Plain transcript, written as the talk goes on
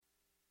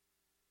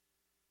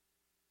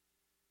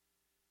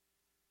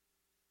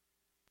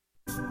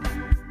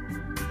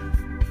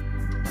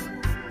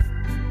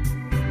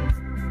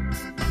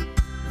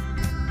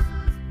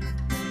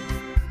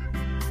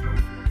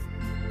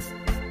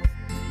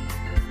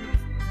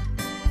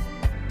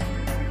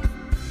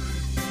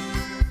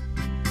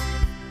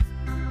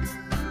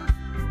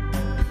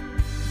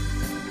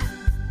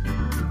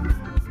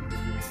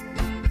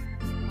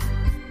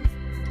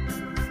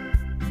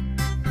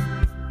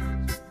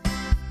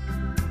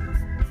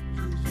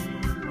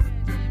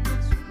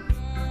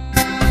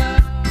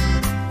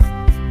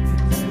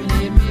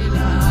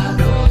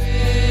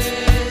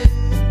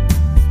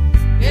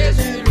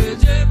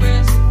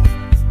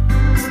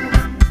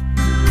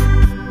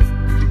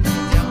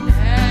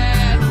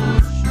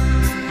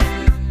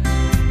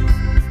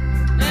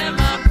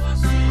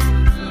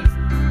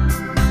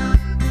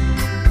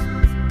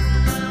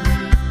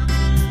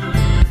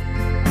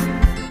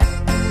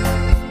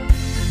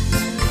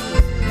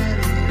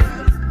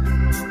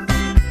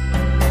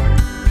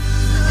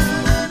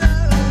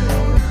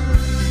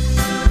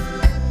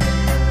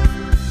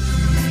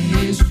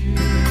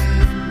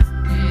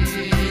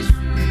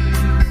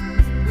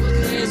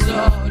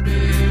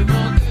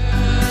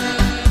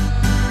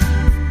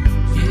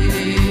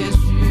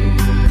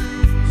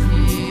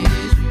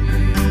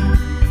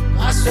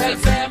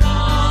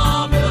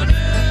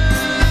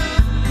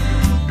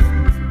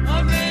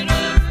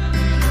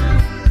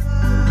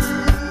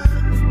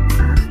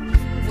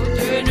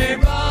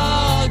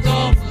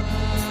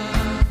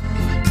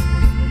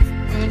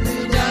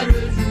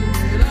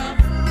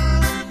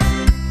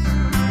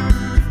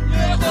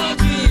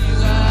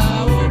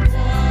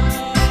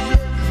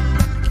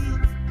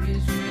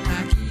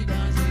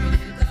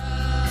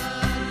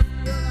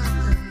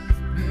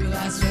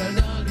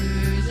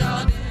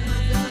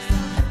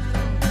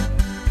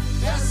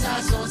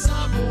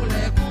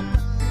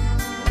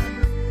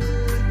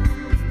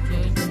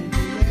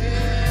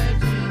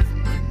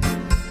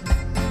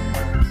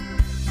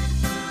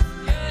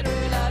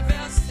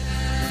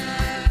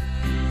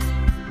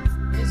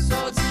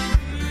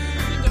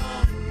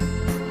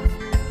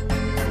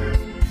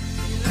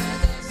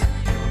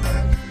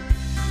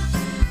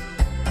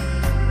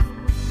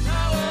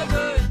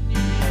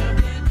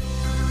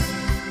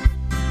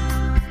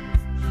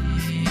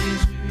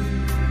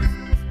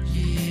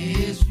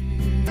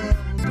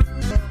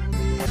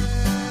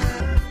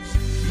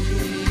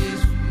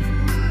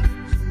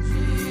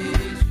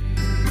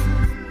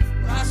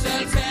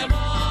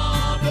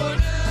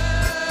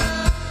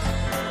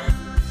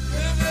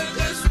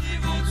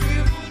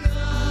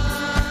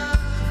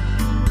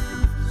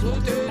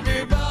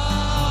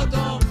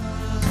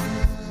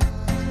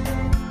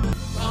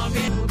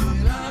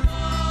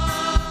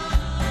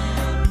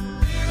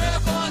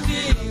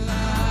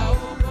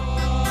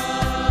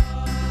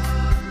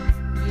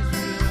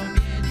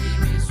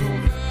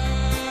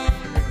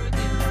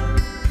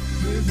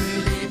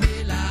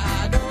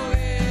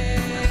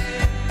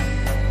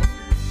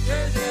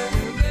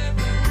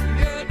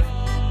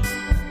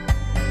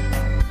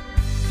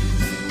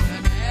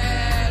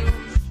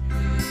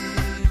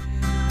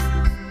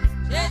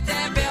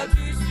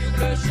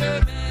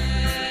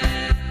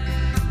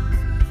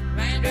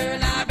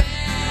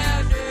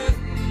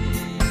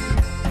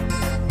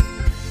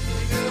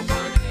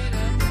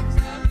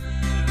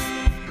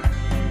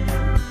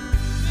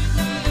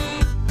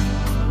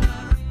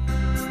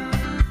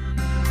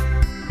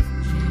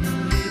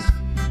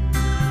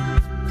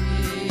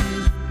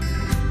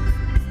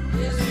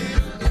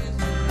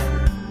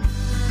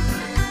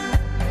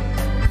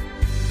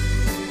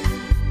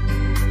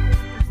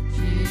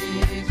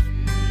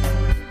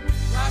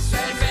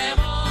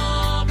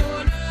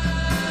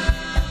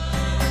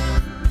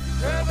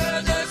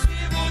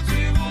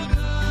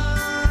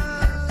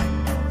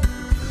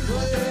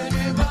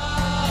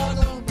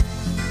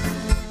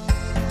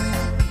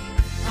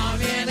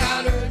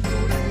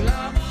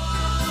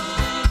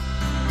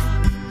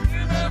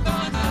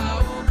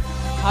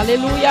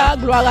Alléluia,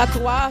 gloire à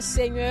toi,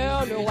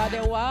 Seigneur, le roi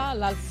des rois,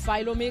 l'alpha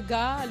et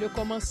l'oméga, le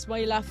commencement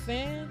et la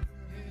fin.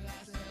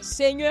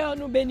 Seigneur,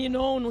 nous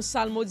bénissons, nous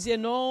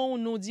salmodions,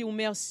 nous disons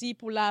merci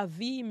pour la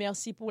vie,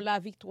 merci pour la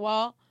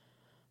victoire.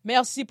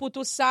 Merci pour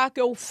tout ça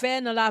que vous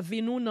faites dans la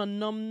vie, nous, dans le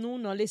nom, nous,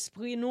 dans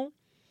l'esprit, nous.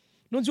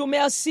 Nous disons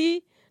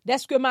merci dès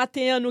ce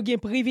matin, nous avons un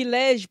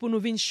privilège pour nous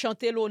venir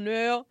chanter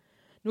l'honneur.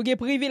 Nous avons un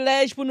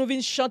privilège pour nous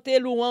venir chanter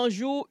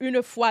louange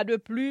une fois de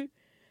plus.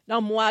 Dans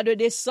le mois de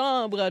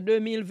décembre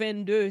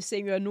 2022,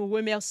 Seigneur, nous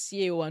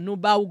remercions, nous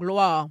baou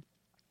gloire,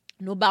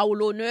 nous baou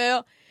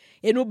l'honneur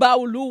et nous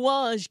baou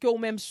louange que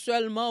vous-même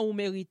seulement vous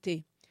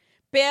méritez.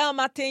 Père,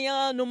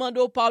 matin, nous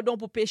demandons pardon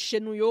pour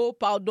péché nous,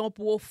 pardon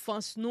pour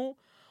offense nous,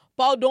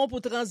 pardon pour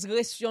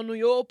transgression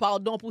nous,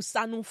 pardon pour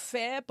ça nous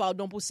fait,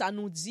 pardon pour ça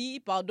nous dit,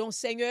 pardon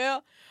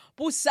Seigneur,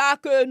 pour ça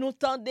que nous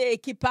tendez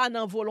qui pas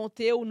dans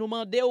volonté ou nous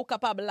demandez ou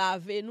capable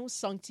laver nous,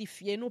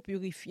 sanctifier nous,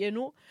 purifier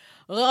nous,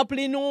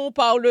 remplis-nous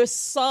par le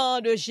sang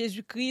de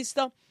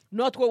Jésus-Christ,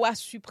 notre roi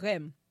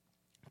suprême.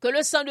 Que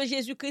le sang de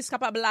Jésus-Christ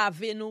capable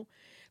laver nous,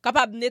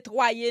 capable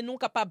nettoyer nous,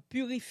 capable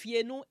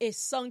purifier nous et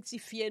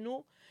sanctifier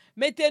nous.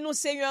 Mettez-nous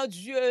Seigneur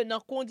Dieu dans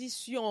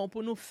condition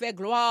pour nous faire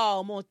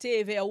gloire,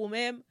 monter vers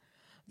vous-même.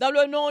 Dans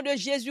le nom de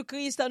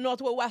Jésus-Christ,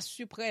 notre roi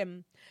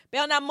suprême.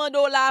 Père, nous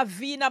demandons la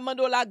vie, nous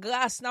demandons la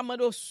grâce, nous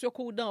demandons le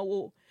secours d'en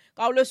haut.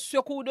 Car le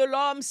secours de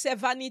l'homme, c'est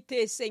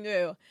vanité,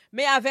 Seigneur.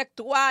 Mais avec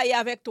toi et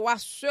avec toi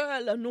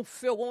seul, nous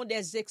ferons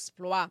des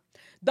exploits.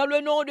 Dans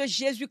le nom de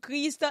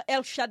Jésus-Christ,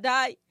 El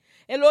Shaddai,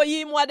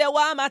 Elohim, roi des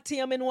rois,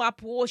 matin, mais nous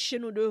approcher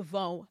nous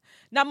devant.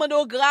 Nous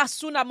demandons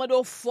grâce, nous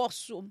demandons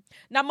force, nous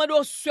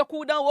demandons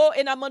secours d'en haut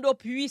et nous demandons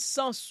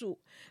puissance.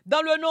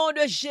 Dans le nom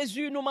de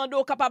Jésus, nous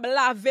demandons capable de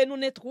laver, nous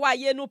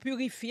nettoyer, nous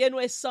purifier, nous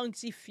et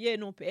sanctifier,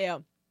 nous Père.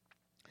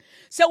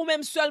 C'est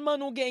vous-même seulement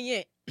nous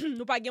gagner,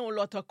 nous pas gagnons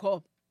l'autre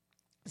corps.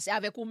 C'est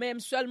avec vous-même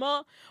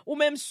seulement, ou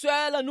même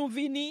seul, nous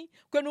venons,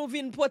 que nous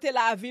venons porter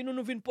la vie,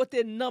 nous venons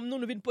porter l'âme, nous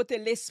venons porter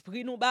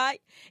l'esprit, nous bail,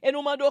 et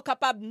nous sommes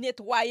capables de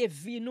nettoyer la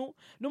vie, nous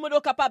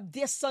sommes capables de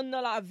descendre dans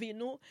la vie,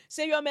 nous.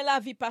 Seigneur, mais la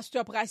vie,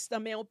 pasteur Price,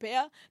 au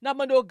Père, nous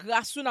demandons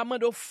grâce, nous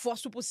demandons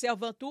force pour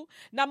servir tout,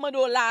 nous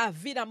demandons la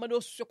vie, nous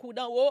demandons secours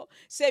d'en haut,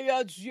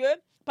 Seigneur Dieu.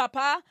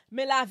 Papa,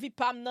 mais la vie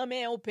pas m'en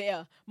main au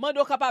Père.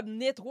 Mando capable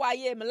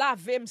nettoyer, me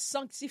laver, me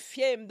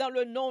sanctifier dans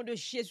le nom de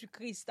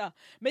Jésus-Christ.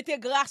 Mettez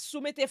grâce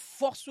ou mettez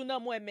force dans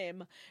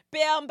moi-même.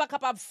 Père, pas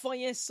capable de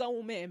faire sans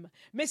vous-même.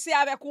 Mais c'est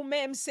avec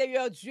vous-même,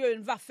 Seigneur Dieu,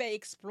 nous va faire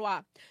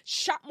exploit.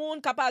 Chaque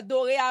monde capable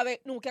d'adorer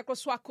avec nous, quel que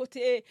soit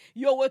côté,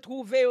 yo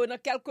retrouver dans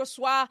quel que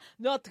soit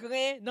notre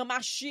train, dans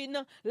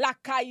machine, la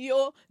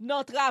caillou,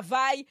 dans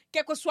travail,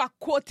 quel que soit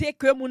côté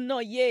que nous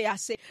n'en y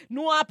assez.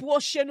 Nous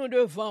approcher nous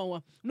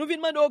devant. Nous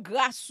venons demander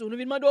grâce. Nous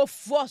demandons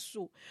force,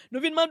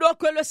 nous demandons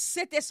que le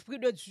Saint-Esprit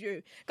de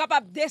Dieu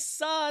capable de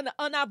descendre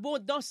en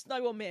abondance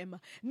dans vous-même,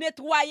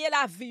 nettoyer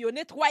la vie,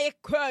 nettoyer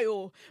le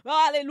cœur,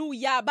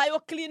 alléluia, by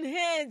your clean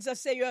hands,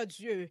 Seigneur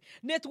Dieu,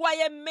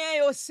 nettoyer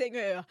mains,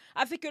 Seigneur,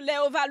 afin que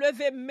là, on va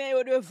lever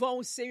mains devant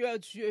au Seigneur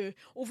Dieu,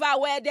 on va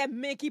avoir des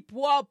mains qui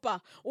propres,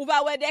 on va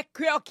avoir des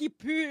cœurs qui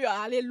purs,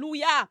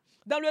 alléluia.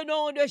 Dans le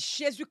nom de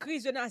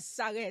Jésus-Christ de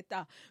Nazareth,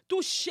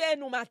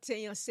 touchez-nous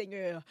matin,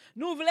 Seigneur.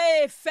 Nous voulons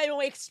faire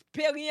une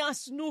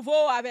expérience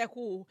nouvelle avec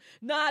vous.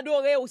 Nous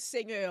adorer au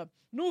Seigneur.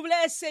 Nous voulons,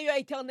 Seigneur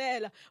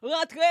éternel,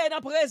 rentrer dans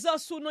la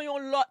présence sous nous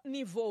l'autre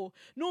niveau.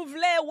 Nous voulons,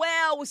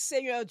 ouais,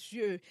 Seigneur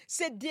Dieu,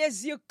 c'est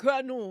désir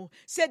que nous,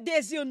 c'est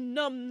désir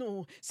nom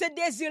nous, c'est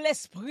désir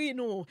l'esprit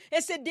nous,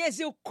 et c'est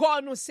désir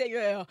corps nous,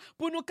 Seigneur,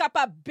 pour nous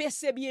capables de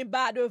baisser bien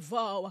bas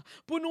devant,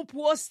 pour nous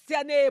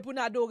prosterner, pour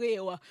nous adorer,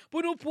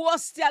 pour nous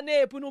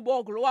prosterner, pour nous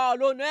bon gloire,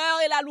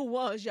 l'honneur et la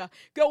louange,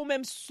 que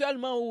vous-même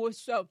seulement vous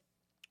recevez.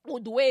 Ou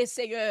doué,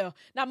 Seigneur,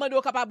 nous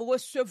sommes capables de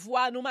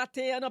recevoir nous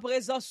matin dans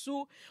présence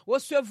sous,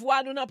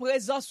 recevoir nous dans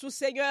présence sous,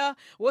 Seigneur,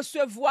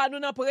 recevoir nous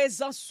dans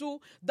présence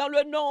sous, dans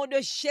le nom de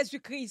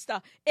Jésus-Christ,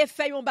 et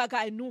faisons un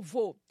bagage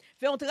nouveau,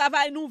 faisons un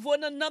travail nouveau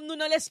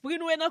dans l'esprit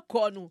nous et dans le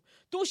corps nous.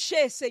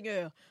 Touchez,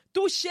 Seigneur,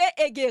 touchez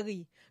et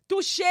guéris.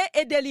 Toucher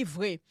et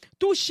délivrer.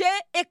 Toucher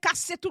et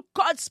casser tout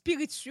code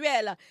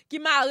spirituel qui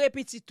m'a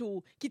répété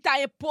tout, qui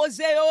t'a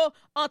imposé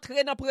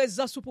entrer dans la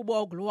présence pour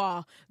bonne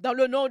gloire. Dans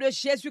le nom de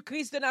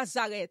Jésus-Christ de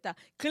Nazareth,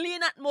 clean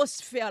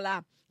atmosphère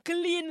là.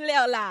 Clean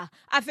l'air là,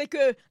 afin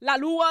que la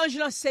louange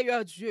dans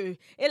Seigneur Dieu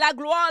et la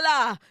gloire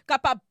là,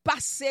 capable de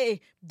passer,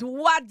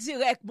 droit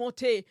direct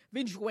monter,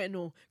 vient joindre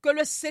nous. Que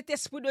le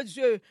Saint-Esprit de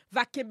Dieu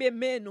va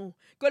kébémer nous.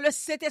 Que le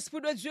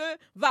Saint-Esprit de Dieu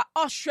va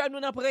encher nous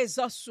dans la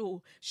présence.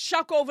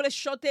 Chaque qu'on voulait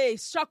chanter,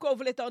 chaque qu'on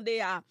voulait tendre,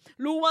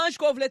 louange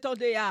qu'on voulait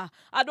tendre,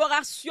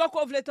 adoration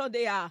qu'on voulait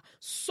tendre,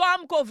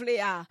 somme qu'on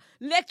voulait,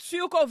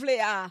 lecture qu'on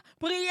voulait,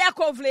 prière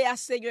qu'on voulait,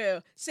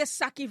 Seigneur. C'est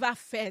ça qui va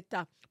faire.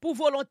 Pour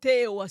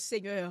volonté, oh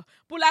Seigneur,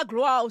 pour la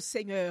gloire, oh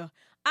Seigneur.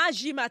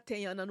 Agis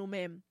matin dans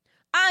nous-mêmes.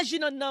 Agis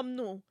dans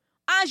nous.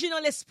 Agis dans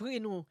l'esprit,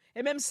 nous.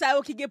 Et même ça,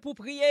 qui est pour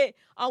prier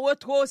en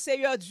retour,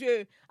 Seigneur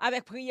Dieu,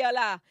 avec prière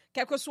là,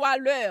 quelle que soit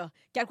l'heure,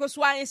 quel que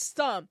soit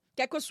l'instant,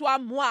 quel que soit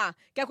mois,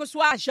 quel que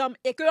soit jambe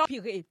et que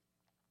empiré.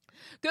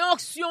 Que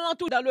onction en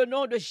tout dans le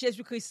nom de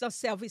Jésus-Christ en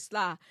service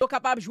là. Nous sommes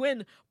capables de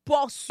joindre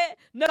portion,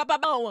 nous sommes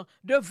capables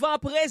devant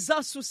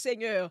présence sous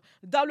Seigneur.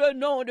 Dans le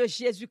nom de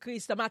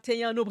Jésus-Christ,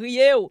 matin, nous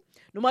prions.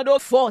 Nous demandons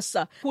force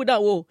pour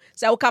d'en haut.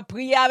 C'est vous qui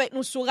priez avec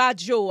nous sur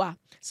radio,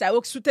 c'est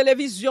vous sur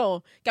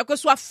télévision, quelle que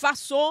soit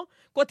façon,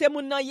 côté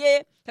moun nan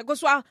yé, quelle que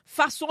soit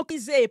façon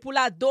qu'ils pour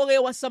l'adorer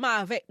ensemble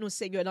avec nous,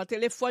 Seigneur. Dans le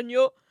téléphone,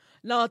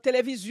 dans la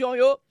télévision,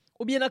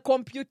 ou bien dans le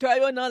computer,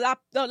 dans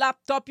le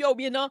laptop, ou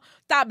bien dans la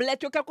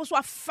tablette, quelle que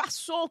soit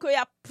façon que y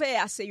a fait,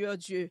 Seigneur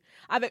Dieu,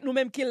 avec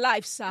nous-mêmes qui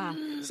live ça.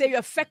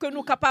 Seigneur, fait que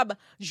nous capables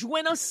de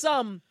jouer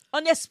ensemble, en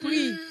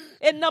esprit,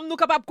 et nous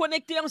capables de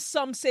connecter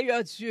ensemble,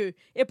 Seigneur Dieu,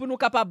 et pour nous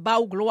capables de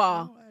bâtir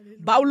gloire,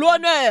 bâtir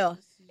l'honneur,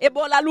 et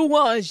bon la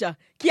louange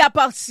qui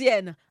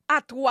appartiennent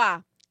à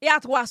toi, et à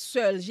toi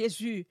seul,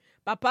 Jésus.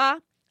 Papa,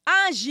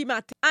 agis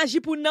matin, agis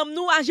pour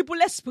nous, agis pour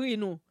l'esprit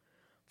nous.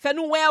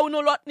 Fais-nous ouais ou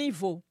non l'autre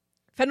niveau.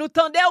 Fais-nous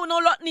tendre ou non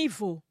l'autre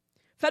niveau.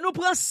 Fais-nous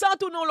prendre sang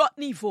ou non l'autre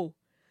niveau.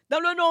 Dans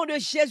le nom de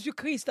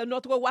Jésus-Christ,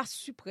 notre roi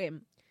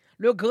suprême,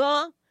 le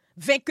grand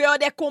vainqueur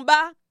des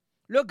combats,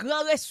 le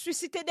grand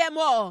ressuscité des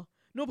morts,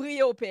 nous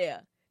prions au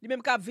Père.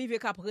 Lui-même qui vive et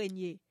qui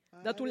régné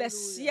dans tous les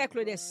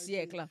siècles des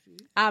siècles.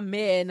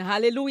 Amen.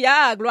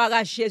 Alléluia. Gloire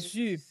à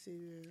Jésus.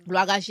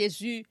 Gloire à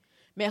Jésus.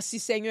 Merci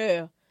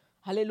Seigneur.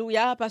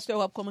 Alléluia. Pasteur, on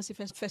va commencer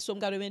à faire Somme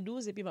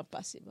 92 et puis on va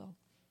passer. Bon.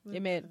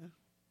 Amen.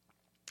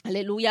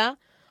 Alléluia.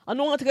 On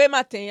nous rentre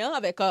matin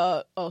avec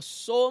un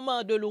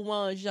psaume de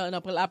louange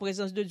dans la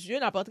présence de Dieu.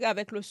 On a rentré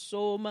avec le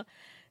psaume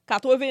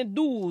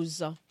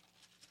 92.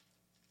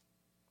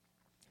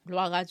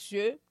 Gloire à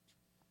Dieu.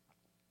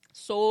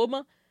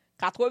 Psaume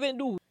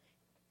 92.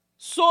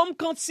 Psaume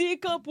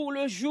cantique pour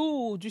le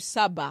jour du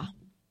sabbat.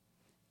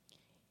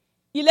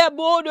 Il est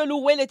beau de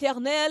louer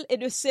l'Éternel et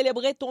de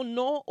célébrer ton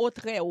nom au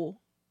Très-Haut,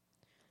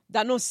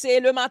 d'annoncer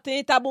le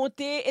matin ta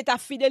bonté et ta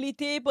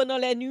fidélité pendant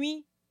les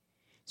nuits,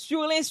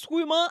 sur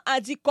l'instrument à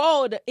 10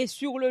 cordes et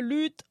sur le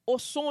luth au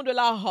son de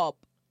la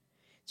harpe.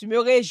 Tu me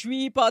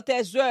réjouis par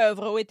tes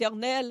œuvres, ô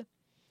Éternel,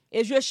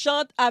 et je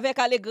chante avec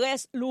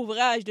allégresse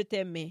l'ouvrage de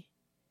tes mains.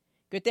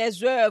 Que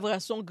tes œuvres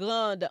sont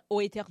grandes, ô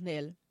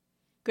Éternel,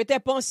 que tes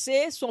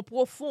pensées sont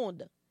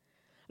profondes.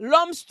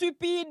 L'homme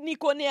stupide n'y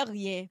connaît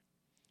rien,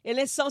 et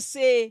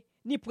l'insensé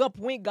n'y prend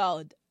point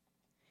garde.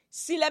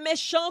 Si les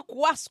méchants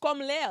croissent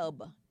comme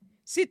l'herbe,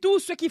 si tous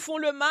ceux qui font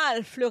le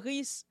mal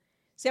fleurissent,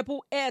 c'est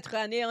pour être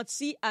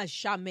anéantis à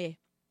jamais.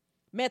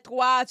 Mais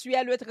toi, tu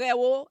es le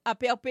Très-Haut à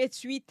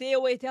perpétuité,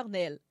 ô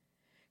Éternel.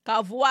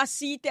 Car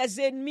voici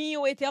tes ennemis,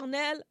 ô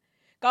Éternel,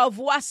 car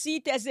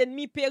voici tes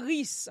ennemis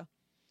périssent,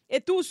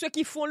 et tous ceux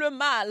qui font le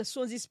mal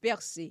sont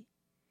dispersés.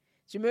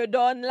 Tu me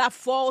donnes la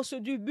force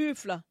du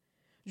buffle,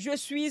 je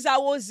suis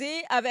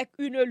arrosé avec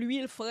une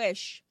huile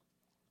fraîche.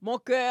 Mon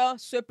cœur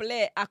se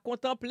plaît à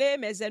contempler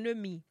mes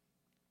ennemis,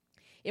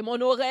 et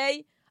mon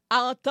oreille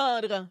à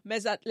entendre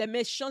les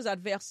méchants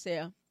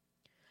adversaires.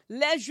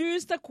 Les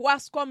justes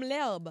croissent comme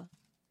l'herbe,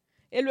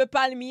 et le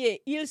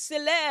palmier, il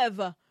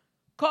s'élève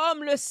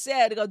comme le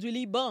cèdre du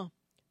Liban,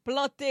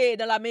 planté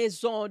dans la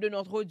maison de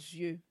notre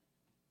Dieu.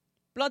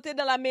 Planté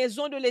dans la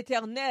maison de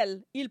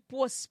l'Éternel, il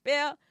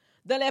prospère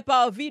dans les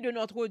parvis de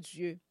notre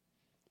Dieu.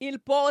 Ils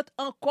portent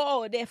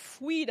encore des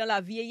fruits dans la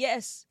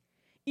vieillesse.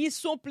 Ils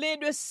sont pleins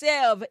de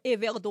sève et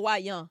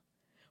verdoyants,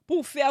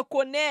 pour faire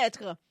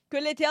connaître que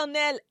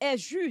l'Éternel est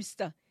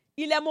juste.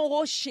 Il est mon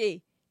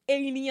rocher, et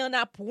il n'y en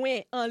a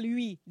point en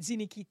lui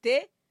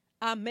d'iniquité.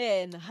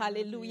 Amen.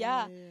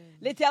 Alléluia.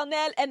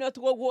 L'Éternel est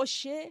notre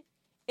rocher,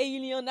 et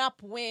il n'y en a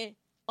point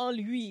en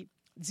lui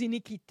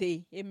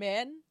d'iniquité.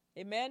 Amen.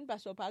 Amen.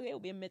 Pasteur pareil, ou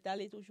bien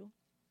m'étaler toujours.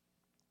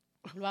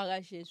 Gloire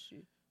à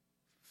Jésus.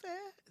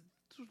 Fais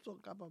tout ce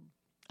capable.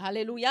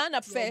 Alléluia. On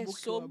a fait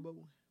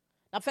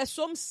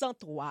Psaume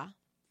 103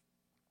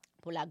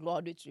 pour la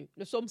gloire de Dieu.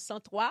 Le Psaume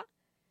 103,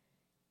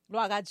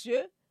 gloire à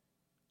Dieu.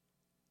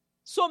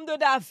 Psaume de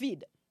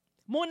David.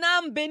 Mon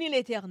âme bénit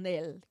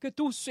l'Éternel, que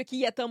tout ce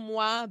qui est en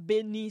moi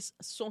bénisse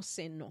son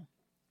saint nom.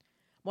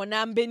 Mon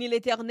âme bénit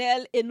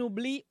l'Éternel et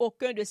n'oublie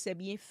aucun de ses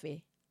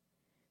bienfaits.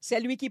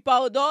 C'est lui qui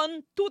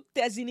pardonne toutes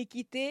tes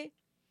iniquités,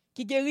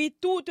 qui guérit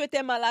toutes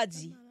tes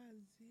maladies.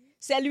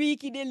 C'est lui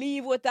qui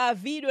délivre ta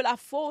vie de la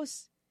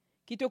fosse,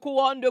 qui te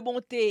couronne de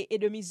bonté et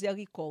de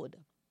miséricorde.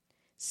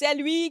 C'est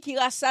lui qui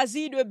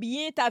rassasie de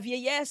bien ta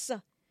vieillesse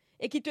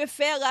et qui te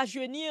fait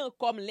rajeunir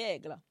comme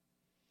l'aigle.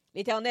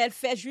 L'Éternel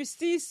fait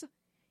justice,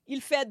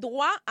 il fait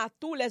droit à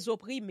tous les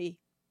opprimés.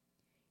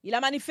 Il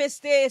a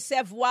manifesté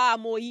ses voies à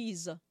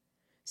Moïse,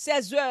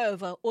 ses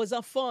œuvres aux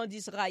enfants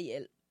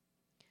d'Israël.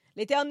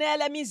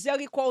 L'Éternel est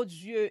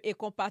miséricordieux et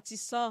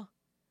compatissant,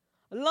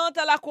 lent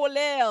à la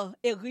colère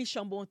et riche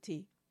en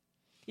bonté.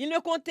 Il ne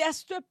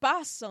conteste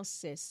pas sans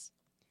cesse.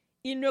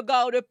 Il ne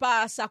garde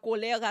pas sa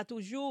colère à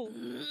toujours.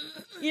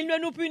 Il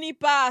ne nous punit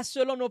pas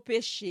selon nos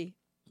péchés.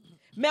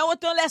 Mais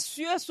autant les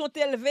cieux sont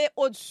élevés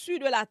au-dessus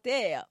de la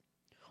terre,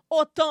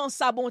 autant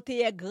sa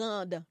bonté est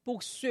grande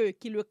pour ceux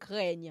qui le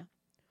craignent.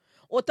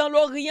 Autant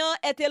l'Orient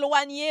est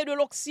éloigné de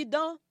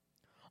l'Occident,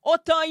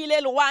 autant il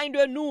éloigne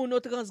de nous nos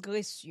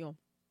transgressions.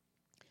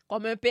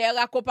 Comme un père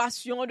a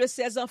compassion de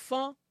ses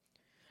enfants,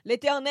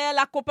 l'Éternel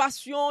a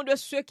compassion de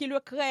ceux qui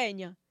le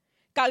craignent,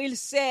 car il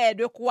sait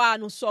de quoi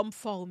nous sommes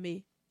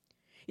formés.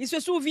 Il se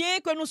souvient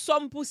que nous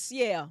sommes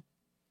poussière.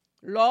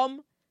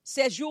 L'homme,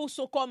 ses jours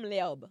sont comme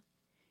l'herbe.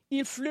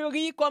 Il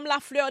fleurit comme la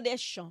fleur des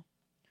champs.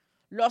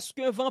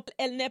 Lorsqu'un vent,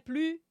 elle n'est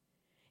plus,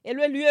 et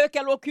le lieu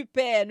qu'elle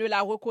occupait ne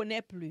la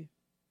reconnaît plus.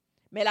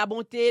 Mais la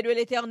bonté de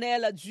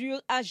l'Éternel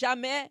dure à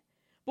jamais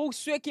pour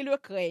ceux qui le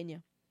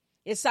craignent,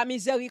 et sa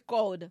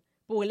miséricorde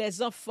pour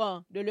les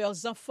enfants de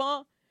leurs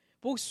enfants,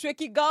 pour ceux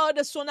qui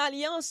gardent son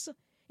alliance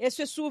et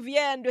se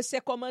souviennent de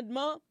ses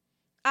commandements,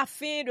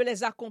 afin de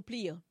les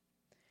accomplir.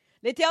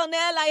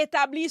 L'Éternel a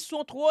établi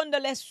son trône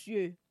dans les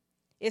cieux,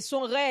 et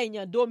son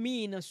règne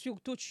domine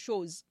sur toutes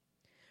choses.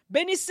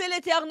 Bénissez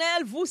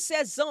l'Éternel, vous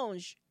ses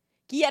anges,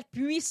 qui êtes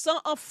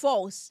puissants en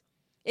force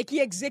et qui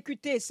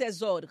exécutez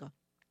ses ordres,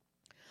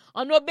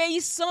 en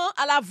obéissant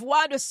à la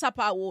voix de sa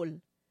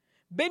parole.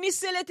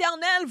 Bénissez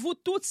l'Éternel, vous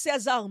toutes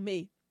ses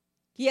armées,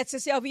 qui êtes ses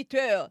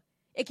serviteurs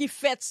et qui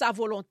faites sa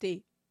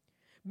volonté.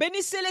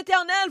 Bénissez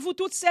l'Éternel, vous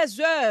toutes ses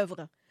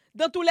œuvres,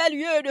 dans tous les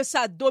lieux de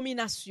sa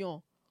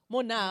domination.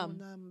 Mon âme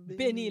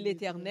bénit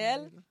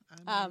l'Éternel.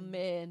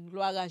 Amen.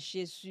 Gloire à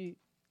Jésus.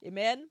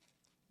 Amen.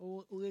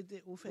 Où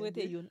était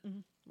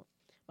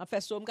Ma fait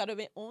Psaume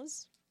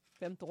 91,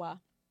 23.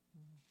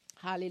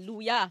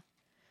 Alléluia.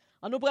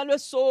 On nous prend le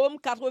Psaume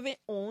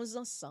 91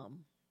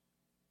 ensemble.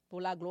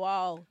 Pour la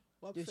gloire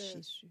de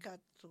Jésus.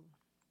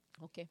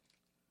 Ok.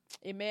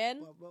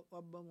 Amen.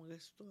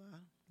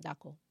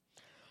 D'accord.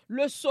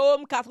 Le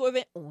Psaume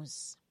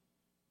 91.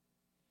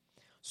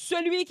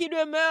 Celui qui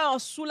demeure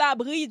sous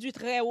l'abri du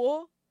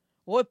Très-Haut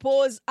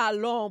repose à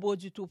l'ombre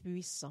du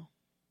Tout-Puissant.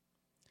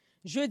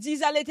 Je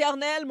dis à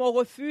l'Éternel, mon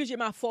refuge et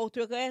ma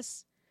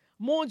forteresse,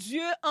 mon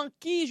Dieu en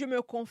qui je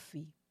me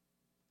confie.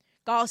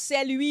 Car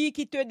c'est lui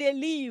qui te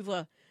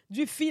délivre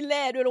du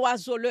filet de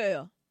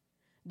l'oiseleur,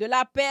 de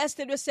la peste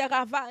et de ses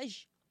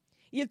ravages.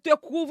 Il te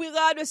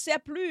couvrira de ses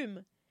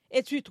plumes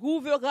et tu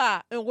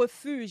trouveras un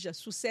refuge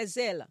sous ses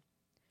ailes.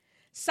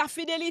 Sa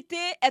fidélité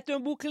est un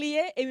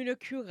bouclier et une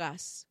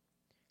cuirasse.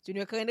 Tu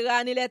ne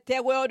craindras ni les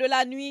terreurs de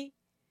la nuit,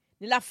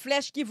 ni la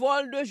flèche qui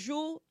vole de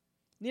jour,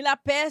 ni la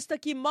peste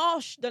qui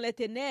marche dans les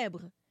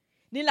ténèbres,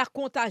 ni la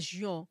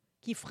contagion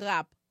qui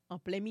frappe en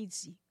plein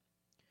midi.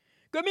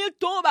 Que 1000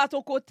 tombent à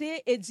ton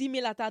côté et 10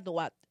 000 à ta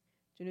droite,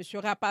 tu ne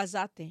seras pas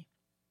atteint.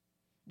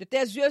 De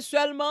tes yeux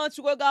seulement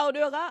tu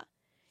regarderas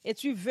et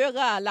tu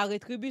verras la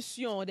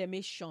rétribution des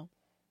méchants.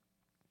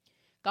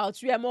 Car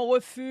tu es mon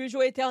refuge,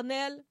 ô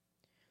Éternel,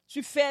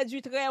 tu fais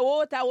du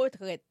Très-Haut ta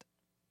retraite.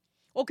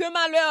 Aucun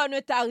malheur ne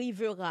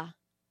t'arrivera,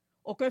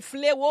 aucun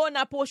fléau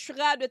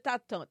n'approchera de ta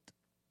tente,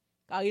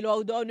 car il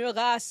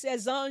ordonnera à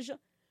ses anges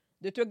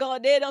de te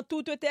garder dans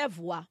toutes tes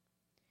voies.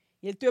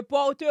 Ils te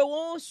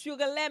porteront sur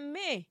les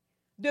mains,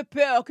 de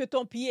peur que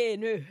ton pied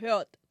ne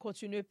heurte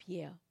contre une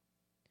pierre.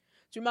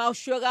 Tu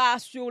marcheras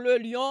sur le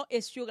lion et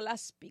sur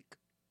l'aspic.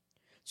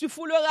 Tu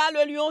fouleras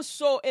le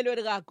lionceau et le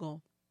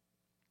dragon.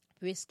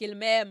 Puisqu'il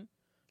m'aime,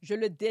 je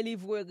le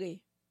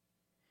délivrerai.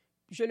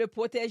 Je le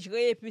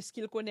protégerai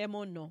puisqu'il connaît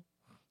mon nom.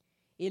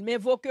 Il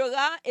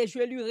m'invoquera et je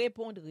lui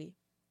répondrai.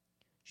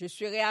 Je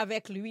serai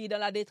avec lui dans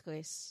la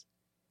détresse.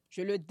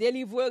 Je le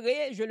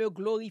délivrerai, je le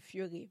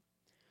glorifierai.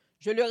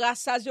 Je le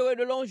rassasierai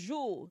de longs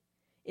jours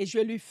et je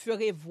lui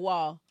ferai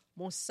voir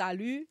mon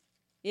salut.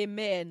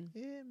 Amen.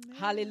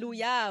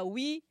 Alléluia.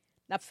 Oui,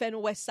 la fait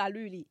nous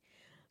salut.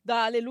 Dans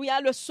Alléluia,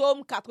 le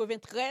psaume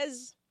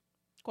 93,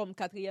 comme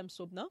quatrième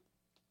psaume, non?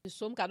 Le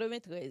psaume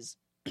 93.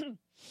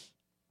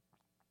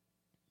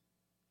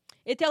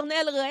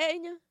 Éternel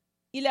règne,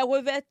 il est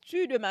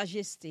revêtu de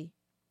majesté.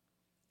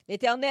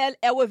 L'Éternel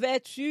est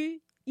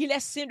revêtu, il est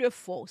saint de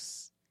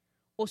force.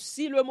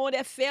 Aussi le monde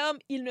est ferme,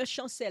 il ne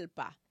chancelle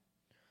pas.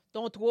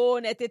 Ton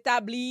trône est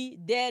établi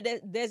dès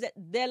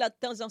le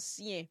temps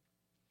ancien.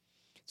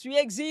 Tu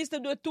existes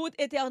de toute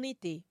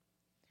éternité.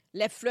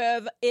 Les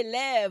fleuves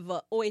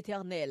élèvent, ô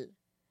Éternel.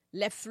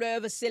 Les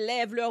fleuves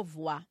s'élèvent leur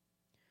voix.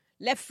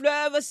 Les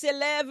fleuves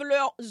s'élèvent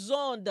leurs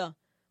ondes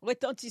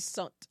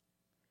retentissantes.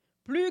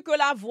 Plus que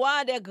la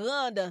voix des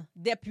grandes,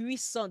 des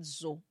puissantes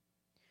eaux.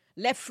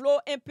 Les flots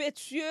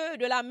impétueux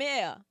de la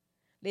mer.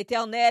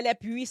 L'Éternel est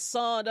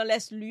puissant dans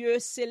les lieux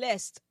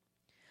célestes.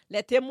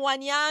 Tes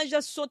témoignages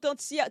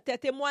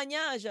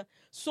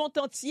sont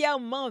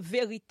entièrement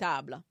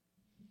véritables.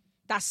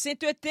 Ta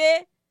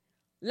sainteté,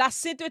 la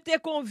sainteté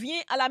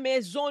convient à la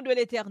maison de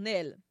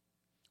l'Éternel.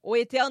 Ô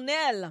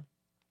Éternel,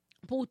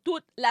 pour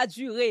toute la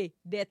durée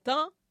des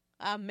temps.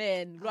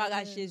 Amen. Gloire Amen.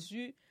 À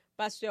Jésus.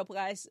 Pasteur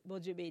Price, bon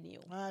Dieu béni.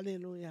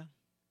 Alléluia.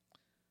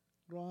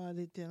 Gloire à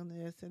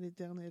l'Éternel. C'est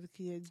l'Éternel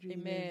qui est Dieu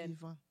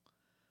vivant.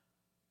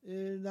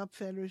 On a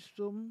fait le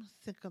psaume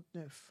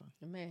 59.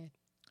 Amen.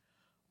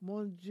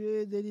 Mon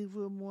Dieu,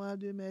 délivre-moi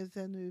de mes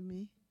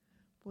ennemis.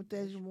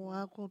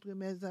 Protège-moi contre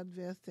mes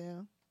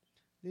adversaires.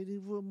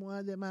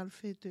 Délivre-moi des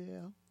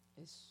malfaiteurs.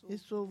 Et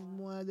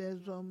sauve-moi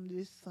des hommes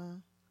de sang.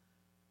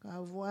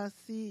 Car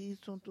voici, ils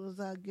sont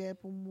aux aguets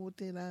pour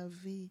m'ôter la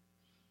vie.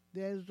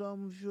 Des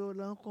hommes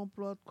violents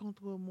complotent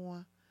contre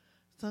moi.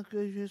 sans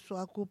que je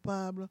sois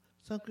coupable,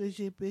 sans que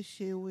j'ai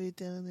péché, ô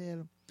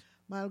Éternel.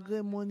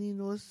 Malgré mon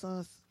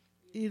innocence,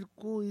 il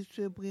court, il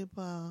se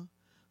prépare.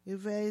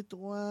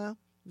 Réveille-toi,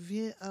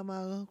 viens à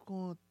ma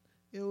rencontre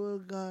et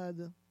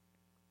regarde.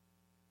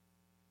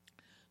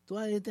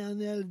 Toi,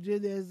 Éternel,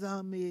 Dieu des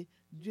armées,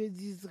 Dieu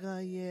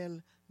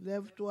d'Israël,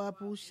 lève-toi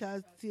pour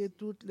chasser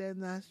toutes les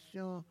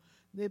nations.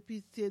 N'aie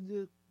pitié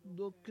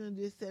d'aucun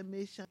de ces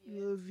méchants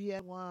qui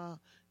reviennent.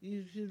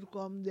 Ils hurlent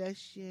comme des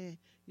chiens.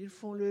 Ils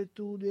font le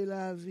tour de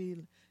la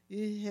ville.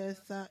 Ils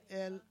restent à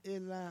elle et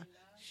là,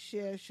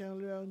 cherchant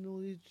leur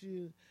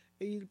nourriture.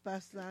 Et ils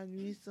passent la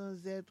nuit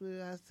sans être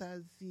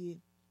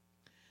rassasiés.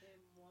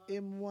 Et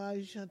moi,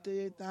 je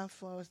chanterai ta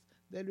force.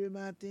 Dès le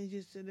matin,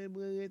 je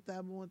célébrerai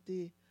ta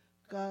bonté.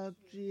 Car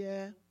tu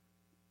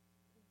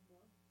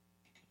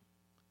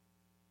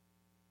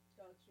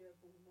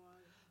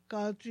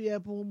es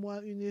pour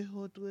moi une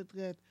haute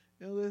retraite,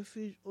 un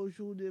refuge au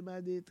jour de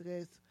ma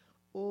détresse.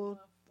 Ô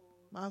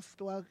ma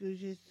foi que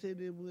je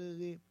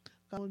célébrerai,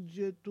 car mon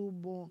Dieu tout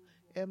bon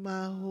est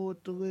ma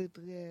haute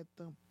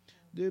retraite.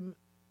 De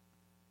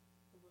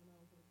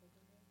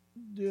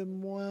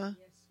moi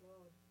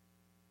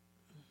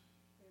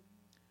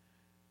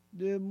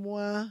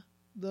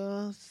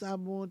dans sa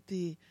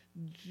bonté.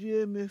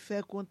 Dieu me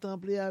fait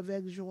contempler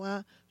avec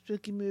joie ceux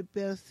qui me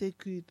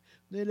persécutent.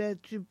 Ne les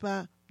tue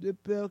pas, de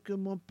peur que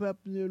mon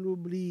peuple ne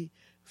l'oublie.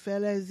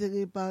 Fais-les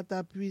errer par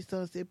ta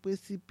puissance et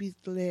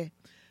précipite-les.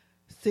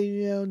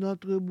 Seigneur,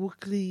 notre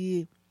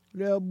bouclier,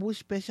 leur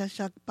bouche pêche à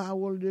chaque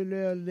parole de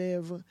leurs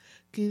lèvres,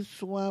 qu'ils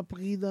soient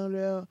pris dans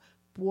leur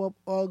propre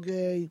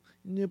orgueil.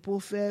 Ils ne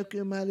profèrent que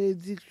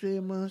malédiction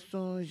et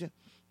mensonge.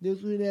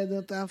 Détruis-les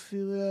dans ta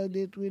fureur,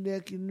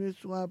 détruis-les qu'ils ne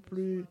soient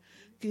plus.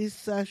 Qu'ils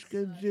sachent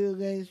que Dieu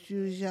règne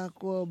sur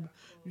Jacob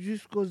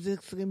jusqu'aux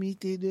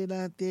extrémités de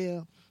la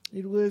terre.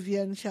 Ils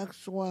reviennent chaque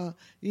soir,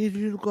 ils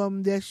hurlent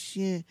comme des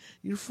chiens,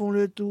 ils font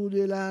le tour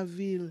de la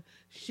ville,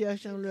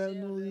 cherchant leur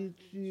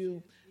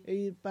nourriture,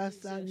 et ils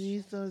passent la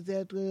nuit sans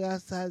être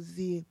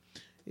rassasiés.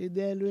 Et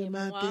dès le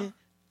matin,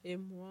 et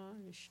moi,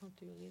 je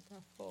chanterai ta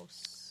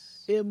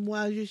force. Et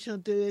moi, je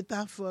chanterai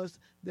ta force.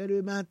 Dès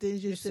le matin,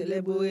 je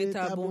célébrerai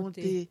ta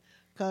bonté,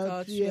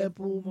 car tu es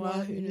pour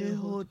moi une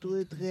haute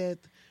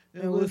retraite,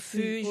 un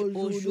refuge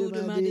au jour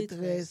de ma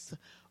détresse.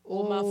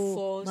 Oh,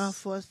 ma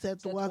force,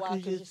 c'est toi que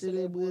je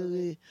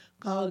célébrerai,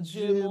 car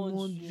Dieu,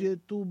 mon Dieu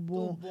tout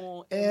bon,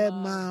 est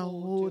ma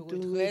haute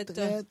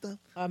retraite.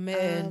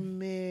 Amen.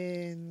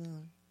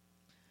 Amen.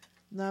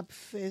 N'a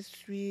fait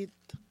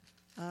suite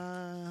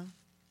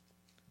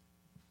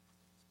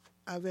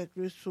avec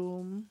le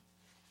psaume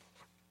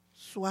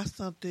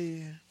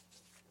 61.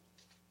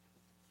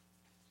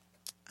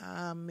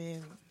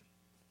 Amen.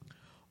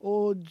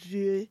 Ô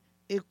Dieu,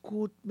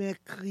 écoute mes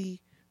cris,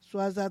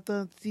 sois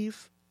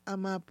attentif à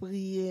ma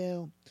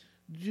prière.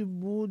 Du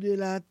bout de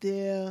la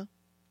terre,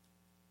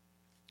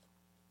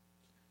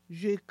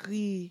 je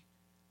crie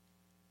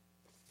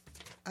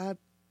à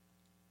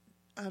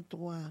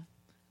toi.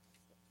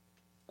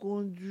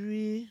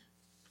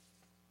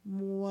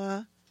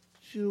 Conduis-moi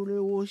sur le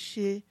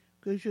rocher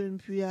que je ne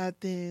puis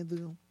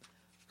atteindre,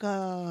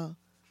 car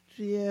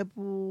tu es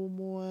pour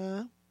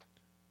moi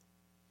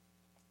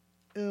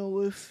un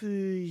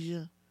refuge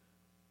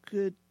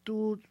que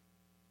toute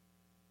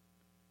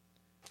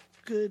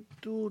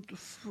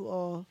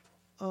force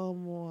en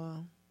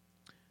moi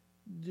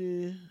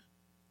de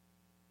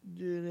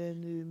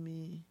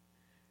l'ennemi.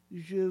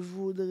 Je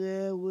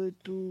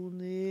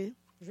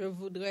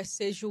voudrais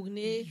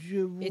séjourner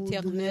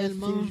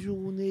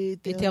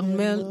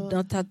éternellement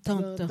dans ta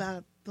tente.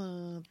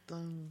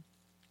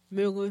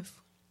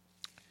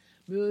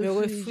 Me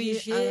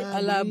réfugier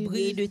à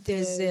l'abri de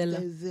tes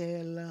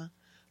ailes.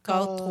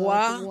 Car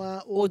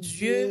toi, ô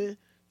Dieu,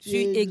 tu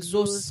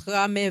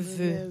exauceras mes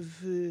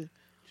vœux.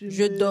 Tu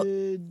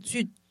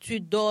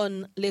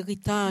donnes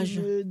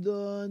l'héritage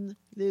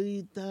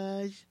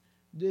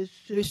de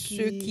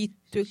ceux qui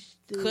te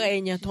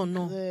craignent ton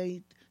nom.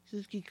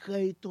 Ceux qui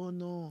craignent ton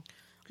nom.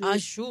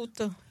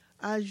 Ajoute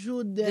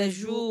des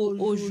jours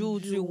au jour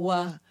du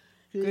roi.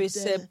 Que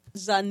ces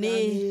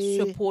années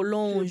se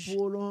prolongent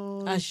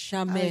à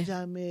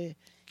jamais.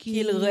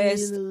 Qu'il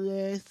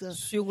reste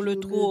sur le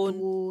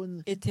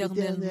trône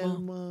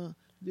éternellement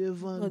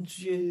devant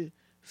Dieu.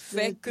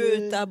 Fais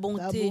que ta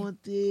bonté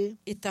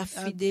et ta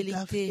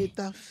fidélité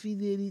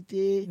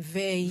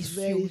veillent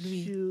sur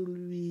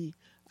lui.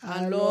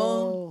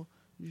 Alors,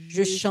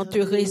 je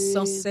chanterai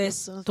sans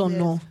cesse ton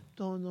nom,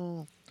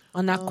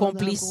 en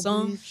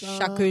accomplissant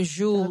chaque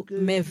jour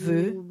mes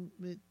vœux.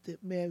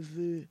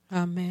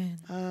 Amen.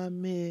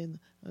 Amen.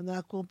 En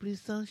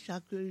accomplissant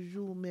chaque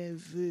jour mes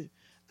vœux.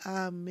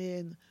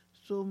 Amen.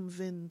 Psaume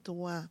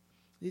 23.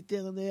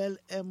 L'Éternel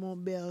est mon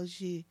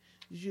berger.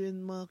 Je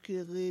ne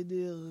manquerai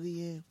de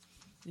rien.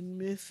 Il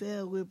me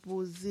fait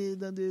reposer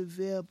dans de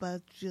verts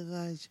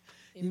pâturages.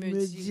 Il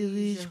me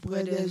dirige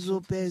près des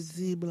eaux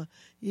paisibles.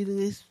 Il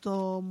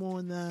restaure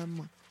mon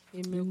âme.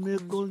 Il me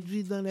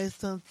conduit dans les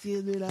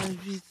sentiers de la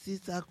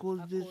justice à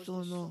cause de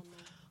son nom.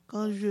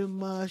 Quand je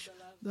marche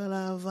dans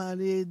la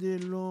vallée de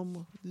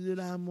l'ombre de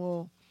la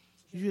mort.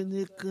 Je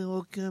ne crains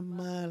aucun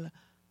mal,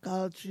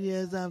 car tu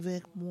es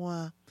avec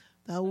moi.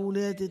 Ta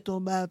roulette et ton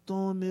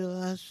bâton me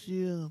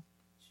rassurent.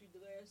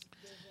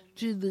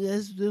 Tu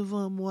dresses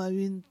devant moi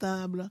une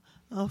table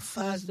en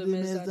face de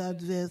mes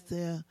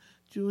adversaires.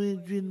 Tu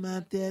réduis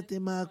ma tête et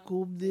ma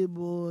coupe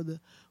déborde.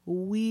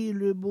 Oui,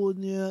 le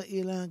bonheur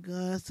et la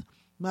grâce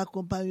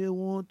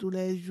m'accompagneront tous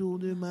les jours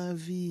de ma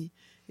vie.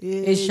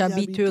 Et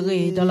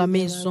j'habiterai dans la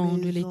maison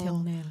de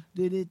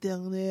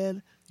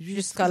l'Éternel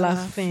jusqu'à la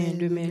fin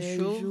de mes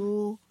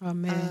jours.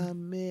 Amen.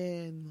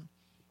 Amen.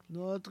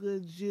 Notre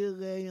Dieu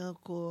règne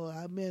encore.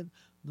 Amen.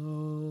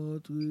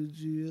 Notre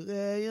Dieu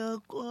règne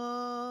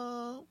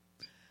encore.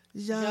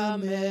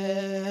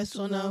 Jamais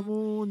son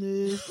amour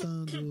ne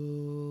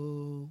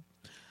s'endort.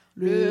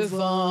 Le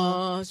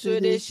vent se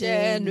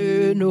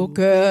déchaîne, nos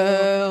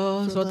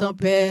cœurs sont en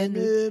peine,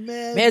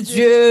 mais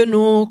Dieu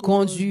nous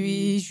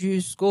conduit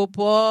jusqu'au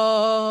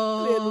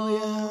port.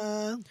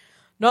 Alléluia.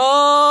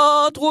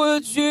 Notre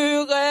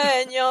Dieu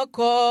règne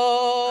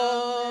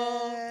encore.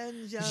 Amen.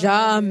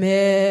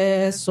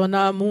 Jamais son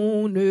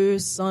amour ne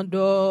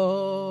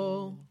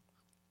s'endort.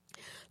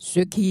 Ce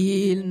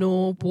qu'il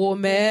nous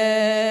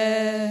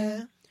promet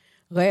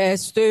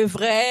reste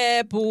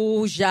vrai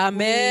pour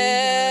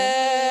jamais.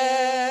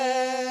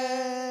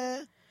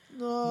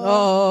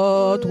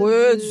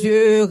 Notre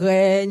Dieu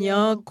règne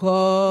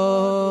encore.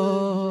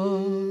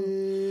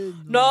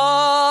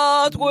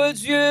 Notre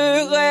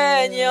Dieu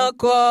règne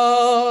encore.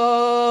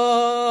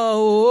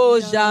 Oh,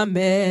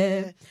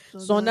 jamais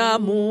son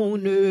amour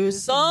ne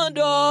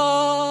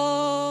s'endort.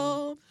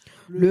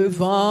 Le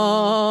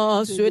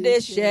vent se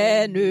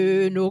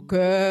déchaîne, nos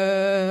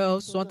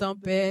cœurs sont en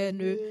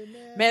peine,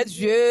 mais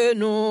Dieu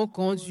nous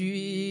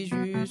conduit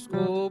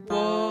jusqu'au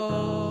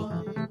port.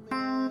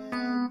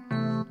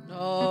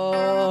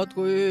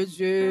 Notre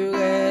Dieu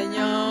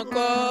règne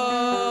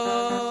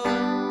encore.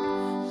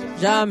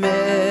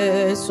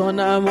 Jamais son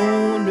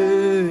amour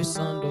ne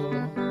s'endort.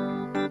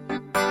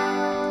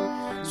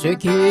 Ce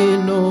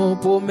qu'il nous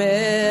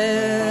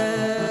promet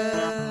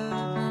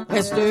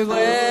reste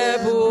vrai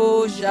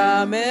pour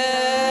jamais.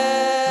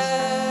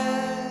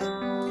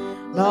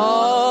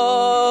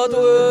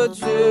 Notre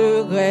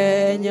Dieu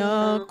règne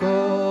encore.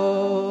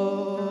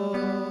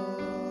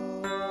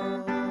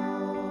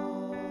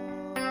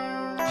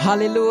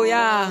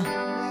 Alléluia.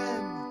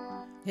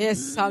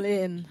 Yes,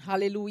 Amen.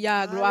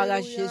 Alléluia. Gloire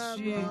à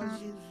Jésus.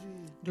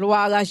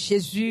 Gloire à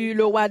Jésus,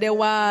 le roi des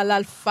rois,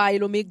 l'alpha et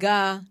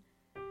l'oméga.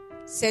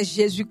 C'est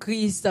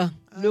Jésus-Christ,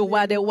 le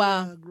roi des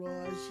rois.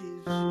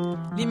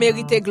 Il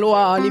mérite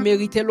gloire, il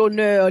mérite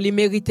l'honneur, il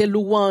mérite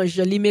louange,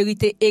 il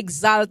mérite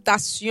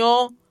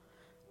exaltation.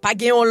 Pas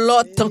gagner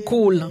l'autre tant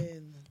cool.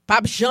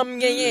 Pas jamais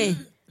gagner.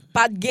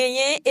 Pas de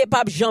gagner et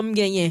pas jamais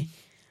gagner.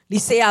 Il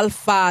c'est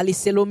alpha, il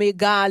c'est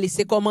l'oméga, il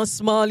c'est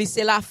commencement, il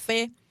c'est la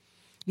fin.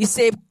 Il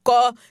c'est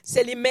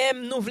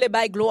lui-même nous voulons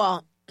bailler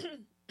gloire.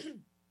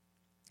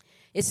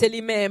 Et c'est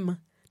lui-même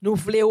nous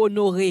voulons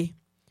honorer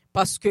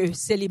parce que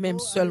c'est lui-même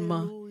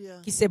seulement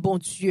qui c'est bon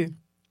Dieu.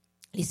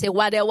 Il c'est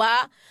roi des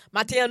rois.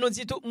 Maintenant nous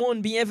dit tout le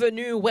monde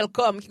bienvenue,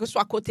 welcome, qui que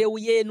soit côté où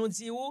y est, nous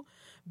dit où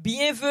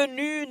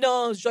bienvenue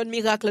dans Jeune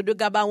Miracle de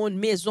Gabaon,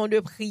 maison de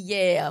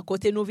prière.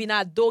 Côté nous venons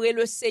adorer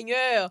le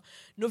Seigneur,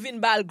 nous venons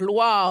bal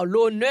gloire,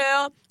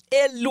 l'honneur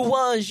et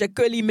louange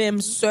que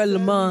lui-même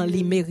seulement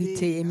lui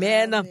mérite.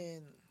 Amen.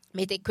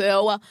 Mettez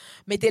cœur,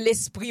 mettez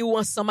l'esprit ou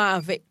ensemble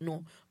avec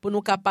nous pour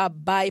nous capables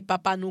bailler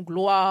papa nous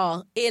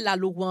gloire et la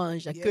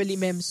louange que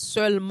lui-même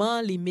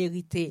seulement lui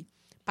mérite.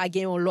 Pas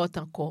gagnons l'autre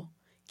encore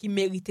qui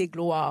mérite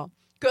gloire.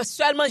 Que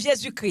seulement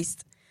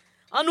Jésus-Christ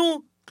en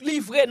nous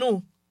livrer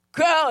nous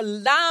cœur,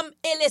 l'âme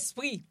et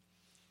l'esprit.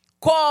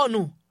 Corps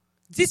nous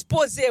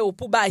disposer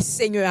pour bailler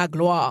Seigneur à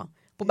gloire,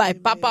 pour bailler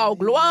papa au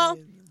gloire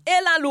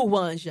et la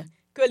louange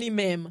que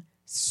lui-même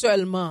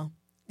seulement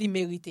lui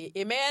mérite.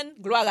 Amen.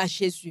 Gloire à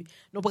Jésus.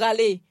 Nous allons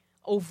aller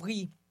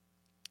ouvrir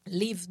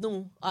livre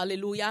nous.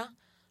 Alléluia.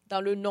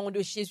 Dans le nom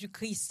de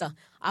Jésus-Christ.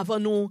 Avant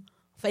nous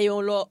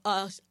faisons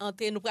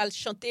entrer, nous allons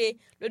chanter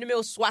le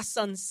numéro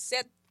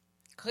 67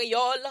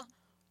 créole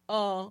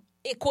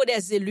écho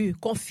des élus.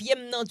 Confiez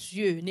dans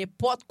Dieu,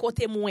 n'importe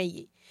côté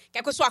moyen.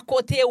 Quel que soit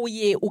côté où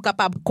il est, ou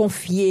capable de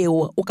confier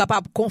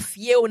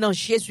dans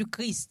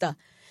Jésus-Christ.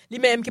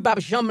 Lui-même qui ne peut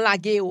jamais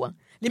laguer.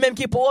 Lui-même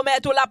qui promet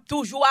tout là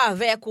toujours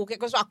avec ou, quel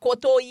que soit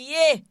côté où il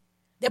est,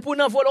 depuis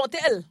notre volonté.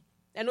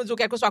 Et nous disons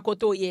quel que soit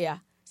côté où il est.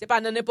 Ce n'est pas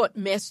dans n'importe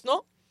messe,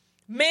 non?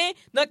 Mais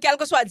dans quelle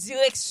que soit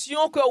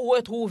direction que vous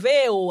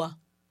retrouvez,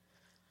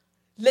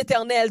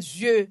 l'Éternel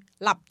Dieu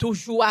l'a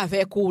toujours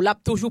avec vous, l'a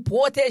toujours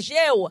protégé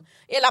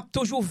et l'a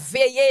toujours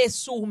veillé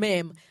sur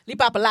vous-même. Il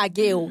pas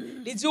lagué.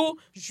 Il dit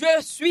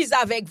je suis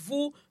avec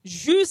vous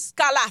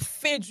jusqu'à la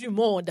fin du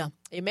monde.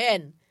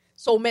 Amen.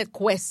 So mettre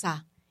quoi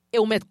ça et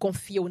vous mettre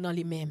confié dans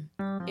lui-même.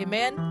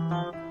 Amen.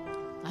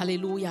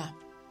 Alléluia.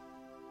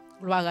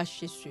 Gloire à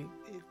Jésus.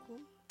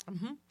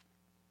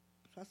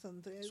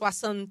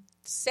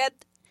 67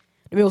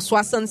 numéro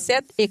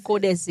 67 écho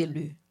des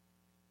élus.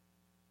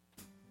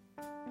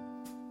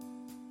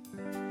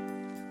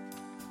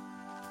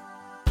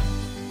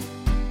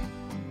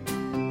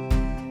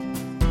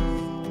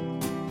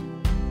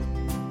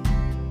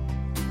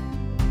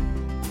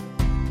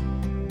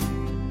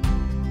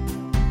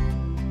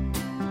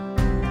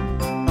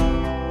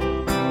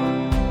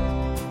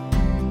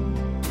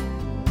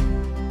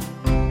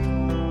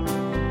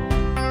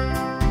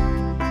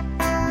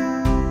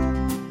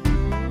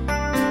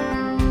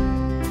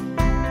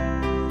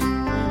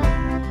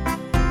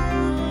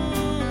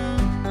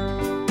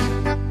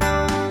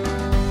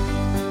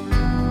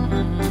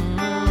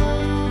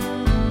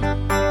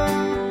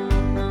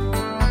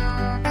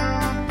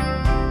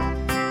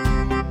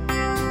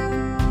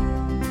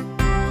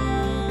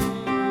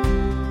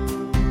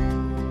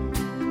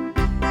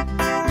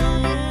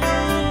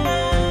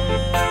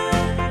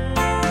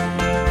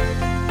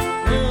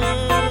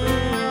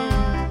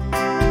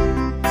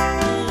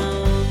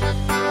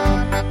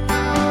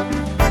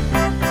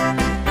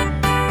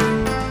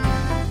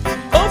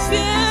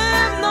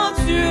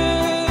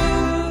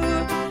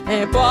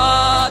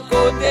 n'importe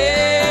côté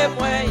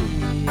moyen,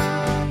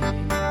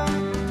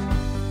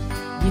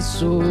 ni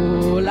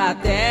sous la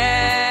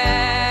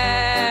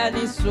terre,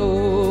 ni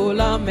sous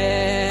la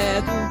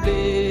mer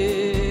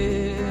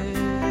doublée,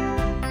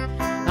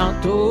 dans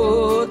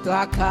toute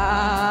la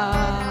case,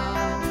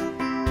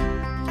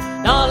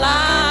 dans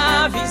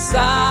la vie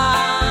ça,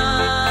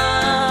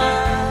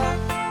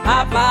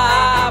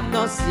 papa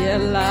dans le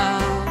ciel là,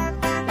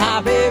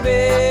 la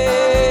bébé.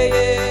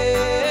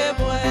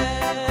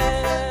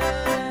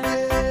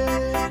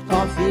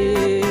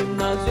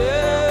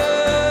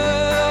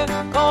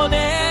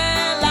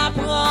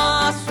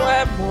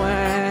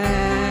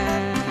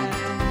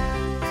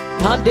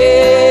 En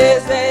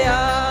désert,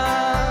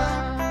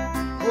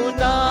 ou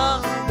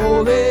dans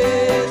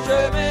mauvais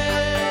chemin,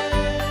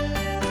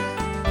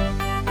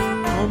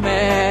 on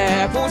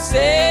m'est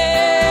poussé,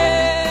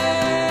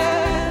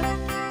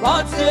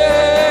 mon Dieu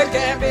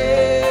qu'aimé,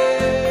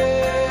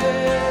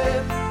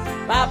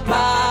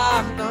 papa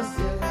dans ce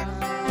ciel,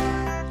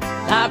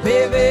 la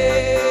bébé,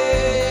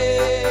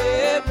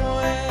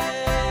 moi,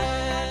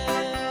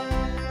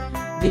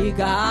 des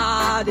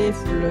gars, des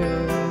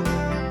fleurs,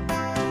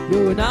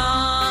 you know.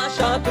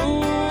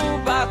 Tout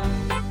bas,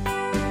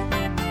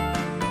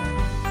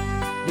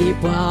 il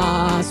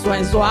prend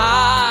soin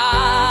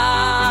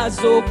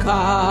oiseaux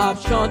cap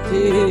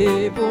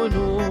chanter pour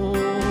nous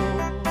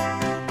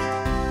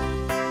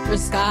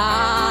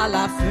jusqu'à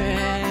la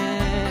fin.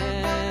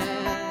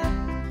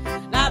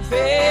 La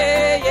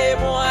veille et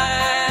moi,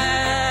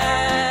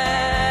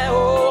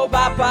 oh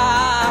papa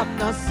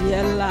dans le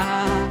ciel là,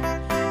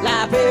 la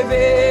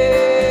bébé.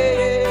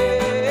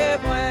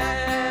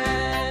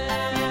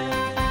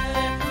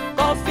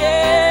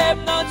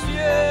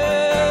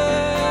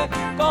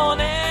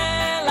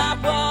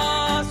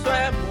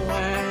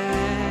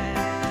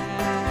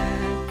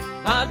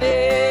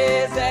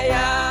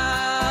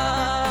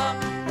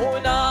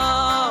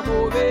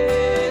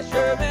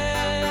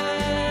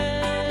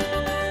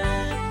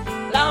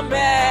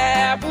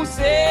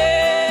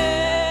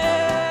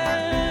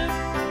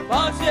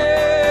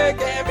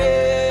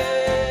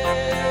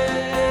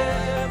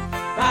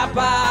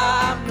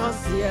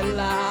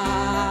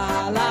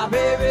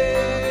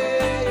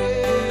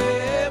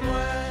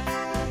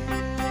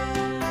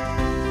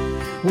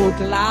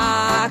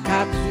 La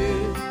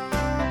capture,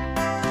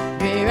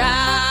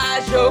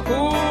 mirage au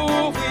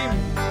couvrir,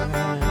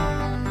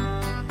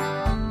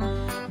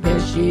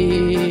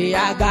 berger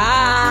à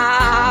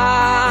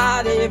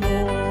garder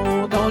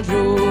mon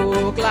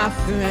donjon la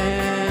fin.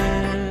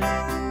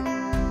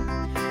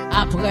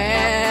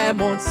 Après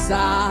mon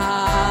ça,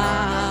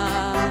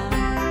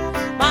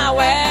 ma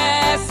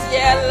ouais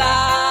ciel là,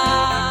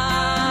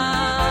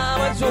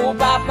 mon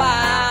papa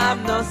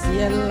dans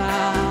ciel là,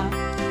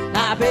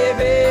 la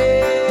bébé.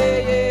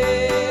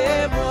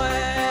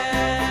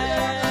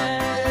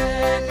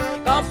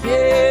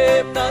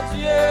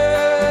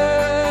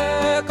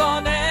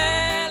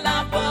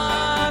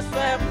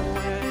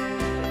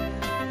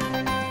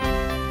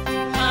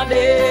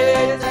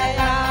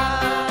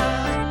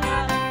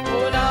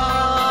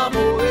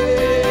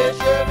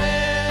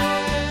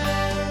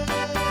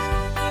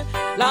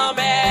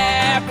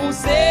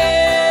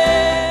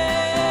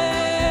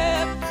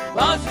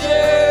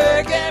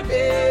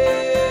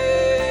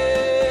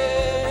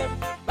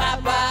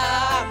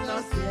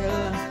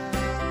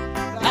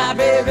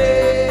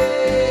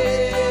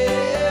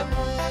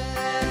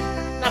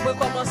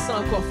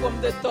 Encore forme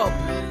de top.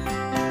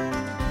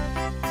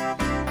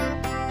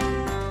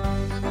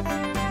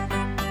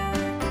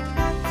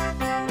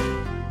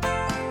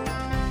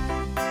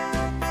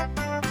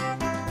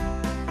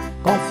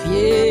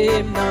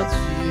 Confiez dans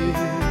Dieu,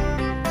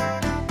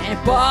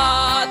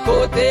 n'importe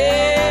côté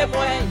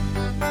moyen,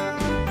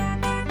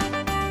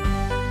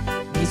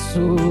 ni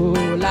sous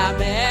la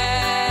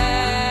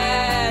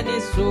mer, ni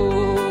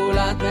sous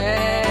la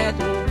terre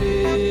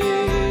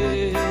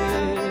troublée,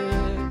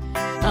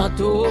 dans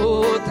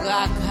toute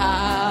la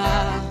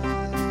case,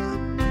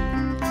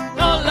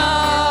 dans la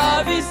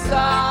vie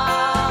ça,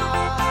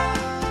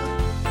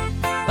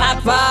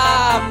 papa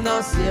dans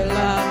le ciel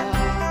là,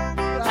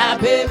 la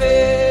bébé.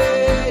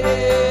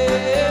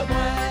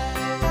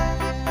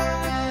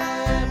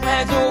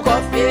 Tout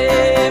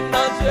confier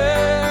dans Dieu,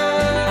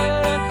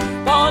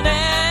 qu'on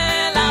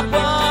est la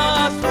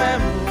force,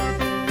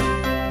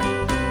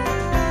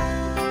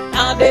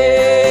 dans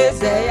des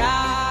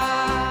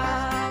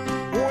désert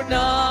ou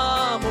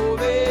dans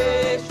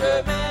mauvais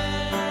chemin,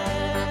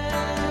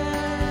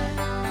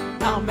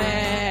 dans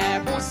mes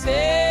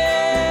poussées,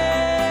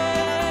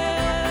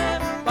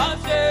 bon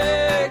Dieu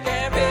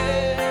qu'aimé,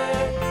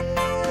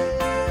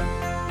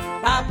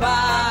 papa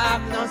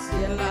dans le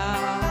ciel là,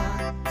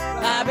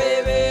 la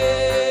bébé.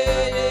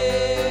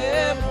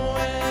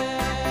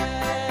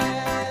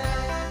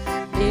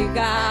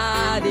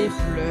 Des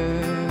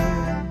fleurs,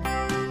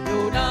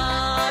 nous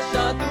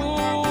dansons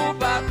tout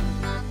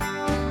partout.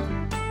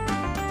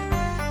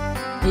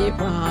 Et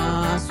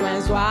prends soin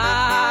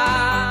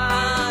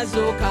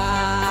oiseaux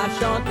qu'a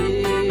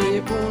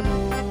chanté pour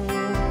nous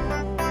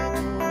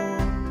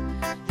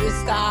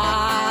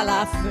jusqu'à la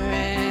la fin.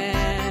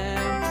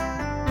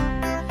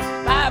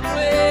 Pas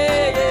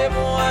prier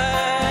moi,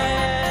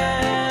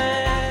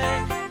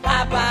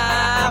 papa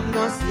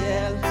dans le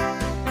ciel,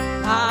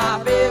 ma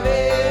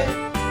bébé,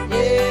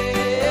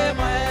 et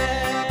moi,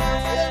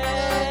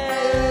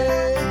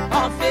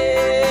 en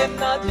fait,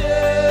 dans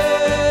Dieu,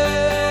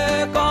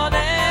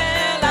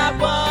 connaît la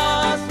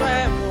bonne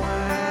soin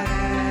moi,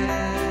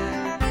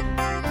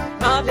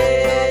 dans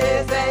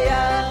des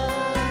ayants,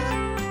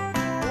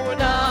 ou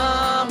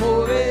dans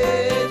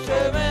mauvais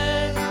chemin,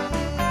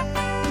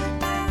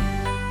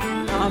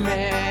 non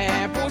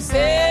mais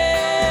pousser,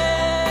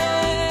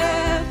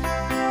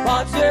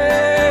 bon Dieu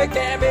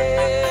qu'aime,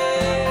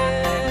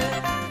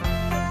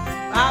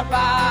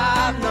 papa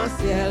dans le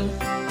ciel,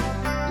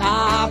 la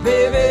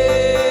bébé.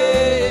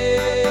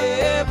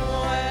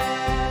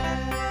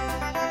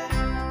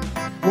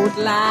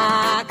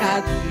 La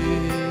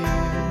cadure,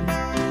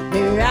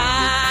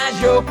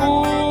 nuage au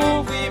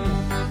couvrir,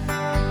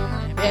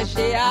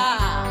 péché à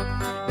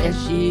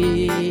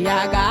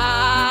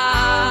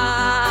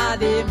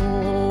garder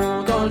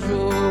mon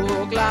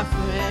jour que la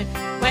fin.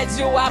 Moi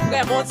Dieu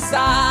après mon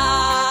ça,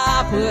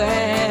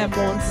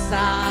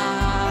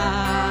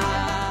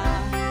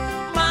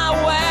 ma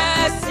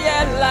ouais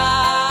ciel là,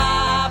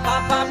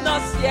 papa dans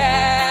le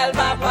ciel,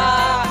 papa,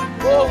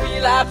 oh oui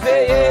la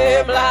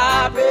veille,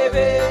 la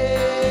bébé.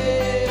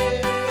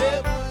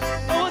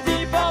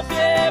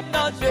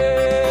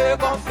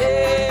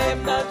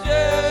 Confirme dans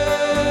Dieu,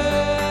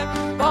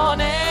 qu'on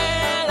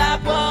est la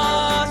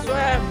bonne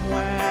soin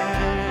moi,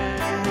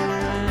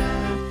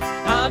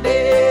 dans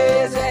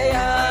des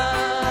ayants,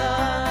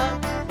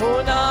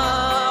 on a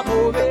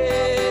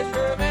mauvais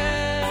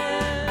chemin,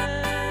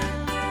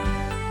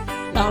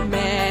 dans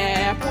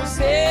mes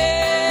poussées,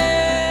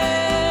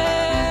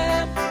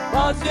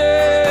 mon Dieu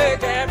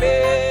qu'aime,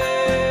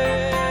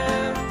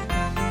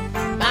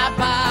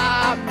 papa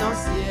dans le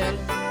ciel,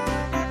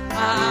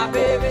 ma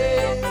bébé.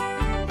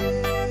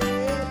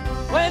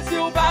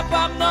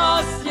 Papa dans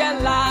le ciel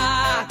là,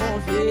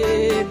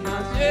 confie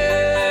dans Dieu,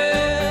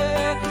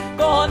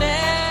 qu'on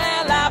est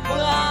la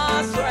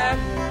prend soin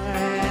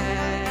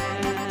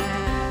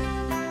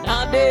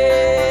dans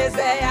des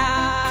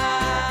ayants,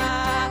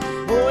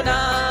 on a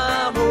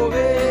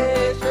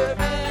mauvais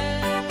chemin,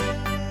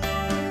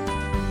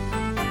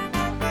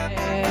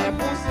 et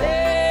poussé,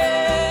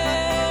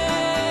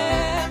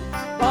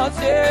 mon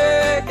Dieu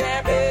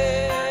qu'aime,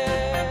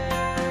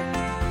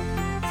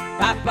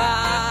 papa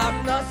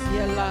dans le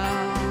ciel là.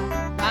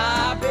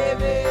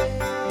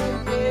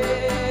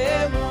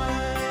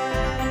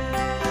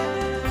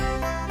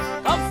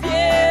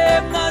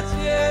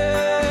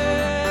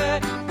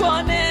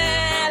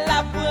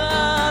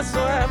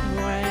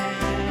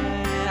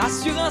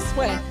 Assurance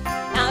ouais,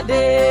 dans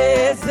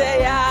des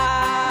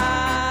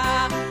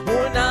ayants,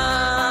 on a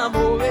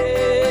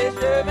mauvais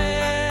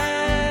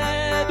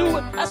chemin. D'où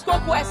est-ce qu'on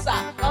voit ça?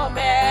 Oh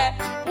mais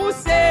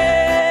poussez,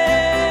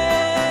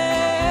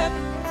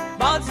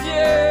 mon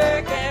Dieu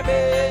qu'aime,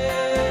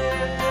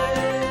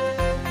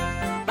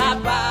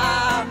 papa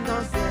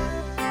non c'est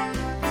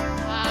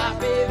ma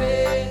bébé.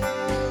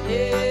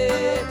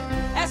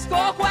 Est-ce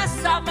qu'on voit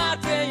ça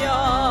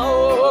maintenant?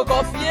 Oh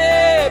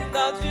confiez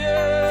dans Dieu.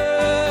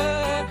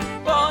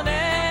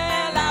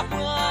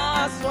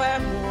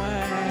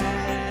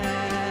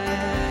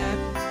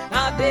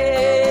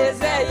 Des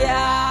ayants,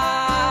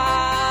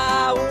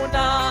 on a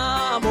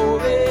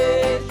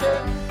mauvais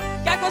chemin.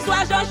 Quel que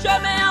soit le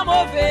chemin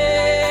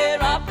mauvais,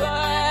 ma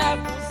peur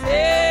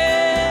poussée.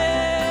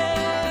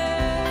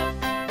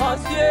 Mon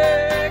Dieu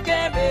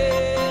qu'aime,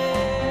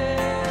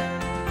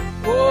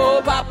 oh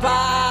papa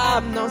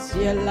dans le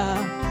ciel là,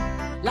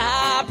 la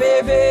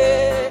bébé,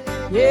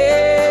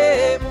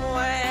 et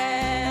moi,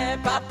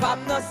 papa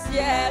dans le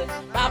ciel,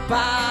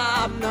 papa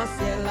dans le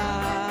ciel là,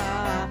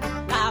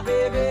 la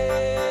bébé.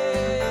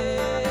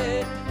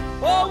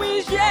 Oh oui,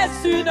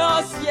 Jésus dans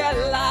le ciel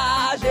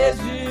là,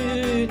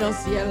 Jésus dans le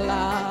ciel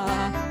là,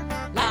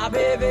 la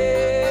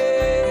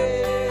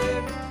bébé.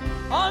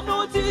 On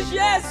nous dit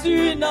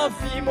Jésus dans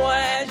vie moi,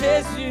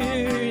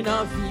 Jésus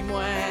dans vie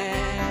moi,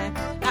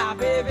 la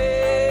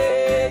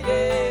bébé.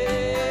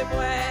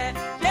 Moi,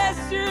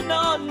 Jésus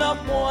dans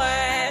moi,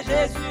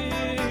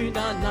 Jésus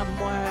dans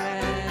moi,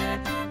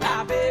 la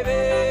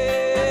bébé.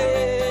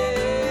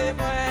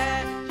 Moi,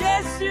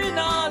 Jésus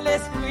dans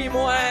l'esprit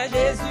moi,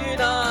 Jésus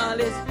dans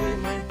l'esprit.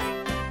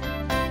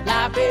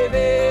 La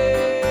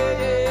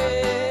bébé,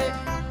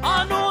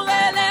 on nous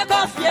relève,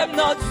 confirme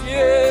dans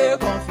Dieu,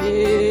 qu'on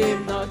est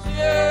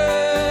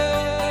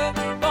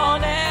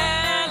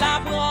la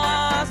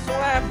prend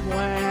soin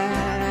moi,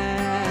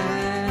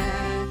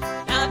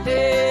 dans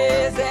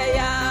des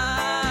ayants,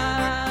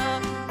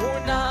 on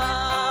a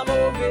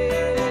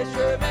mauvais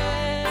chemin,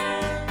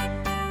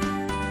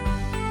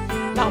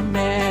 la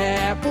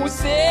mer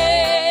poussée,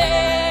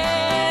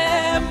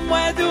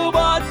 moi du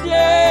bon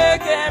Dieu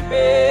qu'aime.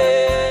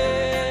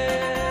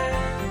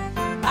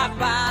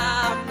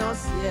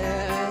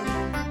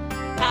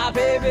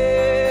 Bébé,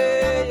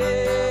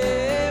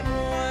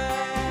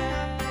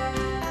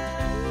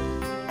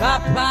 moi,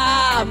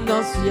 Papa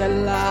dans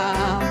ciel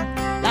là,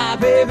 la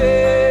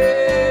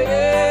bébé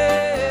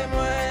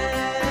moi.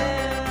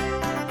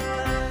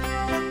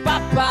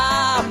 Papa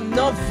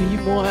dans vie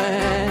moi,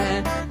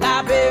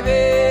 la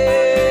bébé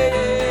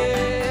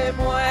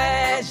moi.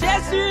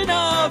 Jésus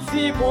dans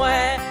vie moi,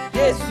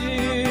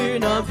 Jésus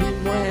dans vie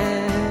moi,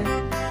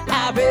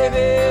 la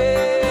bébé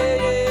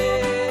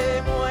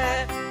moi.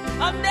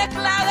 On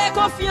déclare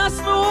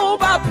confiance nous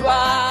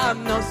papa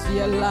dans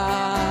ciel là,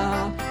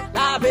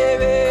 la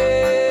bébé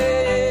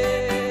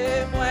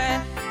moi.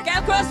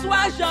 Quel que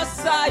soit j'en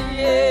ça y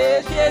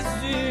est,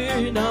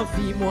 Jésus dans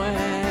vie moi,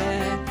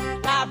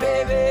 la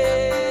bébé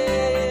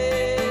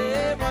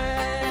moi.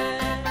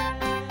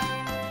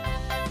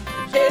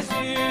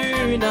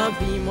 Jésus dans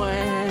vie moi,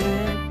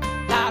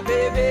 la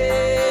bébé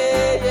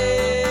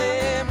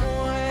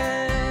moi.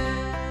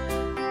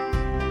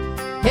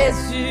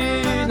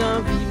 Jésus dans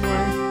vie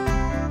moi,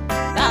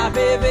 la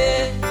bébé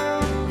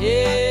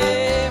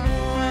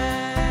moi.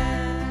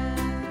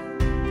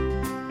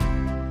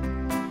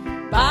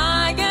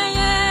 Pas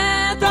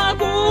gagner ton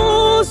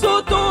goût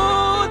sous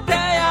tout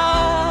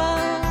terre.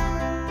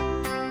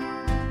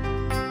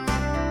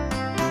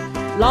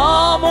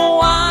 L'homme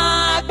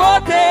à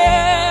côté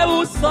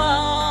ou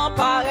sans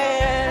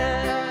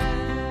pareil.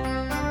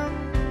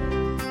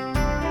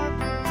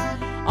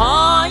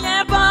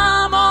 Rien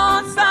pas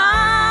mon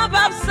sang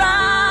va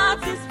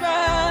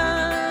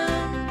satisfaire.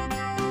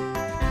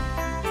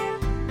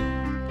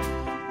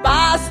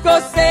 Parce que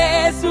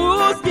c'est sous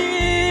ce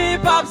qui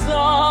pas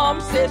besoin de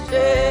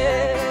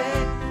sécher.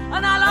 On a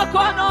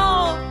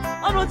l'encore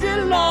on nous dit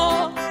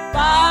non,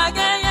 pas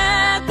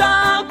gagner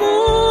tant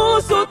goût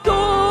sous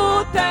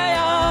tout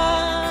terre.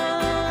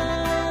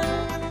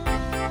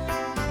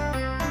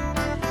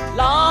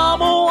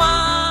 L'amour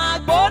à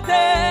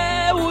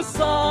côté ou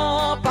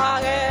sans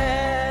pareil.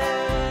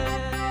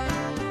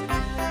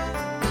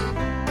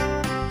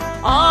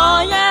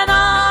 Rien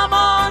dans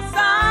mon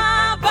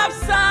sang pas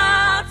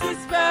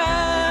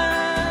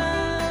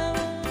satisfaire.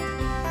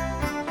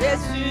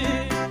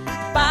 Jésus,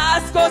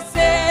 parce que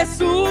c'est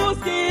sous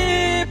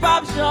qui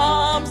pas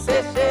jambe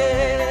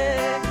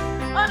sécher.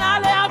 On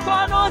allait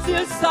encore nos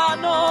yeux ça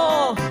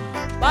non,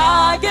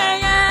 pas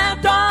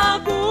gagner tant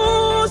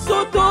goût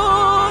sous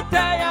tout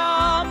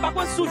terre. Pas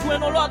qu'on sous-jouer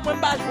non l'autre même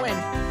pas jouer.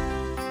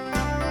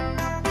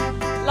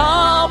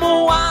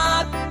 L'amour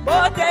à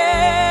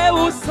beauté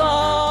ou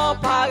sans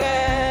pareil.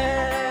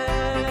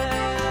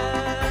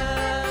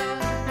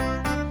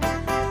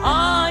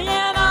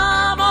 Rien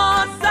dans mon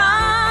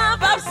sang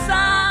va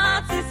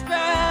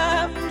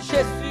satisfaire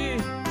Jésus.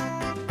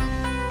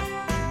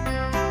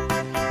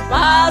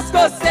 Parce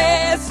que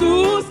c'est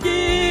sous ce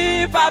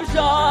qui va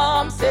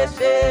jambe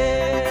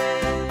sécher.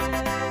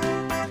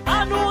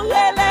 À nous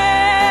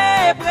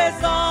les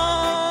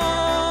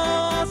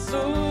présents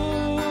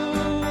sous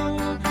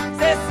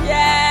ces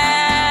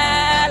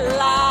ciels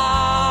là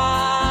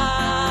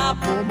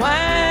pour moi.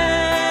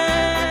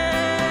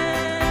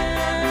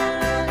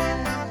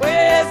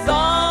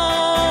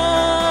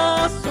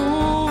 Présents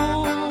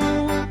sous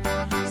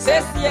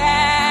ces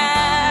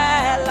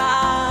ciels là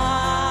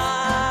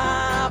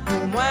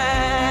pour moi.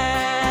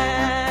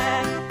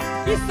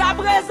 Qui sa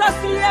présence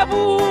qui est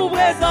vous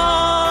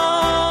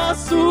présent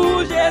sous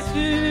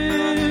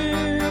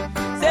Jésus,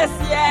 ces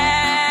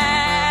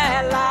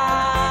ciels là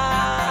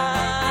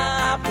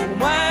pour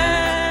moi.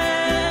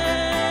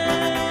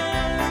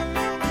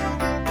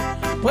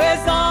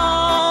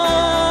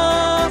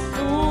 Présent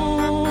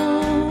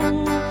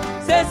sous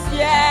ces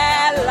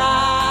ciels là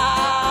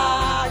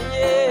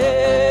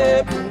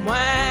pour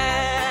moi.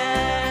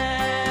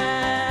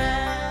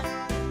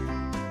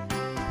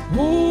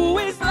 Who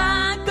is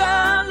like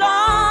the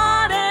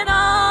Lord in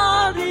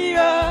all the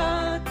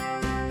earth?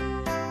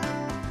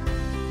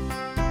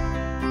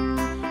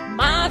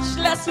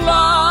 Matchless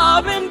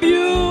love and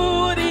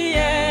beauty,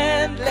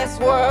 endless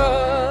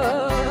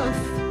worth.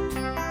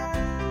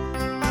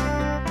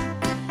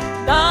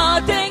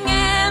 Nothing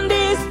in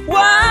this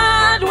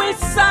world will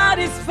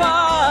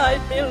satisfy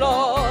me,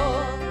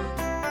 Lord.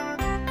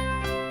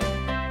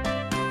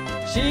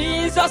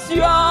 Jesus,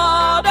 you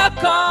are the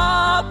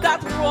cup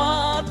that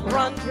won't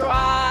run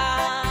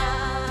dry.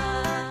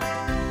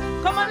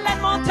 Come on, let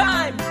more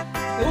time.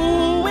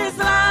 Who is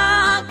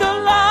like the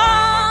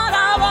Lord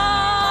of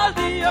all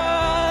the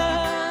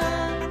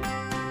earth?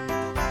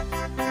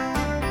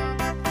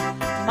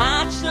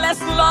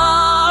 Matchless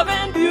love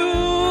and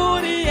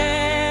beauty,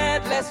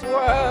 endless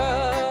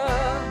worth.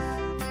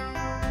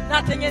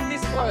 Nothing in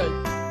this world,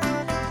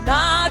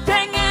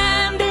 nothing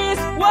in this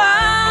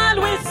world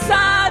will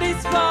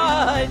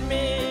satisfy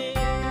me.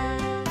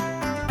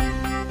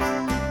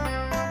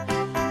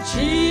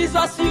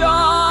 Jesus,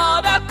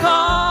 you're the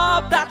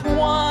cup that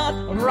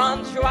won't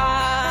run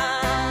dry.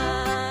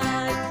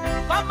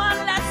 Come on,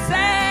 let's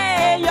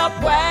say your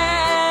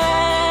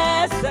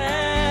presence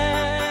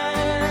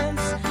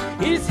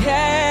is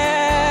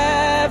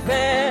heaven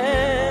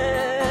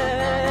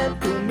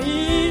to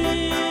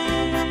me.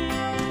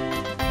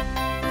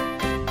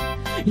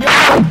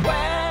 Your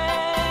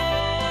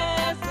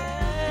presence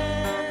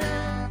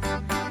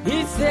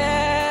It's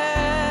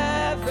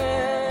heaven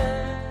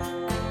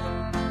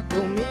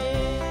to me.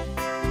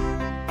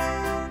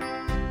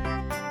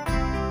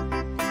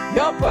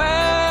 Your presence,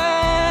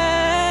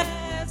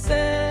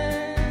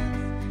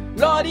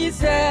 Lord, is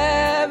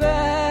heaven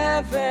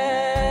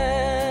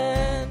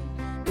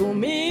to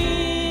me.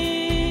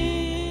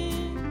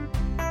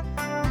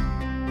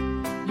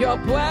 Your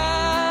presence,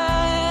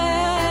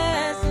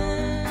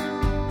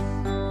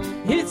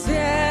 it's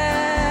heaven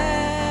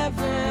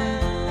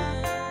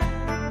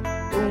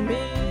to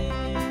me.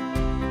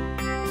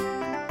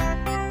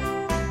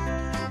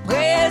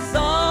 Présence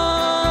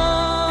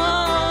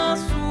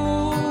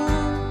sous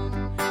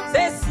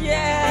ces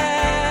ciels-là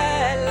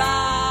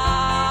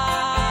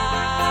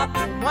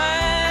pour moi.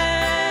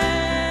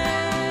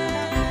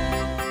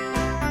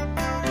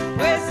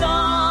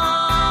 Présence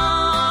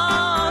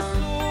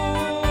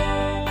sous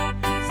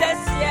ces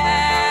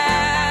ciels-là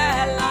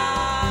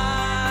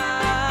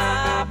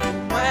pour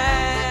moi.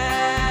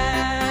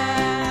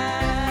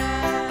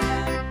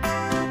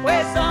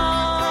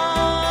 Présence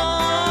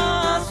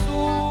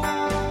sous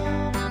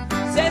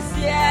ces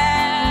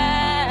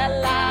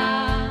ciels-là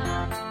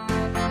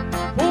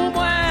pour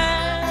moi.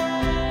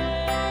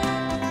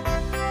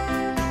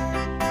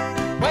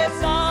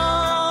 Présence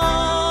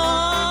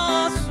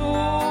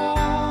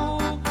sous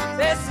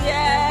ces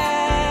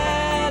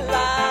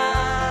ciels-là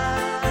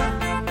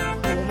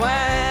pour moi.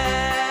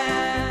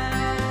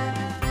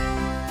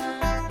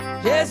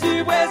 Jésus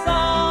présent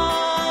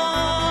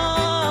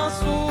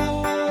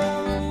sous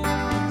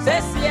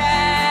ces ciels-là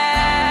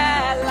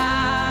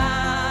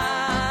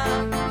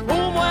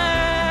pour moi.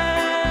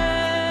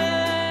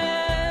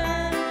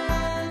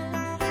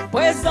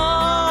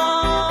 Présent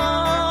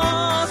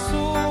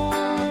sous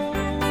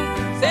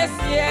ces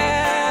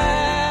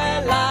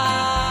ciels-là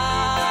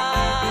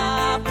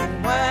pour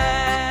moi.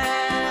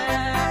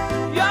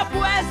 Your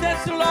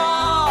presence,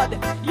 Lord,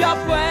 your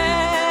presence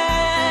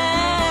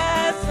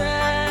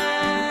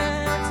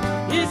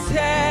is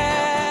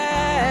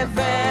heaven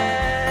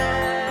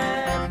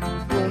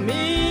for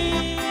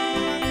me.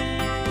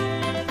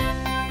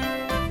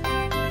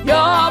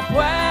 Your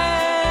presence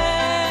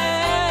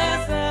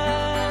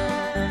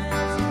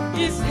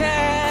is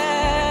heaven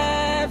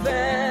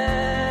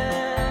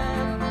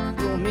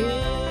for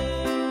me.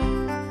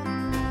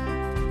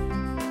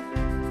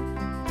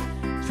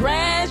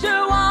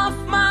 Treasure of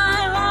my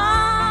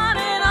heart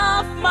and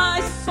of my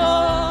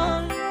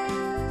soul,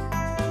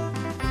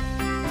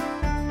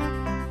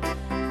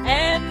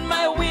 and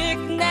my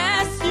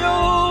weakness you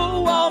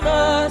are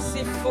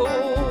merciful.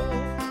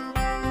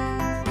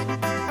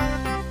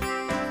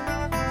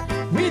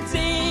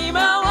 Redeemer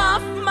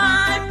of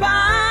my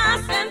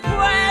past and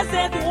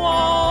present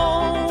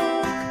walk,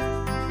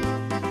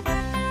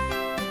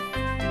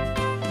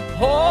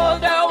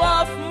 holder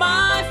of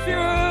my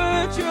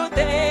future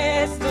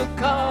days to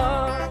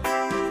come.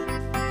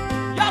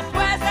 Your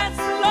presence,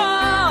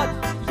 Lord,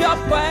 your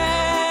presence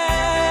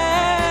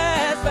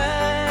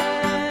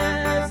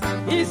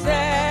is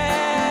heaven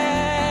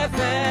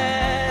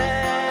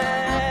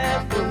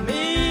to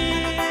me.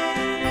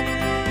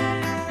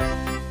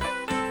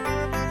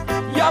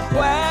 Your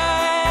presence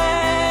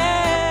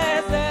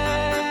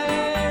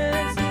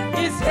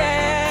is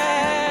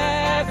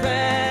heaven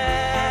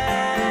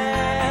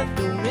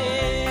to me.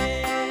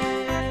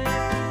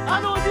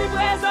 Allons-y,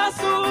 présence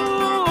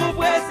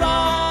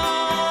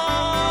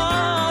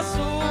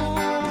sous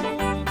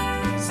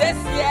ces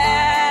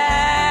ciels-là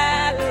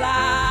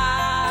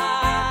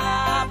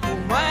pour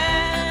moi.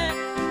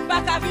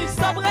 Pas qu'à vivre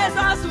sans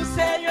présence au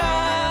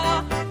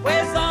Seigneur.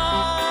 Présence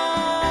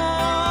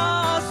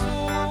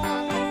sous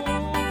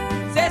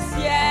ces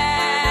ciels-là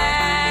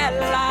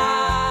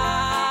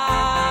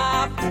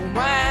pour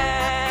moi.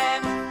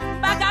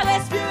 Pas qu'à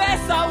respirer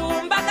sans vous,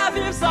 pas qu'à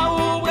vivre sans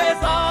vous.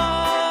 Présence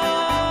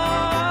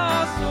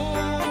sous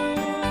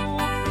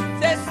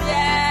ces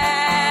ciels-là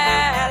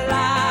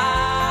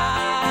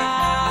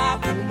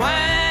pour moi.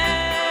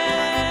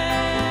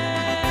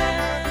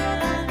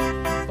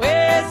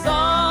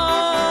 Présence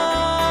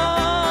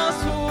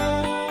sous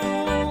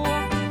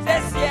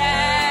ces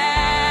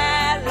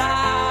ciels-là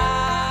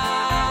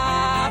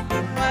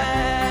pour moi.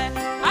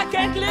 I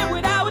can't live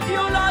without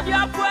you, Lord.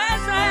 Your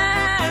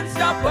presence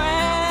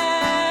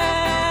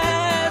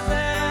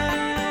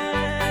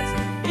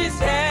is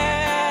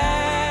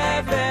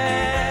heaven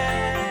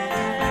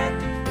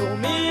to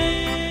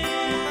me.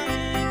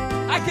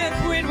 I can't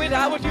breathe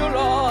without you,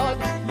 Lord.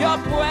 Your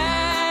presence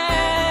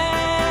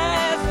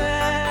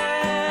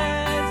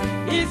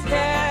is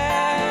heaven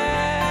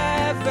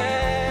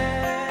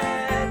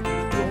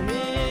to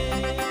me.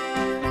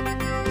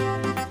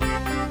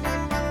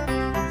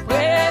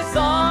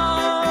 Présence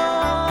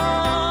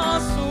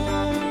sous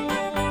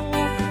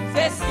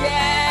ces ciels-là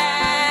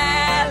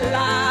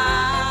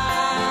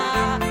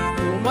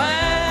pour moi.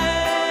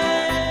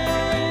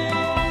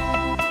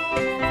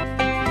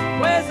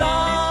 Présence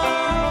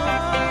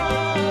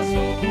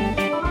sous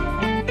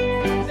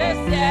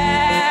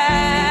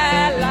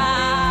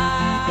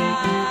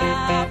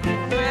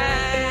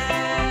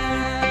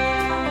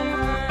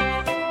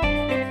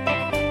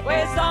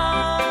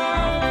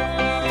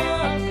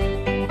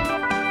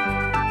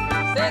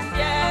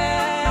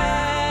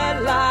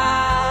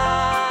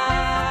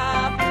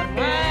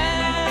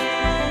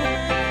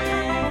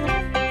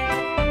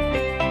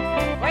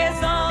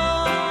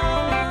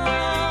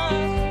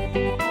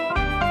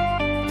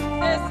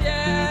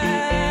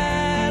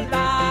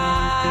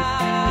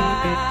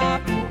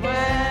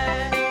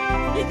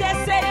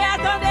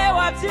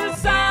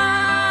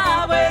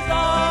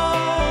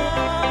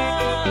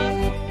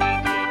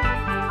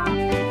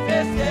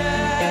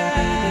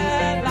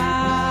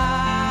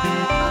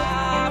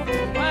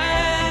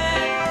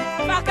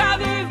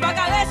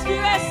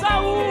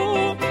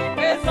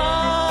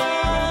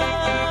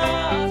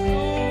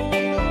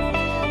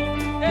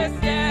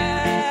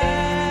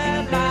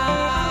ciel là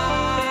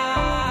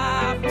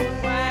pour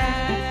moi.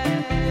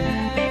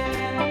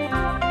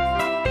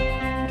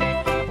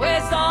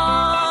 Présence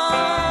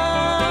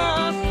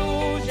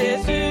sous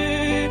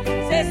Jésus,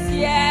 c'est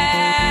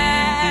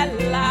ciel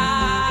là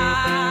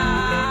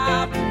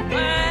pour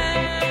moi.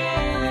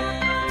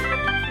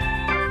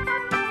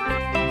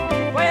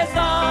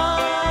 Présence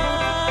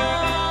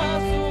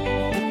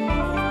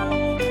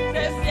sous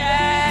c'est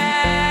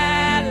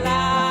ciel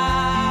là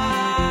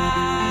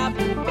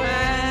pour moi.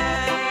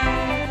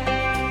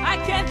 I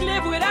can't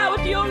live without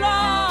you,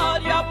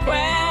 Lord. Your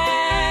presence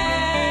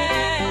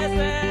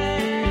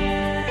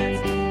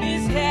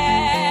is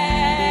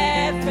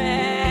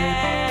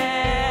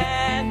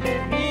heaven to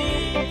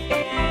me.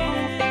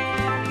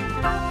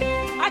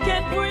 I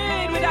can't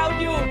breathe without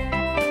you.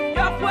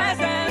 Your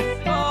presence,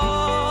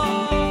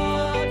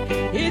 Lord,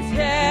 it's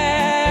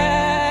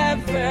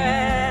heaven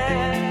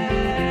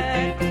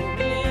to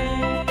me.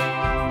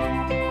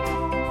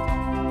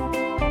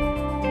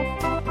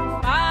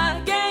 Pas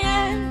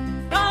gagné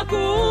un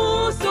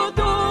coup sur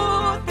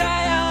toute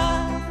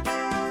terre.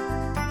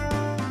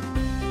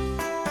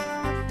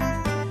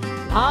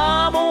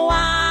 Amour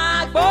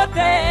ak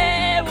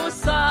beauté ou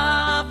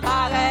sans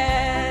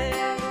pareil.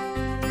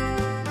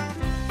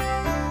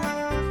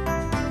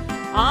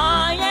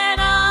 Rien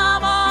dans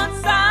monde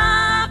ça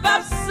va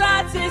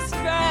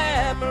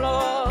satisfaire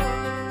Lord.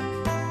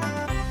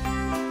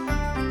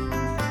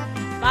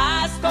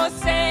 Parce que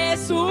c'est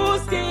sous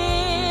qui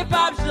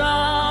pas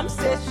jamais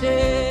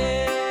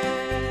sécher.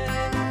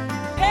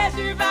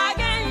 Jésus va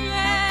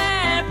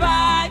gagner,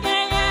 pas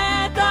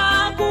gagner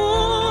d'un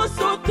coup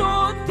sur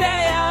toute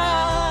terre.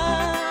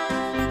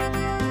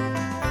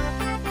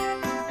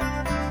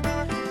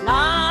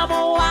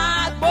 L'amour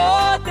ak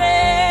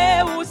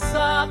beauté ou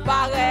sans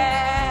pareil.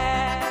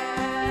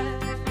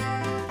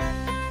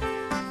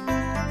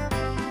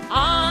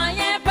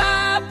 Rien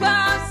pas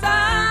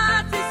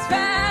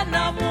satisfait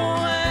dans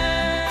moi.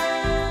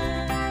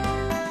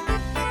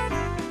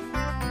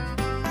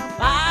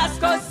 Parce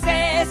que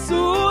c'est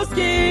sous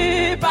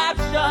qui pas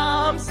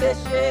jamais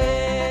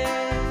sécher.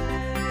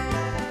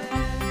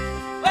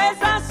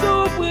 Présence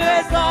sous présence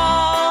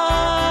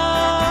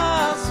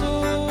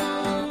sous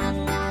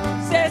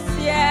c'est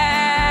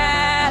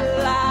ciel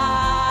là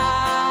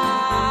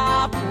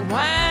pour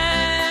moi.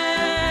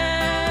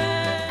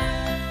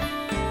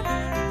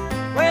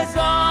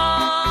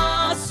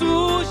 Présence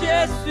sous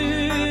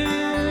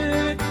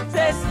Jésus,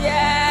 c'est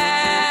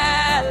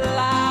ciel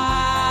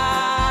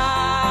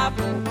là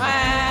pour moi.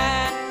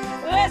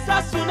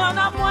 Présence sous non à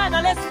moi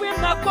dans l'esprit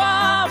de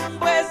comme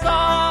présence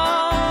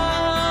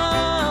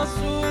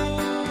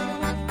sous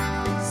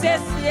c'est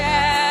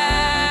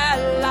ciel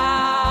là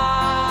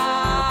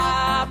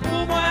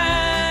pour moi.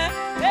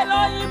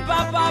 Elohim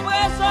papa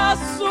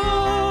présence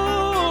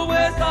sous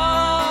présence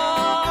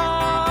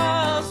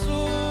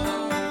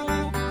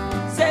sous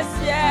c'est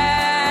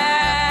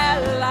ciel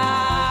là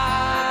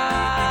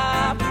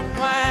pour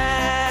moi.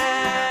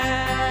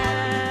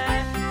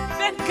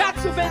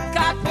 24 sur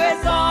 24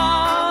 présence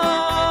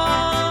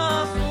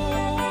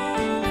sous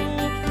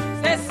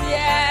c'est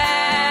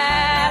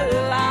ciel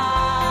là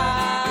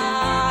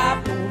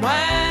pour moi.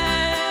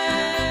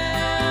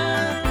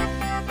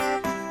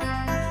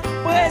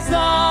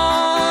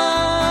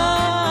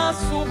 Présence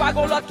sous pas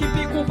qu'on l'autre qui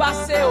pique ou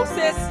passer au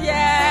c'est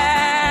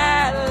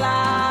ciel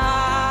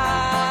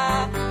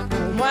là pour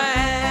moi.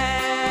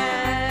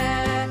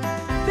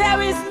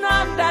 There is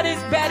none that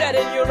is better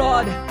than you,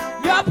 Lord.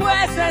 Your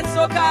presence,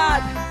 oh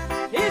God,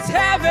 it's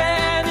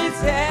heaven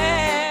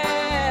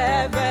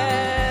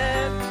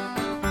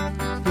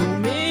to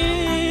me.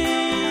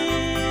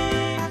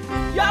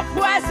 Your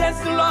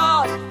presence,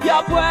 Lord,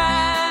 your presence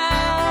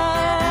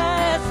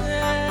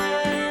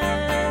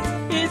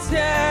is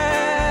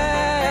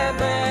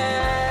heaven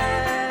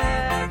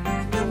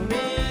to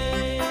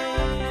me.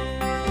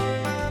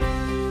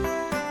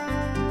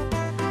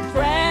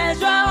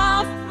 Treasure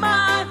of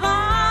my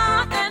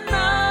heart and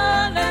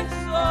mind and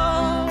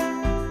soul,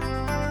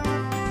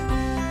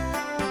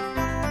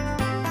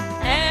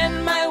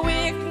 and my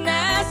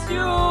weakness you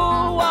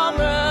are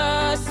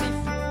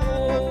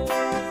merciful.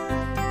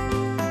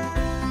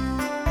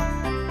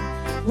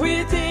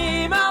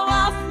 Redeem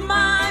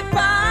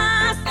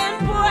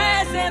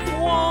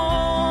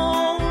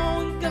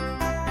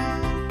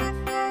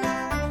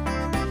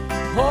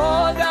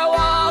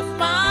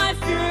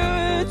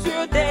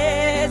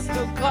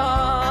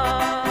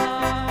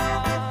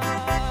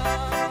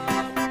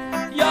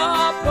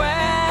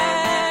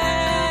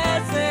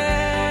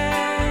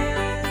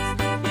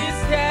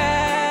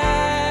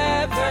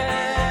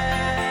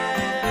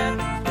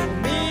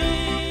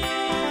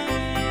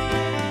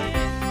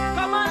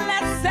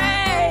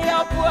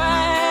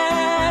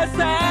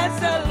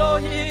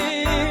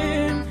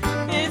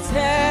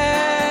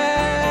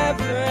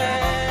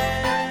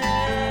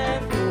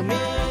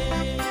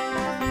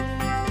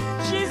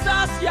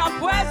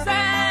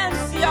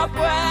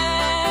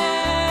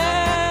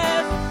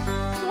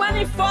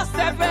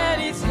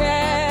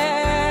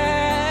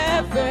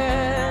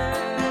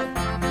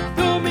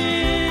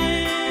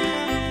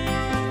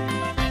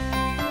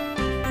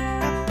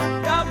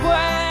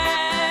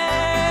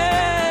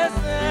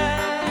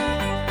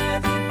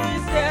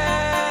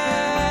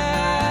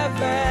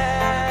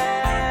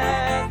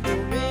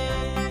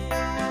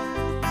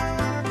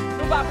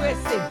pas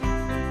pressé.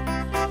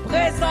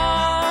 Présence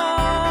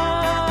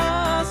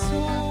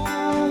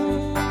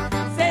sous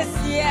ces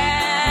ciels-là.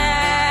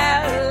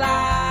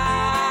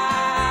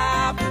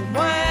 Pour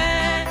moi,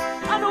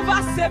 on nous va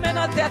semer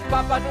dans tête,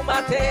 papa, nous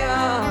matin.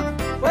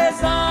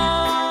 Présence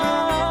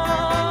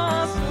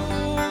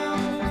sous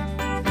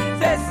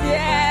ces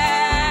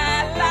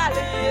ciels-là.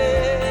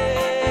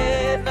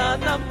 Non,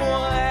 non, moi.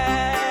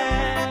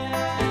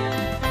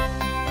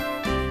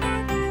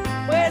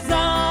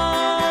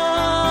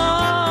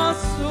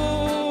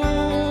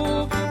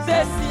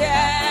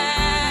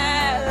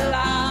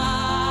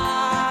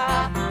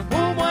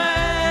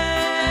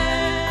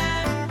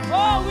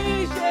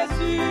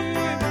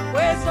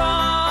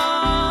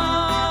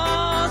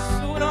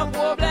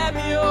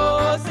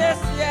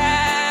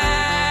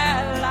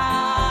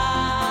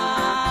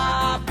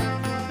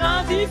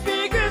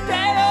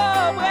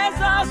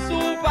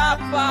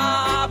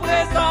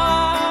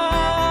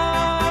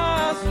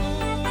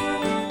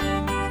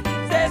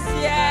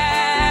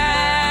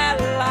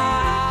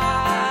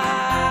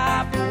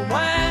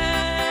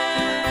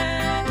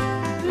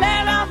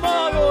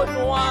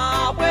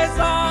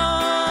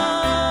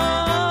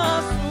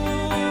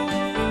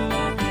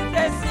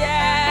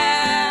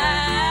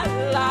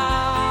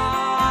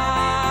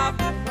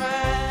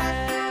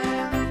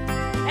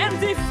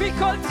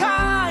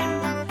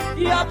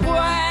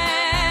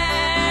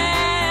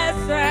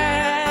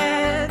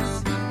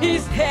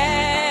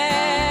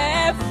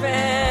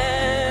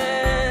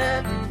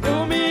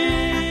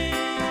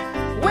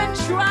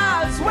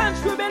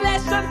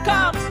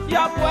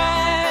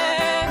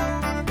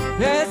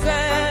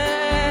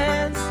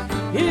 Presence,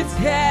 it's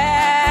heaven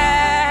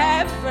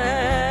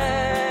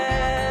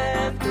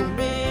to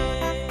me.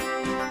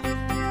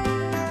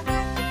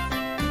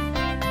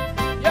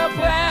 Your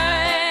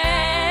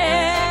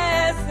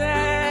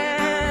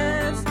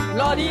presence,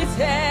 Lord, is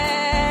heaven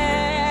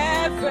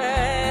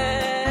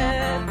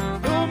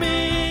to me.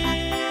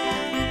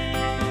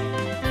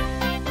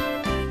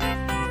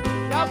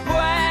 Your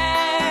presence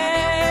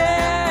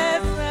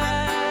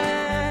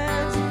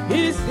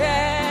is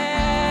heaven.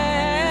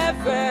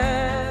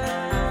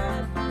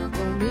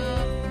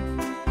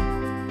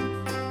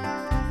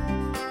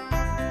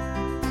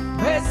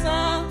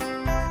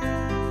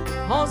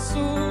 En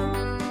sous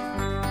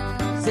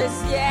ces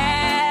ciels-là,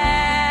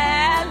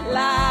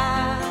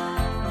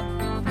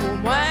 pour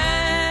moi,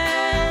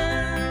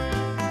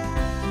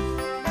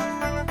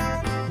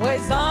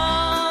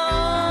 présence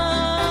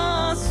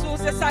sous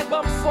ces sacs de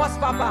force,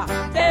 papa,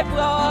 tes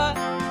bras,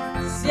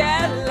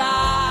 ciel-là,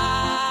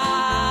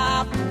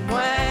 pour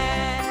moi,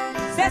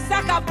 c'est ça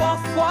qui a bon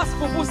force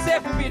pour pousser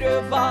pour plus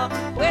devant,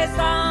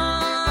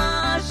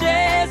 présent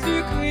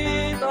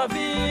Jésus-Christ dans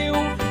vie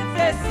ou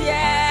ces ciels-là.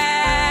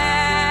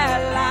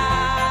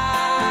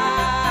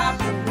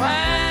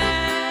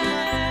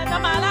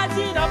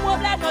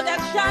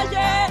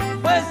 Chargé,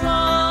 présence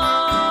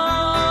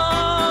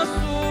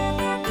sous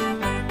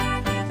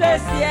ces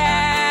ciels-là.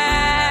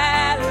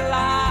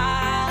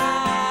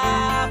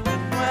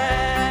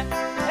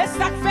 Et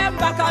ça fait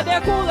m'baka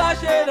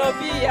décourager nos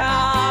vies à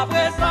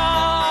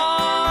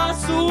présence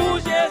sous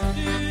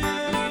Jésus,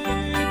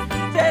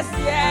 ces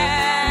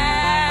ciels-là.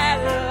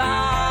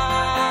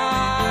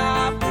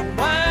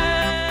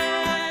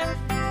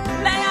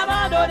 Les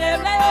abandonnés,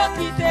 les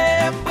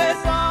quittés,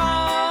 présence.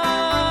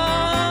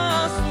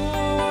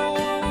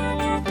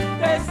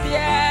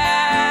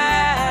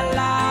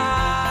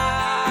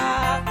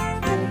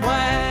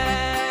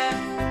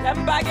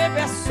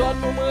 Personne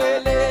nous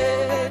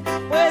mêler,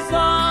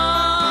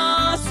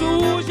 présent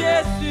sous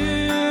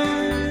Jésus,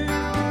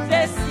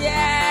 ces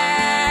ciels-là.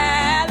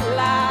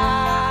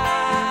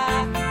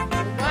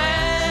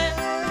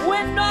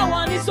 When no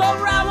one is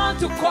around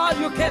to call,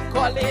 you can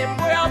call him.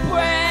 Your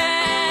presence,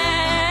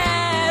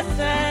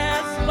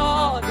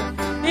 Lord,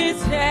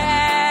 is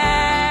heaven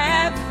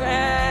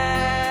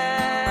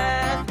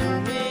to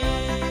me.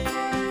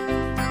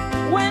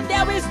 When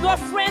there is no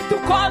friend to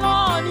call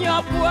on,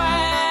 your presence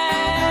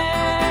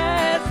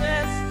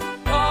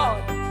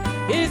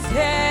is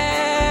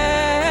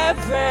heaven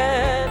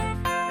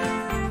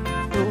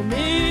to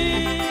me.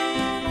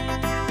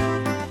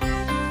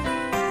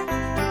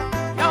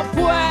 Your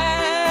presence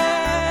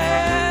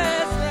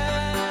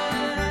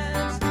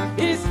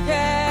is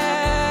heaven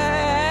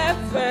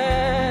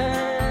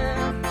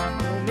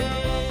to me.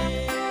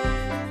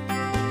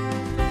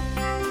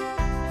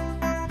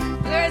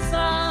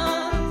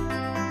 Présent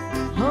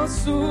en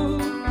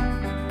sous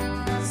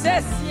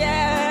ces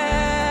ciels-là.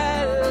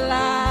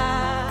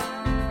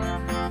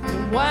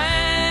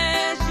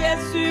 Ouais,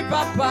 Jésus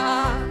papa,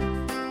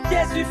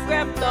 Jésus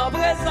frère dans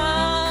présence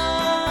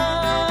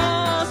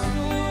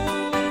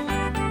sous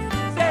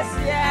ces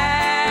ciels-là.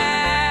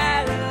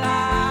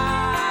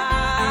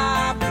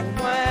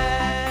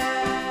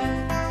 Ouais,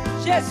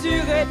 Jésus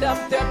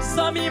rédempteur,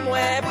 sans mi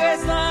moins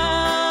présence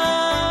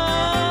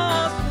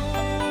sous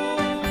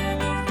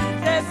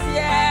ces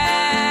ciels-là.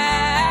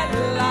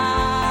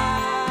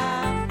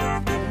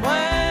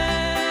 Ouais,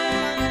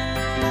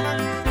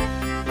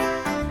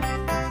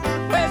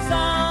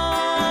 présence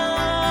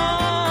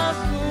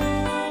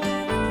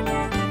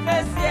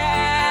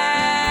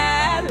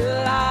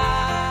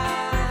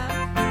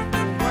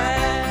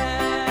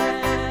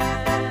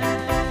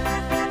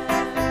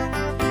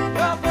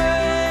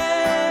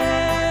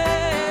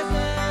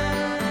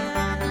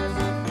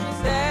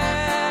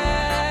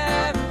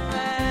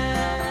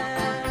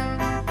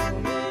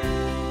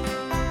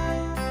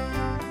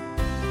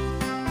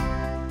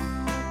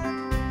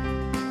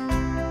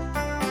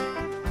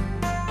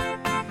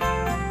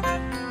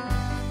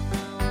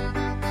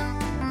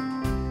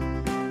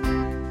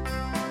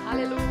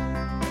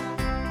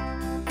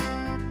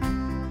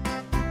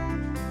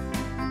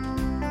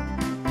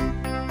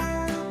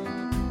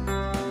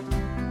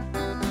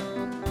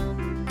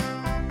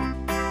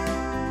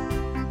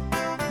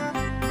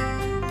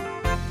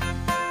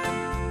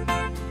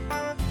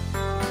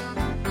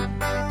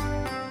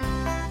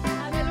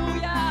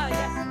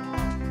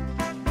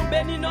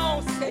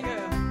bénissons,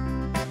 Seigneur.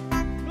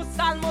 Nous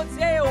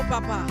salmodions, oh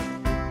papa.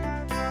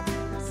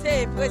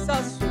 C'est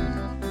présence.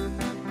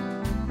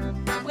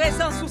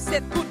 Présence,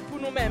 c'est tout pour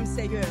nous-mêmes,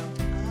 Seigneur.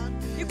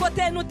 Qui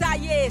côté nous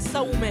tailler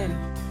sans nous-mêmes?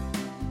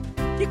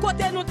 Qui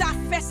côté nous t'a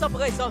fait sans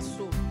présence?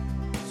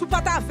 Sous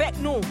pas avec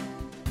nous.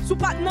 Sous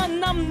pas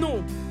dans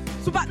nous.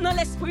 Sous pas dans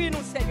l'esprit,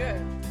 nous, Seigneur.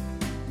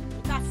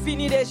 Tu as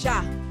fini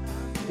déjà.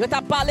 Je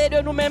t'ai parlé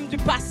de nous-mêmes du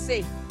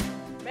passé.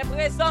 Mais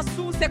présence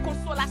sous c'est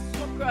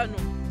consolation cœur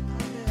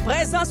nous.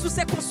 Présence sous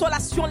c'est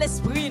consolation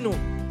l'esprit nous.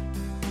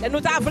 Et nous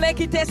t'avons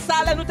quitté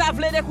ça, et nous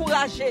t'avons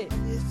découragé.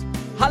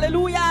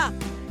 Alléluia.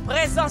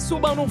 Présence sous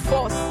ban nous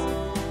force.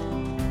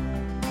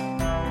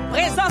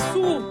 Présence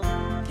sous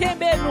qui aime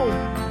nous.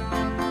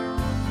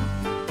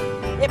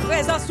 Et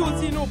présence sous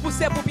dit nous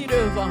pousser pour pied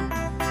devant.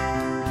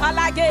 Pas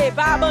laguer,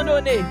 pas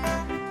abandonner.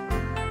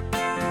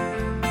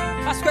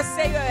 Parce que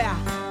Seigneur,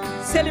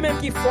 c'est lui-même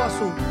qui force.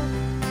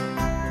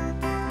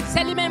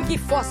 C'est lui-même qui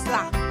force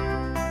là.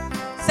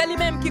 C'est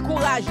lui-même qui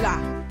courage là.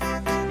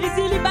 Il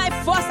dit, il baille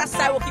force à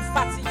ça qui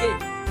fatigué.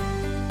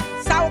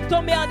 Ça qui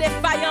tombe en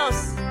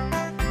défaillance.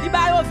 Il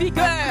baille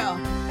vigueur.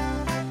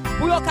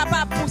 Pour être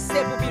capable de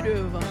pousser pour pied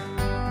devant.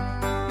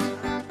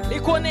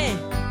 Il connaît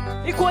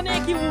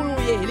qui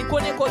roulouye. Il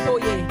connaît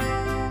kotoye.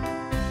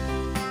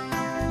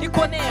 Il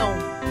connaît.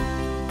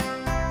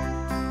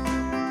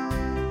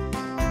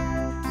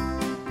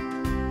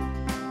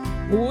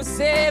 Où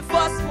c'est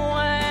force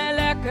moins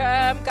le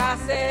cœur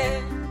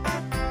cassé.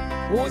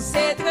 Où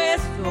c'est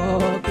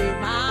trésor que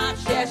m'a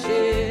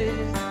cherché.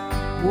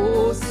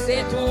 Où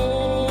c'est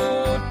tout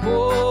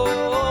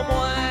pour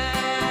moi.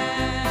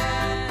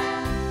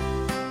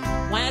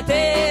 Moi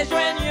t'es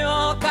joigné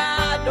un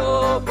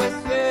cadeau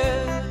précieux.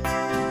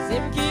 C'est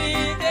me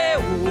quitter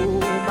ou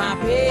m'a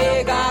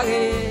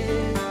pégaré.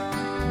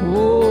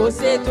 Où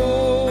c'est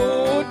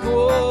tout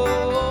pour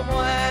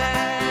moi.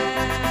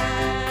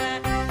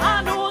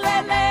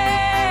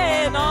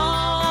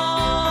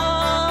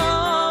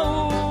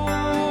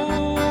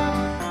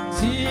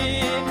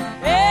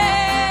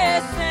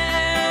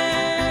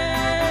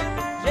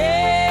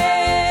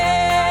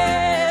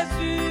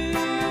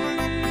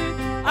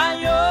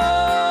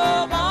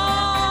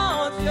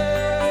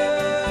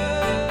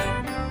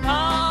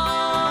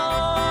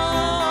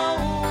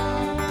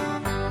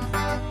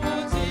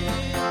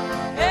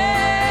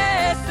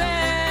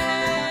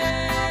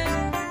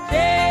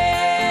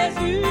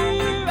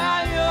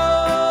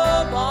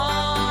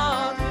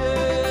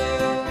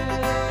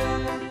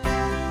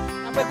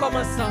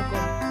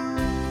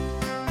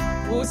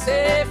 Où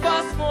c'est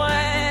force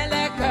moins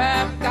les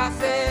cœurs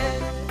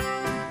cassés.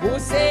 Où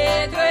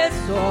c'est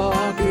trésor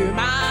que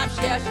m'a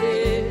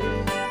cherché.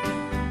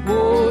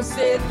 Où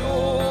c'est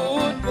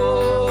tout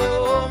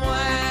pour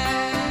moi.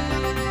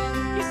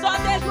 Qui sont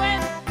des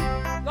joints,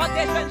 quand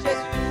t'es joints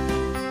Jésus.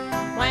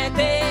 Moi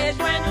t'es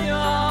joints un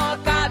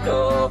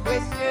cadeau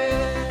précieux.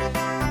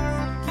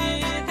 Qui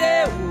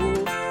t'es où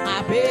m'a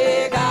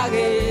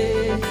bégaré.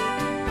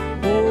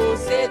 Où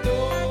c'est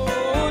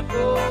tout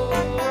pour moi.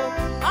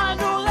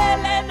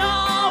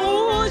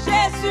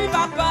 Jésus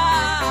papa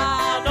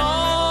non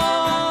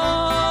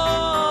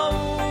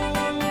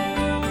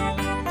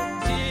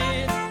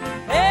Dieu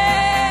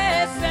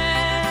est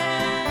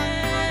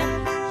saint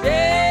Jésus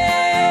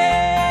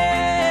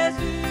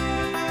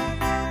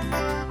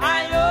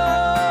aïe oh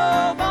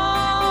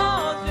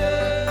mon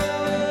Dieu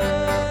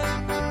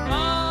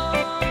non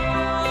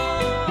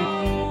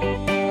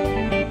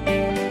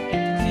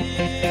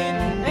Dieu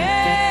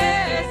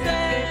est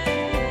saint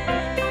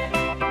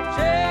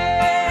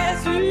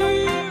Jésus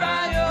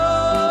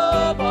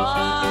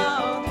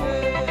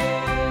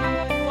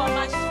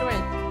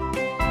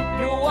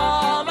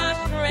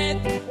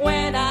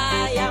when I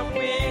am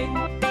weak,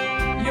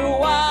 you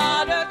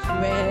are the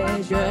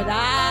treasure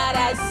that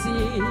I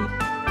see.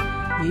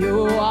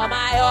 You are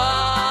my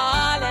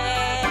all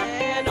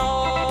and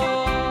all.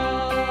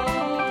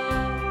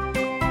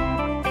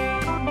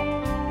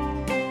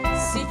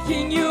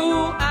 Seeking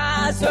you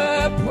as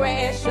a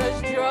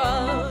precious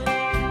drug,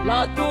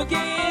 Lord, to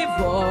give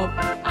up,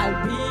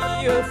 I'll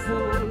be a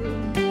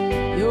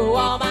fool. You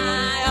are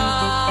my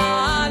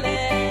all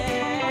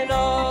and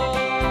all.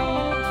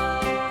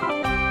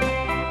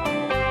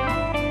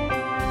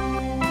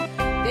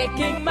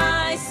 Taking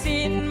my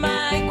sin,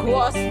 my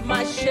cross,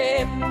 my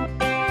shame,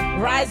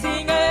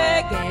 rising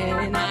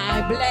again,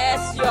 I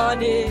bless your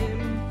name.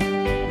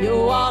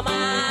 You are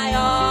my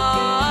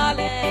all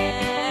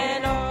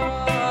and all.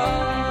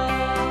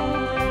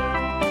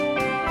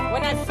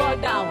 When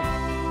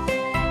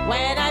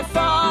I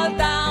fall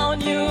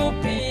down, you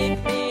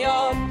pick me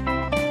up.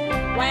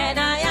 When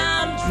I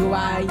am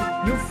dry,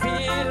 you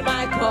fill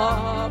my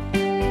cup.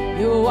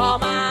 You are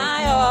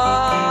my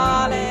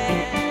all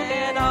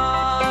and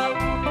all.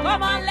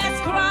 Come on,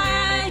 let's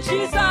cry,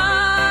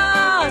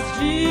 Jesus,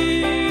 Jesus,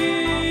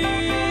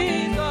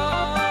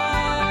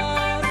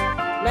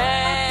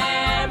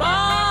 Lamb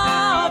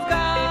of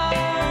God.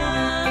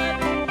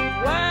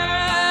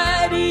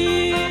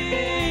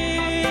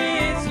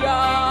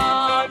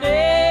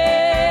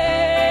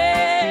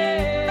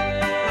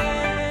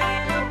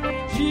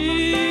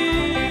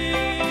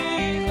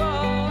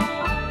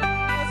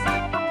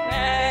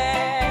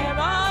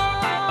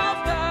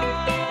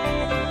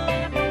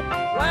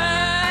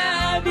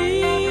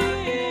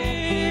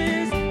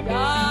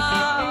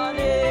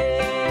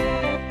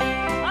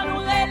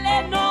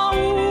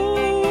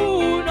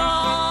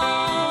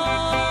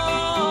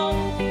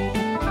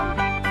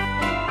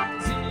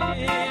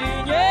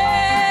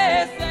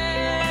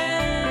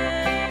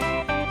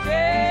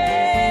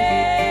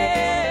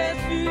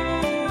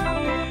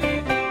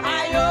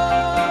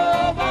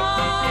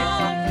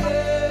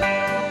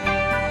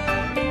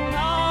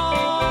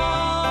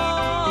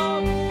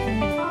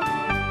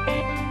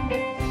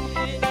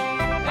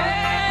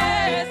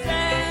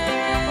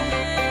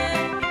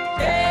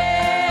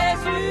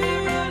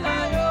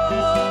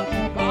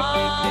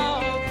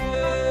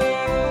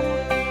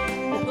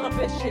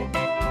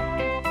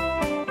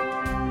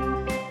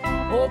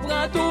 On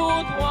prend tout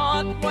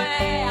monde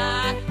moins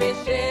à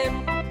péché.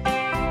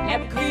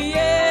 Aime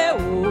crier,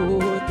 oh,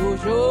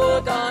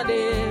 toujours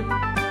tendez.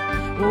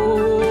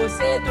 Oh,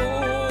 c'est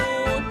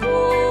tout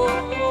pour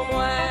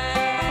moi.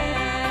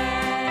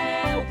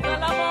 On prend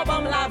la mort,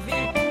 bam la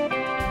vie.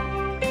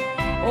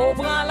 On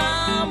prend la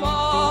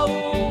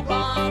mort,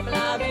 bam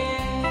la vie.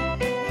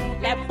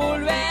 L'aime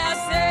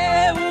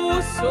bouleverser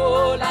ou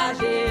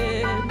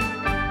soulager.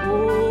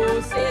 Oh,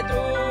 c'est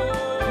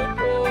tout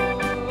pour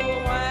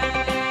moi.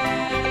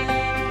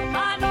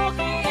 À nous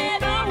crier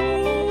non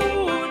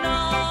ou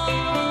non.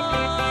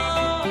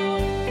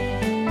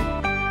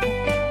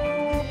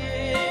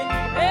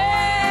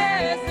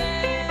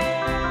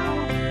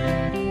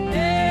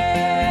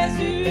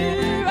 Jésus,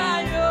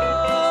 aïe,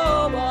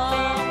 oh, bon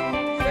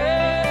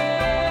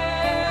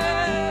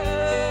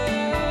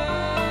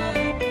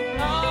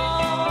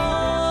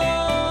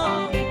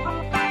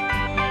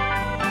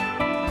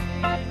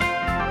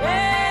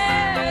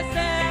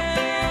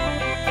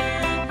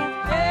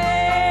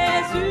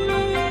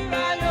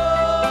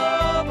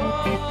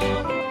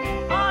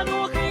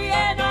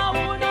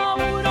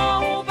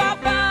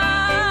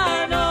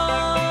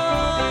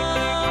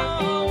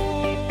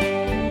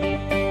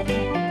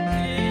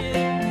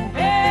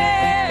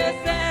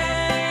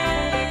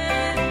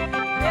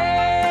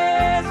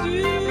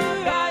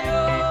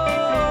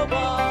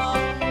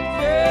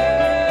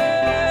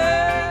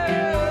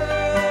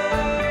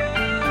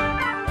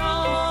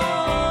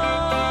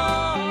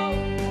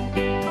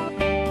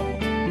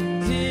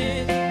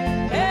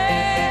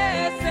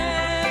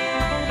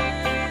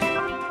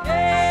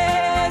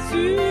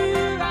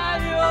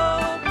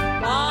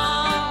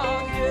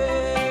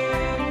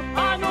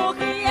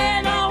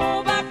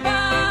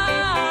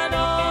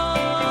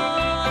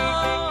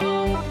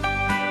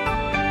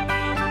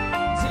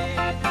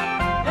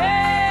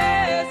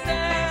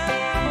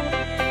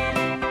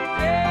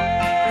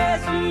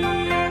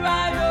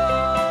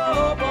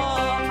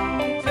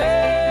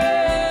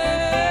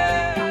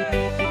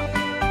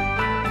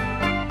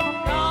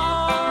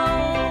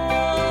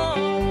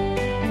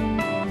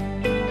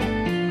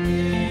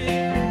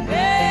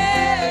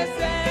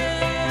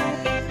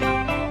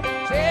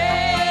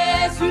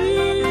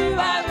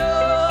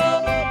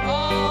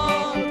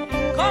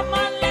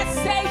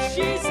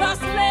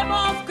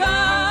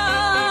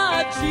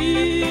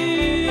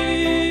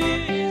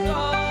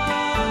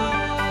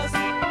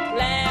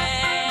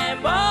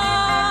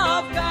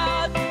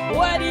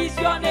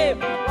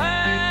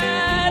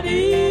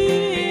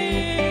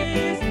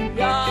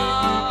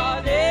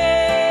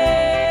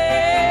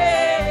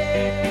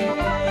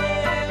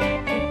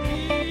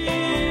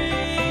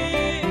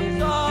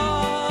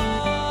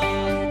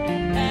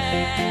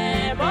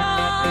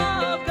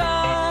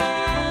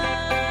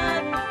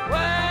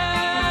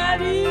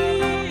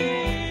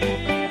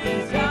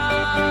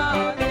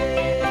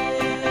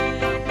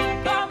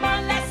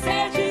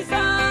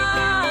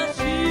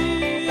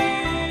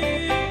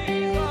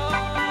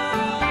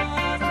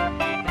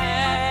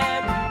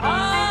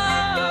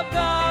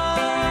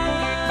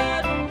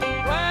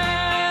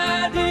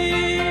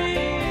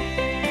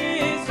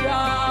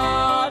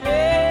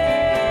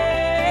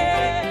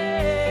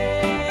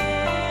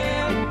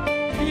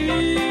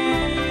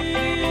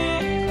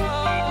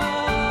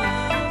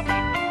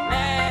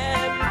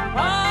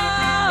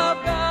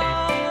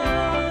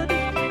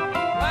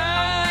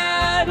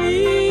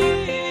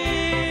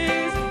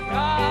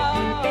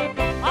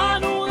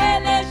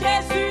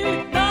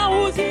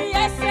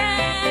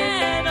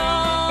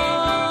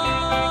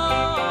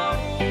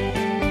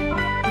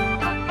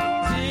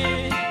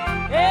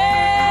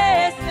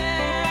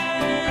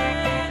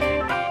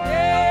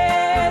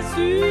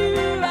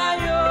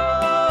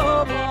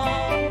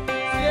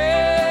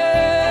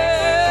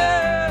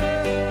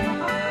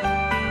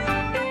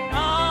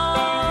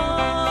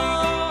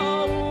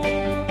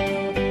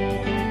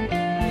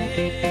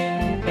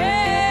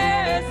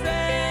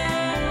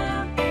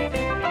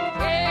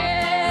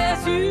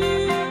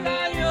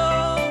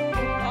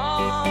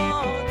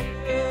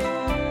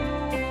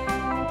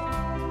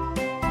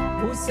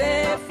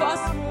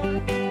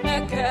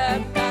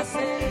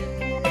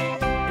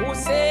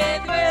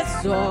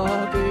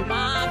que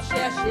m'a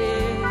cherché.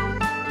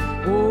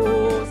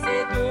 Oh,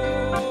 c'est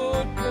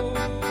tout pour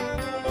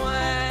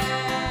moi.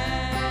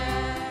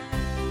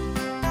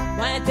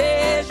 Moi,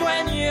 t'es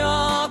joigné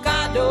en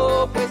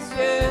cadeau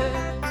précieux.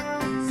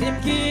 Si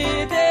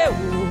m'quitte où,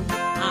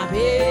 en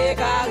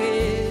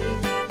bécaré.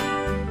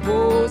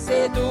 Oh,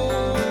 c'est tout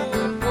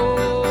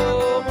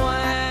pour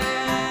moi.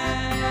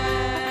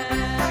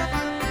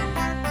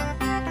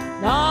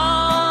 Non.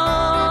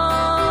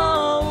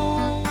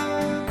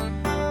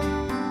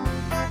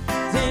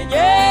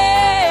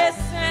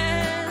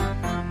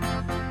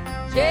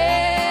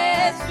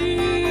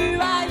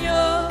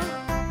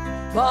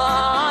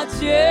 Bon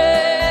Dieu,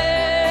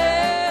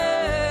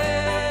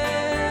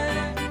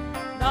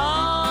 non,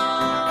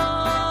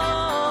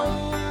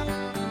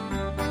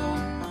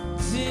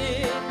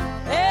 Dieu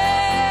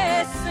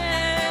est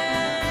saint,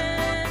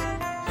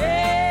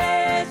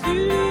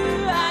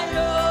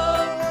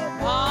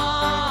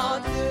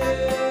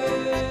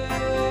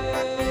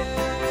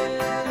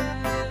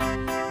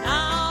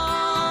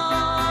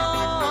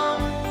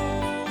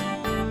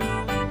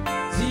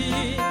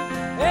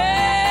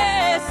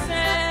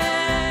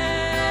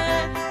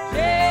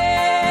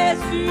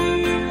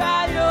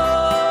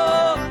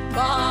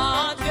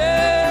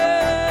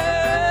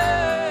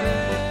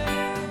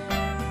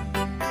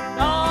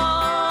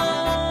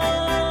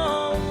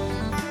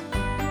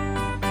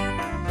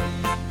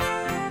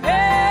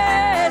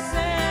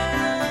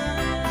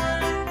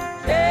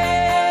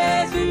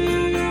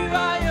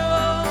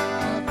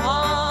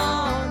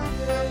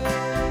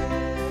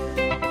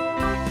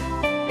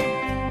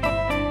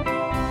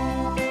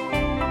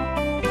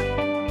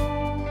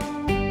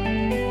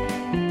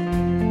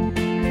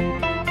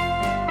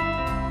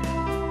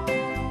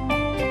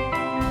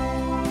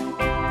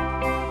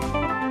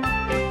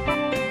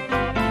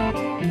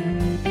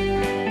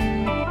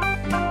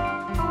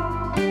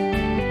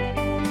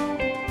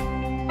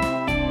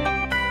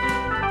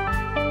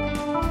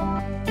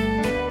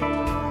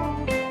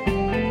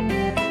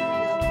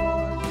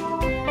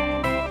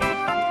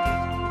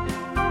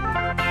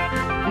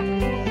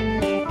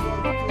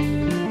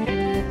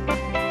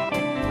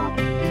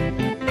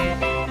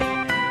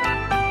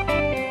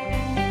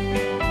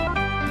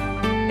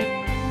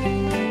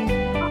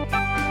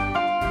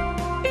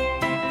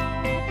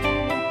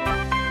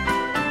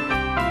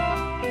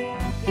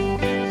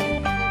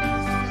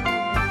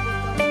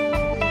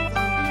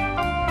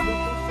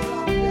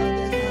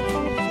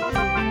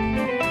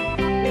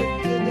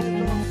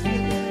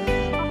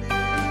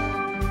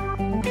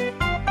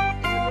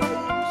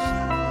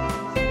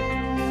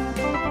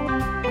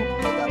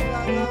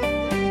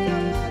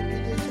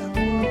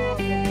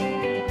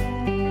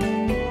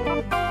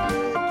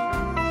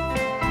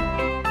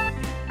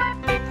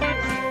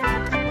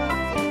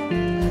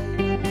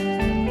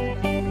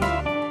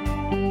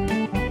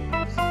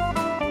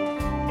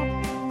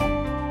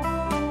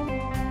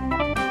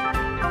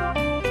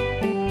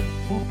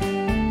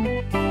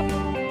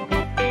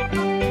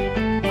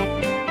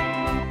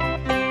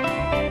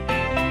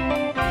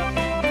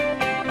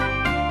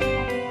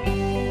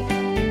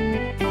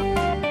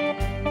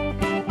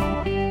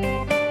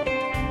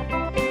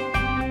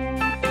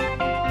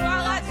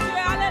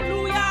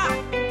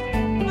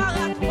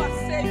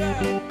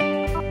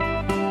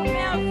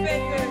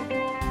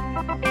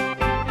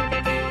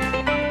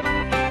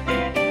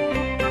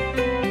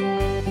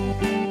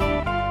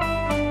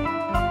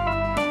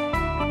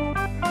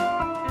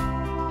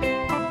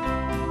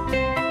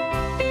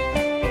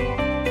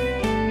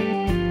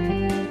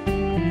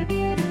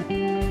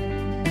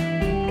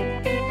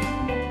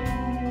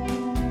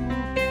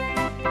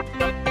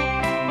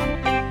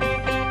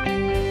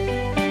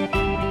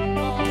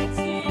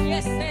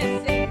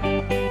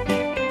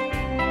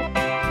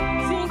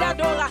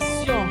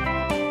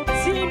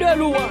 de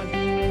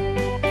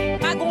louange.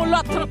 Pas qu'on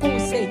l'autre qu'on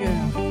Seigneur.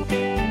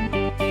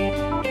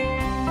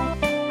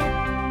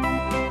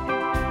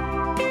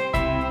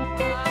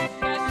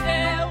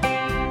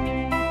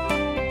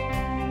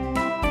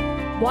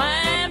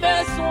 Moins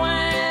besoin,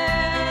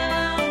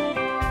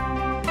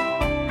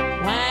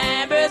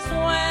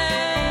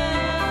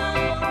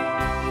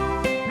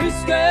 plus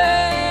que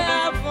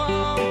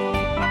avant.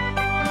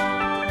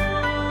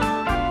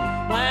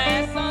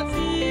 Moins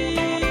senti,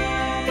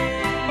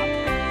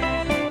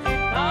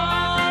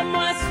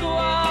 moins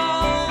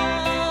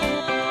soif,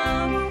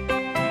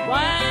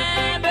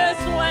 moins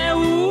besoin ou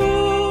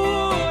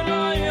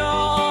non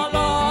yon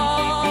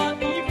l'autre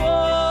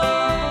niveau.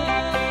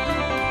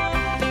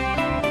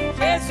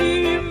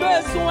 Jésus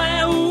besoin.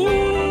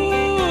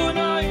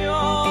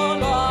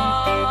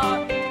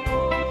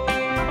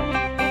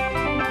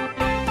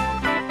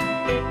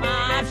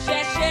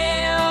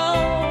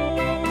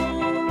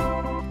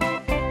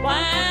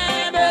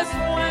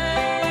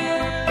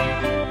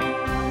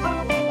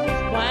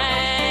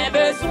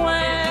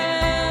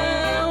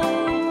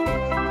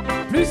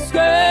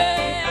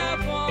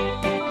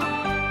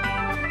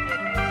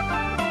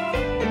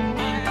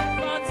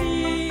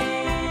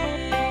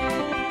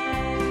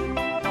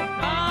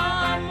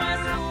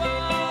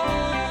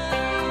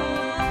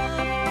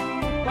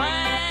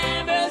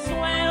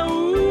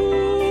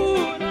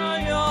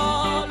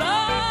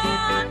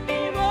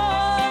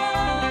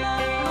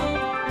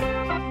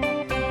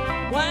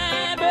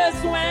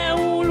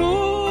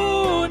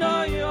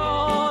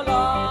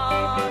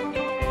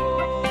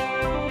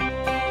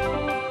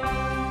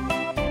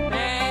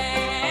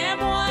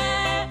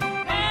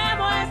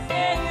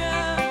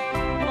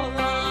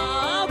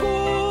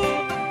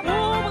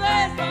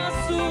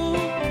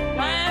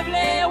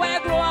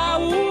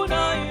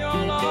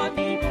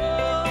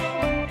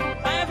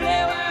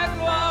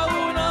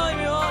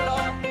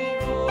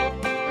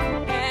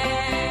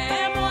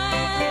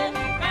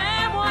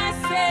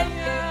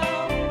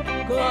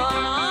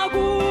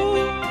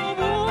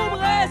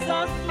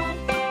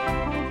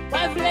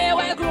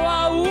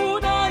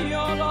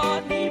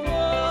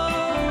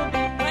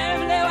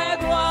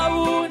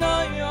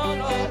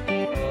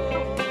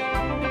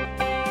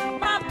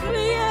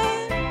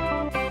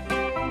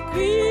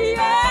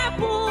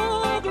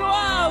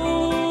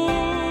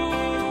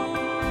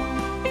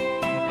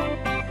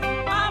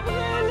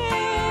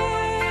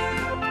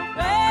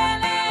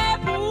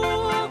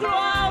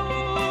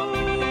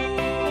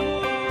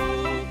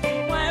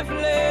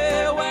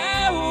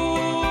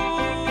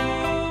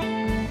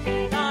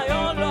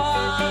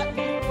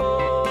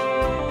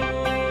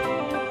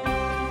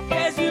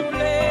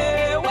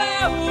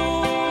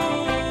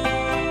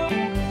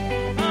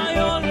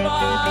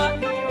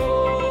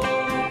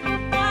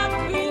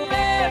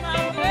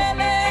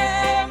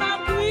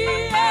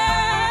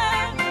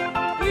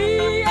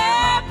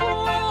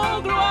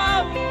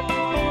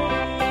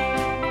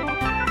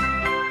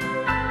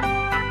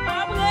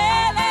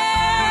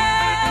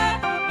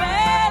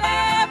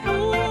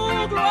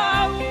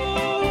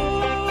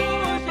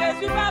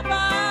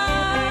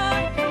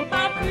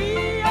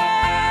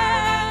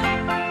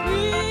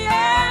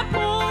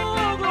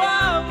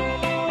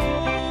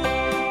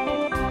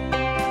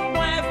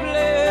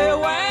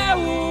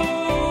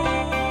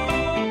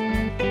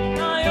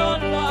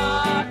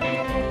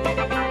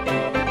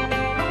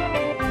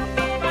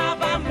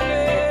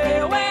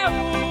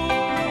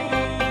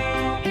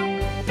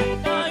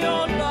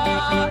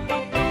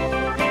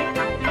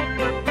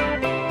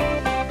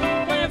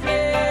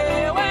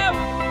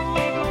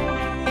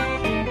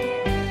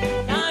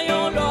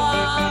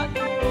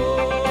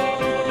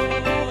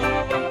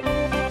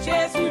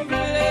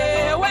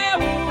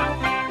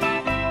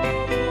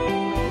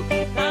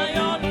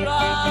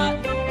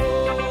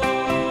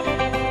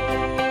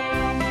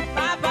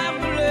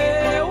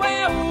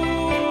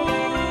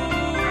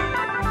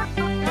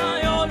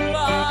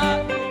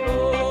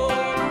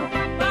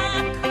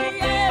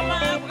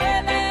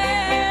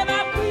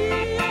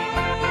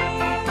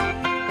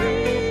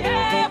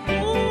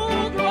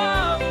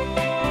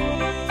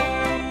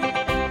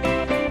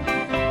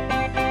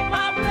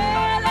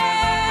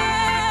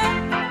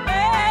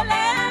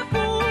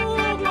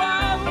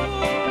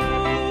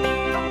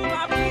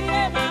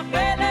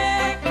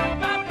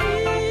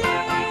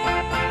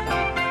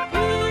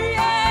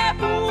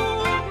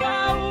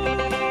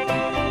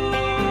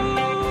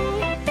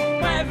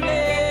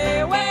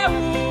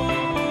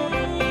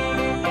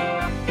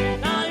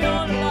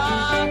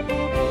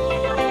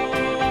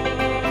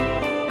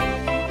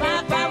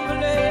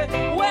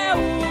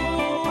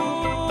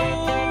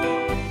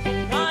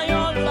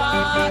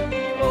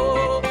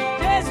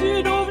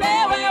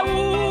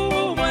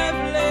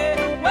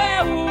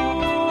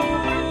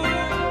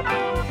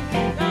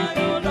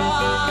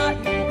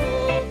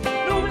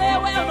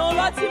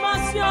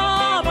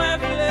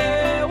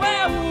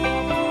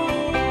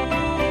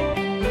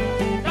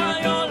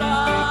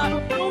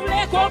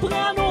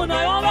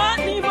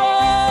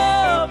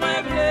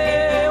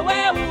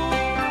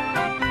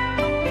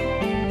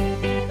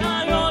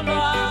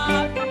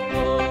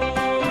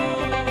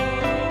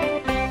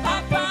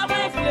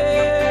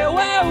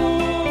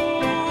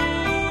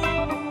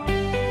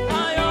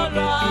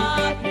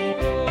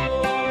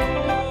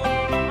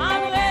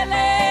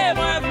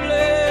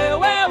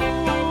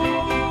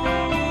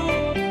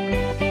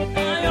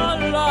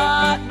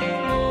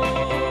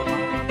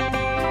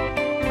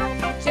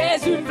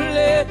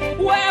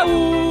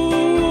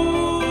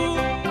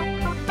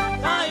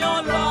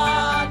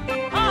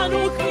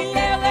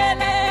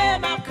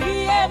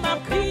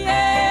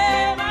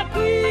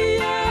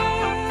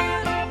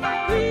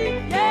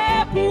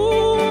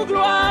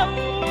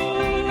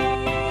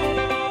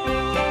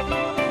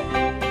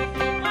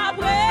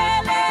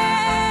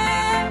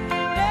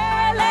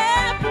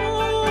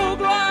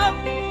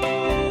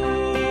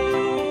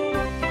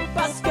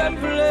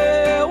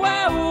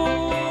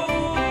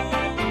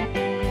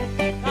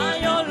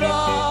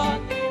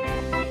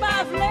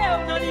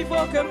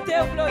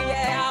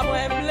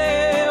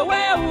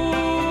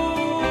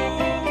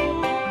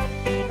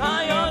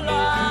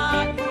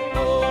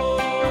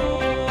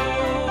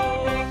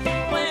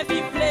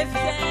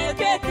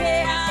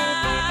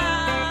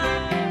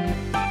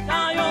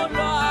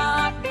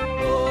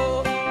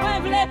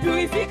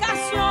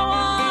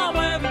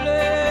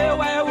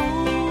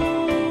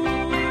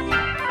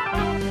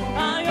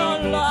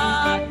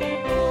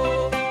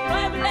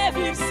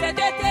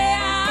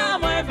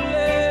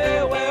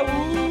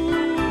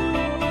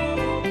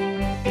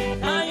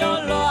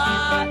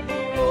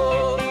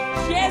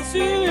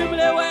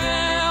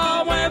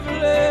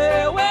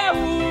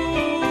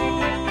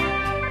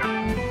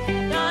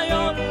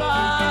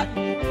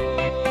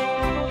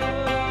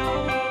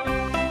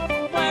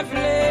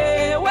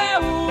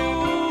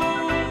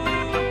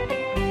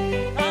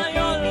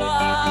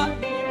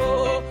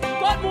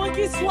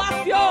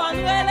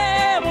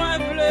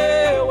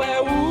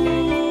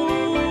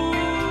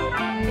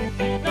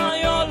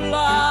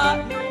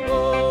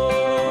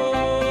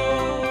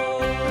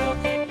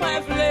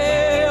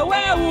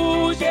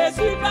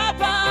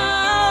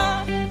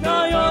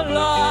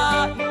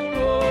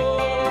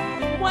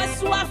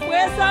 soif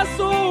présence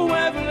ou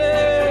moi vle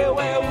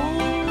ouais ou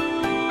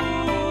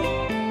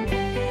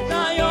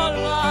dans yon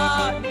la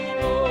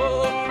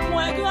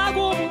moi grand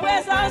goût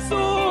présence ou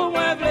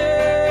moi vle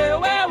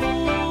ouais ou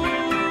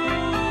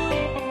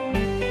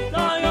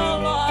dans yon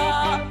la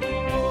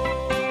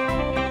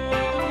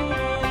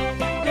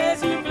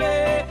désiblé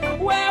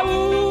ouais ou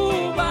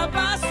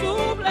papa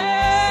souple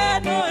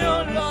dans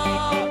yon la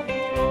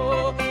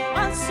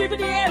en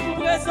supplier pour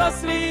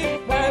présence li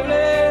ouais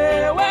vle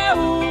ouais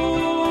ou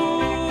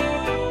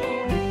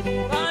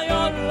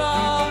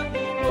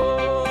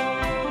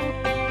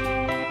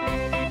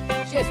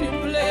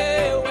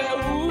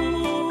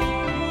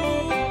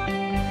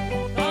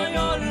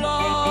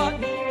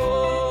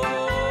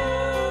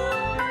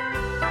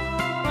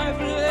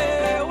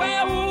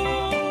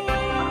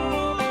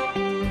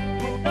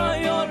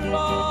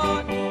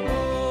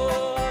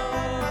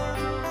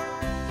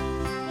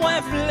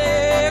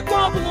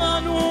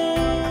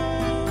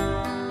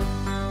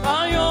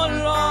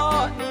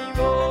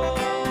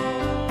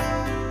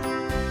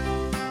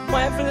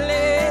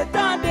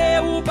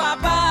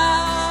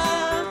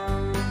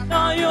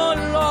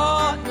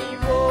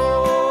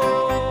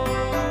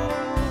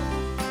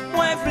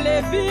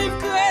vive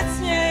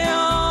chrétien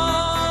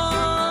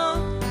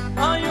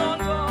en yon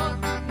lot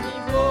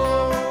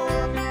niveau.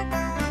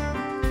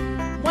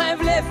 Moi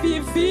vle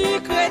vive vie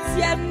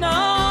chrétienne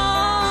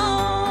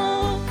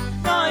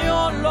en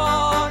yon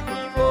lot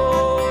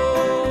niveau.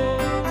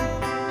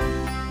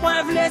 Moi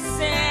vle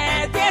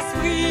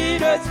Saint-Esprit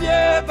de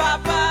Dieu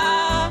papa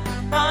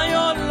en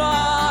yon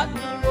lot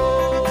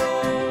niveau.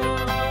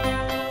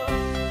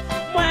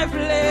 Moi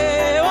vle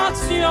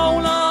onction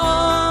là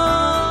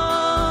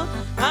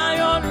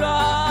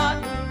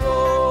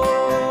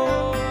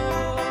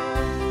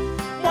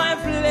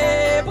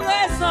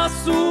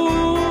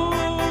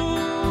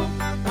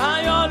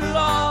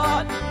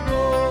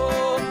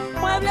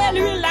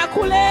l'huile la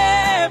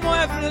couler,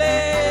 moi vle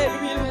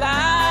l'huile là,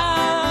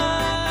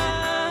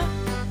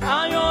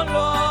 à yon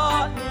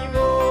lot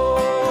niveau.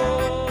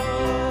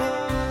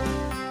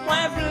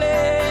 Moi vle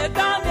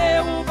tande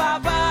ou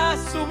papa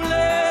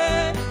souble,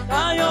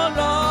 à yon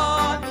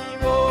lot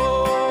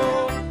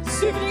niveau.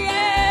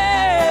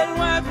 Supplier,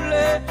 moi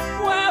vle,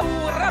 moi ou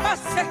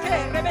rabasseke,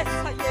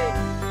 rebessaye,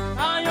 à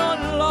yon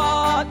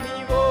lot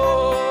niveau.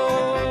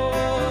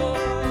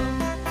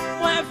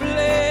 Moi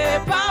vle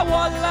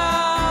parole là.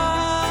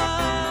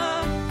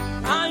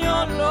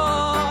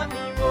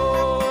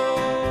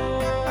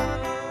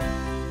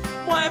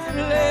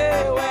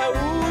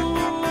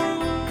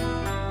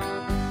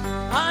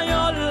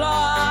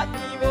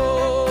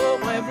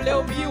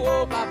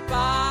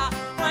 Papa,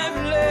 moi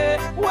vle,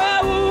 ouais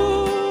ou,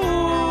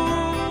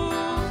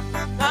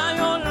 à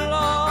yon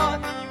lot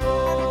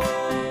niveau.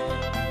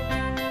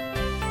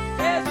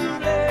 Jésus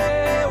vle,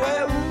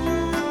 ouais ou,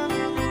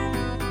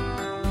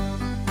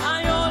 à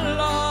yon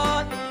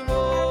lot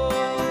niveau.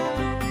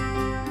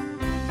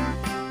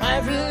 Moi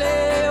vle,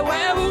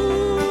 ouais ou,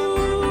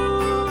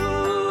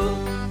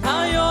 à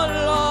yon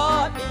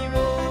lot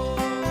niveau.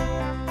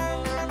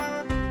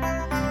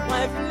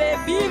 Moi vle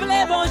vivre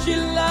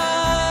l'évangile là.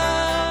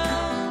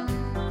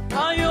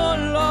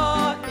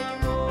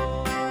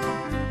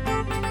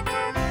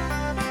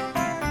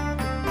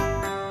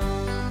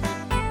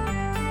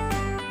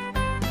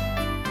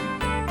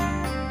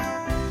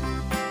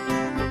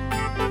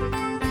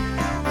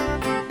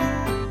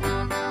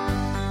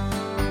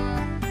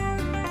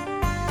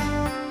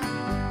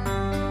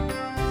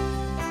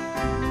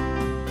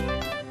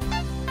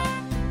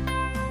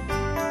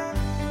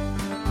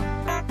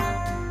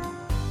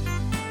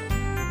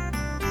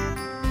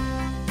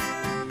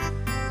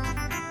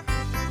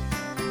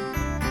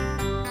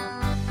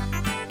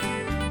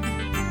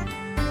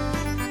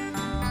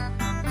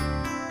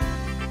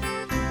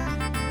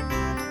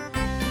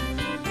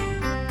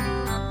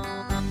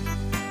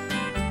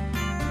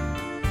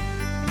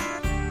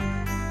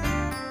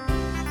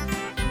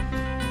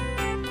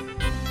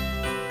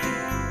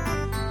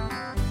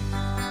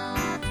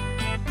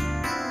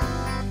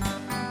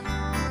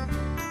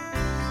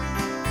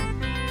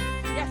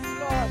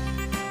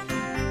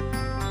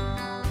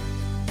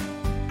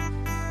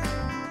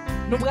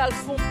 Nous prenons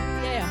fond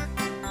prière.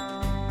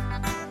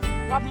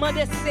 On va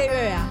demander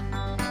Seigneur.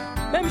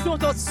 Même si on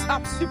t'a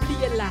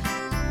supplié là.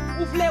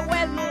 Vous voulez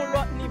ouais non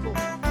l'autre niveau.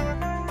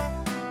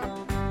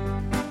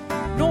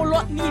 Non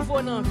l'autre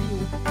niveau dans la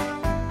vie.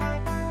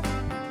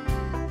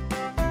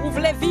 Vous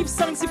voulez vivre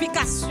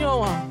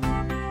sanctification.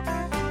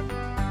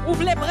 Vous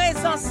voulez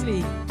présence.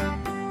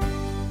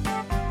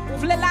 Vous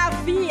voulez la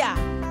vie.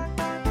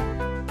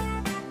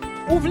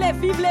 Vous voulez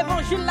vivre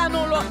l'évangile là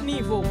dans l'autre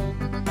niveau.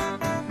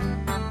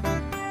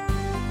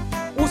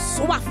 Ou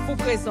soif pour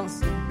présence.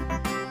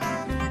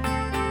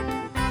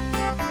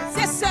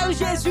 C'est seul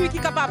Jésus qui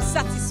est capable de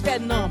satisfaire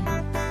l'homme.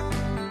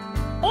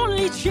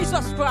 Only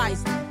Jesus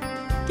Christ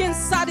can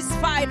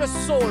satisfy the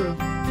soul.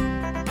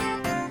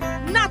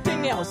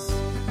 Nothing else.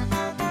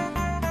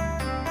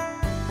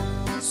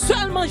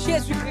 Seulement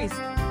Jésus-Christ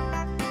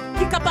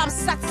qui est capable de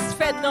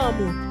satisfaire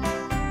l'homme.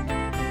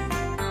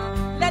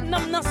 Les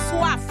hommes n'ont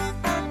soif.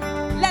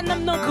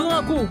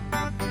 tout.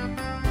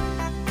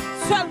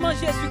 Seulement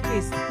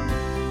Jésus-Christ.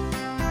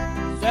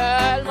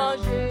 Seulement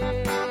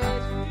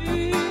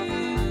Jésus.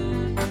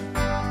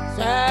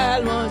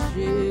 Seulement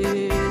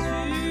Jésus.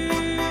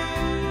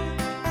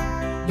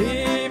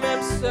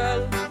 Lui-même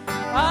seul.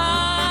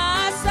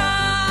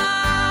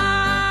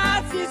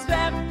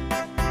 Satisfait.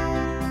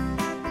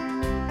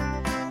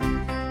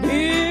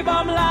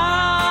 Lui-même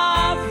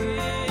la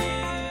vie.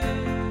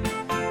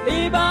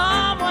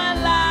 Lui-même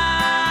la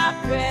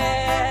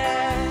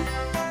paix.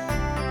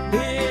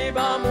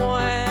 Lui-même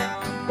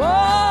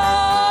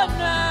bonheur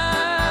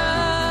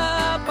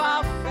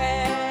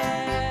parfait.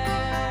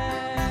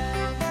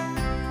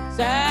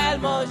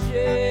 Seulement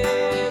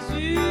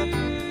Jésus.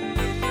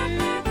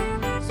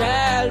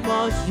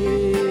 Seulement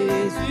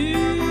Jésus.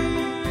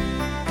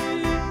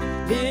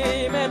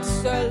 Lui-même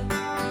seul.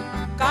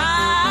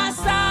 Car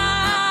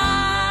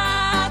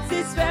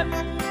satisfait.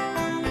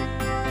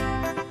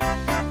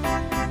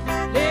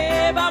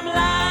 Lui-même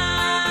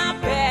la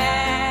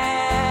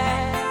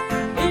paix.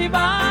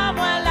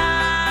 Lui-même la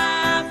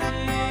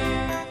vie.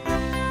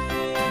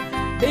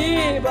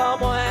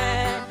 Lui-même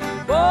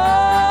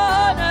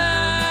bonheur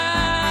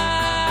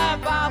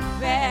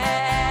parfait.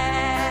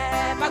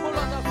 Pas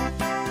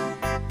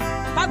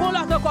qu'on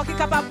l'autre encore qui est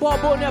capable de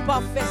bonheur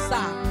parfait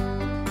ça.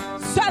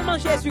 Seulement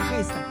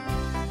Jésus-Christ.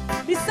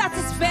 Il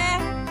satisfait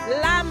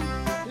l'âme,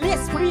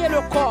 l'esprit et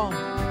le corps.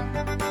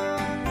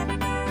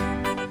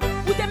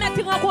 Vous te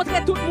mettez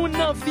rencontrer tout le monde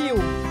dans la vie.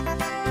 Vous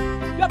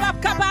n'êtes pas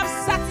capable de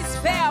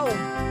satisfaire.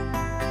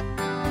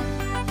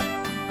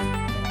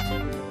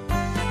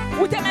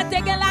 Vous te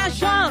mettez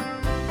l'argent.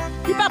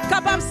 Vous n'êtes pas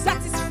capable de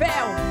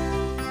satisfaire.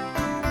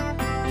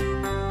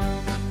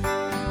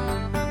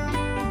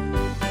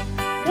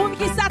 Monde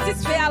qui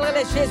satisfait alors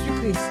le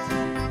Jésus-Christ.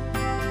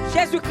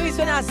 Jésus-Christ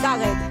de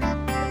Nazareth.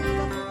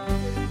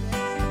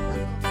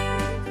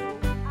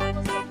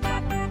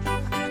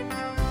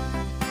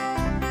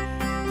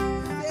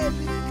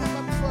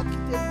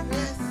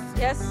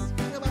 Yes.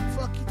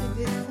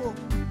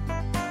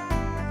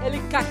 Ele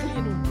est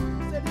clean.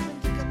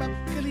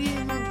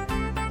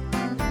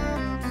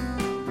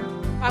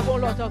 Pas gon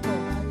l'autre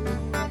encore.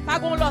 Pas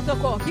gon l'autre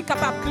encore qui est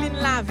capable de clean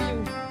la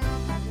vie.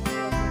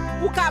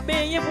 Ou ka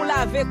baigner pour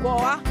laver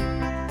quoi?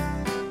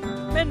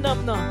 Mais non.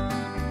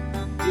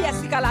 Qui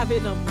est-ce qui a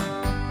lavé non?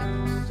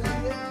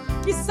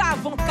 Qui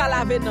savon qui a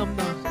lavé non?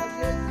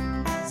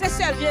 C'est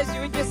seul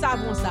Jésus qui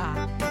savon ça.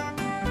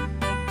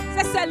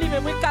 C'est seul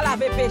lui-même qui a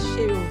lavé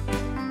péché.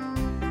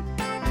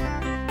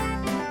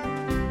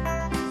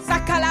 Ça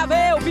a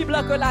lavé au plus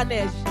blanc que la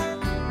neige.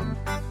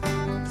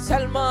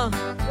 Seulement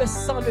le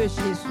sang de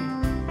Jésus.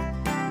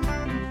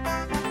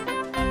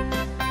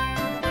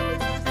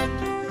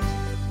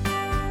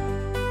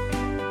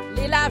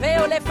 Il lavé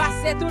ou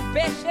l'effacer tout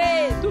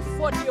péché, tout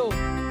faute.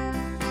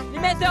 Il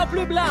mettait au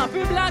plus blanc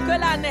que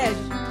la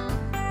neige.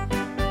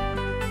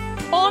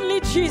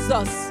 Only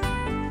Jesus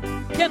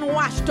can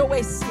wash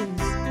away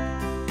sins.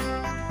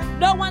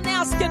 No one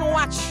else can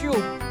wash you.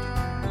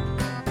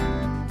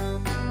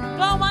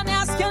 No one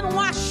else can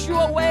wash you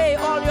away,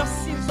 all your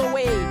sins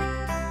away.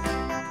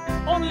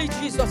 Only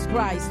Jesus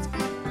Christ,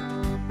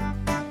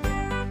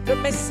 le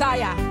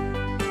Messiah.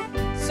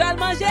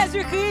 Seulement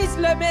Jésus-Christ,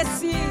 le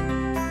Messie,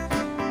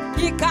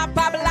 qui est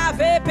capable de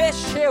laver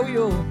péché.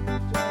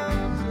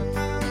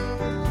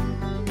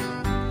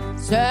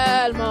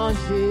 Seulement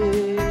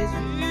Jésus,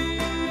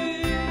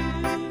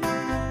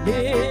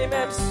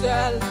 lui-même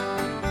seul,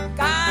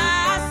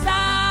 car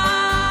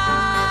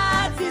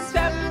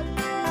satisfait.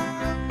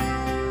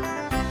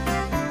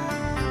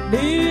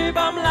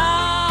 Lui-même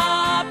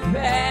la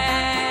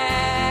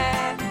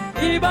paix,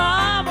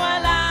 lui-même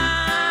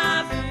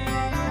la vie,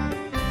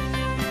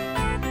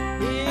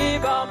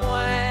 lui-même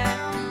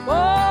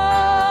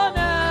bonheur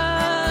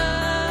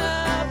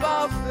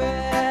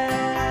parfait.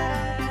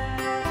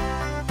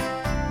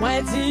 Moi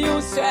dis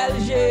au seul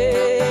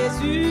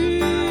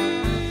Jésus,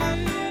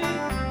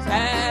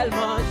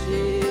 seulement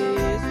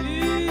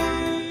Jésus,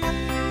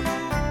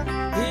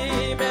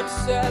 lui-même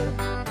seul,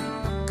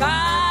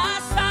 car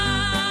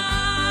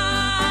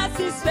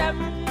satisfait.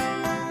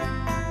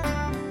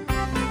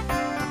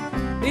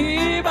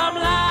 Lui-même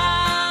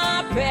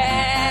la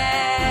paix,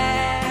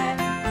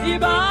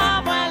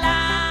 lui-même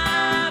la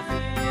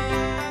vie,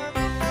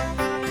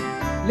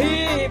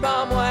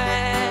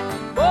 lui-même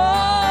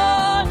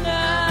bonheur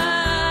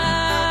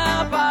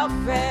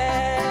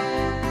parfait.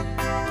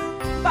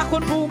 Par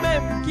contre, pour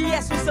vous-même, qui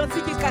est ce senti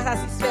qui est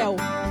satisfait?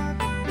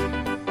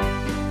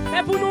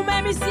 Mais pour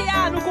nous-mêmes ici,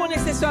 nous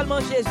connaissons seulement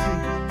Jésus.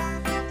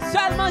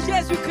 Seulement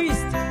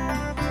Jésus-Christ.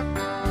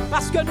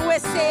 Parce que nous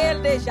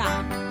essayons déjà.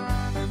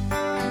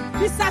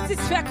 Il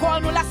satisfait quoi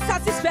nous? La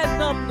satisfait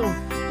l'âme nous.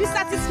 Il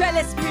satisfait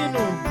l'esprit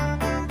nous.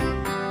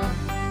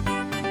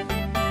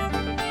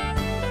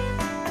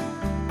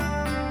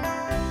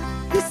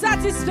 Il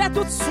satisfait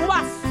toute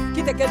soif qui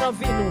était dans la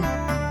vie nous.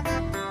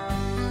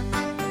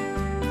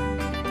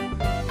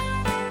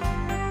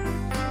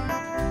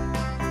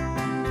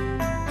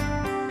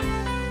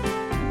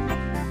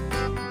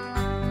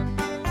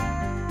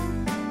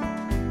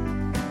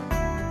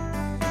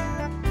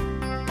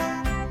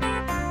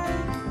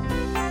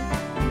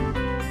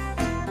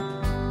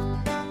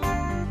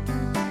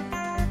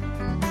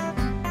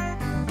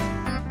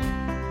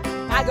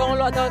 Pardon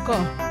l'autre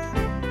encore.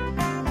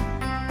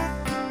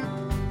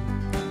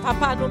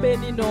 Papa, nous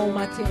bénissons au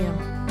matin.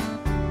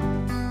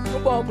 Nous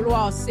bon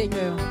gloire,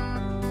 Seigneur.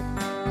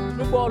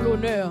 Nous bon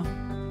l'honneur.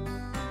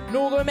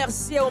 Nous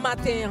remercions au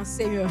matin,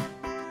 Seigneur.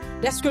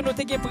 Est-ce que nous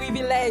avons un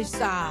privilège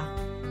ça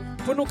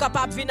pour nous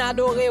capables de venir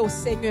adorer au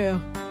Seigneur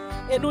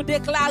et nous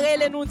déclarer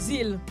et nous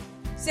dire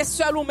c'est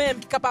seul ou même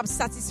qui est capable de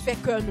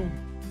satisfaire cœur nous.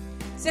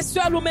 C'est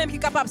seul ou même qui est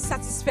capable de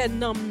satisfaire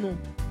nous.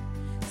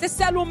 C'est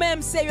seul ou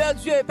même, Seigneur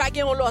Dieu, pas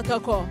gain l'autre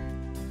encore.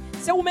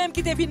 C'est ou même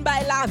qui te vient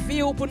bailler la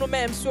vie ou pour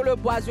nous-mêmes sur le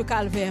bois du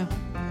calvaire.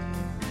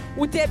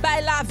 Ou te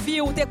bailler la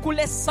vie ou te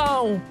couler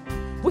sang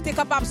pour te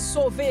capable de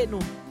sauver nous.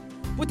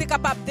 Pour te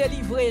capable de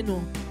délivrer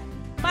nous.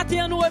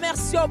 Maintenant nous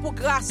remercions pour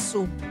grâce.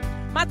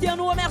 Maintenant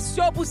nous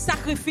remercions pour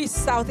sacrifice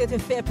ça que tu as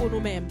fait pour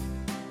nous-mêmes.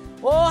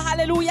 Oh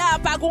alléluia,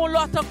 pas gon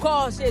l'autre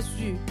encore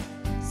Jésus.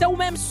 C'est ou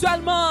même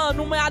seulement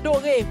nous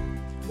adorer.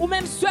 Ou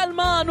même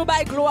seulement nous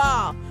bailler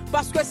gloire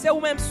parce que c'est ou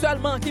même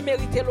seulement qui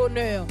mérite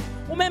l'honneur.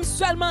 Ou même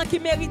seulement qui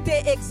mérite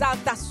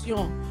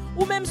exaltation.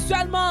 Ou même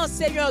seulement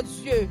Seigneur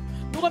Dieu.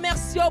 Nous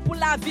remercions pour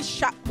la vie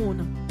chaque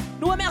monde.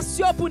 Nous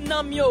remercions pour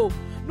Namio.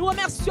 Nous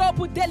remercions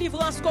pour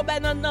délivrance qu'on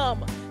baille dans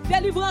l'âme,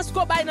 délivrance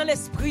qu'on baille dans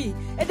l'esprit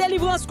et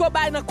délivrance qu'on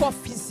baille dans le corps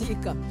physique.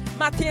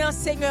 Maintenant,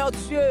 Seigneur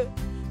Dieu,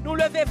 nous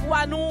levez-vous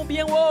à nous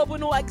bien haut pour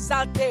nous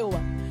exalter.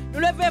 Nous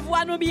levez-vous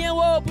à nous bien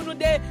haut pour nous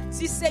dire,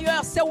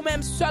 Seigneur, c'est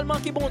vous-même seulement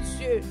qui bon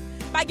Dieu.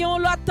 Pas qu'il y ait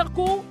l'autre tant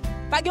coup,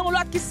 pas qu'il y ait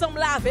l'autre qui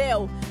semble à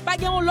veille, pas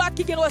qu'il y ait l'autre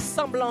qui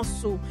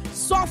ressemblance.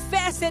 Soit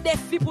fait, c'est des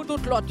filles pour tout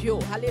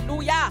l'autre.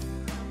 Alléluia.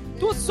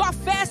 Tout soit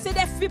fait, c'est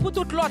des filles pour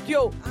tout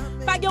l'autre.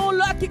 Pas qu'il y ait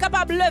l'autre qui est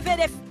capable de lever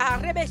des filles. Ah,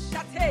 rebe,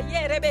 chate,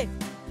 yeah, rebe.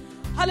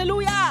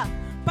 Alléluia.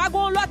 Pas qu'il y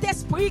ait l'autre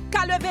esprit qui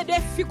a levé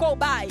des filles qu'on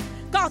baille.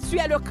 Car tu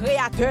es le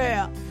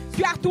créateur.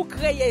 Tu as tout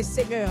créé,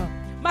 Seigneur.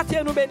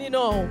 Maintenant, nous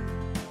bénissons.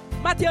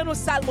 Maintenant, nous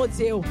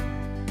salmodions.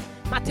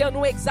 Maintenant,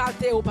 nous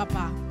exaltons,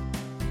 papa.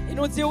 Et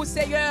nous disons,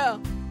 Seigneur,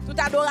 toute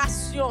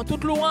adoration,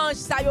 toute louange,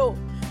 ça yo,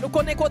 nous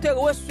connaissons qu'on te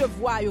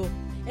recevoir.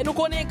 Et nous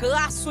connaissons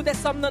grâce sous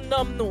descendre dans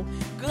l'homme nous,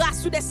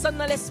 grâce sous descendre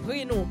dans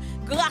l'esprit nous,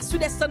 grâce sous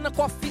descendre dans le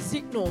corps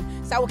physique nous.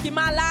 Ça qui est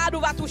malade, on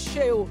va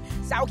toucher.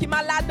 Ça qui est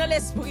malade dans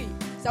l'esprit,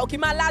 ça qui est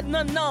malade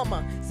dans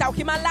l'âme, ça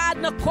qui est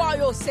malade dans le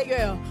corps,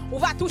 Seigneur. On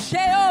va toucher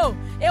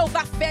et on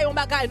va faire un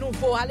bagage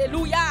nouveau.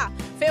 Alléluia.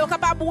 Faire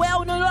capable de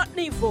boire dans l'autre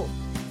niveau.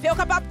 Faire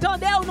capable de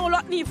tendre dans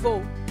l'autre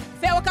niveau.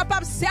 Faire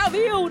capable de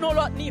servir dans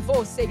l'autre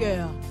niveau,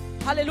 Seigneur.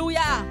 Alléluia.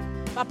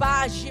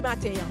 Papa, agis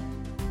matin.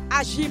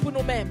 Agis pour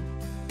nous-mêmes.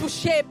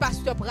 Touchez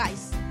Pasteur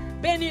Price.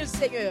 Bénis le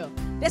Seigneur.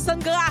 Descends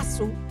grâce,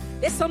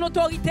 descends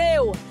autorité,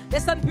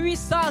 descends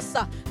puissance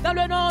dans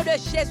le nom de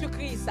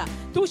Jésus-Christ.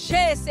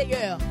 Touchez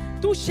Seigneur.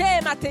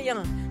 Touchez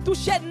matin.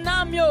 Touchez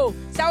Namio.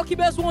 C'est qui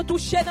besoin de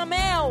toucher dans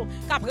main.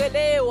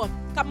 Cabrele,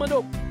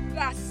 Kamano.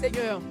 Grâce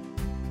Seigneur.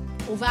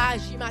 On va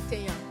agir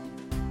matin.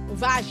 On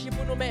va agir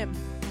pour nous-mêmes.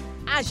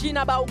 Agis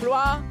dans la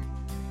gloire.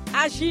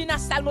 Agis dans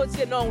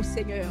salmodier non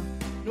Seigneur.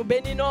 Nous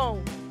bénissons.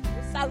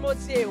 Nous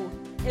salmodier.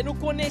 Et nous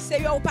connaissons,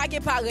 Seigneur, pas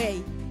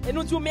pareil. Et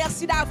nous disons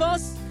merci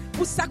d'avance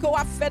pour ça que vous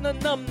avez fait dans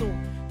l'âme nous.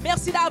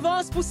 Merci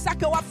d'avance pour ça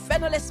que vous avez fait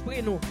dans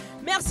l'esprit nous.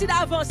 Merci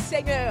d'avance,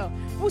 Seigneur,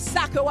 pour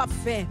ça que vous avez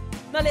fait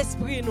dans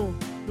l'esprit nous.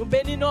 Nous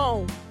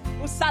bénissons,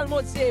 nous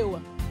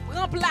salmodions.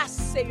 Prends place,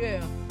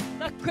 Seigneur,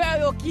 dans le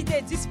cœur qui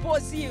est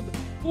disponible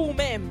pour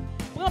vous-même.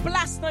 Prends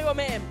place dans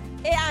vous-même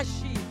et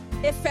agis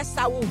et fais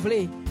ça vous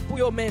voulez pour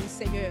vous-même,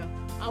 Seigneur.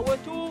 En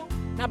retour,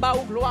 nous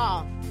avons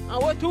gloire. En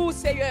retour,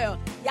 Seigneur,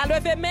 il y a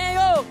levé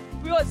main.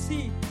 Puis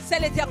aussi, c'est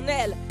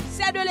l'Éternel.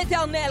 C'est de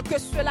l'Éternel que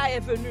cela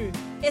est venu.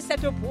 Et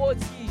c'est un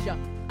prodige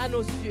à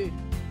nos yeux.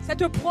 C'est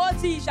un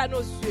prodige à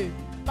nos yeux.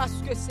 Parce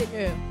que,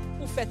 Seigneur,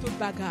 vous faites toute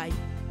bagaille.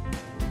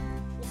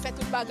 Vous faites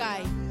toute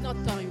bagaille.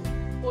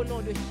 N'entends-vous. Au nom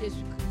de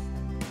Jésus-Christ.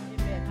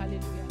 Amen.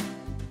 Alléluia.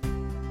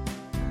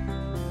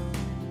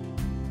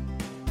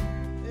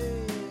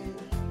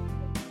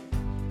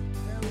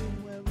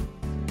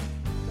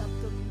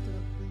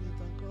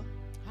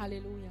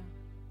 Alléluia.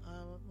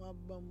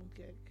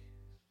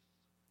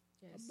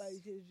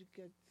 Yes. Jésus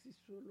qui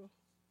solo.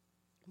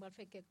 On va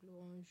faire quelques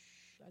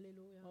louanges.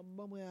 Alléluia.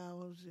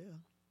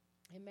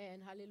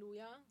 Amen.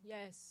 Alléluia.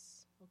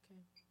 Yes.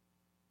 Okay.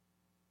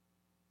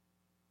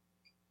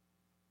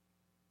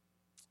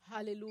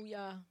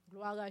 Alléluia.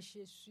 Gloire à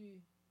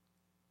Jésus.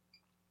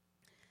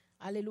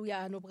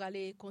 Alléluia. Nous allons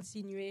aller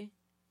continuer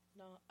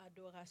dans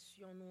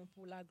l'adoration nous,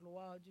 pour la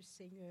gloire du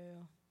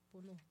Seigneur.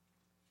 Pour nous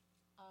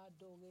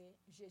adorer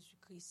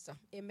Jésus-Christ.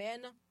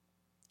 Amen.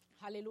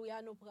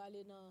 Alléluia, nous allons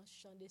aller dans le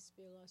chant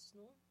d'espérance,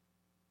 nous.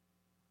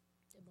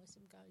 C'est bon, si je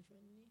me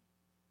rejoindre.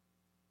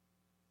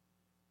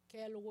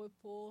 Quel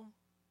repos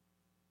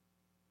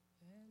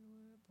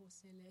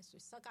céleste.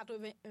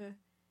 181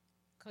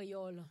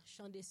 créole,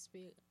 chant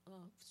d'espérance.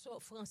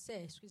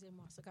 Français,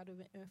 excusez-moi.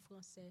 181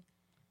 français,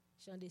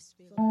 chant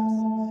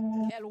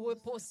d'espérance. Quel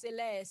repos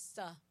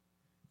céleste.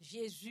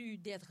 Jésus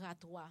d'être à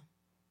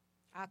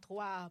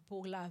toi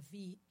pour la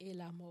vie et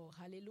la mort.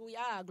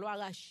 Alléluia,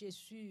 gloire à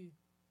Jésus.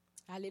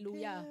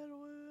 Alléluia.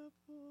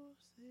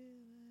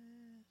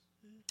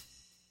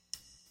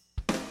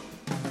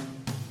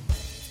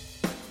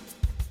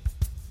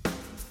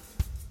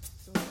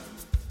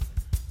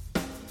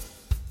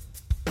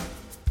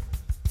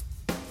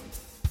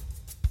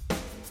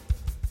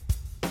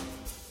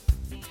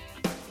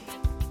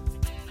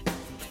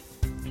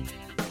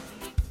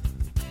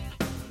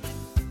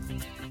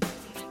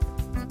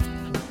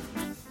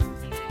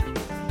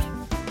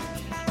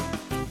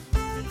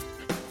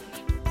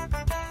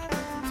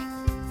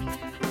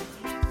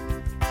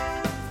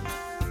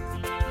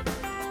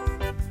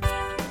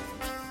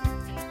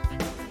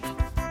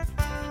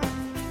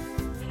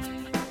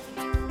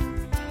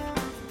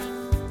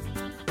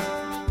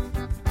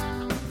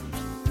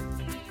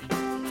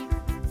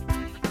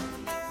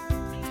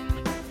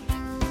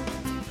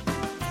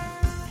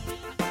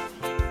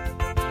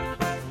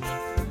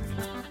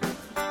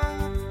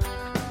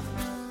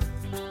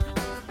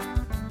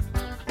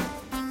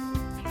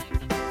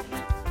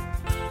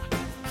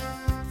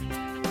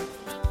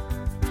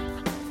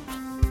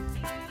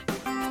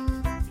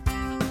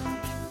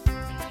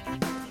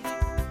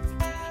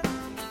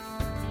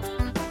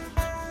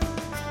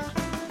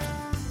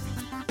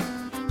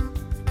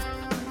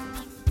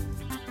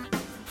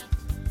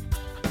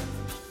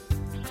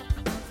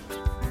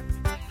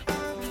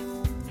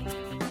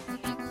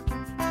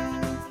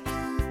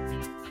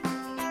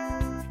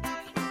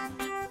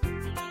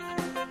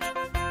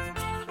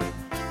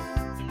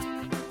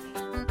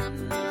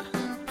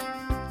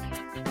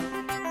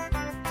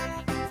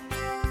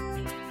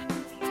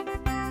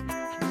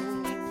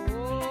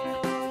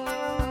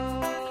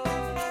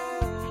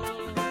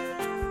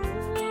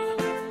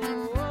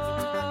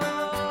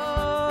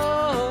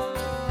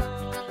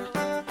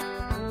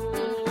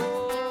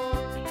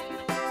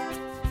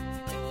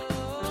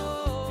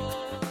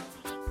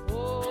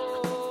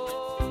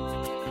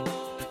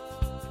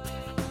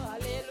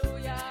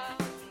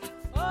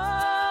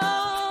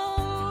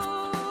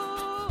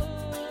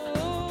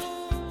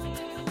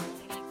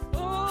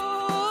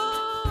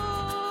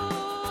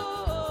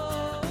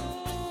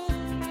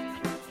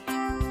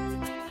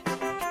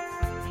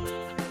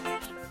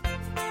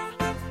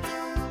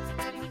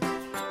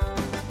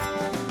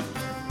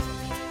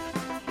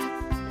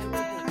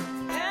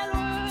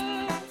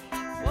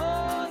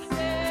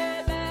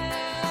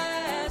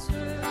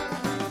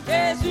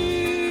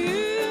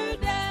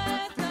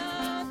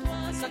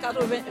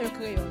 81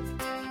 créole.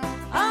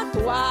 À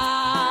toi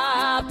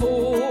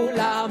pour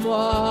la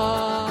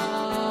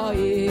mort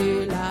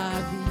et la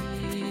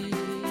vie,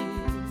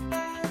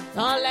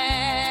 dans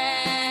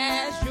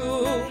les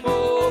jours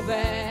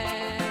mauvais,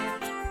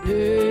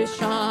 de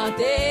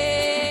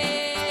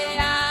chanter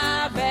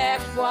avec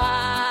foi,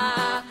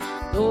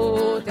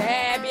 tout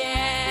est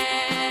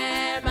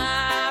bien,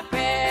 ma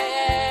paix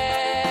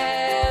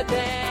est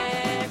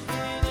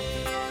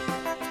infinie.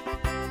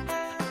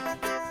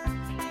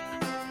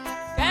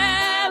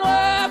 Quel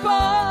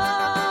repos,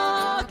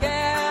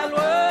 quel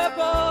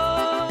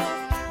repos,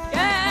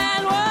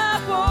 quel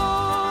repos,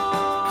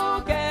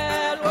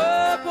 quel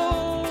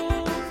repos,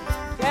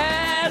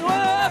 quel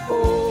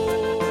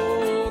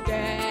repos,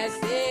 quel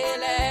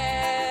céleste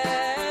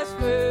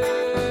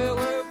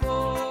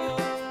repos.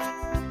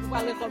 Nous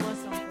allons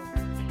recommencer encore.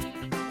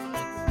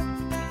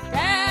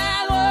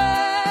 Quel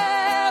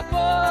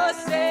repos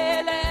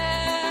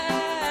céleste,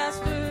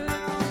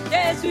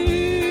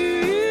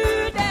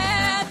 Jésus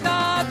d'être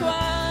en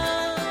toi,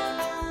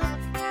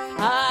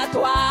 à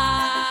toi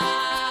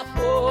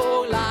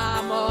pour la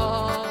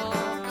mort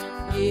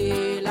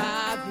et la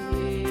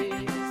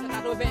vie.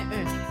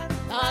 181.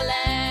 Dans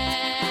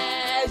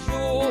les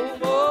jours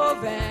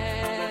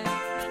mauvais,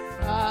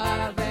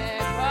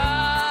 avec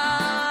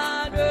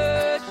pas de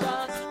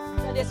chance,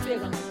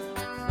 d'espérance,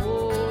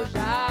 oh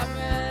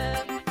jamais,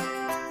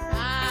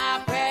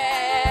 après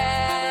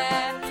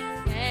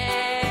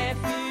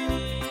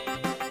infini.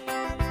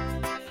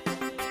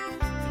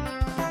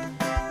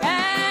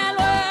 Quel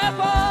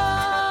repos,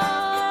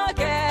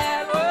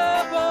 quel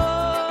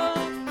repos,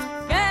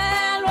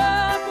 quel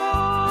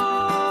repos,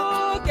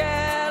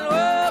 quel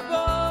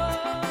repos,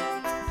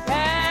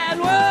 quel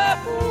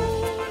repos,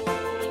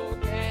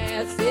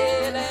 quel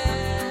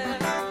céleste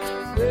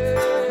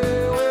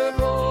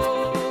repos.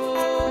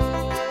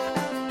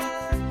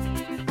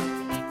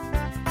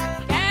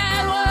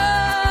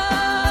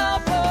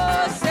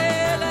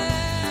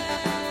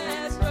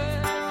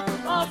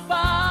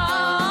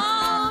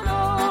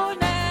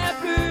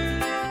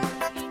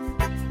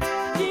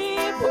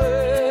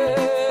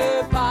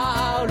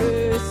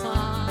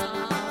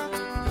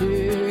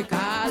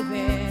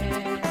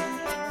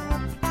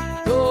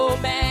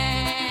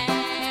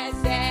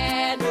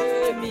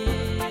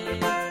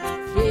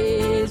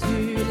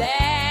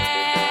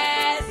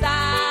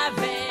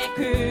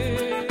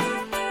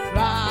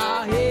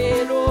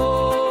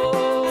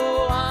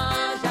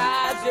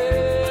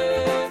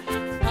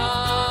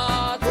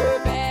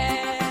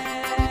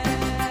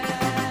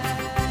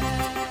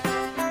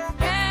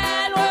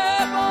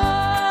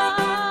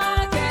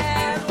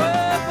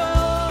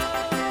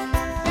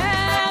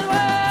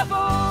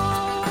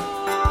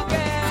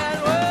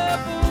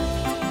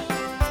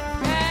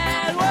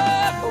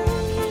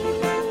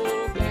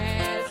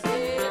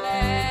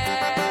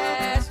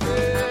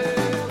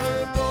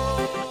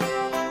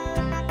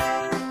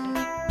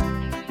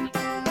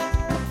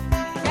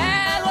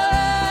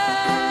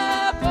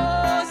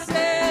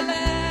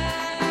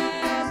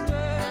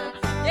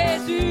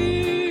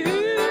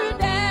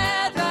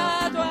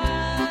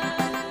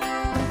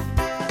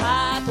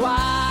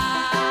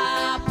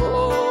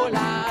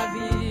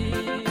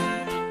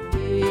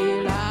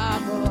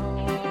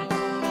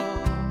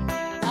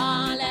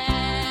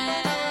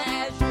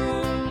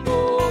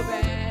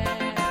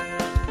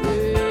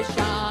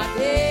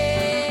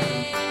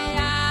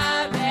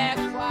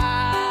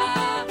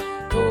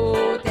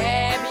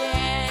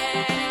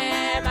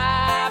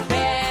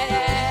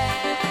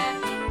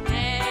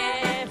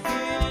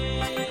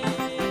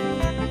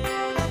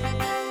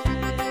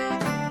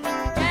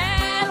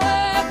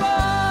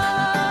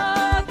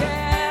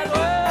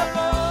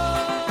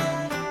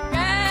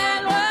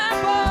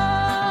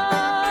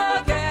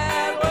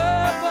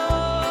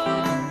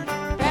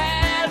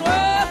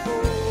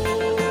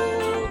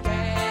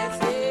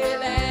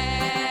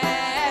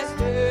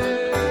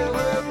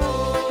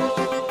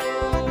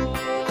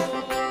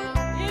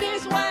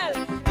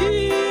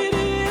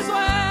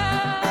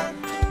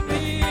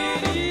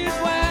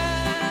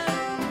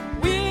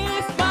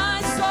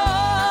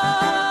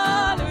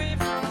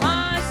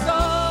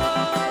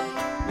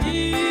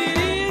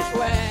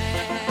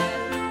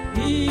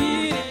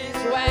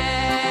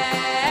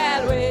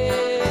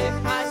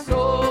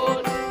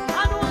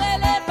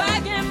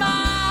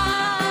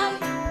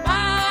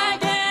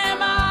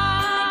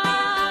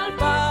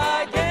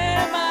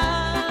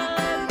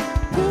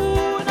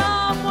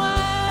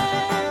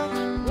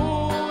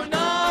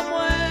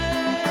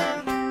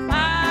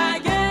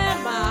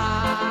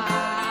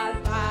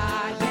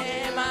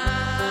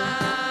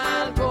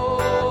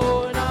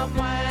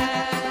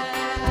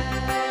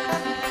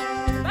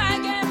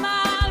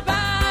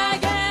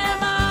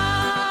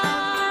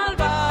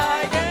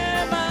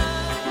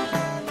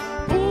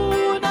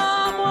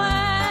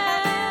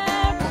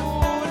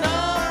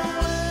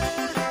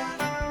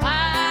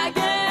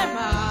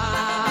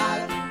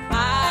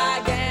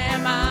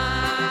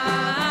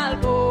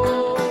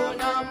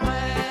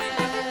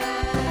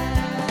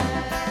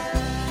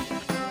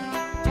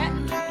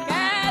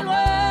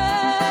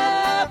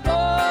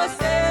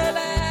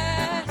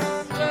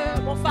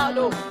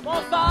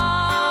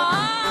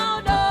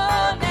 pardonnait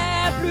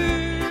plus.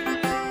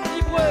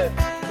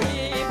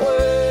 Libre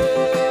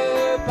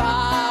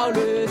par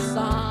le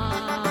sang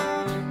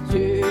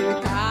du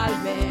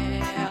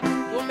calvaire.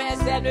 Tous mes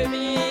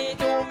ennemis,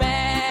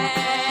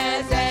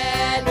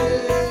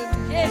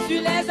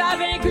 Jésus les a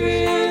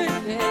vaincus.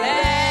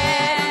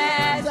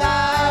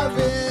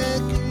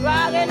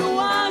 Gloire et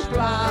louange,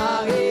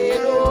 gloire et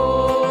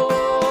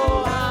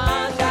louange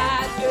à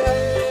Dieu,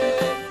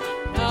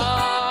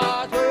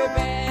 notre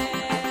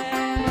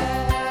Père.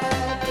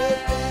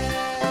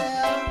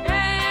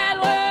 Quel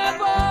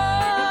repos,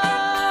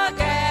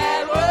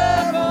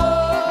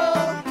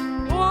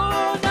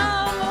 mon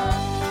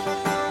amour.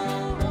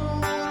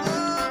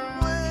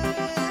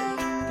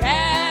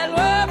 Quel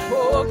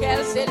repos,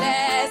 quel céleste,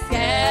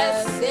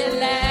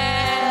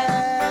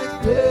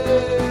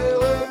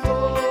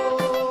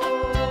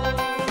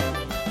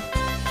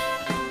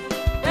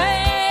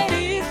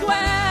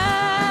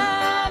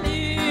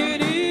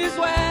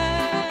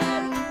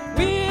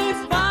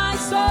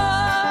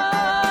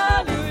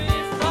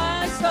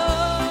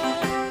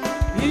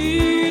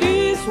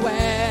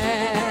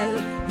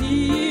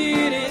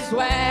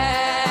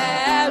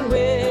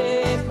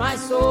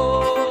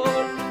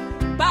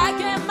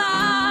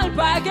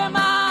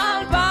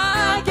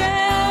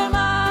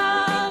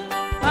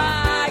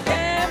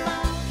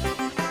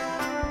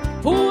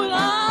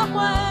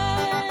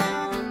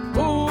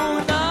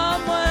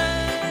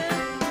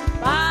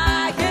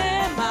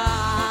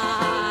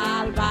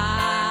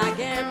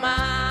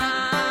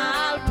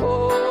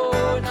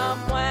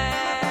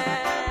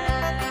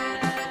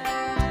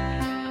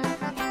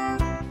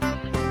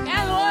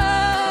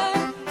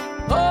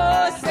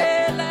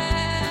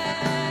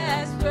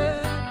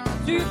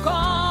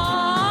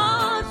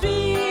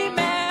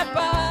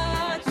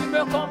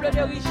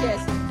 de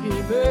richesse, tu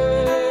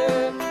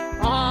me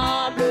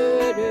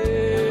combles de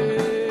richesse.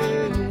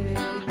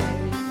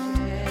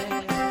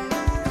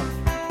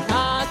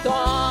 Dans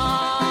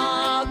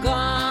ton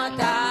grand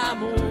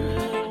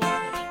amour,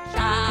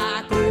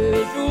 chaque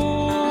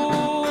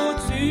jour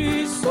tu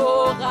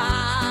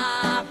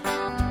sauras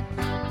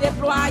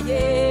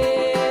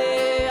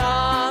déployer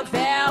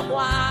envers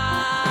moi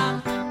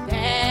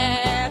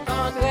tes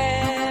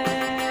tendresses.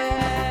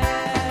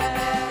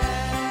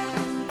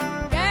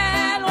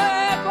 Quel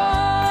repos,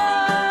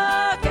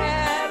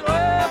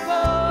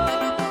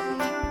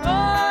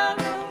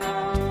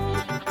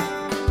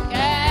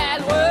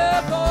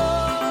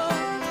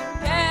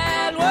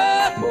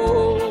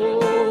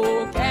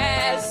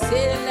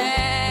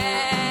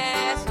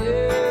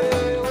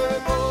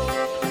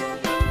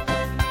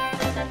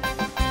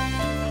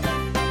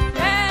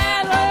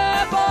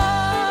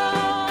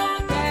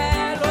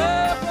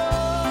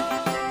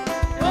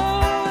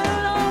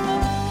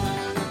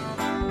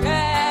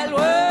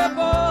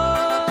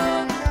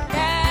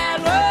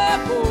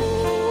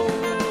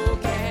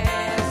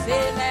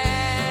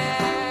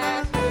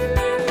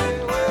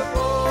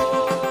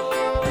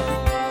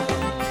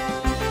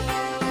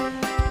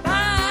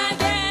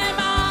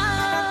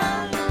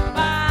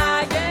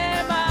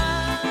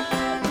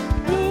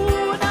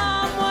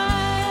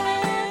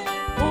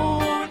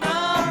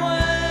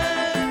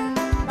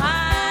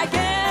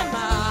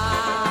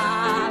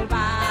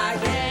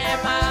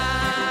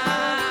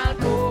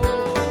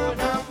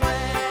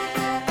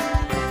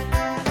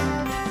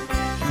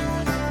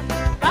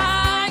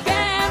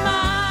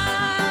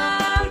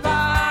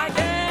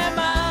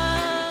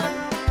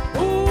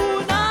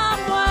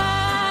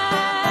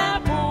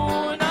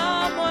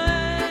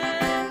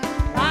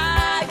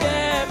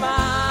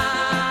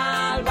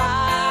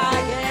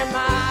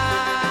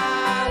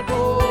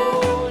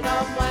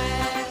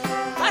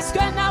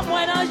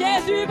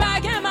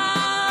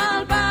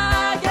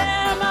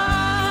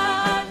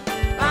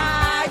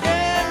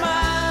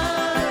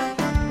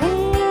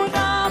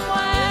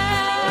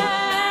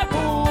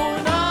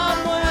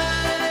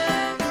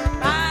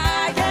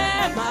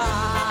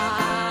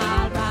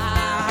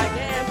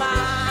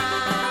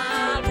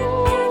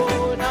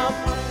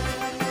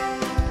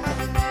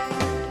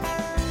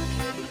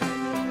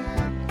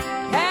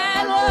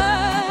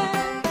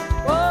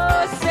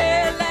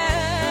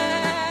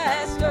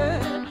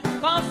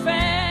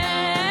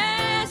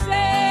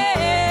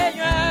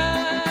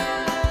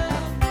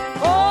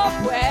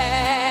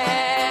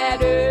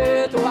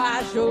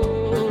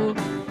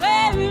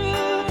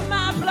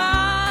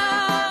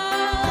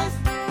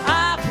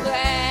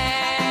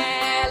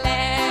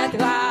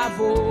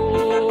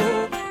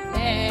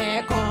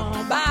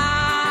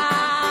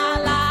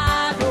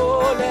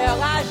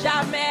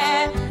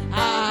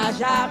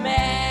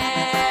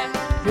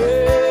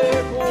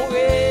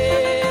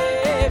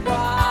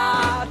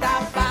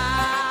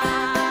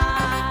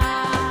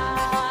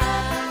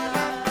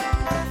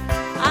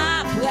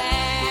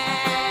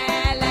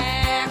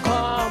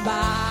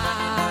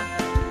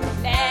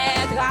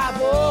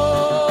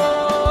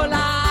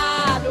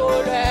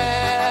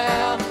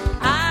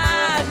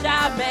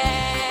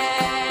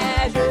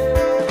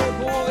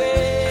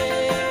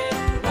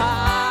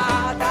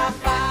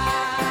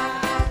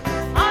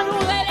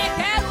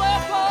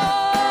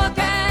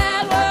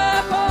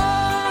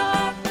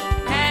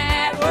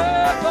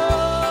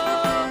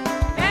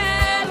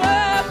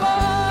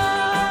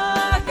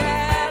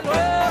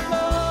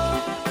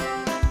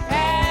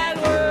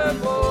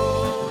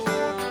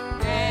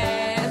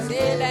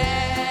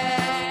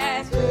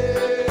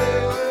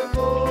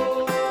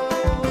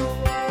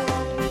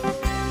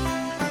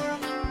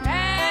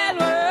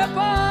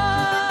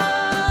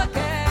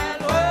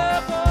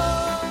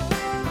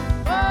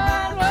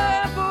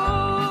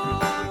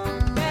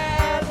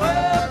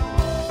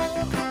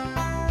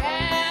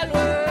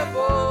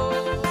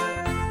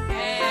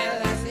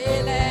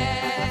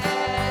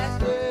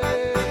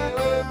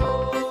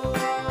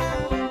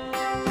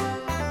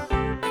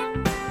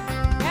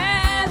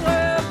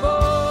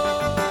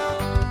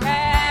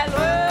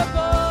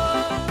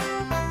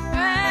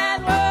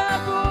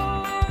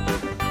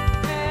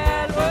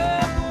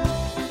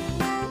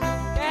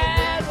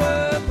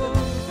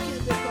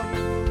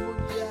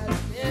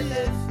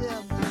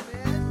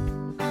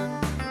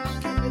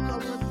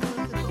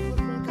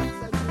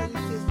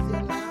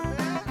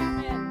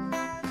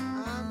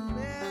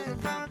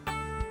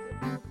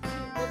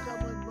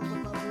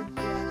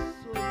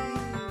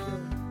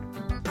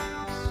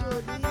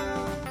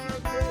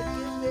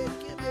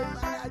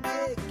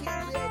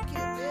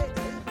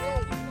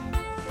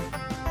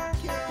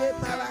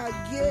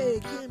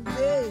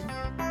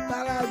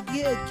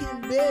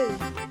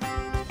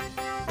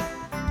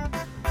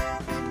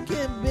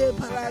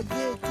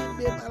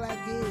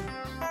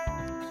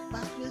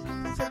 Parce que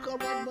ce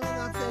commandement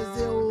n'a fait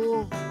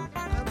zéro.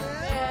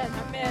 Amen.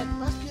 Amen.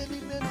 Parce que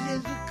lui-même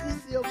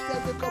Jésus-Christ il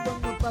observe le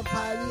commandement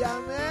papa.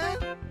 Amen.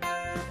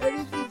 Et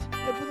lui dit,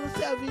 et pour nous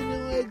servir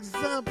un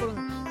exemple,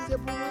 c'est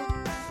pour nous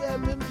faire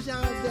même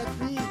gens avec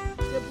lui,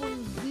 c'est pour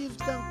nous vivre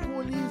tant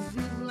qu'on lui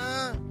vit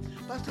là.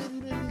 Parce que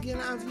lui-même il a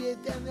la vie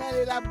éternelle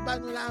et là-bas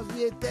nous la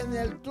vie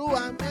éternelle tout.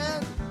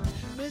 Amen.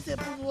 Mais c'est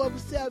pour nous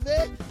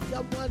observer le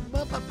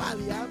commandement papa.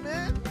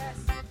 Amen.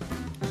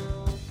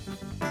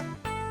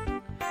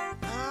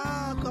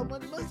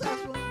 Commandement ça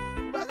sont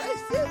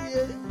bagaille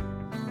sérieux,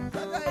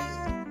 bagaille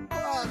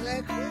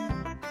correct.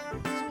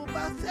 Si vous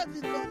passez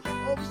vite,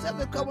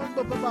 observez comment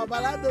papa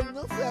là donne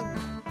nos frères.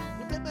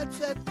 Vous devez mettre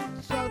faire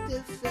tout ça te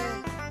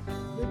faire.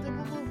 Vous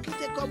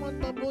quitter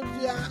commandement bon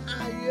Dieu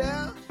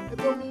ailleurs et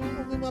puis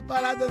vous me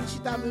parler dans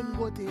chita même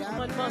côté.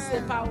 Commandement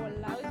c'est parole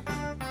là.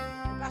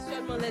 Pas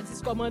seulement les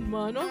 10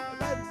 commandements non.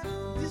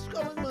 10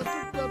 commandements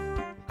tout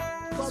peuple.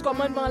 10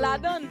 commandements la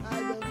donne.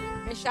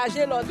 Mais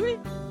charger l'autre oui.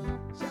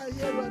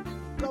 Charger l'autre.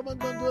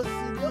 Commandement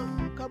aussi,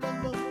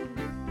 commandement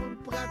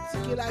pour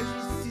pratiquer la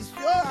justice.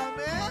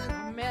 Amen.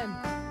 Amen.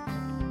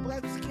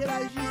 Pratiquer la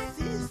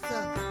justice.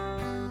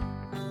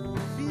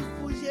 Vivre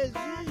pour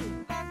Jésus.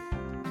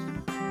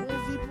 On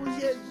vit pour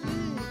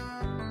Jésus.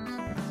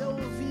 C'est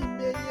une vie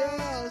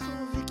meilleure. C'est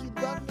une vie qui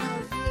donne la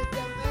vie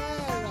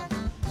éternelle.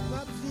 On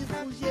va vivre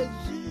pour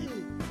Jésus.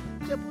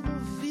 C'est pour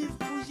nous vivre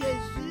pour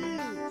Jésus.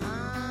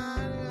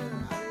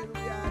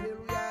 Alléluia,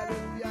 alléluia,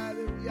 alléluia,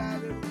 alléluia,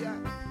 alléluia.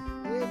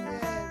 Amen.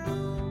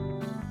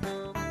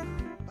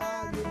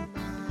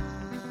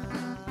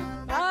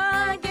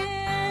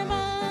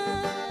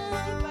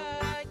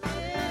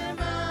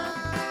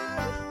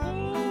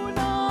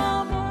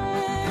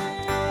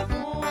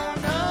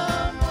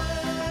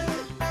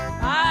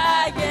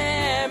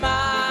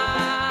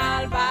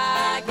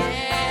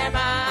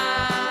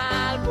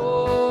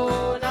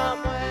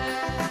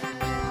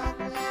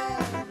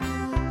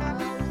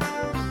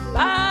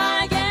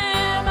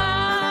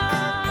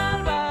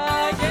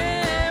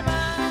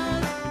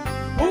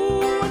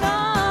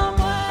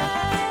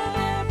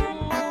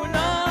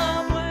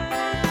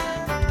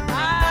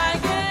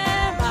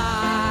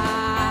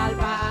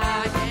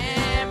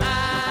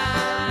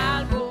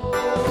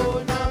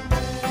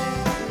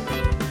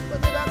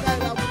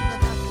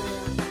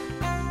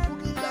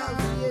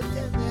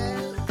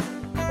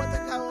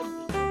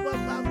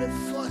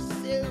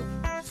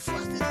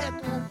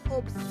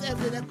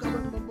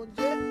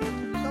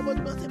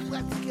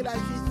 Pratiquer la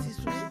justice,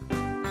 oui.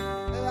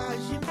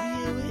 Agir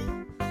bien, oui.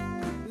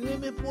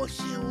 Aimer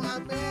prochain,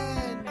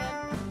 amen.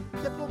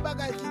 C'est pour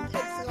bagage qui est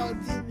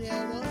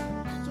extraordinaire, non?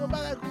 C'est pour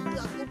bagage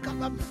qu'on est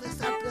capable de faire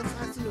ça très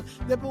facile.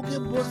 C'est pour que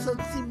bon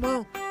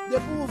sentiment,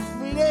 c'est pour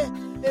vouloir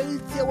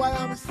hériter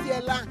au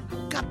ciel là,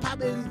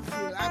 capable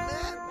d'hériter,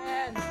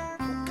 amen.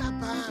 Pour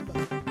capable.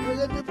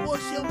 Aimer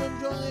prochain, même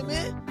j'en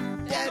aimer,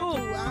 c'est tout,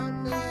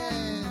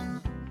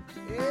 amen.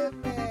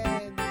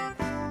 Amen.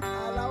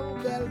 Alors,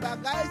 belle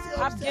bagaille, c'est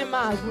observer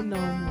mal pour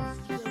nous.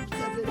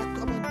 Observer le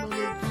commandement de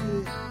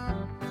Dieu.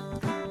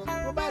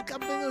 On va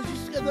camper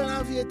jusque dans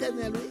la vie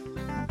éternelle, oui.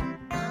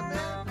 Amen.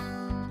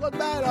 Ce qu'on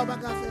va alors, on va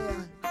faire.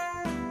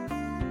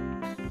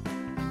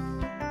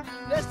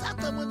 Les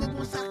Satan demandent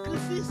un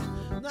sacrifice,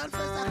 nous allons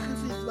faire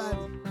sacrifice,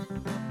 bali.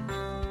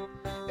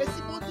 Et si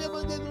mon Dieu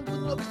demande nous pour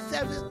nous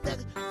observer,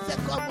 c'est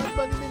commandement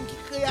même qui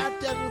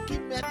créateur, nous qui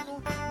met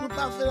nous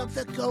pas faire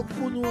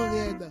que nous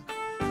raide.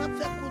 Nous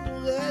fait pour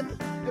nous raide.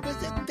 Et bien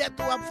c'est tête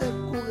où on fait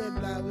courir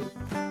là, oui.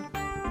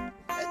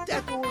 Et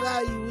tête où on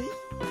raille, oui.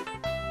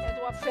 Tête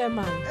où on fait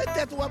mal. Et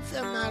tête où on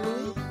fait mal,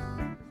 oui.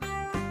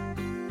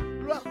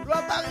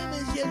 L'on parle de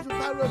Jésus,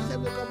 parle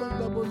de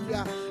comment bon Dieu. Et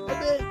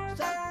bien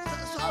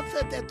ça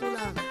fait tête là.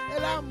 Et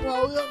là, moi,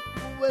 oui.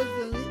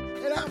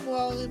 Et là,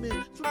 moi, oui.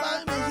 Tu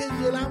parles de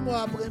Jésus, là,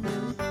 moi, après,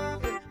 oui.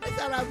 Et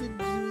ça, la vie dit,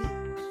 oui.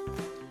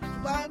 Tu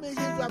parles de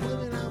Jésus,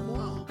 après, la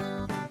mort. Tu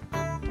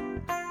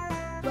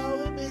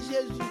parles de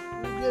Jésus,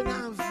 pour que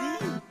la vie.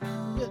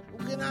 Ou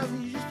la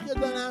vie jusque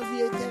dans la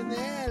vie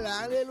éternelle.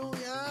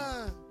 Alléluia.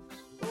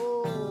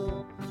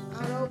 Oh.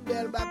 Alors,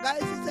 belle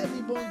bagaille, c'est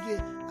servi bon Dieu.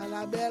 À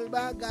la belle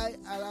bagaille,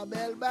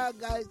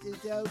 c'est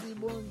servi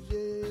bon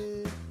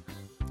Dieu.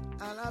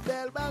 À la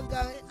belle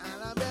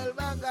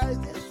bagaille,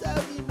 c'est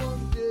servi bon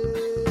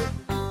Dieu.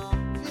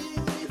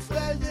 Fini,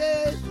 frères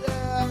et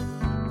sœurs,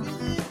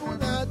 fini pour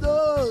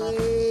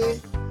n'adorer.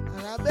 À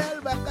la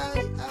belle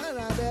bagaille,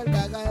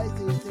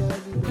 c'est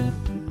servi bon Dieu.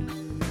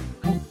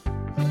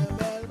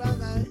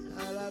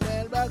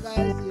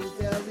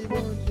 C'est servi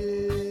bon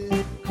Dieu.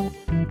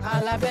 À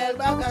la belle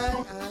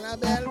bagaille,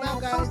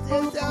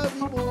 c'est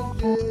servi bon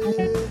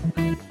Dieu.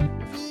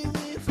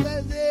 Fini,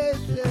 frères et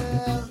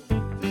sœurs,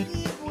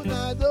 fini pour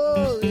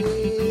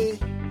n'adorer.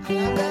 À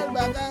la belle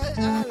bagaille,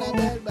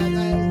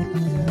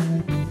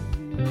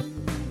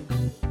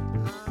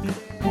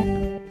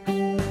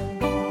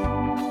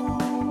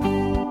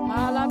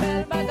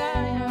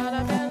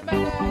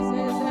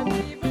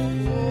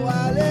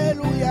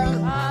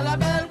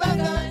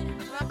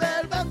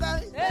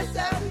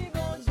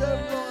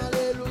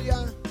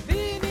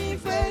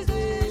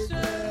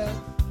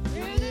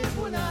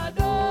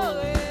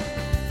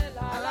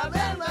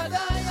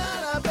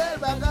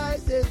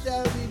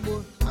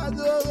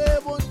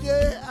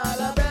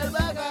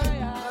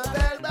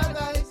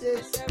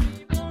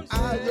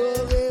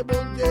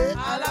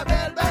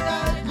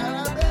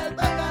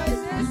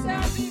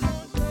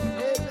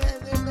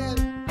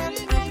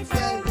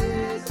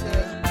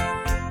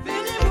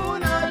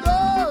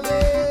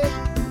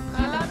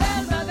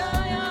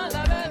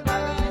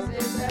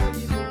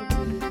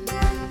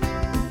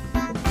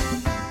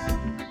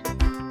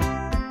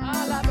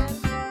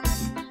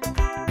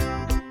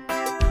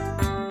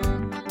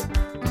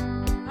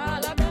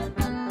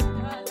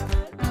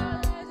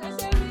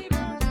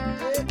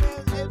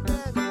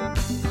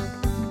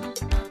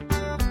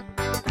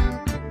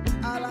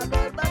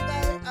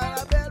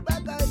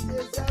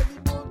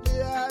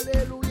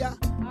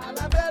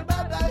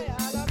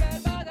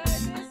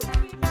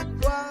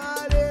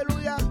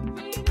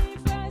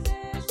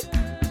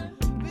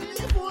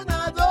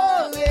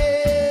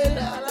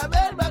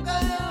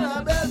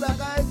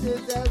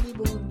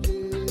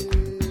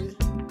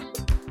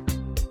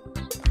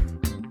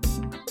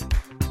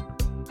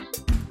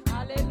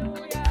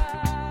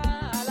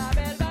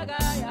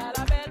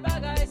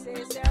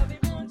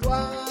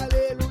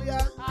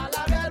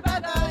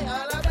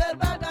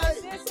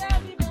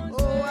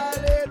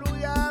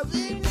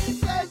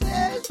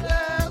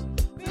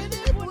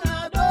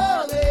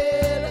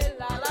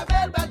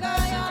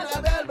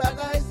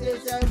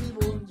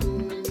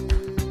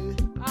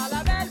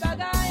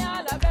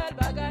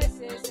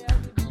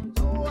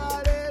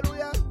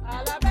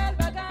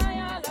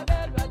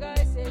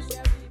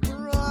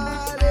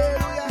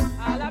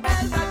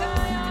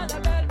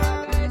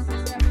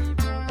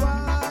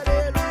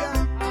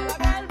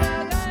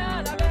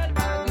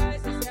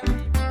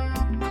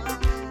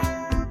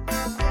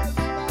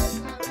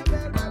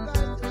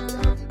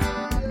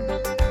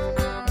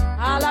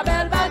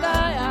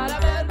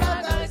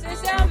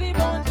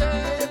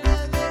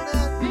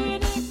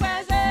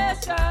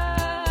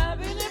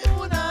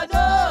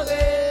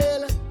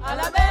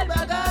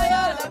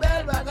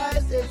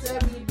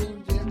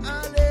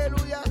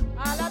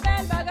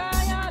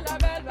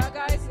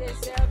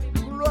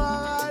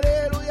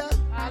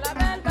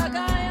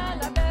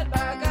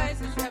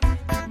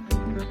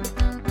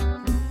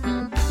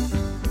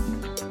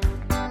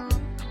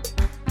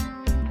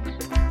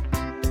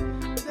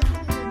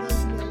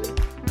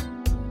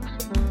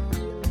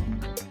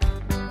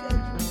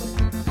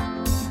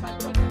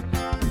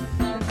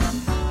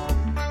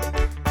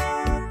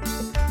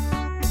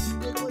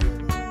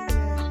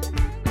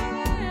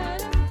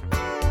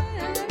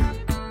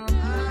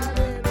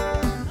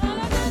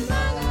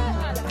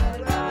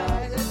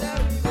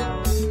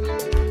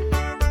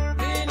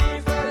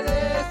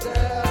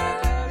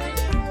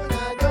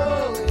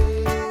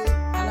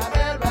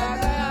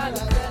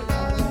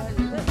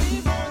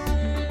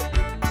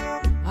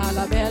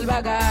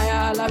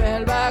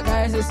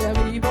 c'est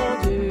servi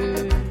bon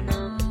Dieu.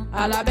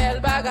 À la belle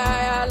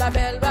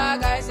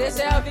bagaille, c'est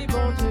servi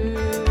bon Dieu.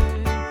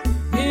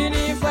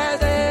 Vini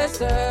frères et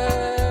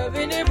sœurs,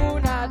 vini pour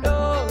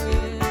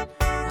n'adorer.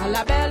 À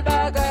la belle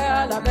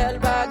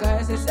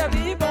bagaille, c'est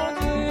servi bon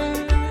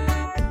Dieu.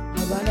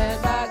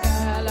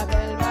 À la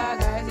belle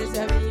bagaille, c'est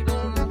servi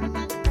bon Dieu.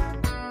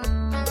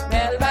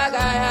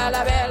 À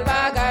la belle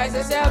bagaille,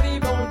 c'est servi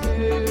bon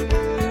Dieu.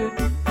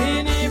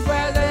 Vini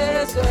frères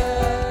et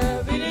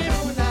sœurs, vini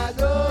pour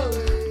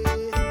n'adorer.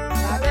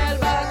 La belle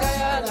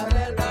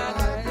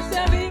bagaille, c'est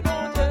servi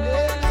bon Dieu.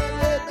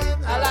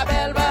 À la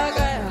belle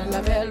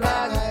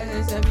bagaille,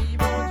 c'est servi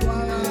bon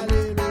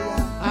Dieu.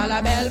 À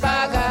la belle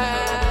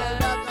bagaille,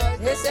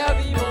 c'est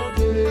servi bon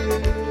Dieu.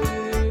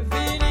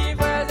 Vini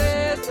frères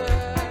et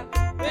sœurs,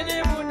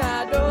 vini pour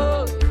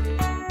n'adorer.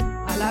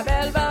 À la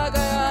belle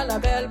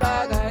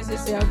bagaille, c'est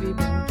servi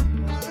bon Dieu.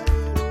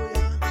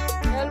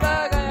 La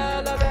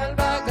belle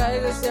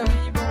bagaille, c'est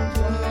servi bon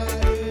Dieu.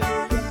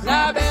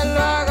 La belle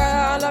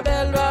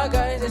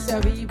bagaille, c'est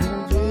servi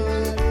bon Dieu.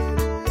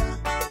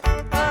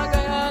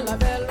 La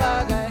belle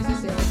bagaille,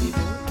 c'est servi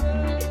bon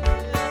Dieu.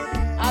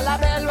 À la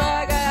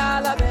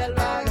belle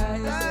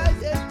bagaille,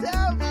 c'est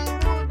servi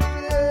bon Dieu.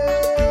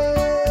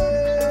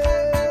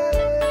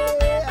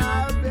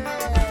 Amen.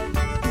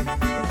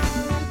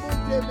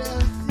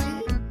 Merci.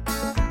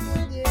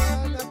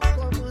 On a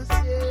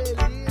commencé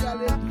à lire la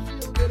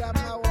lecture de la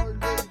parole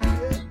de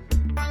Dieu.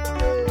 Le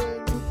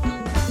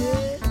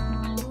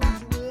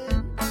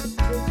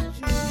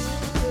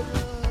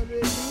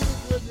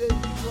livre de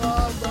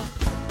Job,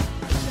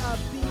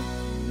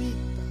 chapitre 8.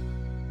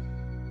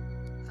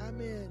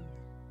 Amen.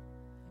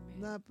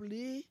 On a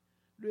appelé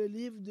le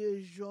livre de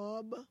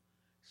Job,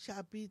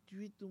 chapitre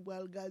 8. On va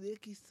regarder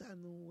qui ça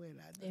nous est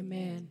là.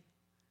 Amen.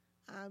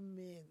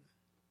 Amen.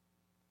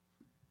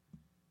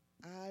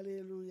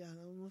 Alléluia.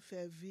 On nous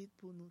fait vite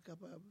pour nous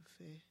capables de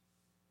faire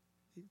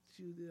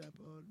lecture de la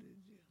parole de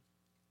Dieu.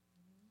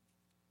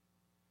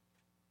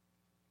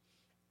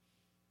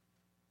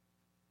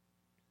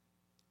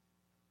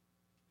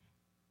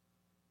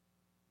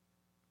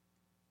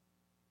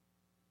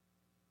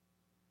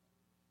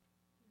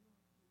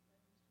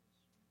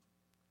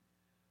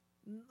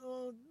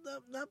 On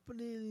n'a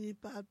pris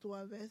pas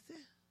 3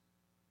 versets.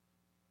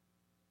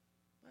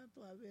 Pas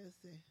 3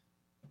 versets.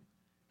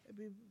 Et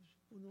puis,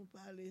 pour nous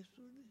parler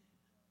sur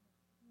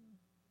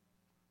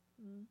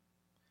lui.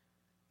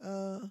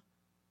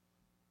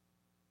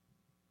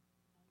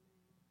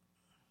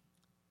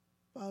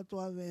 Pas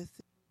 3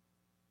 versets.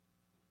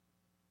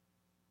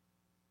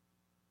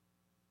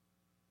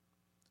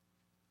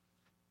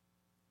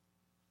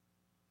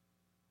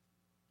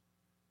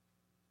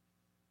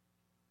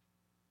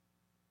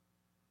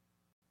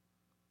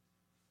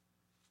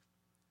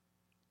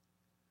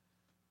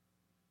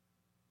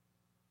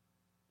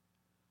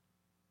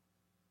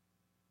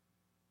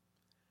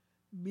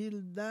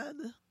 Bildad,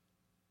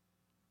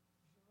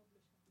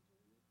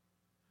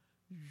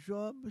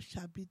 Job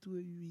chapitre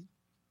 8.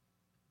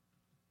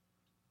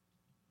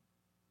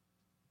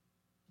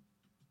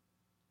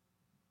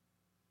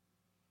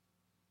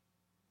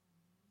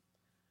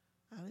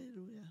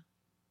 Alléluia.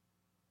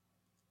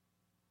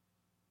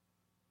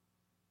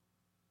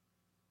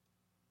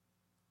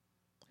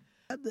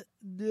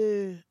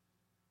 De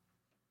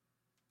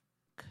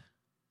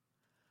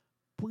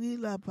prit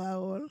la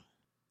parole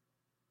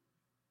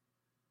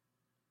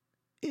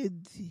et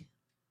dit: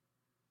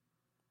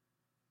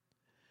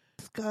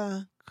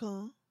 jusqu'à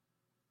quand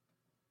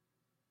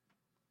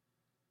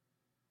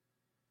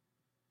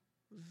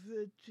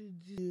veux-tu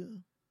dire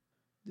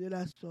de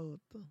la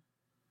sorte?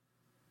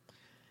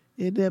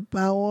 Et des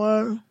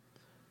paroles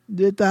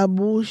de ta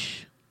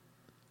bouche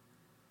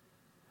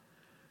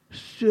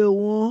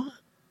seront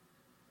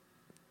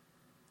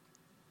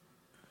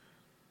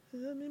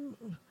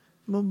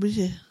mon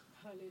budget.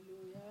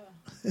 Alléluia.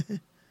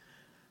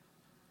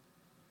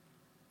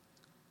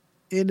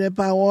 Et les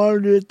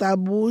paroles de ta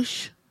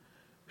bouche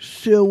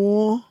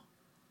seront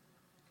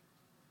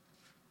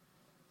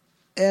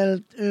un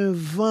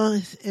vent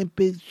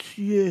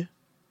impétueux.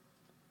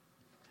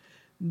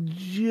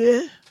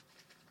 Dieu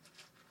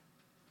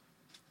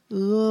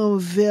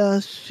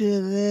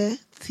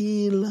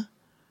renverserait-il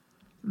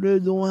le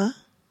doigt?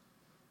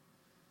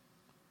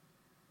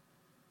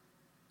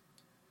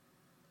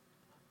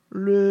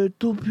 Le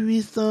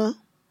Tout-Puissant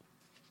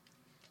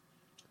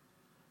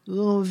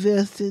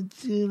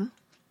renverserait-il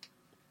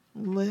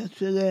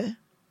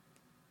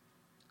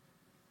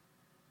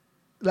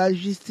la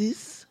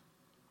justice?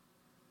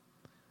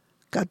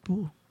 4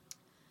 pour.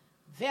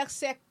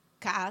 Verset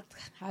 4.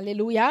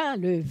 Alléluia.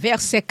 Le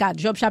verset 4.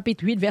 Job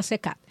chapitre 8, verset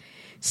 4.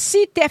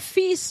 Si tes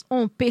fils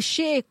ont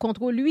péché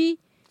contre lui,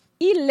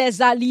 il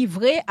les a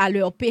livrés à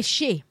leur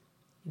péché.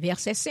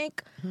 Verset 5.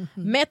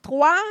 Mais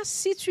toi,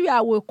 si tu as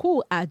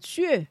recours à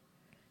Dieu,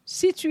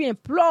 si tu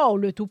implores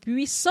le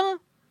Tout-Puissant,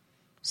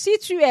 si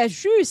tu es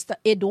juste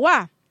et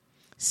droit,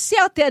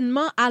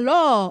 certainement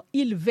alors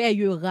il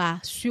veillera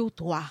sur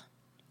toi.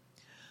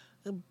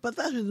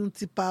 Partage une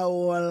petite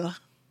parole.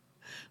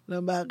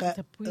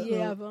 T'as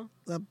prié avant.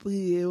 T'as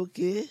prié,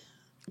 ok.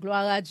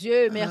 Gloire à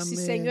Dieu. Merci,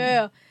 Amen.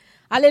 Seigneur.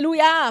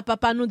 Alléluia.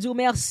 Papa, nous disons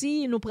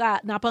merci. Nous entrons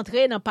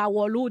dans la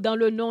parole dans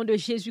le nom de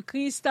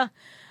Jésus-Christ.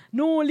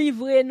 Nous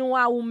livrons nous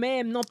à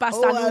nous-mêmes, non pas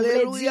ça nous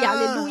voulons dire.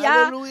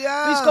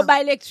 Alléluia. Puisque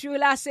par lecture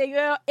là,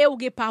 Seigneur, et ou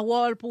des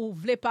paroles pour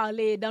vous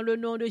parler dans le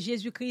nom de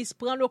Jésus-Christ.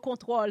 Prends le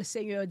contrôle,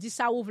 Seigneur. Dis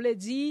ça ou voulez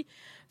dire.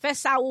 Fais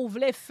ça ou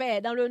voulez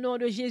faire dans le nom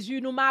de Jésus.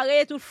 Nous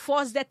marrer toute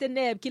force des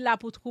ténèbres qui l'a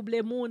pour troubler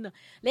le monde.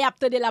 Les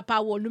aptes de la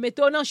parole. Nous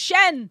mettons en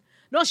chaîne,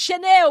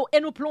 et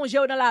nous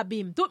plongeons dans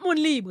l'abîme. Tout le monde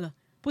libre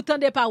pour tendre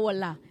des paroles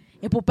là.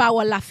 Et pour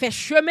parole là, fait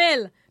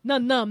chemin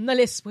dans l'âme, dans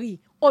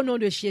l'esprit. Au nom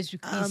de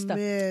Jésus-Christ.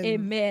 Amen.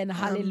 Amen.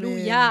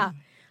 Alléluia.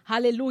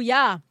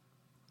 Alléluia.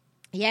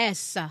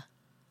 Yes.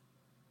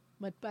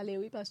 Je vais te parler,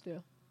 oui,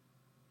 pasteur.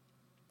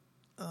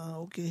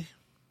 Ok.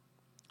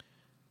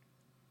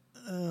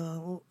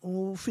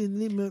 On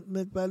finit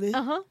de parler.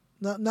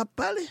 N'a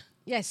parlé?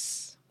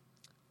 Yes.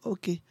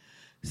 Ok.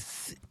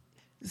 Si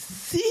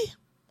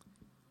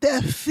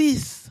tes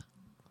fils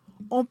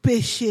ont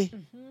péché,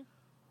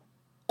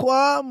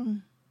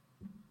 comme...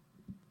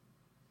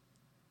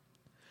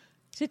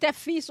 Si tes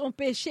fils ont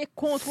péché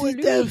contre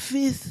lui. Si tes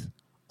fils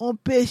ont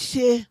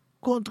péché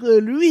contre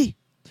lui,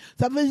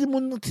 ça veut dire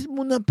que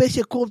mon a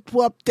péché contre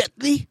toi, peut-être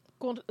lui.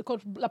 Contre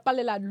la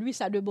parole là de lui,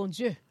 ça de bon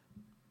Dieu.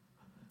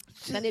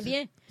 Ça n'est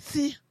bien.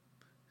 Si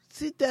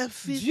tes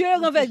fils. Dieu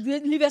renverse,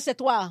 verset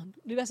 3.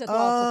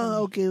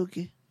 Ah, ok.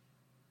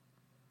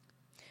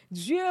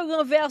 Dieu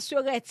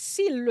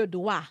renverserait-il le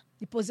droit?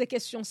 Il posait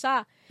question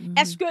ça.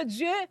 Est-ce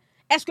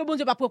que bon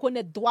Dieu va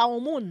reconnaître droit au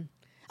monde?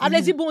 Elle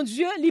dit bon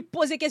Dieu, il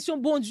pose question,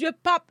 bon Dieu,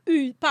 pas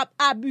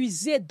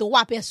abuser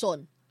droit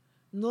personne.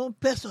 Non,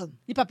 personne.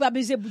 Il ne peut pas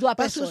abuser droit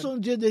personne. Parce que son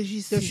Dieu de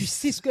justice. De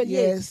justice que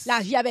yes. Il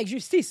agit avec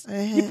justice.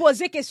 Il pose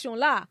question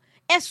là.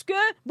 Est-ce que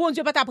bon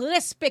Dieu peut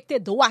respecter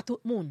droit tout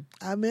le monde?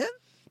 Amen.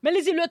 Mais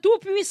il dit le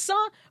Tout-Puissant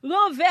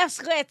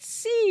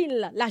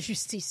renverserait-il la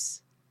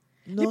justice?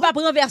 Non. Il ne peut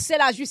pas renverser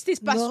la justice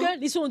parce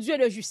que ils sont Dieu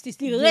de justice.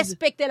 Il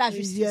respecte la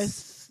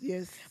justice.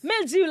 Yes. Mais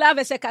il dit là,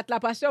 verset 4, là,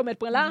 pasteur, on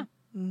prend là.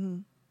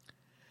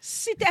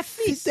 Si tes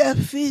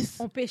fils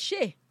ont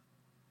péché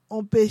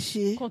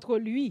contre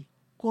lui,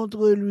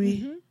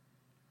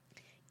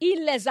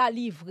 il les a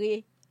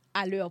livrés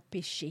à leur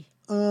péché.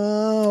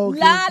 Okay,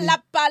 là,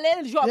 la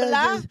parole Job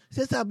là,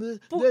 c'est ça.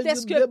 Pour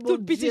est-ce que tout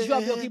petit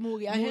Job qui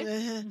mourir.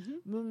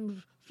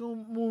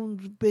 Mon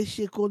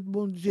péché contre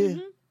mon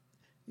Dieu.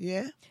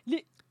 Mais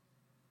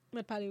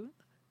parlez.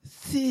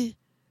 Si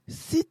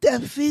tes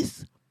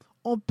fils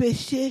ont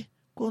péché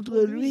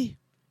contre lui,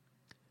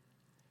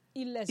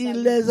 il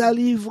les a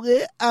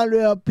livrés à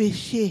leur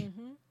péché.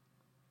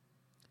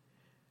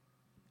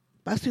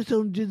 Parce que c'est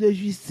un Dieu de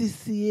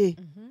justice.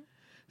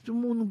 Tout le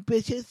monde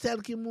péché,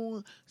 celle qui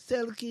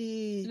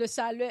le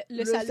salut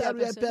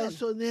est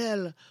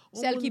personnel.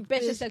 Celle qui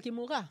pêche, c'est celle qui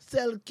mourra.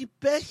 Celle qui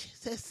pêche,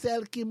 c'est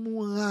celle qui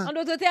mourra. En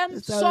d'autres termes,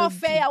 soit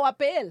fait à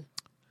payer.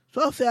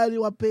 Soit fait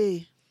à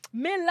payer.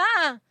 Mais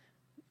là,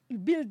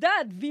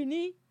 Bildad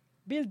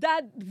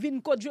vin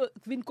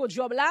ko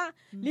Job là,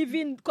 li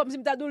vin comme si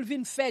m'ta dou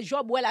vin fait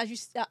Job ouais la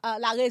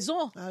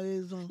raison. La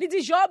raison. Il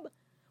dit Job,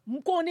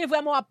 m connais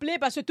vraiment appelé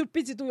parce que tout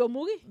petit tout yo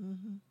mouri.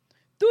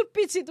 Tout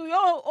petit tout yo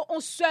on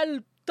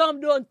seul temps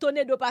de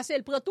tonner de passer,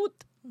 il prend tout.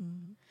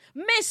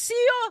 Mais si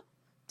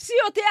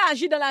yo t'es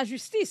agi dans la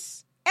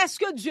justice, est-ce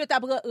que Dieu t'a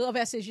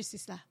renversé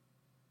justice là?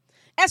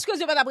 Est-ce que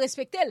Dieu va t'a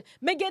respecter?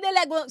 Mais gade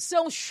c'est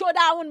un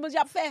showdown bon Dieu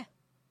a fait.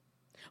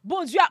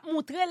 Bon Dieu a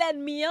montré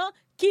l'ennemi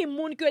qui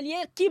moun que lié,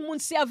 qui moun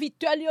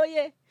serviteur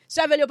lié.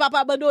 Serviteur pas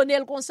abandonner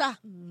le comme ça.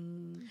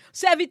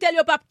 Serviteur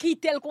yo pas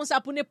quitter le comme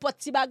ça pour n'importe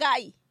petit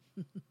bagaille.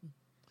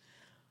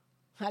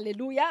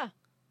 Alléluia.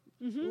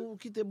 Ou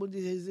quitter bon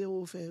Dieu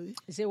zéro faire oui.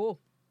 Zéro.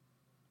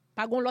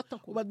 Pas gon l'autre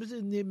encore. On va besoin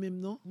de même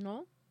non?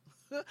 Non.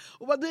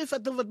 On va devoir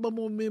faire votre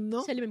maman même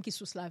non? C'est lui même qui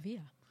sous la vie.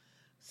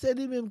 C'est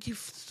lui même qui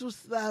sous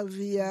la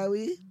vie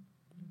oui.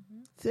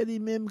 C'est lui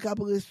même qui a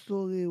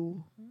restauré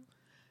ou.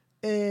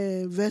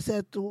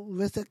 Verset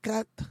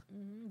 4.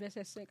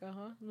 Verset 5,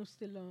 nous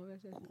sommes là,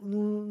 verset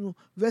 5.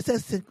 Verset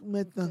 5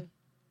 maintenant. Okay.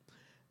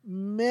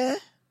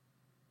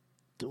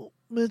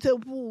 Mais c'est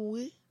pour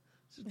oui.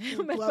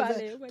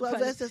 Toi,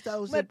 verset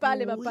ça aussi. Mais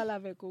parler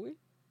avec oui.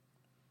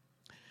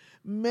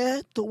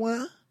 Mais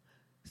toi,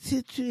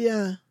 si tu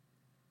as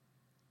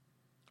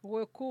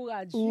recours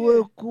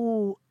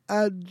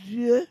à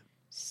Dieu,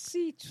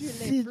 si tu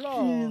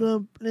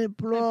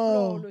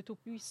l'implores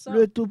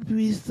le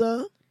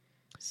Tout-Puissant,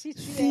 si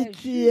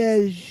tu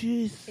es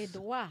juste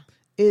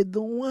et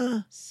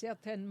droit,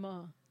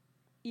 certainement,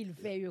 il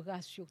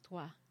veillera sur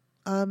toi.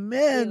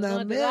 Amen. Il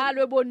rendra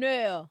le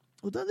bonheur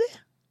Entendez?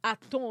 à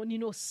ton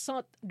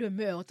innocente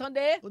demeure.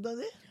 Entendez?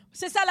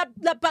 C'est ça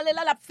la parole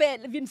là, la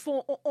fait,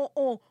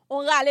 on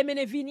râle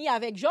mener vini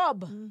avec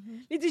Job.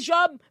 Il dit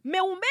Job, mais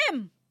ou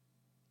même,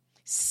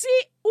 si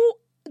ou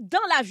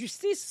dans la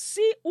justice,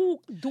 si ou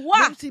droit.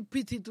 Même si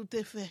petit tout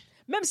est fait.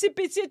 Même si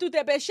petit tout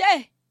est péché.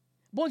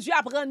 Bon Dieu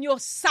apprend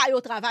ça au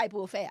travail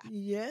pour faire.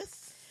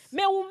 Yes.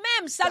 Mais ou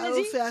même, ça veut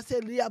dire. fait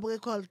assez lui à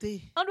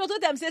récolter. En d'autres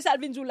termes, c'est ça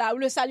le vin là, ou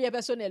le salut est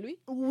personnel, oui.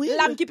 Oui.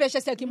 L'âme qui pêche,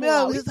 c'est celle qui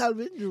mourra. Oui. Ça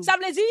veut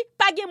dire,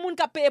 pas de monde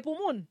qui paye pour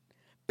moun.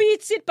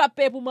 Petite pas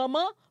paye pour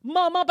maman,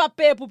 maman pas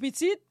paye pour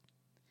petite.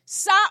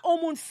 Ça, au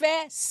monde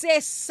fait,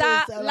 c'est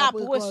ça la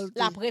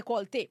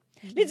récolter.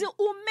 Il dit,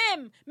 ou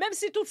même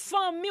si toute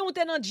famille ou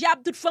t'es dans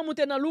diable, toute femme ou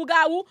t'es dans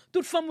loup-garou,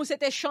 toute femme ou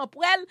c'était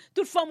champrel,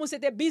 toute femme ou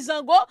c'était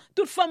bizango,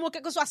 toute femme ou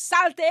quelque soit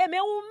saleté, mais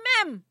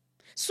ou même,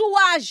 sous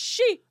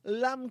agir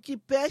l'âme qui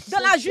pêche dans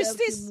la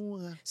justice,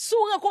 sous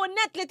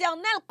reconnaître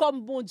l'Éternel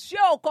comme bon Dieu,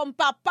 ou comme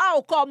papa,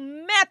 ou comme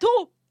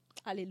maître.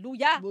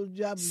 Alléluia. Bon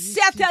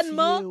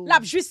certainement, l'a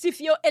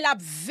justifié et l'a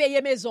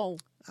veillé maison.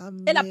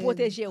 Amen. Et l'a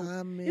protégé.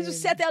 Il dit,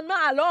 certainement,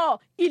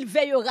 alors, il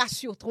veillera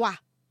sur toi.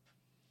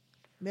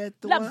 Mais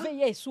toi, l'a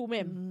veillé sur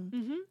même.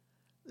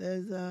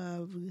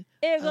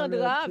 Et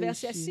rendra,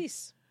 verset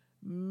 6.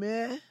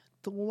 Mais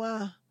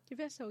toi, qui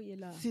verset où il est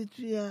là? Si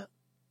tu as,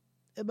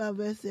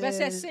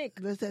 verset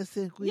 5. Verset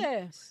 5, oui.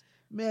 Yes.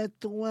 Mais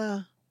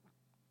toi,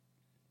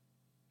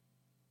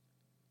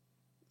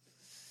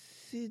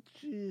 si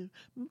tu...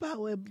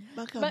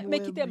 Mais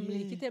qui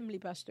t'aime,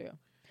 pasteur.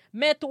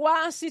 Mais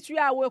toi, si tu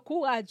as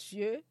recours à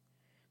Dieu,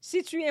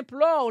 si tu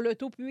implores le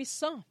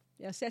Tout-Puissant,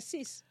 verset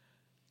 6,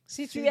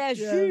 si tu es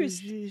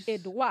juste et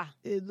droit.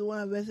 Et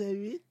droit, verset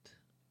 8.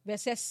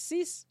 Verset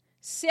 6,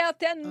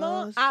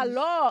 certainement,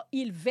 alors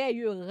il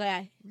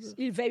veillera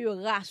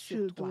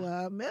sur toi.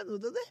 Amen.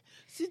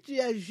 Si tu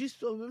es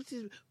juste, même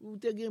si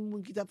tu as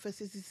quelqu'un qui t'a fait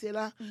ceci, c'est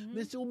là,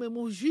 mais si vous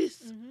même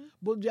juste,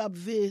 bon Dieu a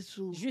veillé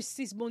sur.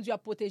 Justice, bon Dieu a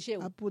protégé.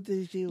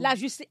 La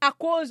justice, à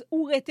cause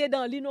où était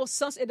dans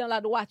l'innocence et dans la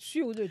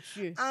droiture de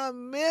Dieu.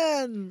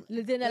 Amen.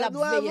 L'Éternel a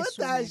veillé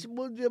sur nous.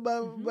 Bon Dieu,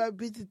 ma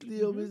petite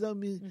Léo, mes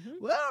amis.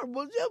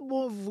 Bon Dieu,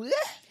 bon vrai.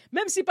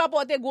 Même si pas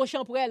porter gros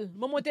champrel,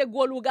 monter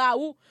gros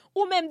loup-garou,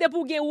 ou même de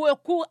pour gagner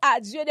recours à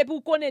Dieu, de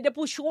pour connaître, de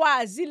pour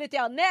choisir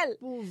l'Éternel,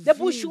 de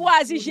pour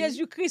choisir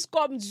Jésus-Christ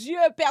comme Dieu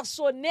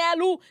personnel,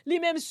 ou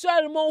lui-même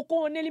seulement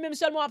connaît, lui-même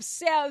seulement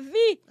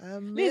observé.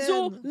 Les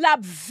autres l'a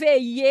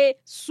veillé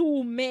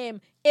sous même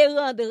et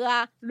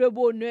rendra le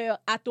bonheur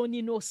à ton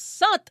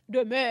innocente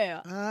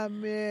demeure.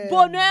 Amen.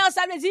 Bonheur,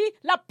 ça veut dire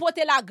la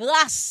porter la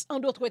grâce, en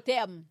d'autres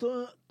termes.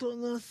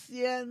 Ton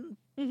ancienne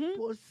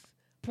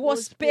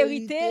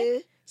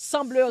prospérité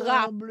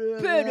semblera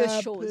peu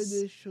de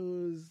choses.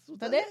 Vous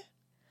entendez?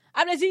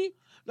 Allez-y.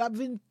 La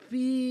vie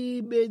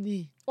plus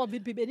bénie. On vit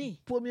plus bénie.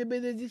 Première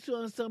bénédiction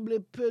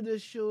ensemble peu de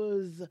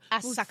choses.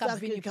 À ça qu'a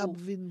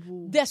venu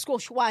vous. Dès qu'on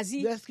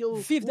choisit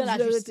vivre dans la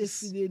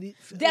justice.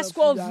 Dès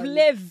qu'on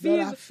voulait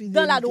vivre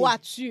dans la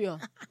droiture.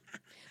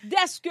 Dès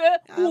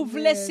que vous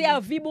voulez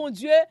servir mon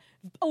Dieu,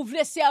 vous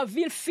voulez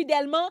servir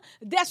fidèlement,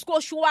 dès qu'on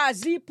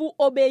choisit pour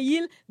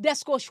obéir, dès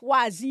qu'on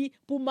choisit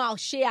pour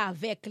marcher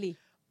avec lui.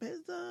 Mes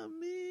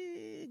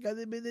amis,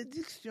 regardez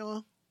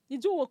bénédiction. Il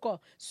dit encore,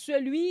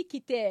 celui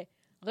qui t'est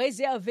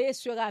réservé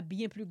sera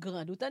bien plus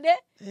grand. Vous entendez?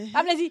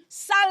 Après, il dit,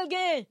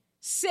 salguin,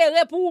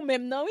 serré pour vous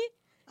même, non, oui?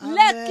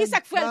 Qui ça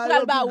fait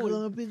le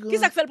baoul? Qui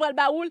ça fait le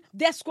baoul?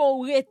 Dès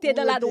qu'on était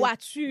dans la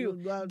droiture,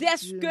 dès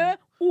que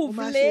vous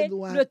voulez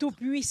le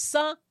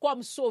Tout-Puissant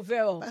comme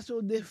sauveur. Parce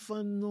qu'on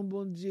défend nos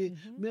bon Dieu.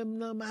 Même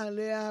dans le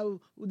malheur,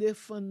 on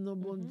défend nos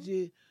bon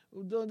Dieu.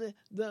 Dans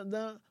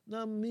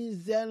la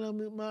misère,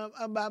 dans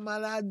la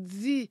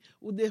maladie,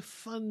 ou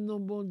défendre nos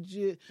bon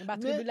Dieu. Dans la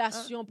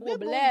tribulation,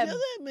 problème,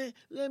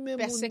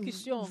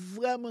 persécution.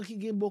 Vraiment,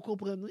 qui est beaucoup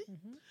comprendre.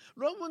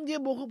 Le monde qui est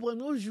beaucoup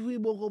comprendre, jouit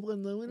beaucoup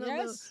comprendre.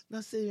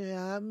 Dans Seigneur,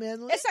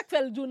 amen. Et ça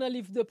fait le dans le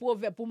livre de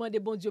Proverbes pour demander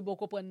bon Dieu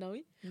beaucoup comprendre,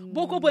 oui.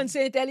 Beaucoup comprendre,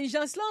 c'est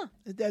intelligence là.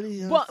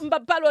 Intelligence. Bon, on ne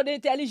parle pas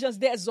d'intelligence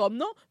des hommes,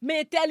 non, mais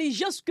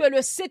intelligence que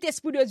le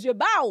Saint-Esprit de Dieu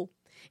bat.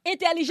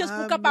 Intelligence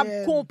pour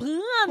capable comprendre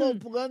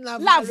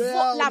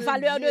la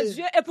valeur de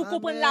Dieu et pour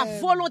comprendre la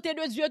volonté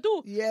de Dieu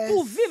tout.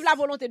 Pour vivre la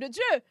volonté de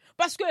Dieu.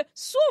 Parce que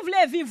si vous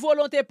voulez vivre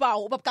volonté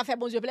par vous, pas faire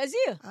bon Dieu plaisir.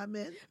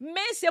 Amen.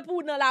 Mais c'est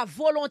pour dans la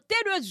volonté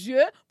de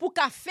Dieu, pour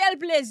qu'à faire le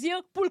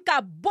plaisir, pour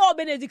qu'à bon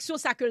bénédiction,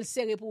 ça que le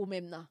serrer pour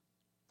vous-même. Non.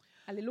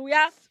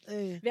 Alléluia.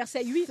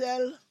 Verset 8.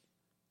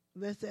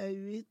 Verset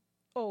 8.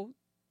 Oh.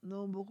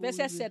 Non, beaucoup.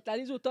 Verset 7, là,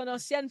 ils ont ton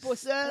ancienne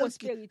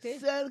prospérité.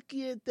 Celle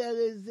qui était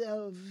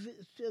réservée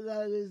sera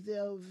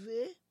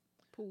réservée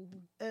pour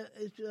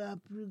et sera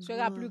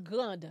plus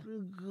grande.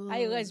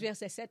 Ah, il reste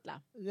verset 7 là.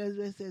 Reste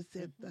verset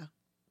 7 là.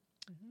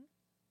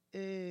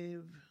 Et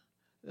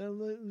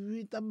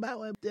 8 en bas.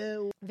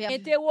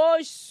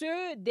 Interroge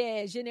ceux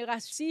des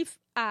générations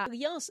à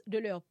l'alliance de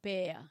leur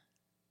père.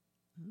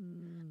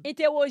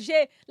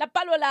 Interroger la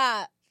parole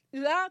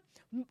là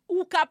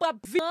ou capable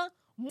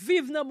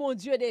vivre dans mon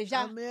Dieu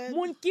déjà.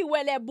 Moun qui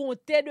ouè les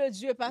bontés de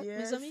Dieu,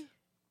 mes amis.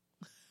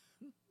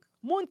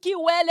 Moun qui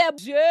ouè les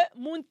Dieu,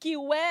 moun qui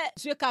ouè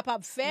Dieu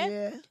capable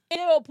faire.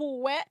 Et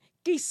pour ouè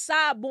qui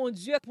ça bon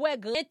Dieu pour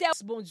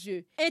bon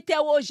Dieu.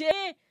 Interroger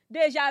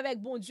déjà avec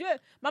bon Dieu.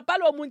 Ma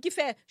parle au monde qui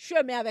fait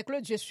chemin avec le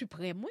Dieu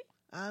suprême, oui.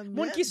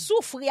 Moun qui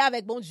souffre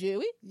avec bon Dieu,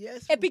 oui.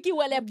 Et puis qui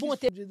ouè les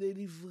bontés.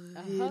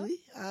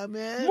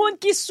 Amen. Moun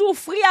qui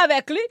souffre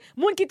avec lui,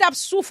 moun qui tape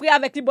souffrir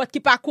avec lui, qui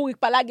pas courir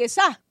par la guerre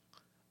ça.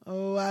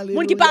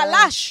 Moun qui pas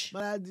lâche.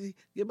 Maladie,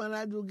 il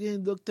malade ou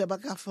gen docteur pas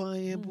ka faire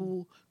rien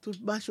pour tout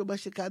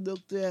marche ka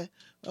docteur.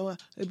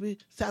 Et puis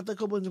ça te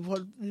comme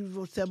il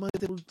seulement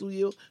pour tout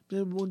yo,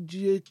 mais bon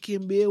Dieu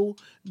kembe ou,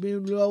 mais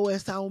là ouais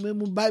ça ou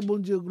même bail bon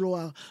Dieu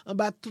gloire. En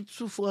bas toute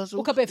souffrance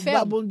ou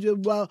ba bon Dieu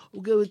boire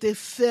ou que était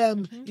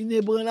ferme,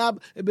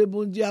 inébranlable et ben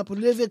bon Dieu a pour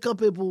lever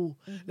camper pour.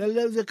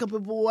 Lever camper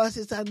pour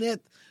c'est ça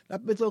net. La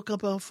mettre au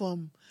camp en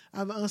forme,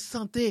 en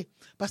santé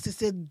parce que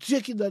c'est Dieu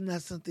qui donne la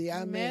santé.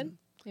 Amen.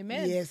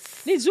 Amen. Yes.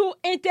 Li dou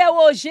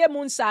interroger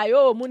moun sa yo,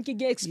 moun ki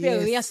gen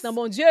expérience dans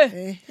bon Dieu.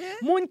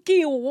 Moun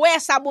ki ouais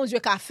ça bon Dieu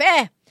ka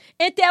fait.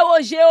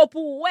 Interroger yo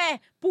pour ouais,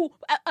 pour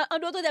en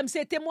d'autres termes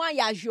c'est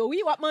témoignage yo,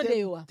 oui, ou demander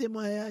yo.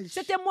 Témoignage.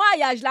 C'est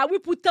témoignage là, oui,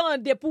 pour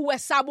tendre pour ouais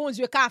ça bon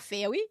Dieu ka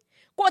fait, oui.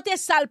 Côté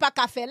sale pas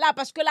ka fait là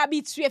parce que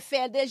l'habitude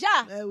fait déjà.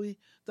 Oui.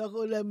 Donc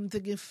on l'aime te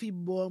gen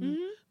fibrome.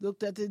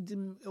 Docteur te dit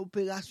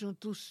opération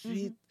tout de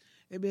suite.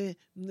 Eh bien,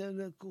 nous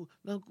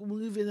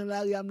arrivons dans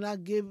l'arrière, nous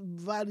avons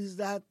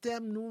valise à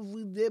terme, nous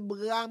ouvrons des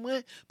bras,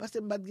 parce que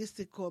nous avons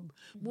des cob.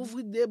 Nous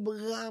ouvrons des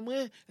bras,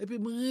 et puis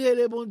nous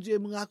relève bon Dieu,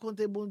 nous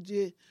raconter bon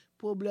Dieu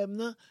problème,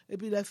 non? Et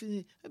puis il a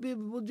fini. Et puis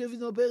bon Dieu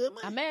vient opérer.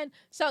 Amen.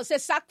 C'est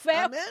ça que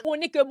fait. On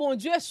est que bon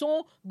Dieu,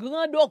 son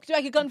grand docteur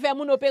qui quand fait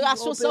mon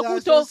opération sans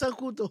couteau. Sans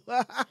couteau.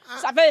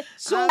 Ça fait,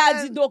 si on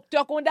a dit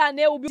docteur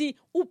condamné, ou dit,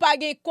 ou pas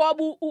gen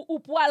cob, ou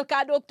poil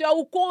ka docteur,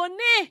 ou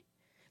connaît.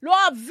 L'on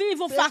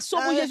vive en façon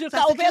pour Jésus qui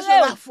a opéré.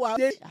 La foi.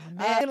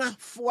 La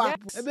foi.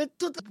 Eh bien,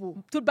 tout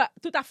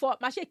à foi.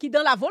 Marché qui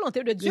dans la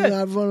volonté de Dieu. Qui dans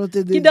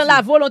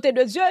la volonté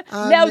de Dieu.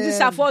 Là où dit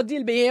ça faut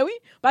dire ben oui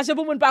parce que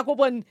pour moun pas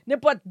comprendre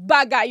n'importe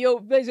bagaille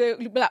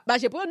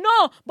marché pour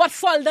non, but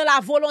folle dans la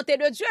volonté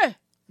de Dieu.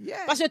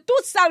 Parce que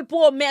tout ça le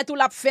promet ou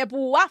l'a fait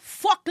pour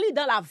faut qu'il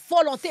dans la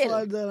volonté.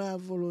 Dans la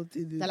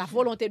volonté de Dieu. Dans la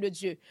volonté de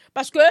Dieu.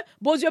 Parce que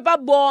bon Dieu pas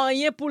bon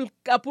rien pour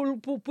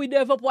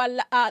devant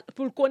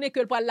pour connaître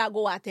que pour la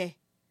go à terre.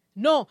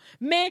 Non,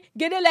 mais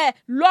gade les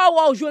là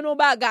ou jouer nos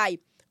bagaille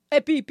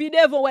et puis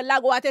devant la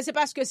go à terre c'est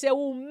parce que c'est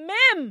ou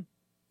même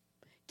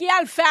qui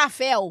a le fait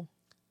affaire.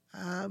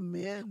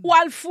 Amen. Ou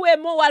al fouer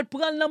mon ou al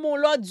prendre dans mon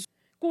l'autre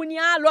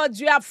Kounya, l'autre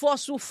Dieu a fort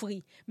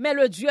souffri, mais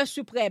le Dieu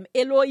suprême,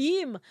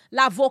 Elohim,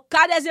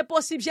 l'avocat des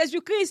impossibles,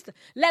 Jésus-Christ,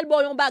 l'el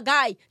boyon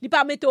bagay, il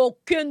pas mettre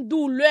aucune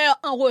douleur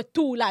en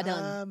retour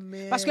là-dedans.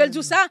 Parce que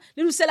dit ça,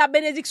 c'est la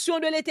bénédiction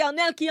de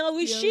l'Éternel qui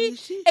enrichit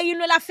et il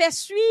ne la fait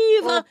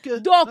suivre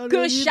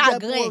d'aucun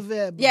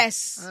chagrin.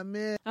 Yes.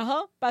 Amen.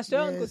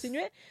 Pasteur, on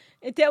continue.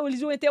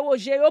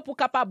 Interroger pour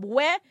capable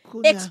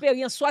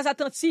expérience, sois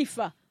attentif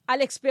à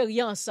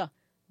l'expérience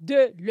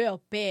de leur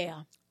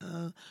père.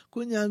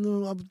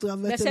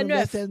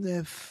 Verset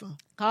 9.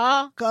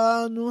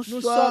 Car nous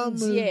sommes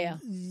d'hier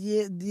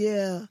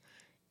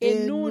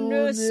et nous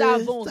ne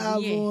savons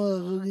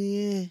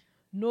rien.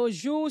 Nos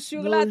jours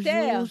sur la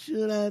terre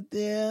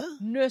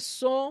ne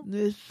sont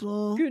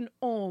qu'une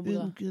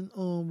ombre.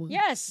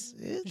 Yes.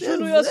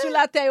 Jours sur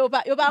la terre,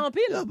 ils pas en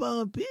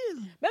pile.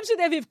 Même si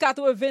tu vivre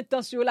 80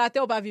 ans sur la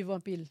terre, ils pas vivre en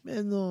pile.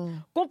 Mais non.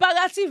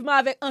 Comparativement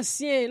avec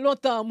anciens,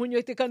 longtemps, moun yo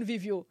était quand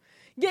vivio.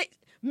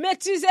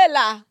 Maîtriser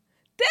là,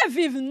 tu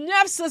vives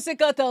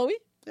 950 ans, oui?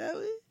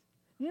 Oui.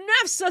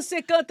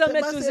 950 ans,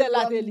 maîtriser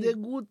là, t'es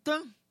dégoûtant.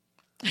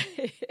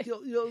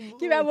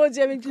 Qui va bon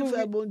Dieu me trouver? Qui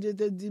va bon Dieu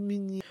te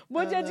diminuer?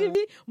 Bon Dieu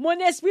dit, mon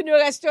esprit ne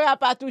restera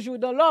pas toujours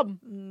dans l'homme.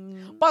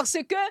 Parce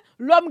que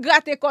l'homme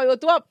gratte quoi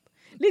trop.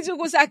 Il dit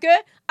comme ça que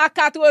à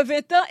 80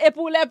 ans et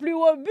pour les plus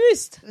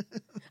robustes.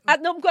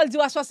 Attends, qu'on dit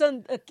à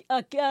 60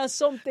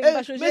 somme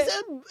pas changer. Mais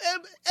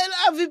elle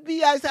a vu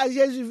pire ça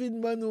Jésus vient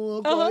de nous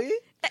encore.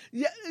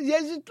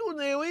 Jésus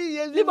tourne, oui.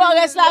 Jésus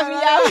reste la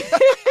vie.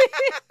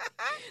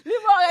 Lui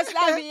reste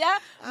la vie,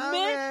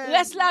 mais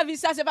reste la vie,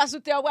 ça, c'est pas sous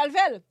terre, on va le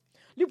faire.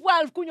 Lui pour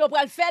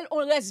le faire,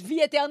 on reste vie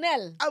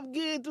éternelle.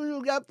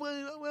 Toujours,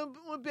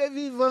 on peut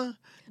vivre.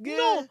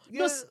 Non,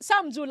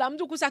 ça me dit là,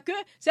 ça que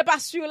c'est pas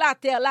sur la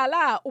terre,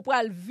 là, on peut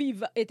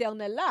vivre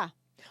éternel là.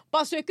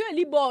 Parce que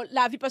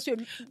la vie, parce que.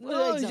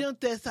 Non,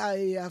 j'entends ça,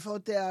 il a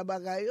fait un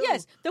bagage.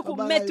 Yes, donc,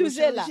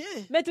 Methuselah,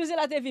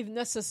 te vivre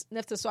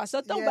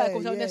 960 ans,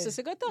 comme ça,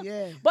 950 ans.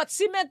 Mais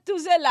si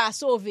Methuselah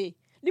sauvé,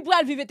 il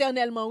pourra vivre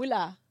éternellement, oui,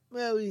 là.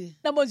 Mais oui.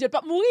 Non, mon Dieu,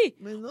 pas mourir.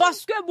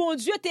 Parce que bon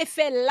Dieu t'a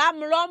fait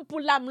l'âme pour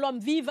l'homme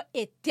vivre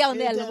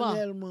éternellement.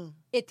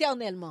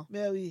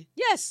 Mais oui.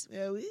 Yes.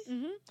 Mais oui.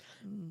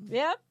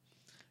 Bien.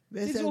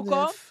 Verset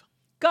 9.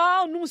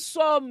 Car nous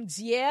sommes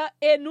d'hier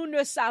et nous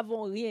ne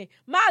savons rien.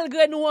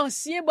 Malgré nous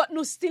anciens,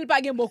 nous still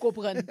pas gen bon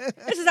comprendre.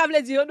 Et ça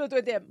veut dire notre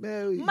thème.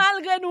 Oui.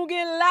 Malgré nous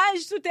gen l'âge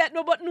sous tête,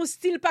 nous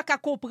still pas qu'à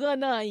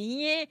comprendre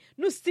rien.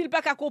 Nous still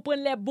pas qu'à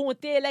comprendre les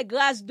bontés, les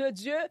grâces de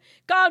Dieu.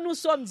 Car nous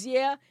sommes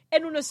d'hier et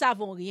nous ne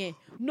savons rien.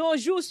 Nos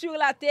jours sur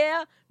la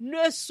terre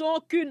ne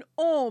sont qu'une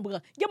ombre.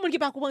 Il y a des gens qui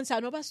ne comprennent pas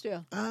ça, non,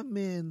 pasteur?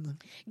 Amen.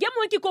 Il y a des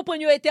gens qui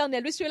comprennent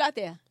l'éternel, lui, sur la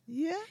terre.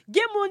 Il y a des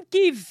gens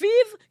qui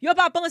vivent, ils n'ont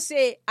pas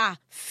pensé à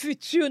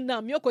futur,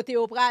 non, ils côté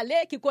où aller,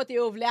 qui côté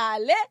où veulent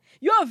aller,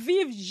 ils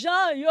vivent,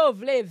 gens, ils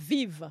veulent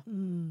vivre.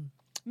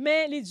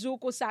 Mais ils disent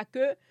comme ça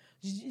que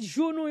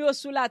jour nous yo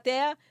sous la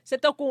terre,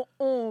 c'est un qu'on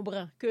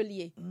ombre que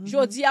lié.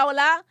 Jodi a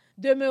là,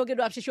 demain on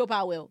doit chercher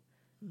pas ouais.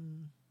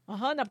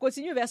 On a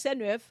continué verset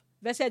 9,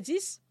 verset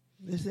 10.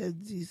 Verset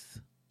 10.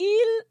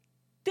 Ils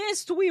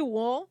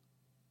t'instruiront,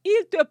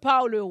 ils te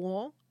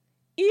parleront,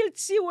 ils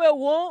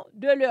tireront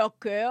de leur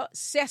cœur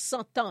ces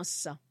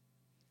sentences.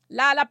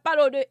 Là, la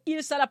parole de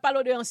il, ça la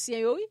parole de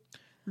ancien, oui.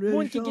 Le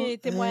monde qui a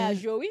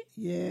témoignage, oui.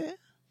 Yeah.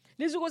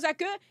 Les autres, ça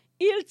que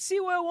ils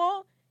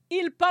tireront,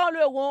 ils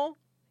parleront,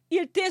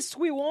 ils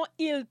t'instruiront,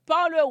 ils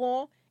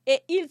parleront et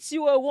ils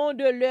tireront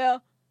de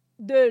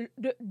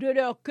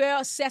leur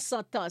cœur ces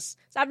sentences.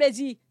 Ça veut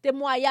dire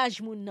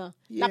témoignage, moun nan.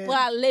 La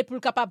parler pour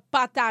capable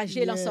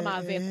partager l'ensemble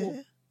avec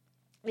vous.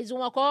 Ils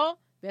ont encore,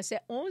 verset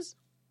 11.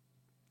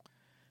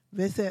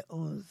 Verset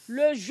 11.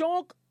 Le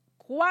jonc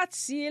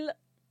croît-il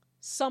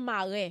sans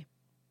marais?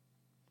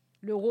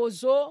 Le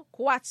roseau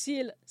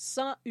croît-il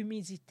sans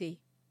humidité?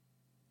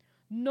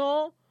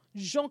 Non,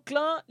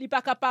 jonc-lan, il n'est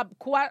pas capable,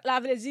 la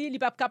veut dire, il n'est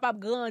pas capable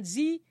de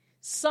grandir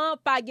sans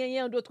pas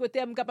gagner, en d'autres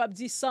termes, capable de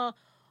dire sans,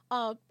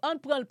 on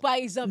prend par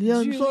exemple,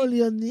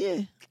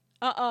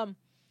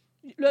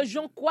 le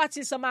jonc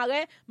croît-il sans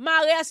marais?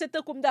 Marais, c'est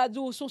un comme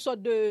d'adou, son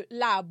sorte de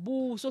la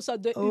boue, son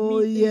sorte de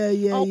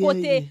humidité. En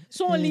côté,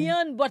 son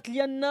liane, bot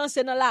liane nan,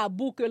 c'est dans la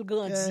boue que le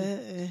grandit.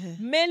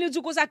 Mais le du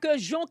coup, ça que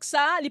jonc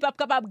ça, il n'est pas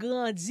capable de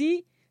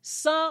grandir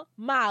sans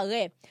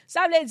marais.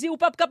 Ça veut dire ou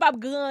pas capable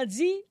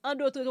grandir, en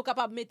d'autres temps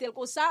capable mettre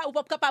comme ça, ou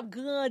pas capable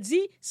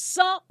grandir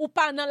sans ou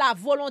pas dans la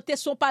volonté,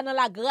 sans pas dans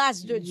la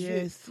grâce de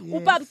Dieu. Ou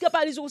pas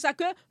capable dire ça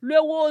que le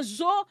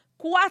roseau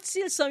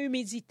croît-il sans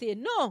humidité?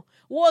 Non.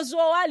 Roseau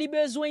a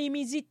besoin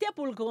d'humidité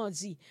pour le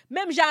grandir.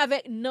 Même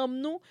avec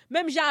nous,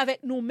 même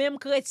avec nous, même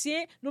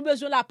chrétiens, nous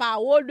besoin la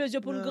parole de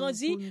Dieu pour nous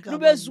grandir. Nous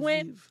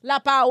besoin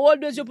la parole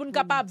de Dieu pour nous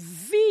capable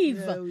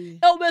vivre. Et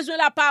nous besoin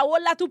la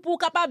parole là tout pour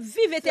capable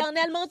vivre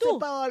éternellement tout. C'est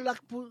pas là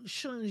pour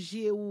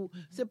changer ou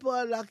c'est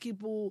pas là qui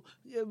pour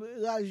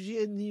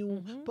rajeunir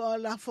ou pas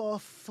là for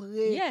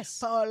frais,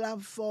 pas là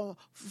for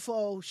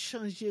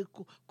changer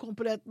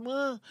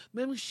complètement,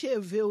 même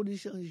cheveux ou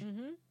changer.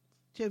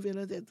 Cheveux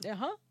dans tête.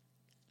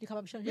 Il est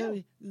capable de changer.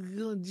 Oui,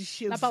 grandi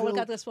cheveux. La parole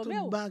qu'a transformé.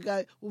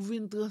 Ou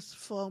vient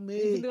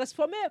transformer. Ou vient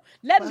transformer.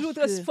 L'aide vous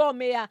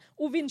transformer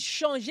ou vient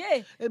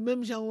changer. Et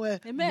même gens ouais.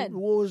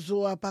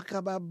 Roseau a pas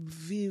capable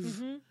vivre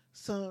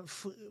sans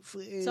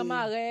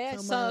marais,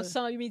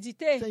 sans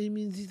humidité. Sans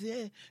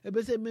humidité. Et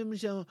ben c'est même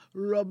gens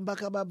l'homme pas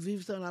capable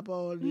vivre sans la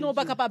parole de Dieu. Non,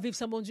 pas capable vivre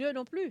sans bon Dieu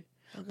non plus.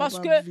 Parce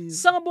que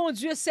sans bon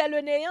Dieu, c'est le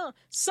néant.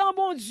 Sans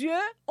bon Dieu,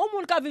 au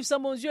monde qui vivre sans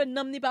bon Dieu,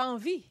 n'a pas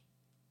envie.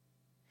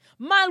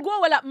 Malgré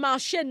ou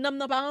marché,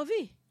 n'a pas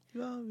envie.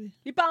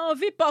 Il pas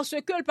envie parce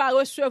que il pas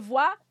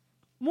recevoir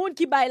monde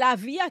qui baille la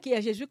vie qui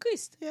est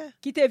Jésus-Christ.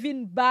 Qui te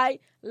vient baille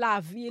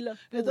la vie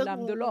pour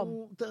l'âme de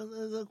l'homme.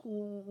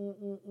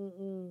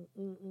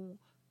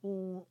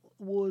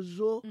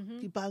 Oiseau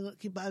qui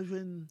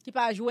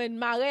pas joindre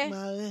marais.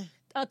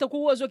 En tant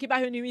qu'oiseau qui pas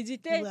joindre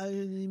humidité.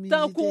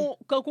 Tant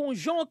qu'on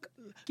jonc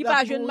qui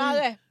pas joindre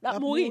marais, la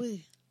mourir.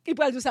 Il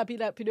parle de ça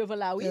puis devant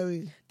là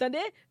oui. Attendez,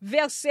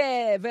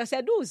 verset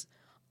 12.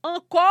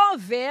 Encore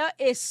vert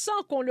et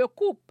sans qu'on le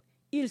coupe,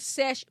 il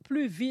sèche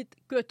plus vite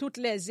que toutes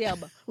les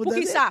herbes. Pour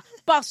qui ça?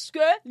 Parce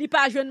que il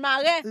pas jeune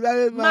marais.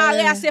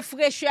 Marais a ses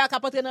fraîcheurs qui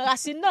apportent dans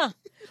racine.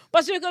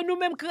 Parce que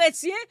nous-mêmes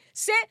chrétiens,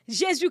 c'est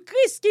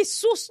Jésus-Christ qui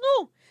source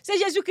nous. C'est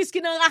Jésus-Christ qui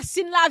dans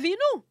racine la vie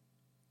nous.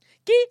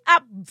 Qui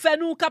a fait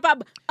nous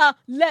capables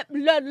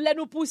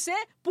nous pousser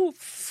pour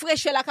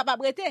fraîcheur la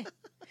capacité.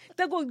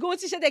 Tant qu'on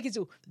qui dit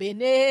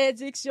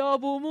bénédiction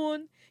pour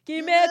moun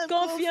qui met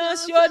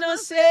confiance dans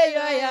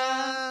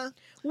Seigneur.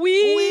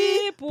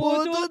 Oui,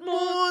 pour tout le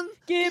monde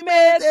qui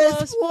met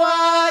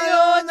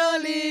espoir dans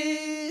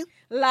lui.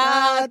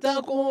 Là,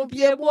 tant qu'on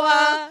pied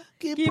bois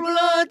qui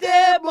plante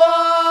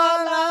bord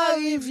la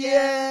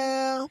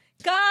rivière.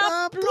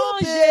 Quand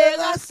plonge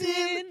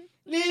racine,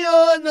 li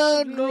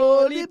dans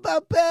l'eau, li pas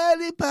peur,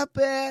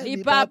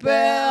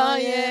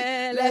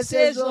 rien, les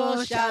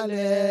saisons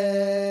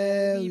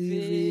chaleur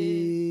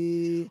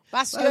rivière.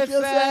 Parce que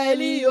fait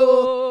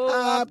l'io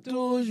a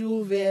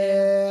toujours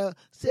vert,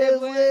 c'est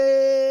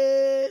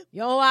vrai.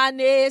 Yon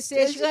année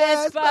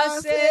sécheresse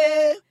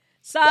passée,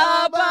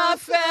 ça va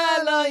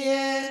faire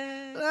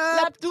rien.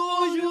 L'a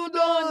toujours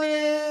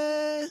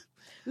donné.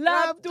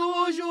 L'a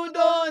toujours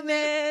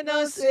donné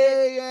dans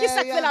ses. Qui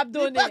ça fait l'a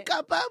donné? Pas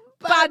capable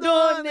pas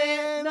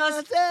donner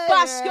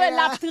parce que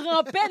l'a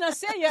trempé dans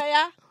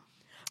Seigneur.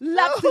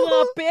 La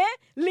trempé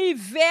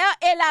l'hiver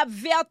et la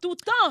vert tout le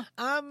temps.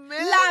 Amen.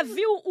 La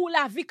vie ou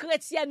la vie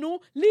chrétienne nous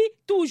li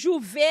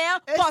toujours vert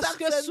parce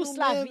que sous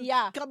la vie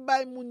a. Quand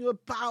bay moun yo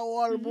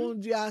parole mon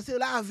Dieu, c'est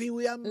la vie ou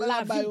la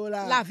vie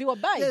ou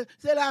bay.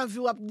 C'est la vie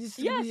ou a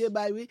distribuer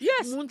bay oui.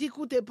 Moun qui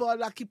écoute parole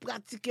là qui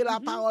pratique la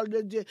parole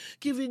de Dieu,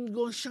 qui vient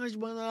gon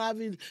changement dans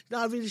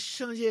la ville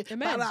changer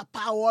par la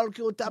parole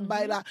que t'a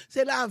bay là.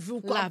 C'est la vie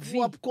ou pour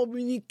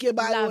communiquer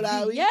bay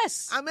là oui.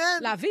 Yes. Amen.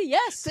 La vie yes.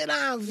 C'est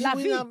la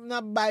vie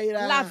n'a bail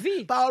là. La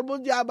vie. Parole bon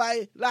Dieu a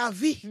bail la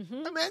vie.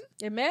 Amen.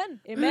 Amen.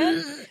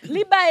 Amen.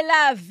 Li bay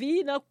la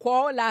vie dans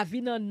corps, la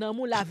vie dans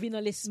l'âme, la vie dans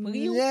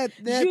l'esprit,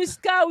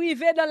 jusqu'à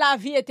arriver dans la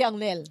vie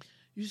éternelle.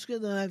 Jusque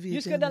dans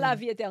la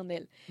vie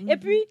éternelle. Et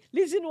puis,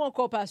 lisez-nous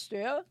encore,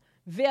 pasteur,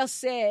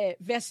 verset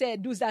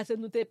 12, là,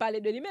 nous t'ai parlé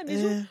de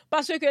lui-même.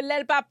 Parce que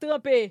l'aile pas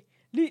trempé,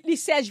 il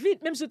sèche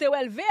vite, même si tu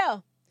es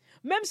vert.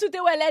 Même si tu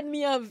es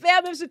l'ennemi en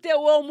vert, même si tu es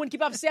un monde qui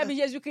peut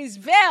servir Jésus-Christ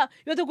vert,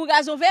 il y a un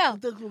gazon vert.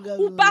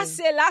 Ou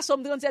passer là,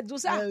 Somme 37, tout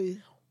ça.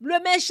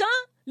 Le méchant,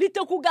 il est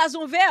un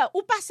gazon vert.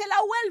 Ou passer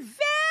là où elle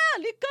vert,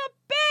 il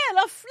campé,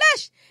 la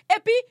flèche. Et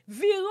puis,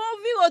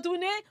 viron,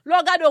 tourner, le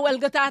regarde où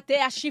elle est à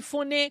terre,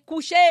 chiffonné,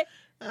 couché.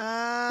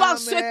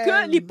 Parce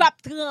que li pas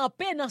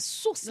trempé dans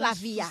source la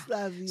vie.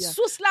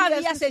 Source la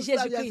vie, c'est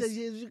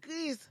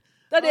Jésus-Christ.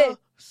 Attendez,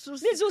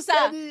 lisez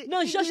ça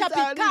dans Jean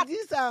chapitre 4.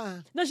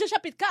 Dans Jean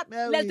chapitre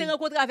 4, elle te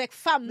rencontre avec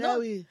femme,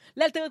 non?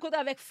 Elle te rencontre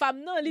avec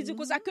femme, non? Il dit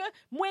comme ça que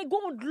moi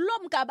gon de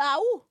l'homme ka ba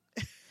ou.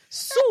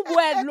 Sous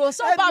bois de l'eau,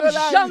 sans pas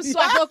jamais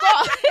soit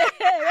encore.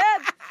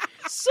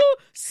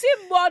 Si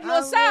bois de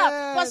l'eau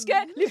ça, parce que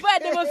li pas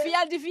de mon fille,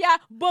 dit fille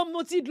bon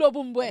mon petit de l'eau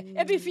pour moi.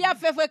 Et puis fille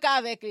fait frère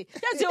avec lui.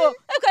 Je dis oh,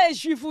 est-ce que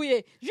juif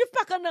oué? Juif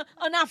pas qu'on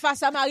en face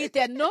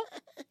samaritaine non?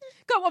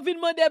 Comme on vient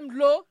demander de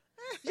l'eau.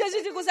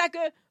 Jésus dit comme ça que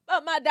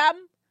madame,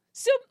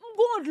 si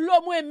m'gon de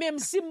l'eau moi même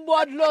si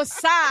m'bois de l'eau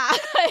ça.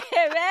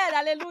 Amen,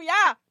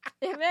 alléluia.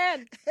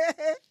 Amen.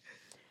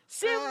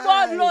 Si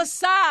m'bois de l'eau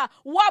ça,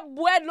 ou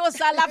boire de l'eau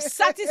ça, l'a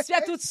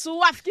satisfait toute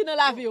soif qui dans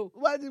la vie. Ou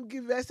a dit qui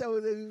verset vous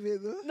arrivez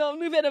non? Non,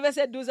 nous venons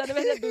verset 12,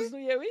 verset 12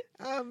 nous oui.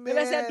 Amen.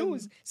 Verset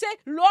 12. C'est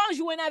l'eau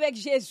joine avec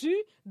Jésus,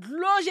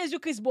 l'eau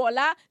Jésus-Christ bon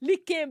là, li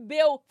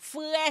kembeo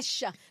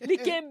fraîche, li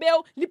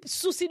kembeo li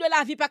souci de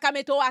la vie pas ka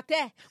mettre à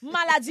terre,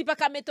 maladie pas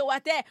ka mettre à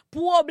terre,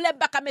 problème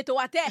pas ka mettre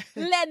à terre,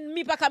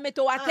 l'ennemi pas ka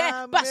mettre à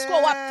terre parce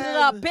qu'on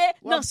va tremper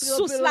dans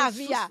source la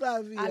vie.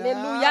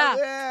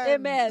 Alléluia.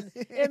 Amen.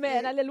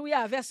 Amen.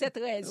 Alléluia. Verset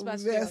 13,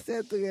 pasteur.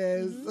 Verset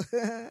 13.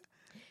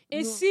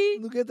 Et si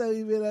nous sommes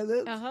arrivés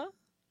là-dedans.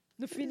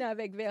 Nous finissons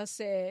avec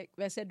verset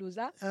 12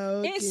 là.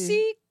 Okay.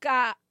 Ainsi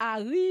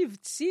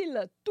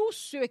qu'arrive-t-il tous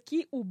ceux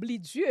qui oublient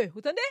Dieu. Vous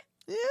entendez?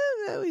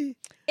 Oui.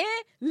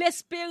 Et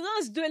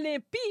l'espérance de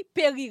l'impie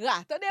périra.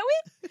 Attendez,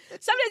 oui?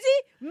 Ça veut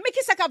dire, mais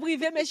qui ça qu'a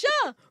privé méchant?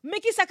 Mais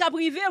qui ça qu'a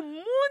privé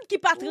monde qui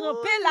pas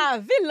trempé la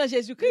ville dans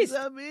Jésus-Christ?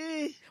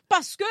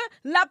 Parce que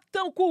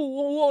l'aptan kou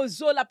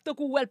roseau, l'aptan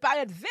kou elle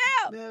paraît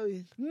vert.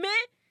 Mais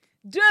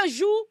 2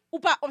 jours ou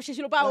pas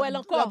chercher le pas ou elle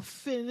encore.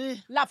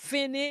 La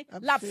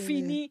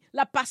fini,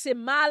 la passé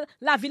mal,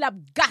 la vie la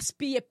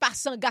gaspillé pas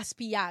sans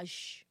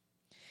gaspillage.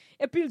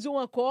 Et puis il dit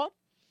encore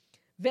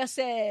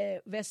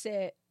verset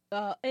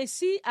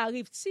ainsi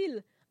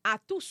arrive-t-il à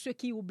tous ceux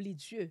qui oublient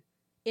Dieu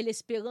et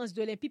l'espérance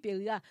de l'impie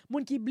périra.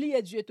 Moun qui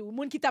oublie Dieu tout,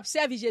 moun qui t'a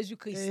servi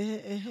Jésus-Christ.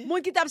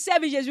 Moun qui t'a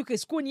servi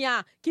Jésus-Christ,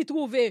 kounya qui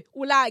trouve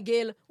ou la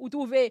gueule ou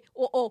trouve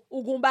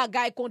ou gon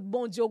bagay contre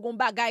bon Dieu, ou gon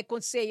bagay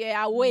contre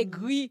Seigneur, ou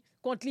aigri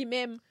contre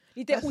lui-même.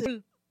 Il était ou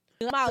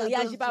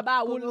mariage pas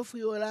ba ou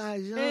offrir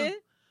l'argent.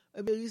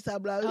 Et puis ça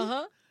blague.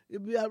 Et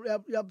puis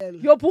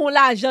yo pour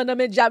l'argent dans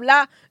mes diable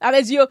là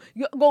avec dit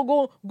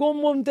gon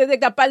monde qui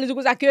t'a parlé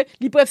de ça que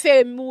il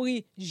préfère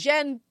mourir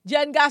jeune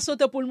garçon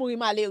pour mourir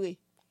malheureux.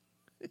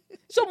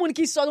 Ce monde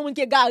qui sort, monde qui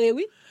est garé,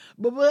 oui.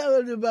 Bon,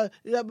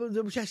 il a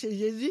cherché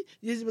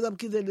Jésus pas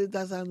quitter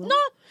l'état ça non. Non,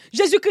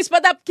 Jésus-Christ pas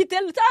quitter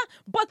l'état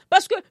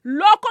parce que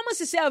l'on commence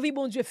à servir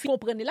bon Dieu,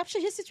 comprenez, l'a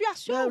changer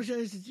situation. L'a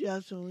changer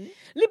situation, oui.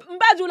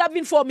 M'pa dou la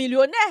vinn fort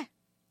millionnaire.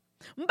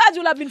 M'pa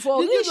dou la vinn fort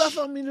riche. Il doit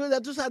faire millionnaire,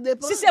 tout ça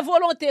dépend. Si c'est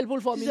volonté pour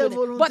le faire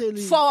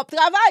millionnaire. Fort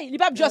travail, il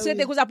pas juste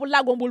rester comme ça pour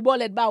la gon boule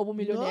bolette ba pour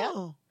millionnaire.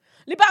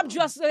 Il pas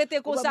juste rester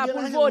comme ça pour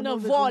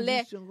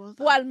voler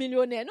pour le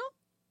millionnaire, non?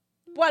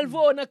 Pour le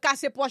voir dans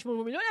casser poche pour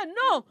millionnaire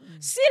non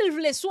s'il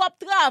veut soit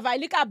travail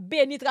il ka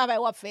béni travail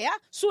ou faire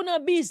sous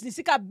dans business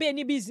il ka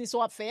béni business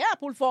ou faire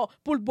pour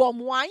le bon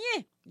moyen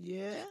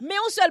mais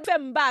on seul fait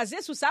me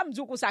baser sur ça me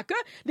dit comme ça que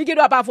il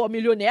doit pas avoir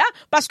millionnaire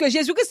parce que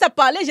Jésus-Christ a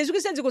parlé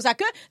Jésus-Christ dit comme ça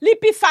que li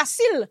plus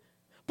facile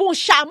pour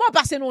chameau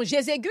passer non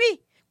Jésus aiguille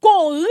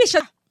qu'on riche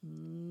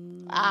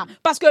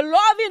parce que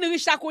l'homme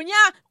riche ta kounya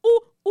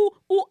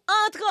ou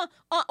entre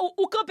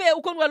ou camper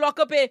ou qu'on doit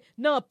camper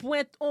non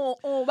pointe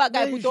on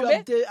bagay pour tomber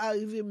j'étais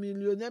arrivé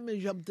millionnaire mais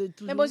j'étais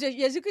toujours mais bon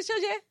Jésus-Christ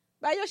changé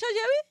bah il a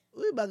changé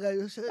oui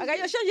bagay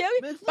a changé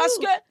oui parce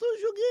que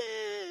toujours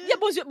il y a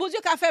bon Dieu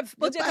qu'a fait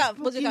bon Dieu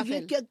qu'a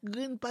fait quelques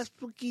green passe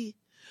pour qui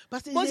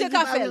parce que bon Dieu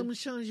qu'a fait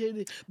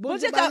changer bon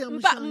Dieu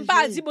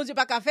pas dit bon Dieu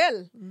pas qu'a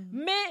fait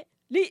mais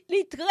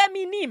li très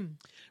minime.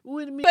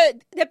 Oui,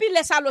 depuis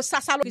les salons ça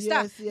salon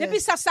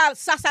depuis ça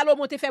salon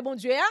monter fait bon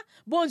Dieu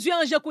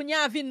en Jean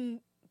Kounia vinn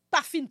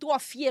pas fin trop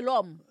fier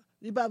l'homme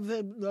il pas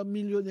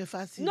millionnaire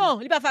facile non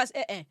il pas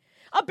facile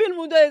en pile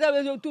monde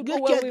tout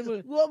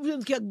vient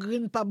qui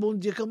green pas bon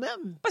Dieu quand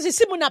même parce que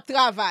si mon a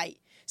travail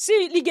si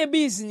il gagne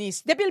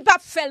business depuis il pas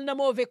fait dans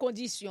mauvaise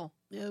condition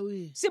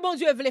Oui. Si bon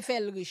Dieu veut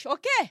faire riche,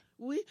 OK?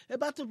 Oui, et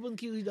pas tout le monde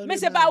qui rit dans Mais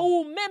c'est pas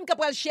ou même qui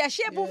peut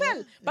chercher pour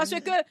faire. Parce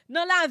que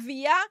dans la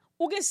vie,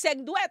 ou gen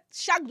 5 doigts,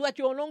 chaque doigt a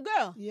une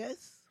longueur.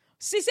 Yes.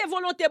 Si c'est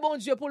volonté bon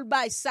Dieu pour le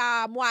bail,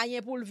 ça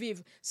moyen pour le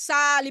vivre,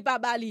 ça li pas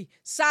bali,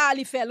 ça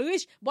li fait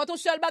riche. Bon ton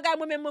seul bagage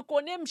moi même me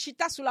connais,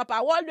 m'chita sur la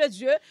parole de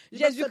Dieu,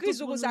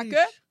 Jésus-Christ ou ça que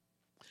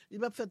il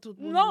va faire tout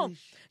le monde. Non,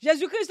 riche.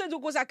 Jésus-Christ dit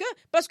comme ça que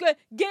parce que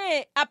gain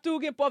a tout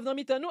gain pauvre dans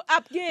mitan nous,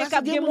 a gain Parce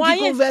que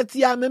moyen. converti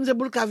même c'est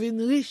pour le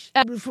cavin riche,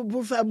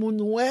 pour faire mon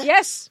ouais.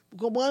 Yes. Vous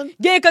comprenez?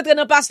 Gain qu'entrer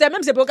dans pasteur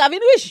même c'est pour cavin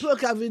riche. Pour le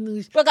cavin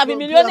riche. Pour cavin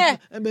millionnaire.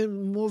 Ben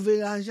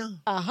mauvais argent.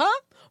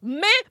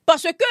 Mais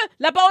parce que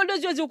la parole de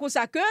Dieu dit comme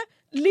ça que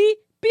li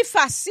plus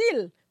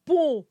facile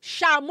pour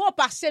chameau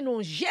passer non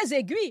jez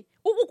aiguille.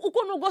 Ou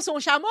qu'on nous son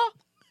chameau.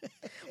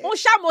 On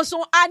chameau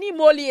son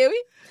animaux lié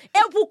oui.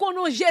 Et pour qu'on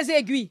nous jez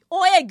aiguille,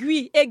 on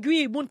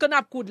aiguille moun qu'on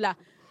a coude là.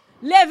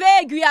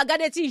 Lever aiguille a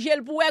garder ti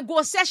gel pour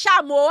gosser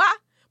chameau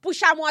pour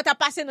chameau ta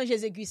passer dans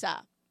jez aiguille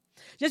ça.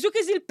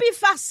 Jésus-Christ il plus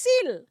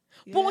facile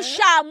pour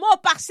chameau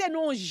passer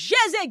non jez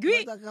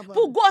aiguille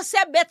pour gosser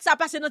bête ça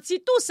passer dans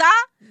ti tout ça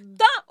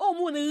tant au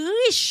monde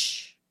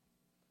riche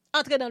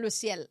entrer dans le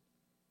ciel.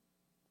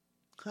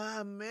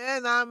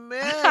 Amen,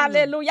 amen.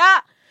 Alléluia.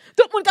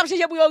 Tout le monde qui a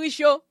cherché pour être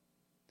riche.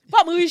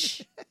 Femme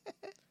riche.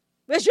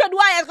 Mais je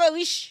dois être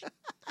riche.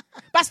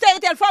 Pasteur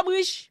est elle femme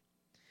riche.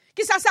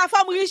 Qui ça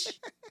femme riche?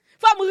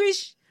 Femme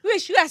riche.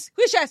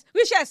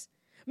 Richesse.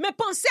 Mais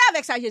pensez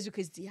avec ça,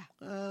 Jésus-Christ dit.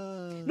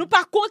 Nous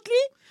pas contre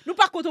lui, nous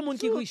pas contre le monde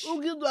qui est riche. Ou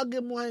qui doit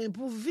avoir moyen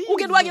pour vivre. Ou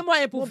qui doit avoir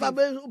moyen pour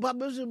vivre. Pas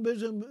besoin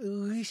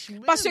riche.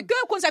 Parce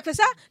que, quand ça fait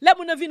ça, là,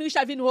 mon vie riche,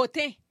 elle vient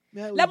rotin.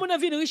 Là, mon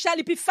vie riche,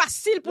 elle est plus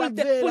facile pour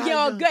gagner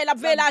orgueil. La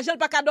veille l'argent,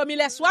 pas qu'à dormir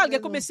les soirs, il y a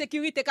comme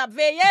sécurité qui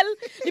veille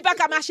elle, il pas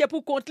qu'à marcher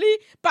pour contre lui,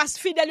 parce que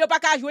fidèle, il pas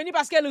qu'à jouer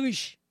parce qu'elle est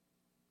riche.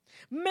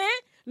 Mais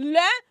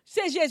là,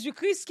 c'est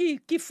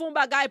Jésus-Christ qui font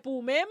bagaille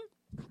pour même.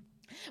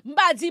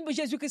 M'pa dit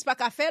Jésus-Christ pas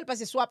qu'à faire parce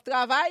que soit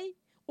travail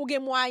ou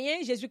gen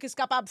moyen, Jésus-Christ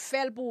capable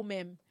faire pour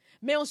même.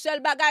 Mais un seul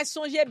bagaille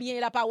songez bien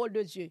la parole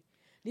de Dieu.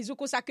 Les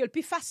ou ça que le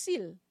plus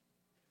facile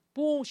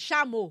pour un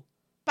chameau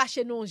pas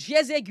chez nous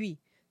jez aiguille.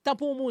 Tant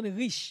pour un monde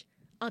riche,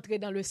 entrer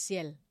dans le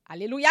ciel.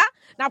 Alléluia.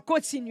 Nous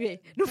continuer.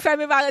 Nous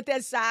fermons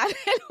parenthèse ça.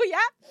 Alléluia.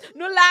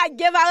 Nous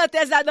laguer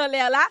parenthèse ça dans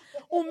l'air là.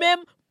 Ou même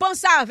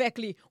penser avec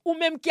lui. Ou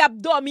même qui a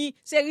dormi,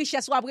 c'est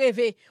richesse ou a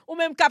rêvé. Ou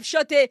même qui a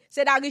chanté,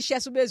 c'est la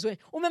richesse ou besoin.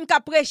 Ou même qui a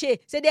prêché,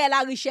 c'est de la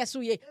richesse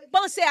ou yé.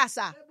 Pensez à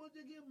ça.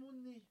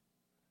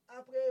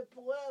 Après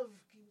preuve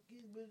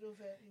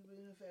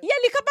Il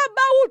est capable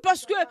baoul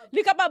parce que il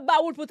est capable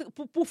baoul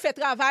pour faire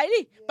travail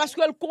parce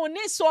que il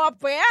connaît son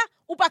père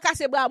ou pas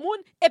casser bras moun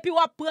et puis on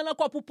prendre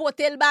encore pour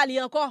porter le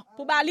bali encore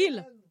pour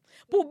balil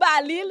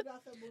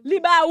li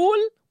baoul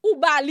ou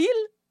balil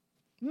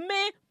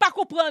mais pas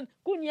comprendre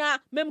kounya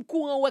même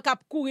courant ou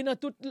cap courir dans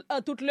tout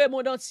le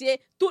monde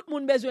entier tout le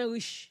monde besoin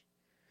riche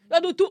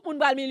tout le monde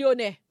bal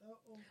millionnaire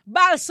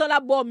bal 100 la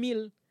bon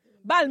 1000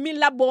 bal 1000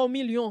 la bon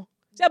million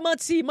c'est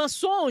menti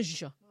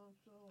mensonge.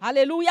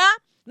 Alléluia.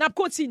 N'a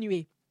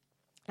continué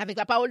avec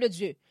la parole de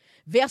Dieu.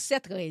 Verset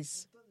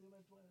 13.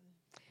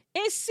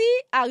 Ainsi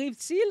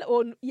arrive-t-il,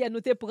 il nous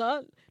te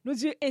prend, nous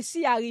dit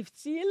ainsi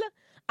arrive-t-il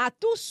à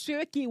tous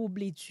ceux qui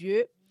oublient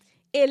Dieu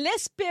et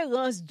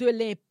l'espérance de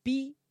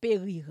l'impie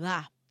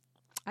périra.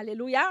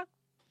 Alléluia.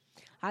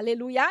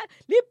 Alléluia.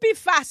 C'est plus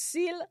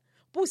facile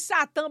pour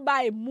Satan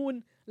bailler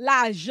moun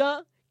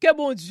l'argent que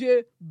mon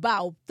Dieu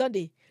ba.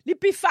 Attendez. C'est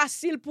plus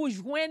facile pour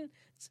joindre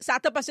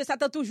Satan parce que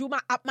Satan toujours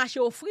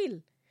marcher au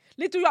fril.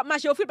 Il toujours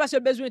marcher au fil parce que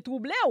besoin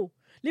troublé ou.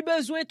 Il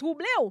besoin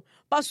troublé ou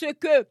parce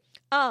que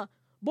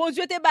bon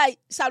Dieu te bail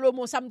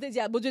Salomon, ça me te dit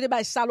bon Dieu te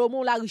bail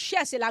Salomon la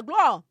richesse et la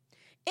gloire.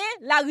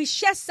 Et la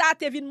richesse ça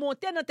te vient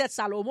monter dans tête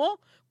Salomon,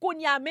 qu'on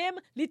y a même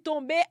li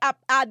tombé à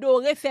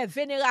adorer faire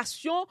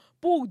vénération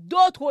pour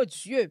d'autres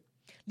dieux.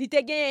 Il te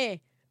gagne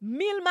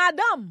 1000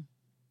 madames,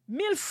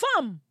 1000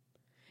 femmes.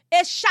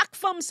 Et chaque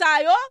femme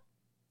ça yo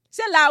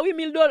c'est là oui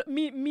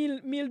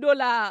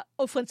 $1000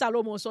 offrande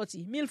Salomon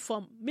sorti 1000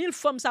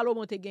 femmes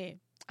Salomon te gagne.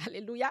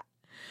 Alléluia.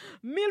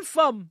 1000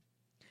 femmes.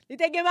 Il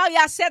te gagne marié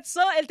à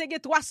 700, elle te gagne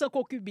 300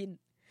 concubines.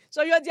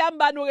 So yo di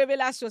amba nous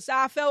révélation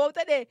ça a fait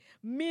de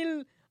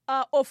 1000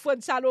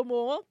 offrande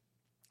Salomon.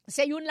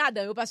 C'est une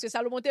là-dedans parce que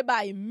Salomon te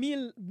bail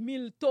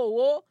 1000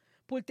 taureaux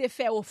pour te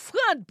faire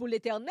offrande pour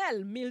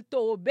l'Éternel, 1000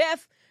 taureaux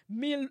bœuf,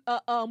 1000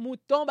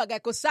 moutons bagay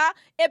comme ça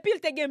et puis il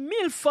te gagne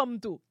 1000 femmes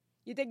tout.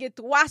 Il te gen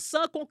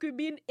 300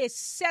 concubines et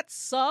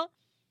 700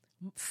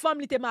 femmes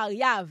li te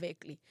mariées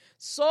avec lui.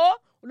 So,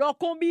 l'on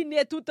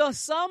combine tout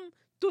ensemble,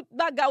 tout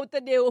bagay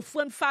de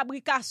offrande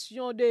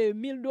fabrication de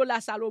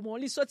 $1000 Salomon,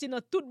 li sorti dans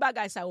tout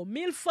bagay ça.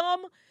 1000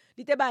 femmes,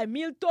 li te bay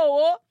 1000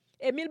 taureaux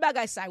et 1000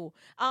 bagay ça.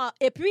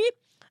 Et puis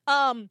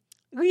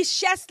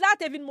richesse là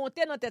te vinn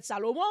monter dans tête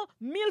Salomon,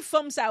 1000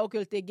 femmes ça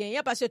que te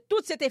gagné parce que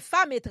toutes c'était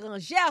femmes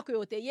étrangères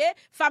que te yé,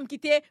 femmes qui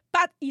étaient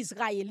pas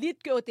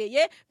israélites que te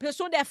yé, ce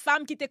sont des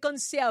femmes qui te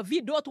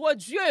servi d'autres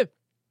dieux.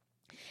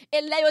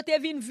 Et là, yo te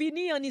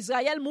vini en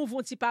Israël, m'ouvre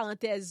une petite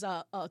parenthèse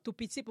tout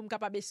petit pour me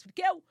capable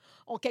expliquer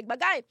on quelques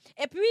bagailles.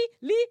 Et puis,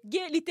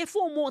 li te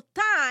font une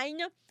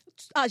montagne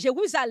en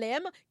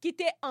Jérusalem qui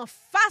était en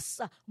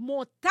face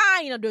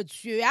montagne de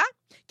Dieu,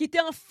 qui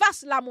était en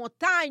face la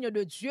montagne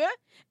de Dieu,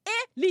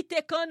 et li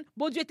te kon,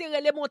 bon Dieu te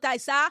relé montagne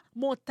ça,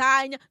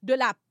 montagne de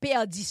la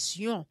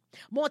perdition.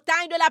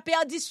 Montagne de la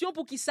perdition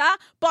pour qui ça?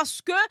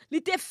 Parce que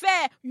li te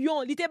fait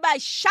li te bay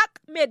chaque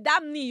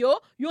mesdames ni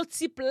yon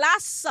ti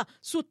place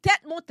sous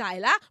tête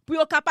montagne là pour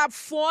yon capable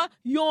faire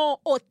yon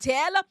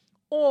hôtel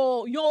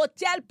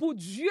pour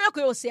Dieu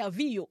que yo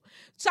servi yo.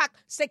 C'est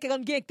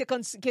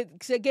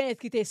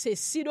c'est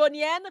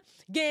sidonienne,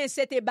 gen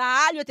c'était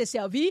Baal yo te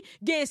servi,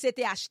 gen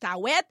c'était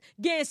Ashtawet,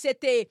 gen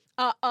c'était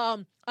en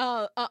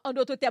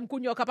d'autres termes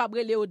qu'on yo capable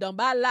relé au d'en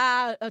bas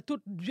là tout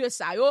Dieu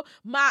ça yo,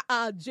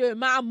 Dieu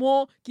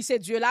Mammon qui c'est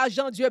Dieu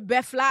l'argent, Dieu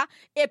bœuf là,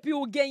 et puis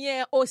ou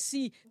gagné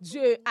aussi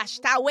Dieu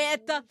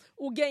Ashtawet,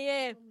 ou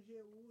gagné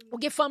ou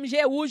gen femme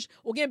rouge,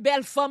 ou gen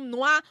belle femme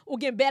noire, ou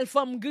gen belle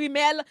femme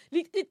grimelle,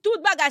 tout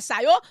bagay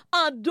sa yo,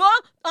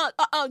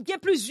 gen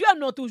plusieurs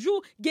noms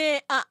toujours, gen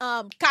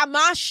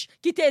Kamash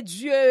qui te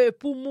Dieu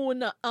pour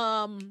moun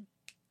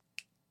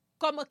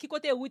comment qui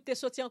côté où te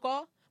sorti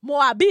encore?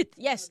 Moabite,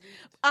 yes.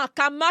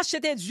 Kamash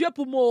c'était Dieu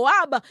pour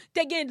Moab, te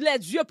gen les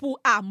dieux pour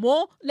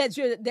Ammon, les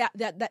dieux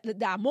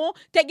d'Ammon,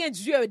 te gen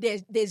Dieu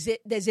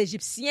des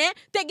Égyptiens,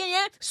 te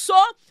gen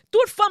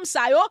toute femme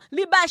sa yo,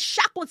 li ba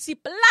chaque petit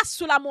place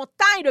sur la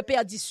montagne de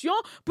perdition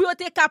pour yo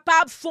te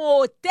capable font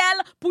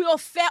hôtel pour yo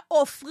faire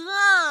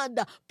offrande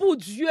pour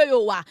Dieu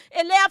yo wa.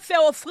 Et les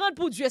faire offrande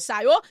pour Dieu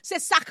sa yo, c'est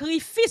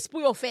sacrifice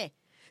pour yo faire.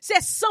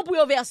 C'est sang pour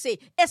yo verser.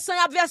 Et sang y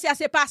a versé,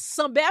 c'est pas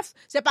sans bœuf,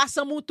 c'est pas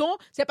sans mouton,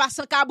 c'est pas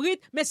sans cabrit,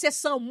 mais c'est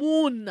sans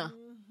moun.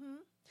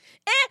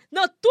 Et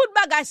dans tout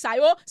bagay sa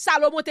yo,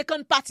 Salomon te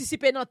kon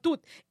participer dans tout.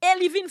 Et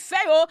li vin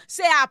fait yo,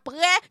 c'est après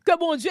que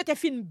bon Dieu te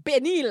fin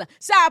bénil.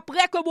 C'est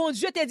après que bon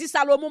Dieu te dit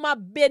Salomon m'a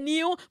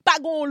béni ou pas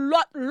gon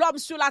l'homme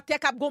sur la terre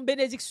k'ap gon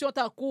bénédiction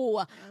tan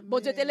cour. Bon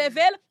Dieu te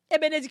level et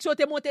bénédiction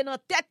te monté dans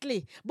tête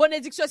li.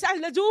 Bénédiction ça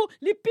le dit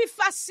li plus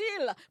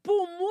facile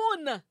pour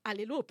moun.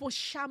 Alléluia, pour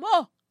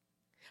chameau.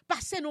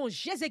 Passer non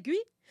Jésus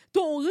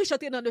ton riche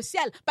entre dans le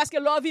ciel parce que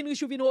l'or vin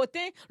riche ou vin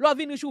rotin, l'or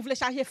vin riche ou vle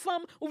charger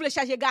femme, ou vle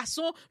charger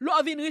garçon,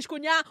 l'or vin riche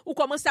kounya ou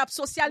commence à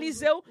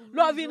socialiser,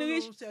 l'or vin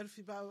riche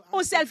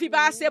on selfie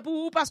pas assez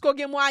pour parce qu'on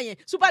gen moyen.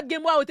 Sou pas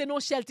gen moyen ou te non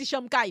chel ti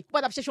chambre kay,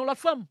 pas t'a chercher l'autre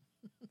femme.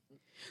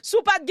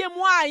 Sou pas gen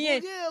moyen.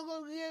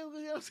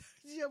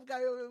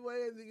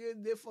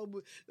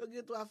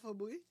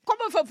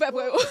 Comment faut faire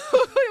pour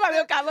il va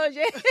même ka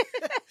manger.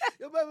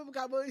 Il va même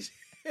ka manger.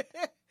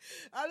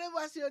 Allez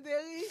voici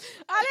Oderi.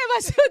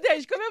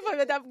 Comment faut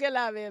mettre après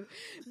là même.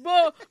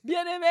 Bon,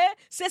 bien-aimé,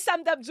 c'est ça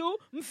m'tabdou,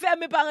 me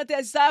ferme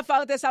parenthèse ça,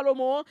 parenthèse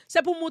Salomon,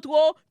 c'est pour montrer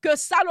que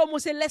Salomon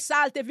c'est les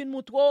sales te vinn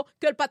montrer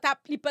que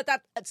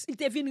il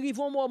te vinn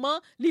rive un moment,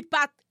 li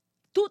pas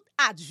tout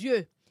à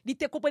Dieu. Li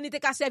te compagnie te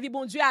ka servi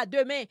bon Dieu à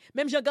demain.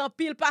 Même Jean gan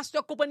pile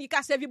pasteur compagnie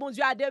ka servi bon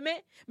Dieu à demain.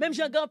 Même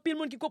Jean gan pile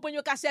monde qui compagnie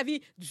ka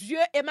servi Dieu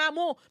et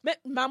maman. Mais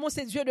maman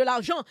c'est Dieu de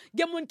l'argent.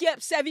 Gen monde qui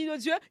servi de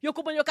Dieu, yo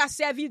compagnie ka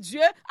servi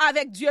Dieu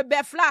avec Dieu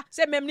bœuf là.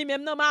 C'est même lui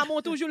même non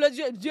maman toujours le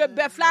Dieu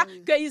bœuf là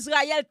que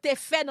Israël te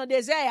fait dans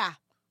désert.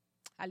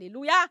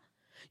 Alléluia.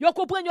 Yo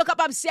comprend yo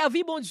capable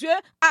servir bon Dieu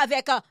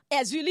avec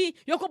Ezuli,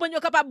 yo comprend yo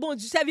capable bon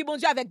Dieu servir bon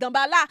Dieu avec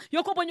Gambala,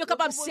 yo comprend yo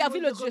capable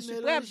servir le Dieu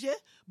suprême.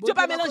 Dieu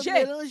pas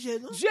mélanger.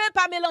 Dieu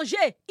pas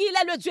mélanger. Il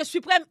est le Dieu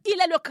suprême, il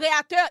est le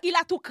créateur, il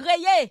a tout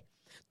créé.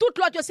 Tout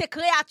l'autre c'est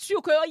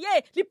créature que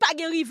yoye, il pas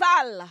gen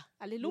rival.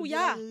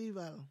 Alléluia.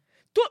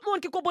 Tout le monde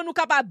qui comprend nous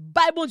capable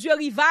bail bon Dieu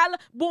rival,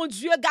 bon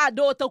Dieu garde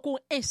autant qu'on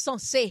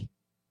insensé.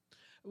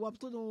 Ou ap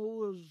tout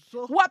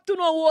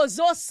non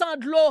roseau sans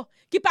de l'eau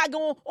qui pas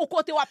gon au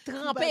côté ou ap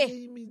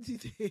trempé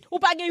ou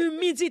pas gen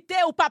humidité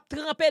ou pas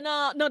trempé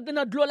dans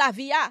de l'eau la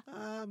vie.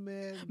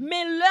 Amen.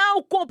 Mais là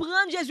on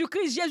comprend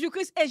Jésus-Christ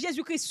et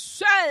Jésus-Christ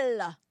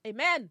seul.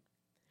 Amen.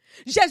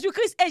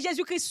 Jésus-Christ et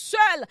Jésus-Christ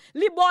seul,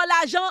 li bon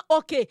l'argent,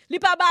 OK, li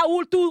pas ba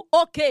ou tout,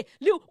 OK,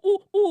 li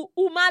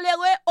ou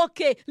malheureux,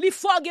 OK, li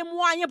faut gen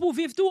moyen pour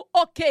vivre tout,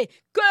 OK,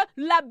 que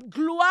la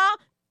gloire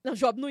dans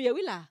Job nous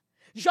oui là.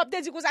 Job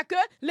te dit comme ça que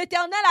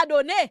l'Éternel a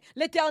donné,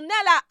 l'Éternel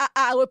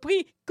a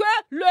repris, que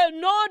le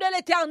nom de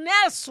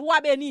l'Éternel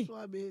soit béni.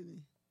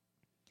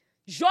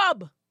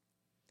 Job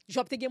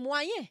te gen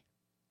moyen.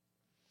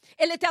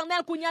 Et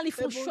l'Éternel kounya li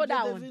font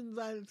showdown.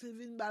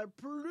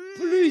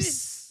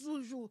 Plus.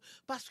 Toujours.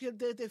 Parce qu'il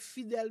était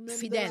fidèle même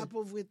de la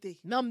pauvreté.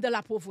 Même de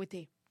la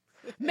pauvreté.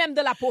 Même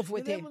de la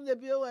pauvreté.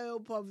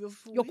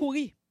 Yo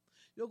couri.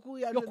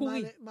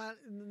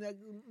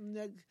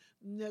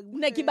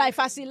 Nèg qui bail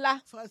facile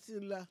là.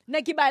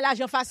 Nèg qui bail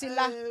l'argent facile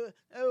là.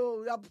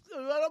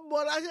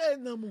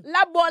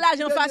 La bon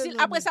l'argent facile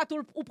après ça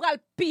tout ou pral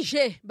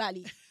piger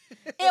bali.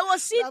 Et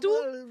aussi tout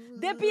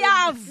depuis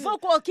avant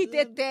qu'on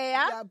quitte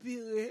terre,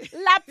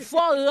 la faut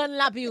rendre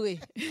la purée.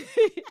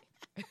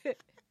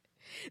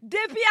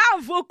 Depuis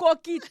avant qu'on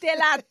quitte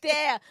la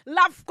terre,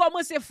 la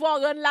commence à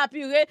faire la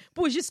purée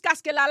pour jusqu'à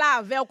ce que la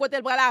lave au côté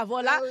de bras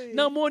l'avant là,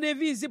 dans mon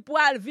invisible pour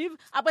aller vivre,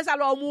 après ça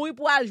leur mourir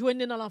pour aller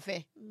joindre dans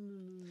l'enfer.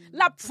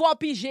 La fort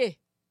piger.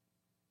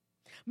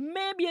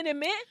 Mais bien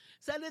aimé,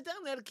 c'est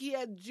l'Éternel qui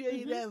est Dieu,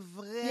 il est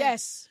vrai.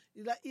 Yes.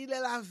 Il est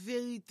la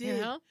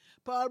vérité.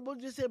 Parole bon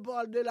Dieu, c'est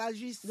parole de la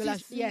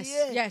justice.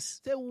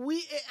 Yes. C'est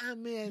oui et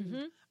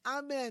amen.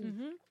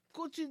 Amen.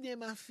 Continuez,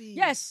 ma fille.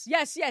 Yes.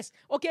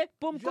 OK,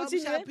 pour me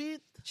continuer.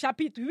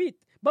 Chapitre 8.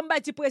 Bon,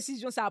 bah, ti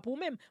précision ça pour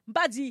même.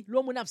 Pas dit,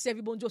 l'homme n'a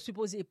servi bon Dieu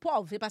supposé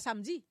pauvre, c'est pas ça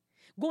me dit.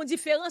 Gon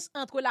différence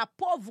entre la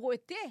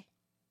pauvreté.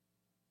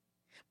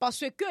 Parce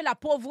que la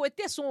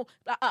pauvreté, son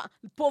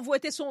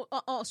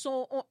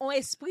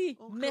esprit,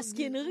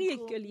 mesquinerie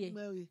que lié.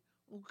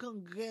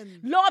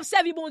 L'homme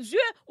observe bon Dieu,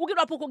 ou qui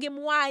doit pour qu'on ait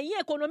moyen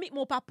économique,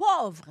 mais pas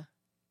pauvre.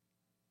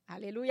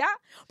 Alléluia.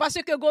 Parce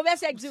que gouverne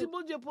c'est si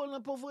bon Dieu pour la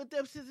pauvreté,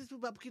 c'est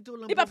pas quitter la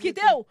pauvreté. Il pas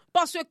quitter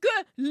parce que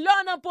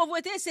l'homme en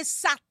pauvreté, c'est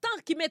Satan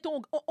qui met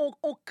on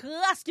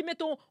crasse, qui met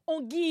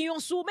on guillon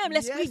sous même,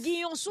 l'esprit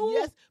guillon sous.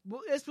 Yes,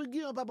 l'esprit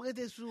guillon pas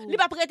prêter sous. Il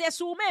pas prêter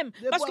sous même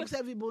parce que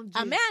observer bon Dieu.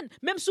 Amen.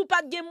 Même sous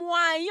pas de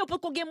moyen, pour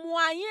qu'on ait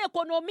moyen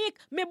économique,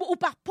 mais ou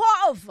pas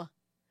pauvre.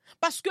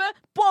 Parce que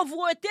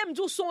pauvreté me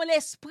dit son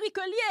l'esprit que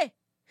lié.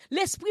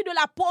 L'esprit de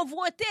la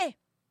pauvreté.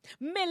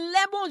 Mais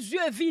les bon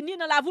Dieu vini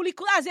dans la vie, il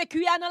crase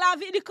cuillère dans la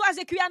vie, il crase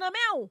cuillère dans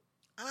main.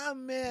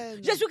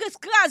 Amen. Jésus-Christ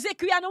crase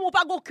cuillère dans mon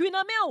pas go cuillère dans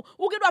main.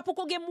 Ou qui doit pour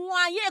qu'on ait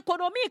moyen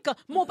économique,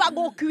 mon pas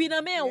go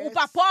cuillère dans main ou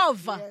pas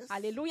pauvre.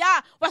 Alléluia.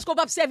 Parce qu'on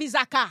va servir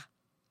Zaka.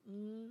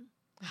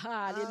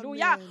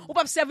 Alléluia. On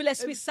va servir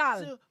l'esprit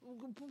sale.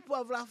 Pour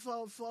pauvre là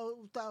faut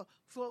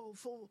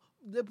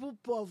de pour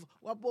pauvre,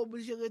 on pas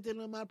obligé de rester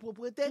dans la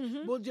propriété.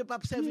 Bon Dieu pas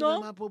servir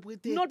dans la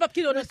propriété. Non, pas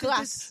qui donne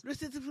classe. Le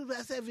certificat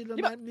va servir dans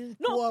la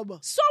microbe.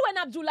 So when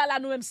Abdullah là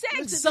nous même c'est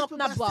exemple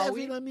n'a pas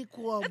oui. Dans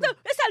microbe. Et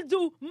ça le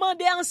dit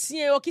mandé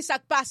ancien qui ça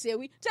passé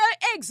oui. C'est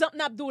exemple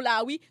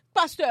Abdullah oui.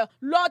 Pasteur,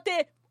 l'autre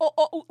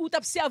ou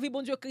t'as servi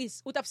bon Dieu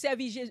Christ, ou t'as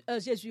servi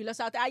Jésus là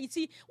ça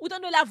Haïti, ou t'as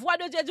la voix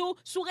de Dieu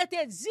sous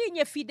été digne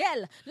et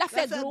fidèle, la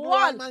fait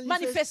gloire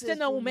manifester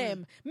dans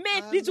nous-mêmes.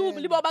 Mais li dit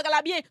li bon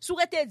bagala bien, sous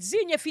été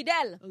digne et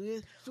fidèle.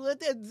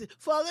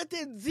 Faut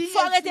arrêter digne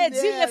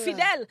et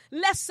fidèle.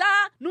 Laisse ça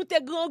nous te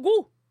grand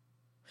goût.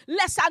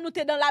 Laisse ça nous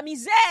te dans la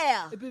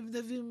misère. Et puis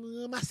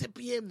vous ramasser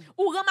pied.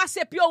 Ou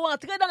ramasser pied ou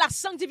entrer dans la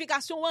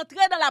sanctification, ou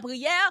entrer dans la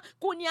prière,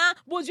 kounya,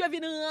 bon Dieu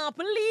vient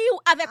remplir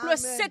avec le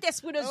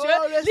Saint-Esprit de Dieu,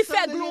 lui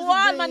fait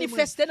gloire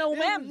manifester dans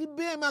nous-mêmes.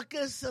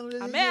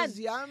 Amen. Et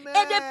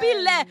depuis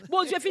là,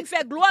 bon Dieu fin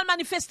fait gloire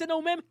manifester dans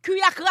nous-mêmes,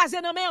 cuillère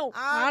crasé dans nous.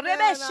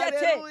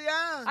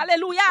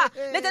 Alléluia.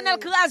 L'Éternel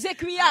crasé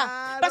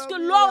cuillère. Parce que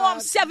l'homme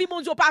servi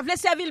bon Dieu, pas veut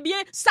servir bien,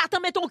 Satan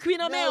met ton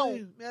cuillère dans nous.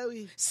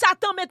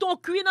 Satan met ton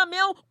cuillère dans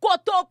nous,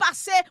 koto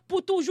passé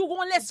pour toujours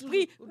on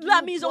l'esprit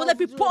la misère et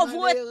puis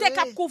pauvreté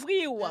qu'a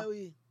couvrir. Moi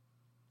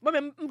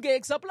même un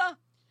exemple là.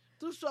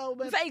 Tout ça ou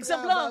fait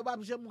exemple là. Ou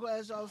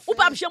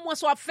pas j'aime moi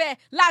soit fait,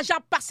 l'argent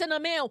passer dans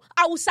main,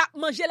 ah ou ça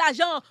manger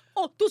l'argent,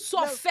 tout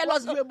ça fait ou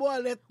jouer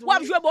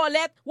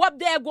bolette, ou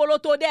des gros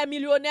loto des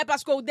millionnaires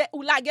parce que ou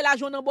laguer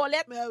l'argent dans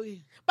bolette.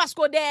 Parce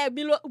que des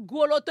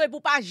gros loto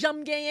pour pas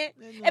jamais gagner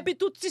et puis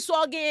tout si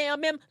soit gagner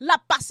même la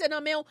passer dans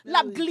main,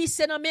 la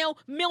glisser dans main,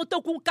 mais on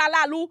ton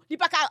kalalou, il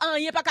pas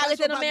rien pas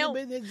arrêter dans main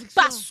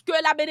parce que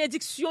la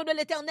bénédiction de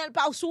l'Éternel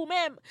par sous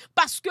même,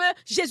 parce que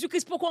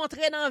Jésus-Christ pour qu'on entre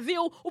dans vie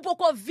ou pour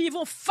qu'on vive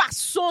en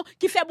façon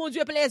qui fait mon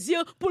Dieu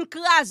plaisir pour le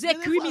craser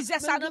cuimiser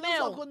ça dans main.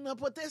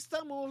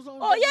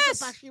 Oh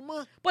yes.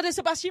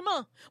 C'est pas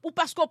chiment ou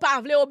parce qu'on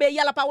pas veut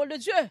obéir à la parole de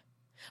Dieu.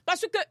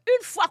 Parce que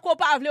une fois qu'on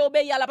pas veut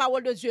obéir à la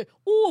parole de Dieu,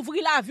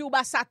 ouvrir la vie ou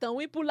bas Satan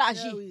oui pour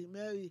l'agir.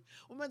 Mais oui.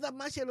 On m'a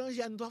marché l'ange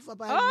trois fois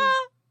par jour.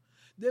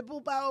 De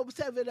pour pas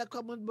observer le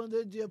commandement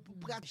de Dieu pour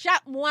pratiquer.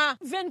 Chaque mois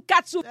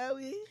 24 sous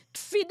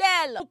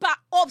fidèle pour pas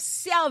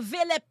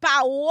observer les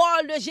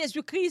paroles de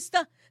Jésus-Christ.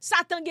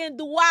 Satan a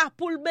droit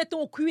pour le mettre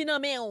ton cuit dans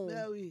main.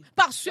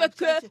 Parce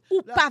que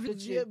ou pas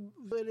Dieu.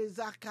 Les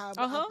accables.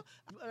 La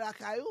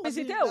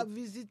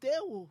visiter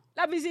ou.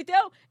 La visiter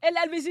et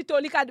la visiter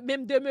il a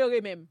même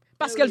demeurer même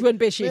parce qu'elle joue un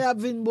péché. Mais elle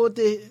vient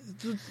beauté.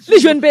 Il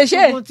joue un péché.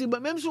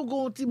 Même si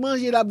on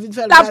manger la vient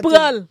faire la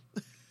prend.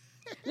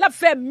 La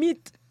fait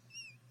mythe.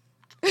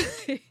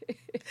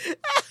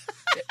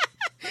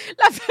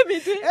 La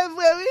famille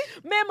oui.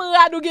 Même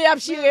radou gen ap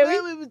chire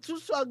oui. Tout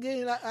ça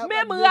gen là.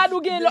 Même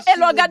radou gen et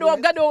lo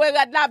gado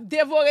rad la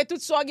dévorer tout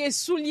ça gen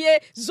soulier,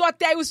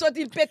 zoteil ou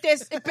sorti péter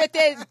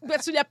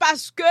soulier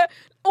parce que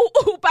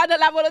ou pas dans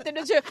la volonté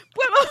de Dieu.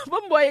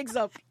 Bon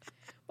exemple.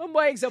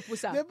 Bon exemple pour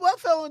ça. Mais pour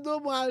faire un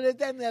don à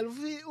l'Éternel,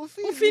 ou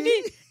fini.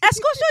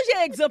 Est-ce qu'on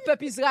change exemple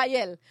peuple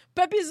Israël?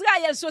 Peuple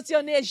Israël sorti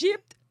en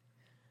Égypte.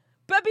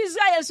 Peuple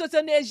Israël sorti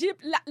en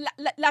Égypte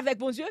avec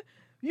bon Dieu.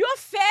 Yo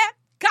fait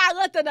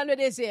 40 ans dans le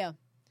désert.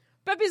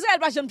 Peuple Israël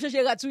pas jamais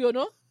chercher ratou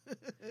non?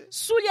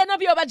 Soulier non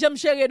puis pas jamais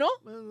chercher non?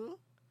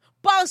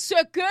 Parce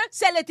que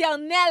c'est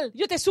l'Éternel,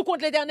 yo était sous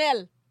compte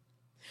l'Éternel.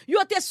 Yo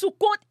était sous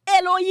compte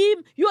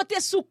Elohim, yo était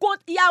sous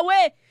compte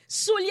Yahweh.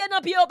 soulier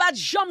dans pied pas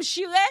jambe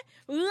chiré,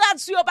 rad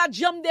sur pas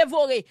jambe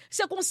dévoré.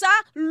 C'est comme ça,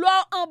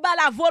 l'or en bas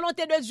la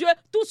volonté de Dieu,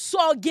 tout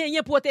ça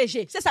gagné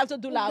protégé. C'est ça tout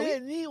là,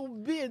 oui. Ou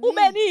béni. Ou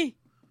béni.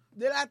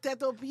 De la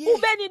tête aux pieds. Ou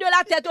béni de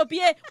la tête aux pieds.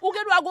 Ou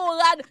que doit gon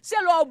rad,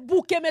 c'est leur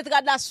bouquet mettre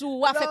rad la sou,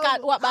 ou a fait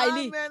ou a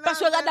baili. Parce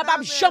que rad la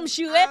pas jambe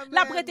chiré,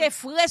 la prêter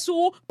frais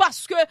sous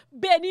parce que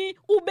béni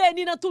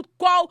dans tout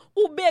corps,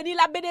 ou béni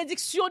la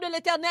bénédiction de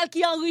l'Éternel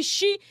qui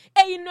enrichit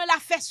et il ne la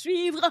fait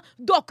suivre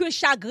d'aucun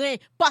chagrin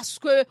parce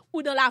que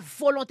ou dans la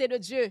volonté de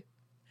Dieu.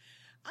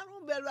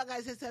 Alors belle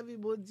bagage c'est servir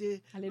bon Dieu.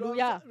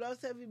 Alléluia. Leur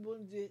servir bon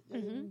Dieu.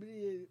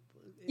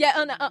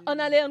 On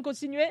allait on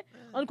continuer.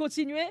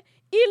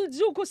 Il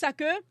dit comme ça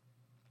que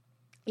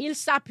il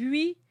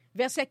s'appuie,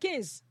 verset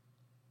 15.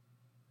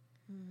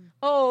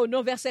 Oh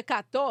non, verset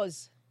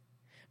 14.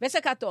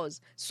 Verset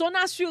 14. Son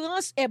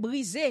assurance est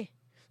brisée.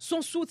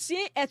 Son soutien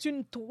est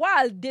une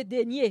toile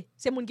dédaignée.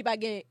 C'est moun qui pas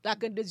gain la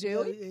crainte de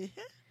Dieu.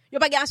 Yo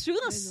pas gain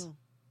assurance.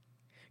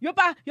 Yo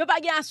pas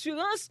gain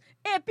assurance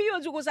et puis yo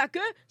dit comme ça que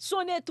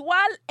son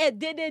étoile est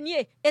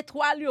dédaignée.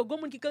 Étoile yo, gon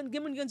moun qui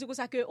dit comme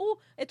ça que ou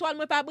étoile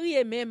moi pas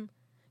briller même.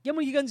 Gen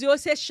moun qui dit oh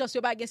c'est chance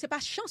yo pas gain, c'est pas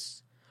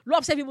chance.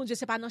 L'observer mon Dieu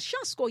c'est pas dans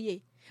chance qu'on y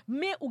est,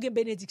 mais ou gen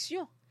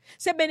bénédiction.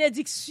 C'est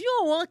bénédiction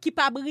qui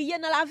pas briller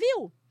dans la vie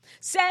ou.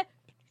 C'est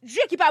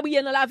Dieu qui pas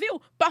briller dans la vie ou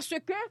parce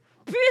que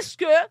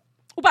puisque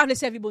ou pas veut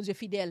servir bon Dieu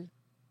fidèle.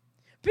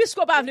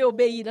 Puisqu'on pas veut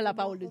obéir dans la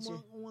parole de Dieu.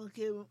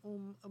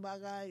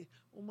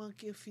 On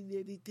manque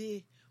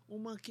fidélité, on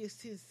manque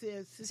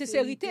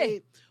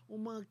sincérité, on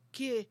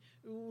manque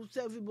ou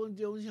servir bon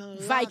Dieu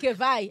vaille que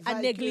vaille, à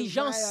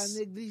négligence.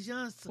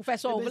 Pour faire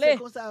son blé. C'est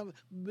comme ça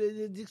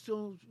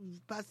bénédiction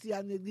passe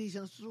à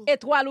négligence.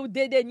 Étoile ou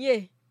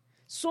dédaigné.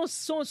 Son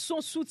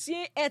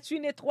soutien est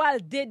une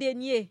étoile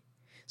dédaignée.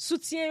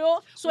 Soutien yo,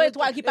 son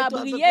étoile qui pas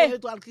briller.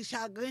 Étoile qui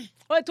chagrin.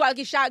 Étoile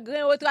qui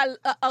chagrin, étoile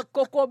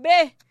cocobé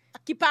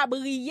qui pas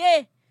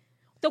briller.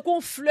 Tant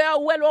qu'on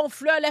fleur, ouais, l'on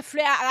fleur, les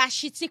fleurs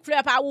arachitiques,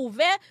 fleurs pas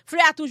ouvert,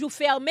 fleurs a toujours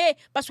fermé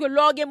parce que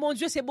l'orgue mon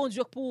Dieu, c'est bon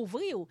Dieu pour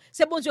ouvrir,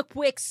 c'est bon Dieu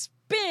pour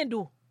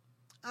expandre.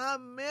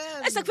 Amen.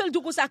 Et ça fait le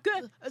tout comme ça que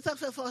ça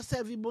fait faut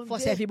servir bon Dieu. Faut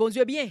servir bon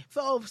Dieu bien. Faut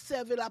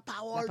observer la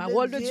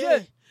parole de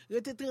Dieu.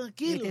 Restez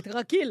tranquille. Restez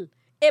tranquille.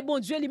 Et bon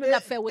Dieu lui-même l'a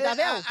fait au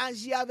travers.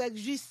 Agir avec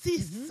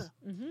justice.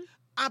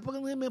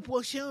 Apprendre mes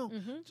prochains.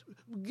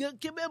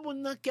 Kebe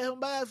moun nan kè,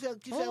 ba faire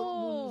qui fait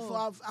moun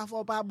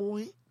faut pas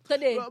bon.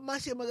 Attendez.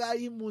 Marché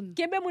magayi moun.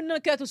 Kebe moun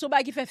nan kè tout so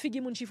ba qui fait figi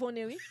moun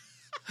chiffonné oui.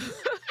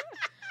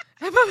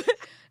 Et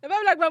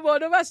pas blague pas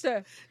bon,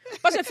 pasteur.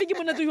 Parce que figi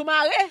moun nan toujours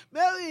maré.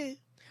 Mais oui.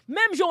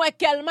 Même jour est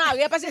quel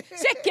maré parce que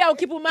c'est cœur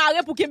qui pour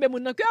marrer pour kebe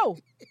moun nan cœur.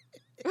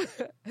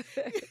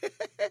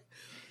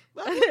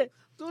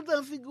 Tout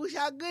un figou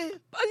chagrin.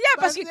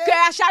 Parce que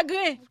cœur a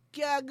chagrin.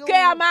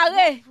 Cœur a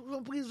maré.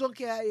 Prison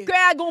cœur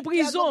a gon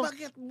prison.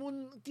 Paquet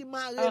moun qui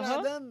maré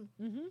là-dedans.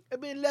 Et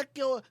ben là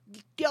cœur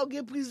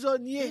est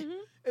prisonnier.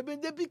 Et ben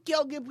depuis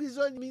cœur est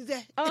prisonnier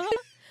misère.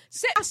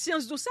 C'est la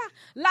science de ça.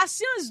 La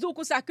science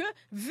de ça que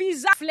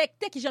visage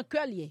flecté qui j'en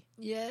cœur lié.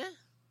 Yeah.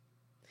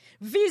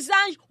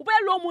 Visage, ou pas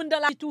l'homme monde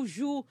dans la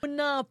toujours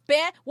en paix,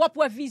 ou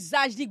après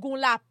visage dit gon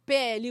la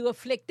paix, li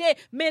reflété,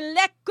 mais les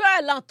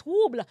cœurs en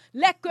trouble,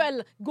 les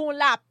cœurs gon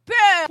la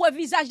peur, pour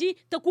visage dit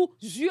tant coup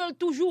yeux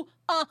toujours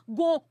en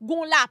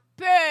gon la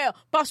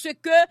peur parce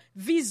que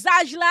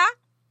visage là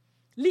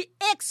li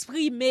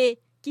exprimer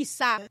qui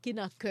ça qui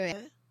dans cœur.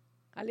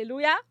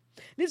 Alléluia.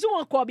 Les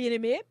encore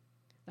bien-aimé,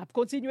 on va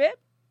continuer.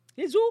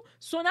 Les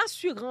son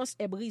assurance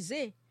est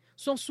brisée,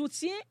 son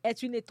soutien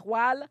est une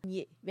étoile.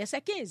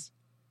 Verset 15.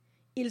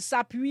 Il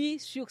s'appuie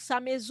sur sa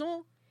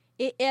maison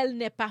et elle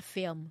n'est pas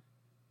ferme.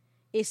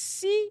 Et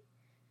si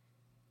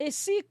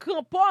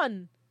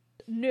cramponne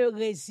ne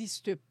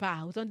résiste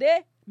pas. Vous entendez?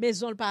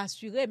 Maison pas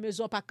assurée,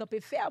 maison pas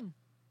campée ferme.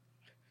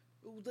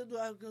 Vous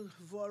doit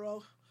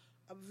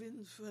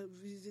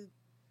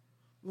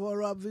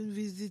venir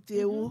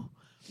visiter où?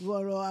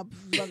 Voilà,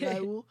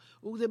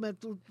 ou de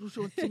mettre tout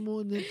son petit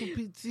monde, tout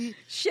petit.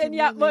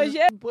 Chéni a mangé.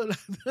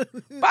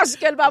 Parce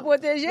qu'elle va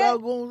protéger.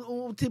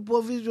 On petit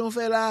provision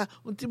fait là,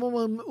 un petit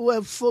moment où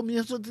elle faut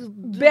bien sortir.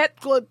 Bête,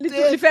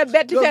 il fait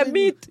bête, il fait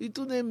mythe. Il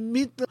tourne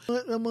mythe,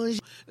 manger.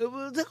 C'est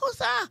comme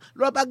ça.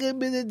 L'on pas de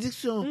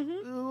bénédiction.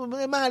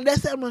 Malheur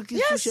seulement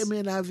qui touche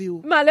la vie.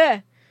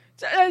 Malheur.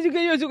 On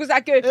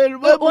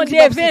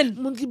devine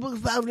moun qui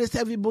pas veut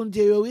servir bon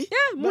Dieu oui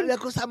mais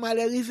comme ça mal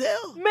arrivé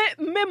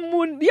mais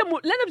moun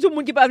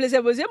qui pas veut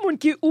servir bon Dieu moun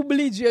qui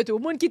oublie Dieu tout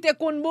moun qui te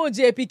connaît bon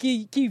Dieu puis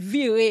qui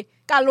vire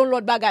calon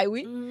l'autre bagaille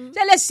oui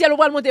c'est le ciel on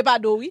va monter pas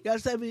d'eau oui il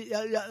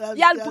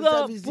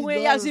prend pour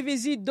il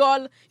visite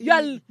idole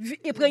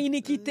il prend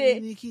iniquité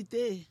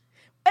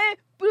et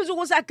plus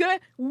comme ça que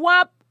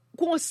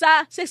comme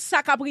ça c'est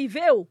ça qui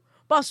privé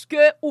parce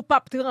que ou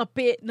pas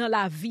tremper dans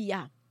la vie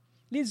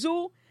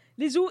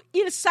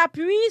il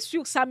s'appuie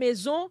sur sa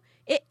maison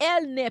et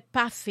elle n'est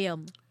pas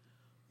ferme.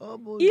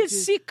 Il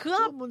s'y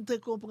crampe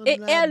et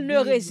elle ne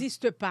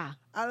résiste pas.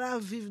 À la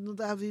vivre, nous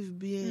la vivre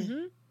bien.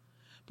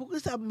 Pourquoi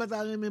ça me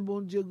m'a aimé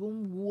bon Dieu,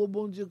 gros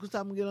bon Dieu que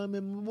ça me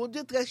même bon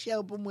Dieu très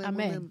cher pour moi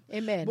Amen.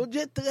 Amen. Bon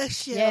Dieu très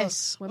cher.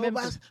 Yes, moi-même.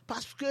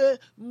 Parce que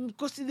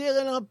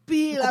considérer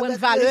l'empire avec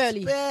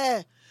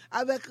respect.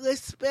 Avec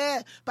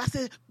respect, parce que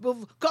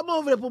comment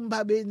on veut pour me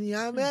pas bénir,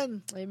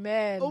 amen.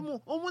 Amen.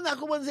 On a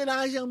commencé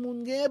l'argent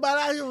moun gagne, pas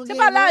l'argent. C'est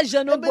pas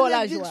l'argent non pour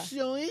la joie.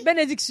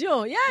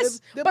 Bénédiction, yes.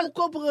 Pour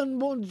comprendre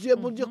bon Dieu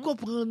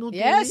comprend nous.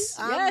 Yes,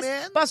 amen.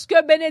 Yes. Parce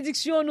que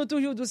bénédiction nous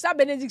toujours tout ça,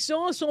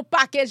 bénédiction son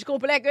package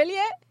complet que lié.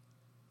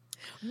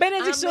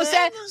 Bénédiction,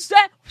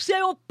 c'est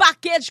un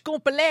package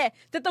complet.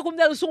 C'est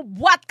comme son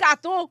boîte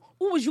carton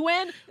ou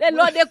joindre et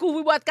l'on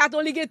découvre boîte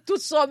carton, il y a tout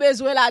son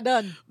besoin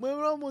là-dedans.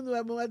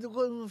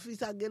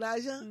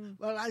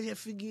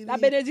 La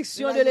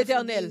bénédiction de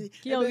l'Éternel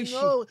qui enrichit.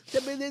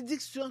 C'est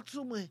bénédiction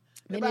sous moi.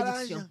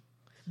 Bénédiction.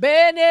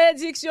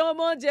 Bénédiction,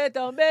 mon Dieu,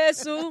 tombé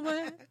sous moi.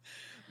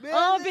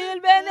 En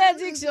ville,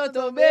 bénédiction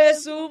tombée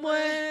sous moi.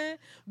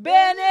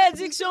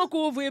 Bénédiction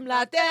couvre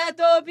la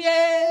tête aux pieds.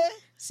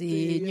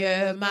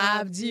 Seigneur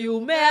m'a dit ou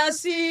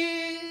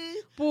merci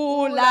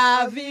pour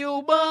la vie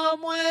ou bon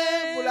moi.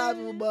 Pour la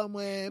vie ou bon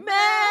moi.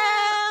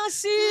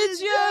 Merci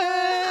Dieu.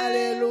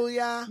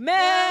 Alléluia.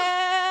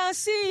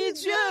 Merci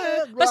Dieu.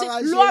 Parce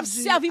que l'homme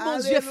servi mon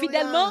Dieu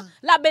fidèlement,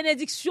 la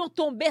bénédiction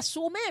tombait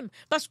sur même.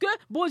 Parce que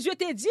bon Dieu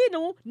t'a dit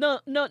nous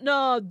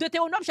dans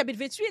Deutéronome chapitre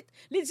 28,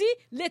 il dit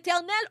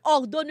l'Éternel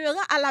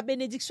ordonnera à la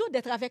bénédiction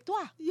d'être avec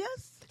toi. Yes.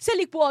 C'est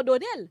lui pour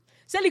ordonner.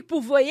 C'est lui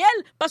pour voyer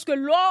parce que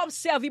l'homme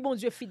servit bon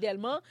Dieu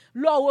fidèlement,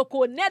 l'homme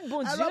reconnaît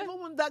bon Dieu. Alors pour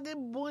mon d'aller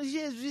bon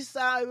Jésus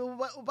ça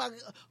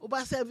ou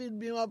pas servir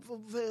bien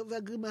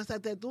faire grimace à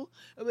tête tout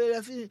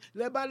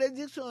les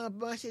malédictions a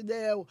marché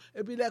derrière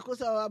et puis les causes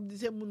ça dit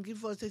c'est monde qui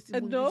force c'est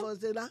monde qui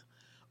force là.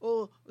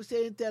 Oh,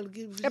 c'est un tel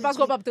qui et parce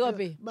qu'on pas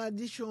tromper.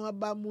 Maldiction à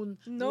bas monde.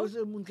 Non,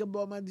 c'est monde qui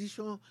bon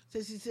maldiction,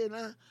 c'est si c'est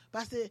là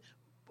parce que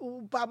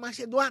ou pas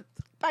marcher droite.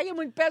 Pas y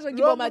une personne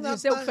qui bon maldiction,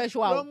 c'est ou faire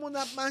choix. L'homme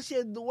n'a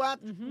marché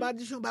droite,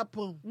 maldiction pas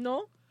prendre.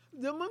 Non.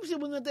 De même si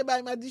vous n'êtes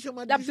pas maldition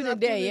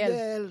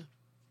derrière.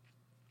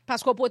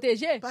 Parce qu'on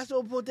protège. Parce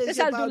qu'on protège. C'est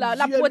ça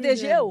la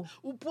protéger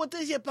ou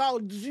protéger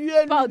par Dieu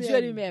lui-même. Par Dieu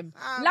lui-même.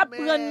 La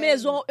prendre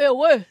maison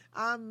heureux.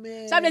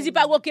 Amen. Ça veut dire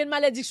pas aucune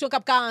malédiction qui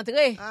peut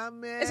entrer.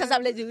 Amen. Et ça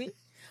veut dire oui.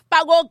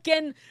 Pas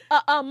aucun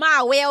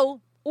malware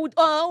ou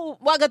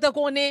gata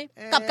connaît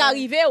cap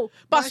arriver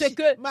parce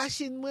que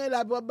machine moi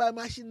la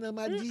machine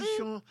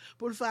maldiction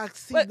pour le faire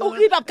accident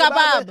il pas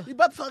capable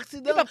faire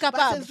accident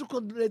parce que sous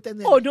contre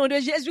l'Éternel au nom de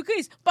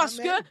Jésus-Christ parce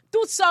que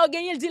tout ça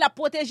gagné il dit la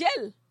protéger.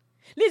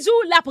 Les jours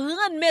la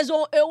prendre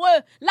maison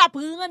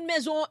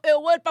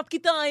heureuse pas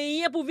quitter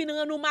rien pour venir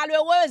rendre nous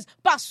malheureuses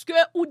parce que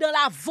ou dans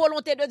la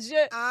volonté de Dieu.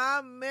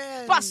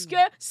 Amen. Parce que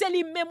c'est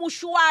lui même ou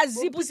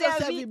choisi pour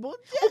servir.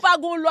 Ou pas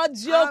gon l'autre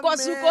Dieu encore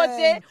sous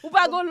côté, ou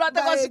pas gon l'autre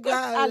encore sous côté.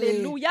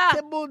 Alléluia.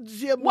 C'est bon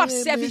Dieu moi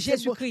servir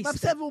Jésus-Christ. M'a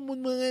servir monde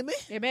m'aimer.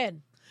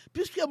 Amen.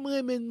 Puisque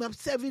moi m'a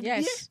servir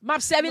bien. M'a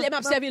servir bien.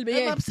 M'a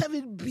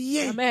servir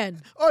bien. Amen.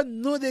 Au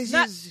nom de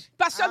Jésus.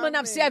 Pas seulement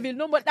n'a servir,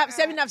 non,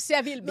 n'a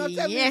servir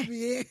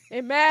bien.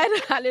 Amen.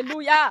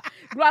 Alléluia.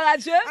 Gloire à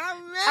Dieu.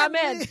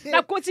 Amen.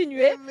 On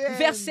continue.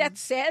 Verset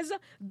 16.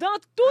 Dans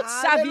toute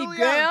sa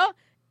vigueur,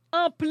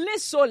 en plein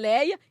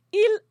soleil,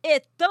 il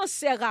étend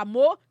ses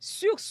rameaux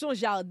sur son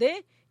jardin.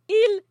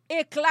 Il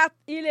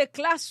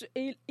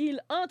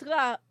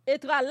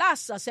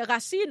entrelace ses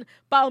racines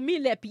parmi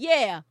les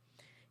pierres.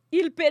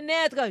 Il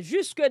pénètre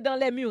jusque dans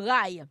les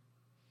murailles.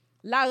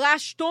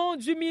 L'arrache-t-on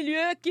du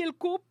milieu qu'il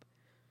coupe?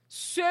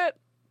 Ce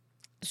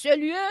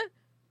lieu,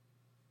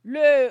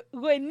 le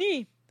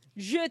renie,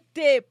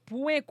 jeté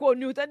point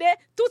connu. Vous entendez?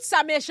 Tout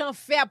ça méchant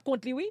faible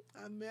contre lui, oui?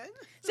 Amen.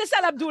 C'est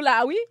ça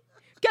l'Abdoula, oui?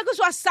 Quel que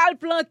soit sale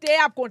planté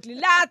contre lui,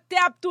 la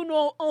terre tout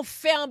nous on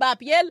fait en bas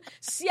pied,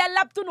 si elle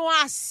a tout nous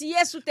acier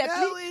sous tête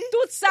lui,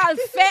 tout ça le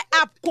fait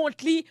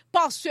contre lui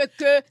parce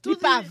que il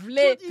pas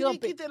vle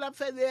tremper.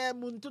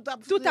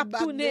 Tout a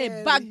tourné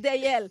back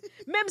derrière.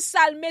 Même ça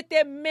le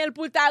mettait mail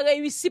pour ta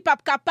réussi pas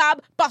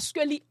capable parce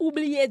que il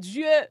oubliait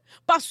Dieu,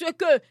 parce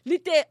que il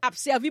était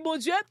observé mon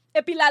Dieu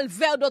et puis là le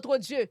vers d'autres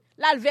dieux,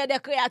 là le vers des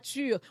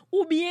créatures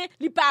ou bien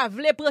il pas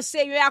vle prendre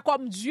Seigneur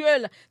comme Dieu.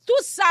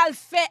 Tout ça le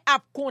fait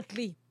contre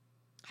lui.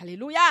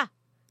 Alléluia.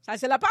 Ça,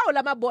 c'est la parole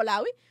de ma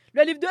bola, oui.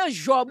 Le livre de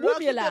Job, ou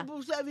bien là.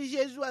 Pour servir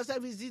Jésus à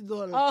servir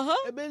Zidol.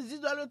 Eh bien,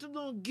 Zidol, tout le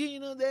monde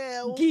guillon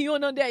derrière.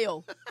 Guillon derrière.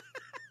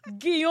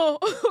 Guillon.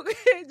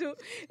 Et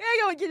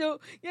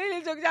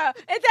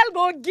tel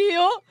bon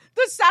guillon,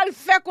 tout ça le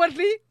fait contre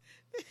lui.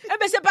 Eh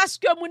bien, c'est parce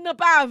que moun n'a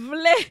pas voulu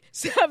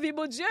servir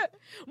mon Dieu.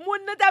 Moun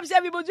n'a pas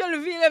servi mon Dieu, le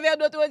vire vers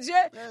d'autres dieux.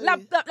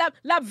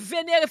 La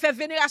vénère, fait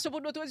vénération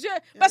pour d'autres dieux.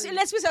 Parce que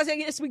l'esprit, ça, c'est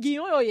l'esprit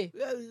guillon, oui.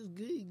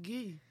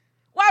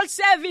 Ou al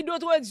servi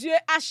d'autres dieux,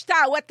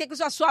 acheta, ou quelque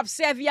soit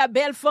servi à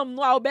belle femme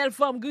noire, ou belle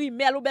femme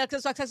grimelle, ou belle que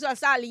ce soit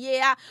ça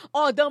lié à,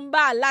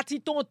 ondamba,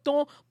 lati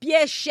tonton,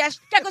 pied chèche,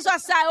 quelque que soit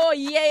ça, oh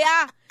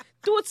yeah,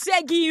 toutes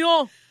ces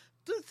guillons.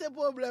 Tous ces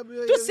problèmes.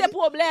 Tous ces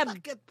problèmes.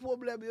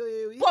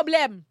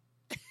 Problème.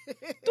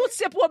 Tous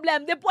ces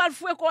problèmes, des poils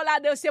fouets qu'on a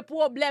de ces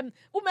problèmes.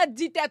 Ou mettre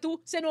dit tout,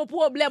 c'est nos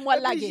problèmes, moi,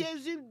 la guerre.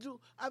 Jésus dit,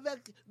 avec,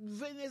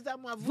 venez à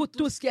moi, vous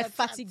tous qui êtes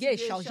fatigués,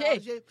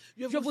 chargés,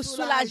 je vous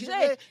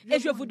soulagerai et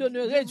je vous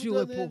donnerai du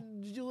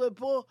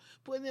repos.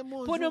 Prenez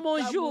mon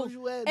joug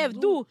est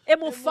doux et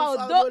mon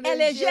fardeau est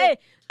léger.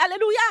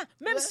 Alléluia.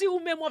 Même si vous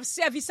même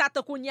observez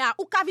Satan qu'on y a,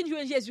 ou qu'à venir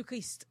joindre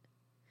Jésus-Christ.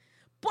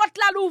 Porte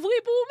la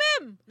l'ouvrir pour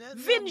vous-même.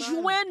 Vin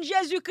joindre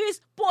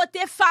Jésus-Christ, porte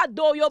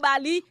fado yo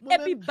bali et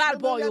puis bal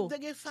pour yo.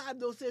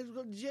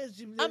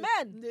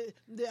 Amen.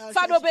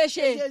 Fado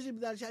péché.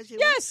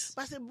 Yes.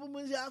 Parce que pour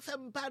moi j'ai fait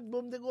pas de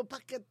bon de gros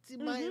paquet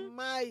de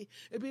maille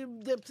et puis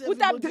ou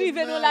t'a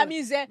drivé dans la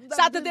misère.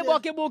 Ça te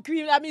débarquer mon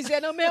cuir la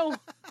misère non mais ou.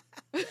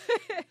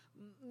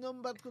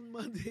 Non, pas de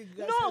demander.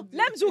 Non,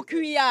 l'aime zou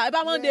cuia,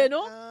 pas demander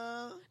non.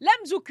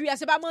 L'aime zou cuia,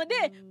 c'est pas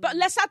demander.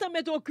 Laisse Satan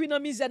mettre ton cuir dans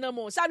misère non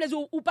mon. Ça veut dire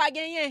ou pas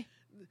gagner.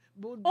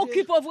 On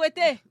crie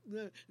pauvreté.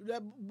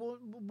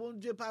 Bon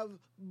Dieu pas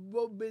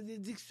bon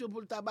bénédiction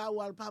pour le tabac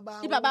ou pas ba.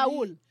 Il pas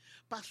baoul.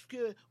 Parce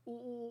que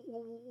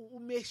ou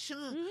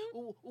méchant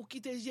ou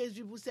quitter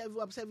Jésus pour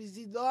servir les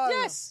idoles.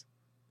 Yes.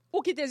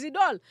 Ou quitter les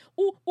idoles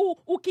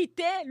ou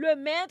quitter le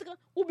maître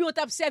ou bien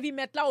t'a servi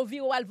maître là au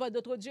vir au alva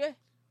d'autres dieux.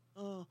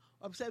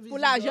 Pour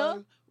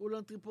l'argent, pour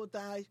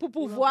l'entrepotage, pour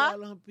pouvoir,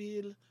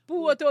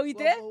 pour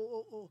autorité,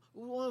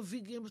 ou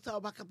envie de ça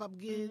pas capable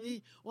de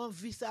gagner, ou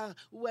envie ça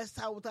ou est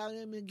ça ou t'as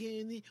rien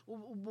gagner,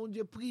 ou bon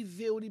Dieu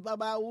privé ou li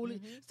baba ou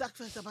ça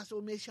fait ça passe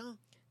au méchant.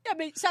 Eh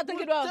ben ça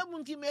te doit. C'est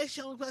monde qui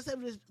méchant,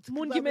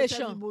 monde qui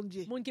méchant,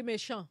 monde qui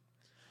méchant.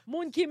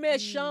 Moun qui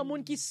méchant,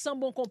 moun qui sans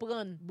bon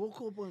comprendre.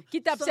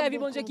 Qui t'a servi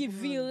bon Dieu qui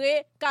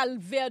virait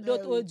calvaire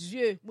d'autres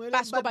dieux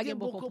parce qu'on pas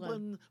bon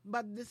comprendre.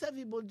 Bah de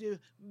servir bon Dieu.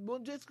 Bon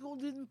Dieu ce qu'on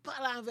dit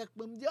parler avec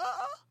moi me dit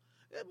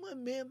et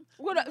moi-même.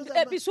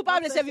 Et puis sous pas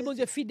servir bon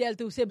Dieu fidèle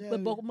tout c'est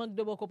manque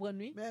de bon comprendre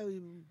lui.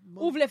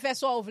 Ou voulez faire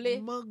ça ou voulez.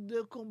 Manque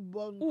de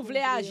bon. Ou voulez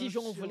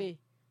agir on voulez.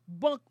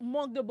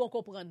 Manque de bon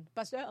comprendre.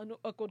 Pasteur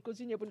on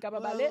continue pour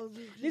capable aller.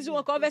 Lisons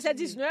encore verset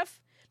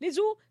 19.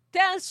 Lisons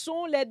tels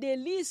sont les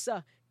délices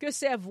que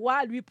ses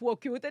voix lui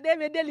procurent. Vous entendez,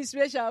 mes délices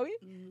méchants,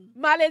 oui?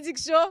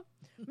 Malédiction,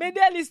 mes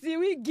délices,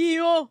 oui,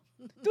 Guillaume.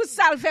 Tout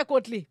ça le fait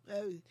contre lui.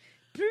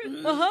 Puis,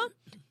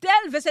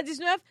 verset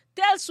 19,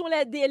 tels sont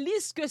les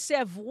délices que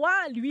ses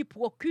voix lui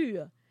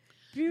procurent.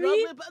 Puis,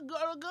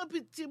 grand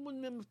petit monde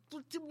même,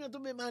 tout petit monde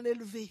tombé mal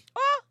élevé.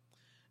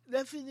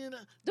 Le fini là.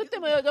 Tout le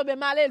monde tombé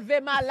mal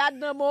élevé, malade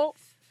dans mot.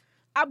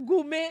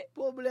 Abgoumé,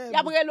 problème. Y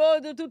a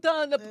brelo tout le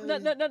temps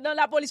dans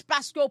la police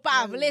parce qu'on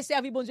pas voulu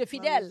servir bon Dieu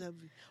fidèle.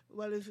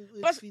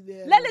 Parce que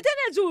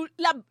l'Éternel dit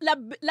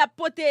la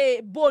pote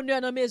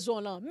bonheur dans maison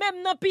là,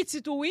 même dans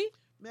petit oui,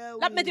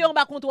 la mettre en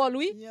bas contrôle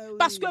oui,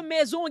 parce que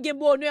maison gen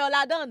bonheur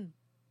la donne.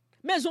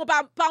 Maison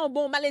pas en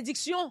bon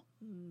malédiction.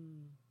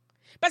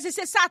 Parce que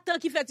c'est Satan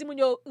qui fait moun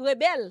yo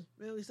rebelle.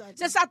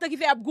 C'est Satan qui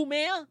fait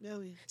abgoumé.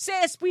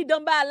 C'est esprit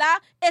d'en bas là,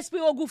 esprit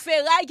au goût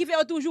ferraille qui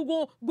fait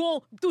toujours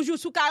toujours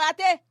sous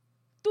karaté.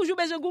 Toujours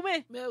besoin de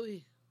goumer. Mais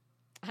oui.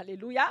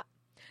 Alléluia.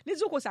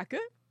 Lisons comme ça que,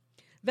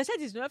 verset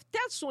 19,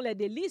 tels sont les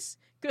délices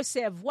que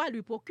ses voix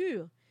lui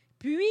procurent.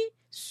 Puis,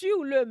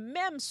 sur le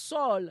même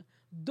sol,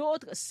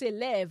 d'autres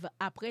s'élèvent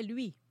après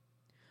lui.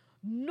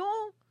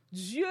 Non,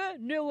 Dieu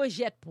ne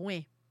rejette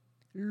point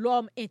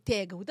l'homme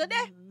intègre. Vous entendez?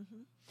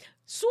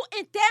 Sous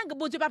intègre,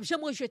 bon Dieu ne va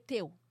jamais rejeter.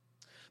 Bon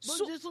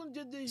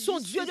Dieu, son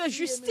Dieu de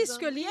justice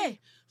que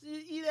lié.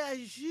 Il est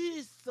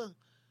juste.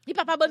 Il ne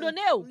peut pas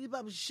abandonner. Il ne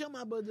peut jamais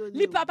abandonner.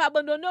 Il ne peut pas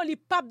abandonner, il ne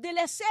peut pas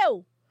délaisser.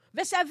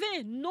 Verset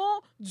 20, non,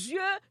 Dieu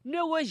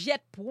ne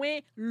rejette point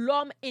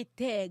l'homme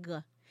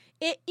intègre.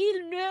 Et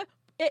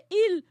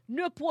il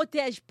ne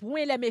protège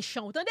point les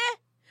méchants. Vous entendez?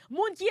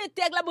 Moun qui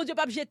intègre, là, bon Dieu ne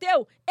peut pas jeter.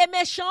 Et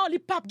méchant, il ne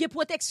peut pas de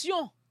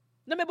protection.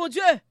 Non, mais bon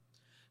Dieu.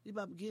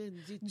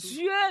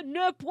 Dieu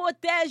ne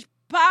protège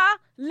pas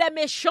les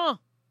méchants.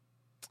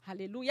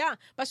 Alléluia.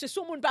 Parce que si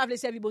le monde ne peut pas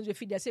servir bon Dieu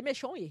fidèle, c'est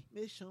méchant.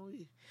 Méchant,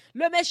 oui.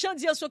 Le méchant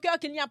dit en son cœur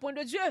qu'il n'y a point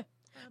de Dieu.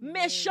 Amen.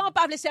 Méchant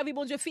pas veut servir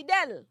bon Dieu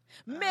fidèle.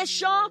 Amen.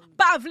 Méchant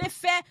pas veut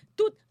faire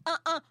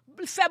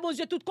faire bon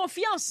Dieu toute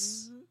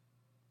confiance.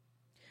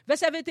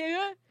 Verset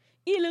 21,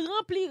 il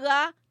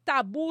remplira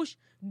ta bouche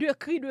de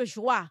cris de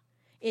joie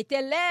et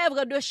tes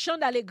lèvres de chants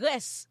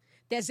d'allégresse.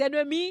 Tes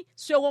ennemis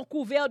seront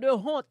couverts de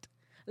honte.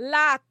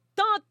 La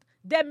tente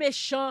des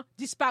méchants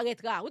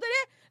disparaîtra. Vous entendez?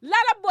 Là,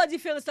 la bonne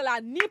différence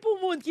là, ni pour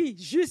monde qui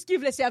juste qui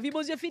veut servir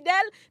bon Dieu fidèle,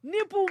 ni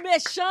pour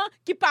méchant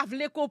qui pas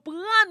veut comprendre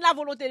la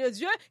volonté de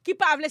Dieu, qui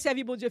pas veut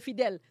servir bon Dieu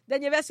fidèle.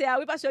 Dernier verset,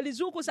 oui, parce que les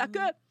jours comme ça que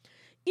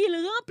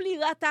il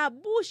remplira ta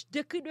bouche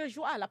de cris de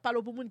joie. La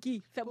parole pour monde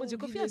qui fait bon Dieu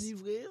confiance.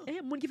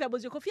 Monde qui fait bon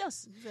Dieu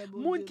confiance.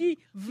 Monde qui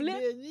veut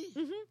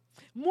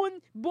monde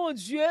bon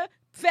Dieu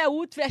fait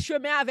route, fait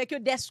chemin avec eux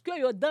dès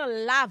que dans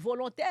la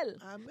volonté.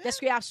 Dès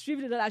que à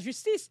suivre dans la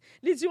justice.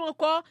 Il dit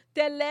encore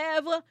tes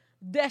lèvres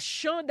des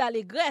chants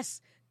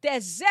d'allégresse, tes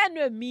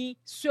ennemis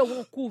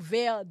seront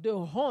couverts de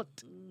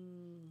honte.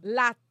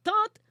 La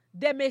tente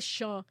des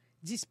méchants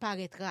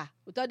disparaîtra.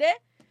 Vous entendez?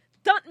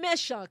 Tente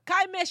méchant,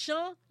 caille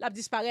méchant, la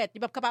disparaître. Il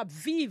n'est pas capable de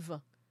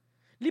vivre.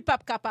 Il n'est pas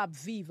capable de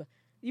vivre.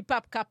 il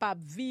pas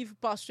capable de vivre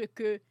parce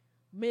que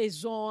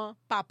maison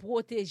pas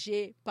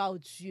protégée par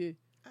Dieu.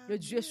 Amen. Le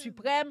Dieu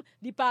suprême,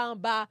 il pas en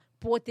bas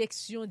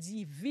protection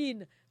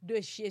divine de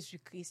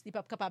Jésus-Christ. Il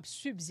pas capable de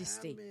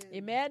subsister.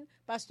 Amen.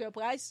 Pasteur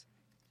Price.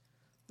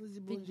 Nous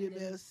disons bon Dieu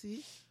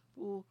merci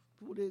pour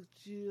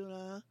lecture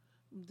là.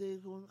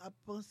 Nous a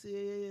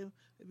pensé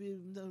et puis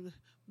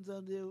nous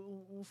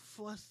avons une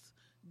force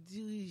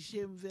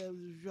dirigée vers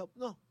Job.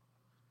 Non,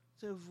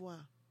 c'est voix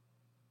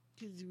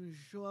qui dit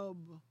Job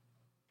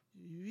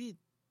 8.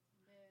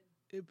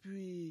 Et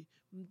puis,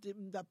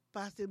 je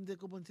passé, je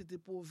comprends c'était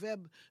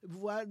proverbe.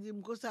 Voir dire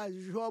comme ça,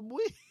 Job,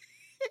 oui.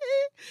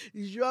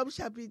 Job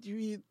chapitre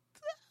 8.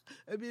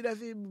 Et puis, il a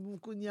fait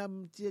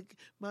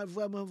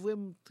vraiment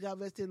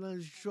traverser dans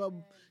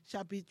Job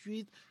chapitre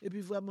 8. Et puis,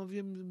 vraiment,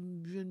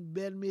 un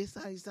bel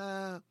message.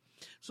 Ça,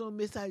 son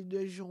message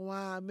de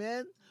joie.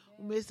 Amen.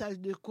 Un message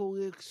de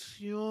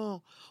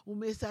correction. Un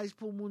message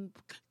pour les gens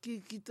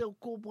qui te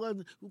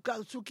comprennent. Ou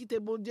qui te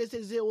bon Dieu,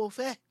 c'est zéro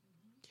fait.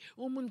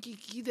 Ou moun qui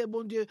quitte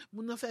bon Dieu,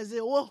 moun en fait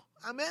zéro.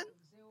 Amen.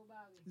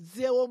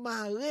 Zéro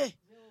maré.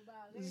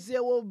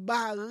 Zéro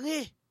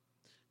barré.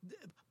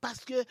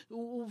 Parce que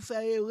vous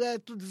faites erreur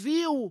toute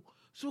vie ou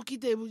sous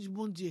quitter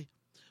bon Dieu.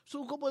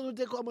 Sous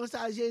comprenez comment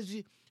ça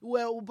Jésus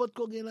ouais ou peut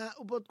qu'on moyen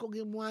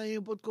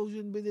ou peut qu'on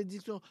une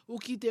bénédiction ou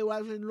quitter ou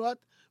ajouter l'autre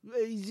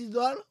ils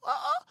idoles.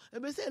 Et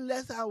ben c'est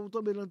là ça ou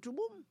tomber dans tout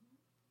boum.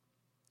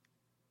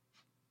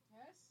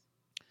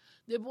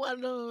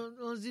 Depuis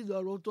dans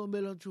idoles ou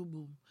tomber dans tout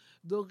boum.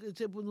 Donc,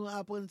 c'est pour nous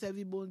apprendre à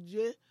servir bon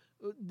Dieu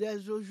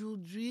dès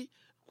aujourd'hui,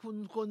 pour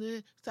nous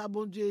connaître ça,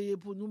 bon Dieu, et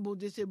pour nous, bon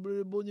Dieu, c'est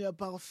le bonheur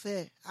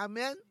parfait.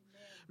 Amen.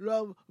 Je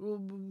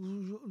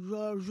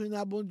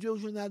n'ai bon Dieu,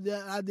 je n'ai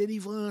la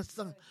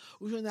délivrance,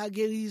 je n'ai la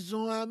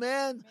guérison.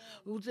 Amen.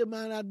 Ou tu es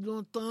malade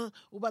longtemps,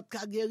 ou pas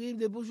de guérir,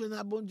 depuis je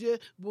n'ai bon Dieu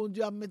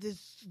a mettre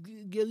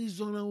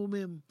guérison dans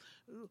vous-même.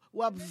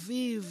 Ou à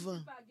vivre.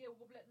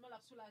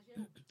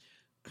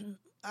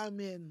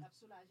 Amen.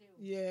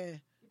 Yeah.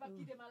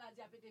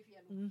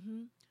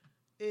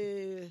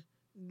 Et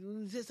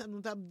c'est ça nous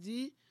t'a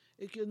dit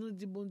et que nous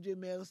dit bon Dieu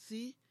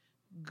merci,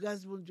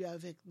 grâce bon Dieu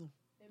avec nous.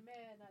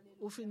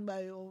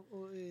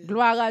 Amen.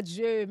 Gloire à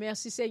Dieu,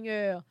 merci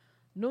Seigneur.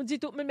 Nous dit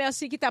tout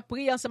merci qui t'a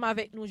prié ensemble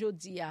avec nous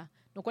aujourd'hui.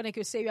 Nous connaissons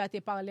que Seigneur a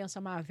été parlé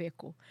ensemble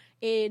avec nous.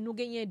 Et nous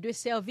gagnons 2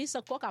 services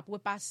encore qui après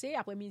passer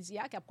après-midi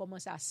qui a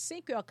commencé à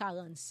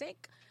 5h45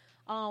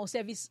 en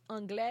service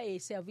anglais et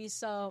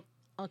service en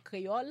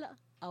créole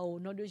au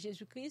nom de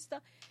Jésus-Christ.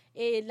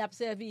 Et l'a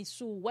servi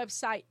sur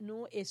website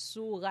nous et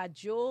sur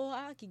radio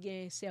qui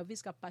gagne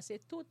service qui a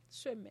passé toute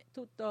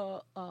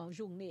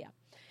journée.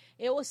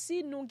 Et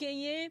aussi nous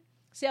gagnons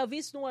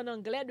service nous en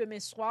anglais demain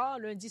soir,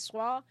 lundi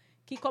soir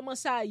qui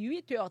commence à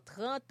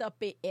 8h30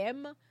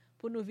 p.m.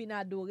 pour nous venir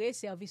adorer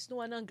service nous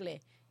en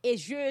anglais. Et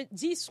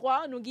jeudi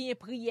soir nous gagnons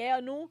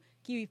prière nous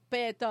qui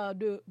fait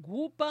de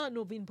groupe,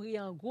 nous venons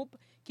prier en groupe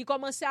qui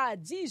commence à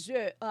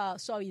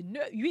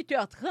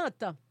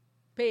 8h30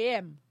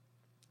 p.m.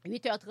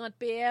 8h30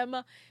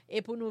 p.m.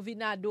 et pour nous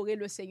venir adorer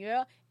le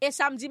Seigneur. Et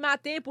samedi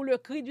matin, pour le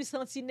cri du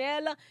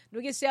sentinelle,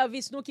 nous avons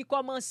service nous qui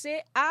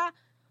commençait à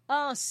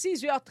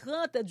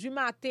 6h30 du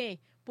matin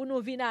pour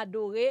nous venir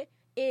adorer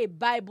et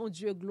bailler bon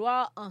Dieu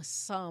gloire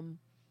ensemble.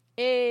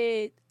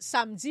 Et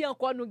samedi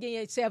encore, nous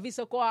avons service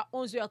encore à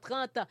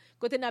 11h30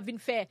 quand nous avons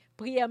fait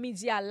prière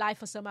midi à live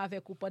ensemble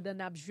avec vous pendant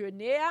notre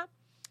jeûner.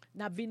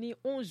 Nous avons venu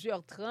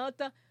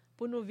 11h30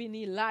 pour nous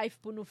venir live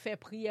pour nous faire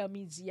prière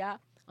midi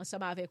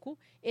ensemble avec vous.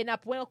 Et nous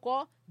avons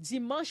encore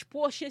dimanche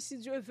prochain, si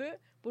Dieu veut,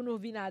 pour nous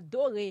venir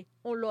adorer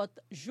une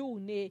autre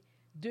journée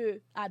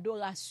de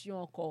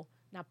adoration encore.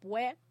 Nous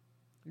avons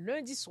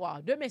lundi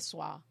soir, demain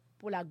soir,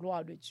 pour la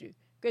gloire de Dieu.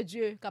 Que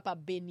Dieu est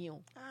capable de bénir.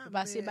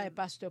 Passer par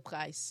Pasteur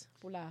Price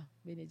pour la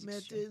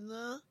bénédiction.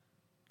 Maintenant,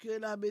 que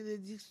la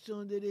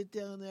bénédiction de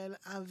l'Éternel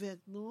avec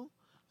nous,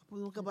 pour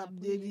nous capables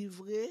de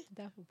délivrer.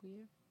 D'accord,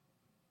 prière.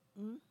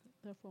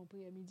 D'accord,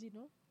 prière midi,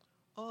 non?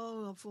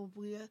 Oh, on fait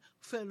prière.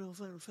 Fais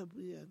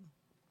prière.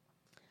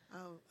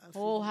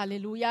 Oh,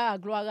 alléluia.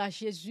 Gloire à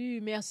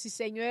Jésus. Merci,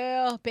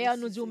 Seigneur. Père,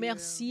 nous disons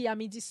merci à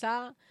midi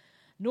ça.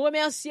 Nous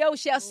remercions,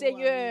 cher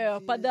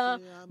Seigneur, pendant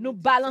nous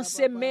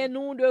balancer mains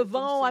nous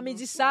devant à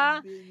midi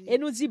ça, et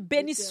nous dit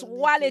béni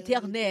soit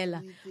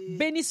l'Éternel,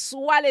 béni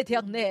soit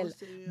l'Éternel,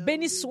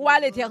 béni soit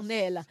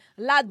l'Éternel.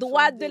 La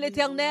droite de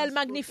l'Éternel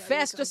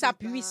manifeste sa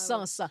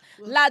puissance.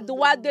 La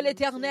droite de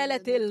l'Éternel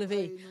est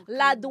élevée.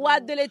 La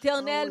droite de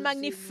l'Éternel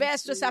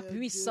manifeste sa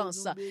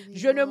puissance.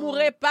 Je ne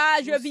mourrai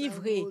pas, je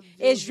vivrai,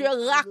 et je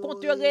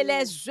raconterai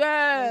les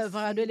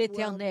œuvres de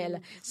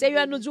l'Éternel.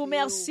 Seigneur, nous disons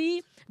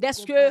merci.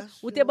 Est-ce que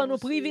vous t'es bon nos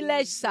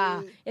privilèges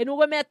ça et nous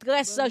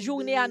remettrons cette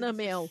journée à nos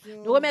mains,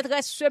 nous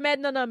remettrons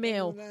semaine à nos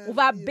mains, on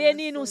va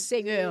bénir nous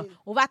Seigneur,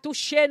 on va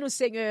toucher nous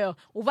Seigneur,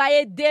 on va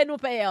aider nous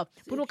Père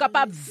pour nous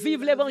capables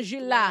vivre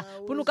l'évangile là,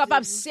 pour nous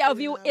capables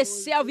servir et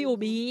servir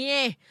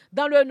bien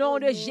dans le nom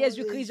de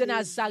Jésus-Christ de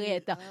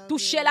Nazareth.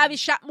 Toucher la vie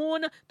chaque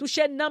monde,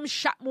 toucher l'âme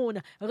chaque monde,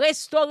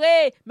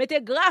 restaurer,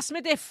 mettez grâce,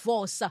 mettez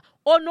force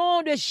Au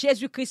nom de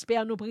Jésus-Christ,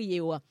 Père, nous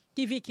prions,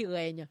 qui vit, qui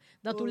règne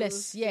dans tous les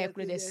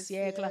siècles des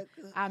siècles.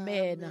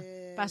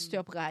 Amen.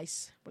 Pasteur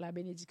Price, pour la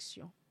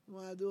bénédiction. Nous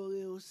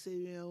adorons au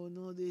Seigneur au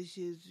nom de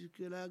Jésus.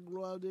 Que la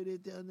gloire de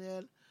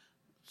l'Éternel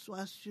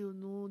soit sur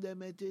nous dès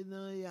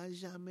maintenant et à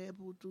jamais,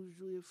 pour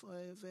toujours et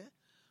forever.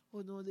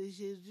 Au nom de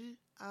Jésus,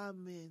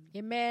 Amen.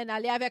 Amen.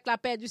 Allez avec la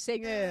paix du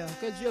Seigneur.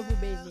 Que Dieu vous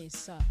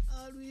bénisse.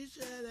 En lui,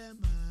 c'est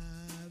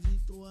ma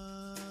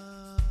victoire.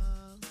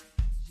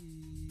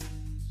 Jésus,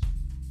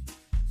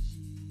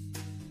 Jésus,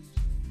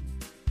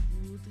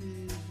 nous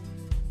trésors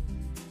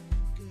mon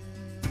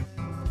cœur.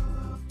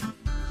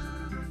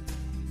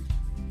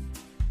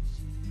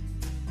 Jésus,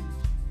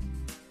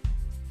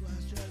 toi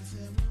seul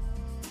fais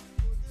mon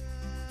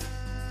bonheur.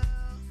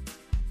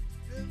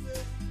 Je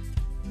veux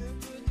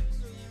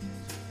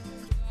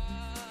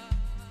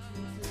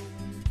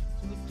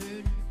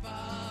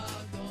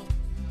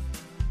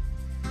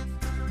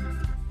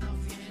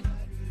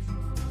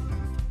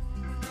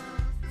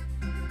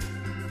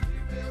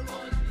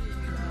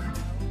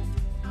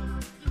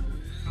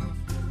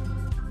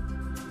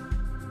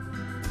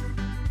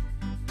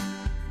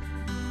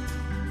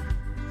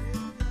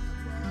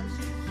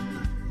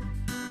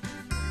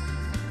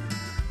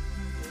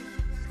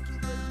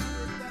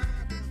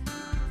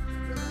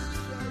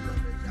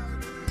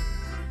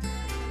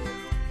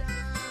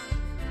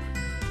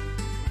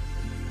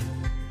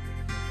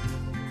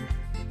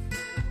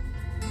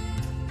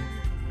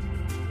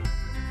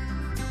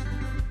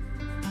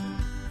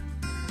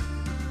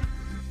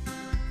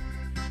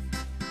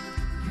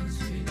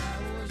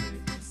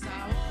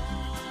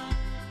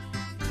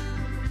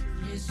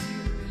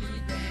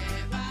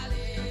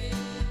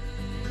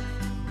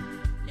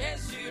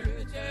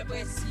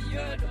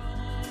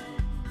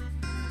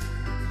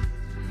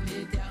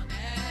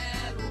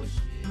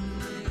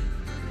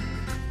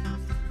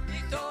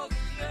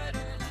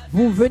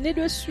Vous venez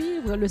de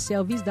suivre le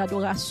service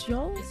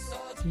d'adoration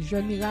du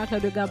Jeune Miracle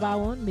de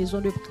Gabaon,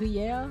 maison de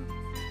prière,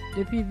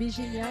 depuis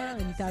Virginia,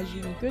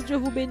 États-Unis. Que Dieu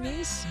vous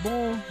bénisse.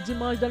 Bon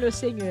dimanche dans le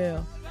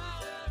Seigneur.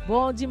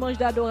 Bon dimanche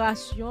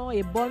d'adoration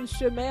et bonne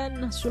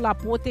semaine sous la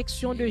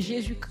protection de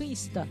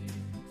Jésus-Christ,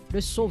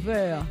 le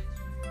Sauveur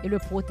et le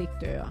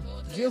Protecteur.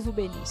 Dieu vous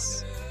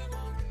bénisse.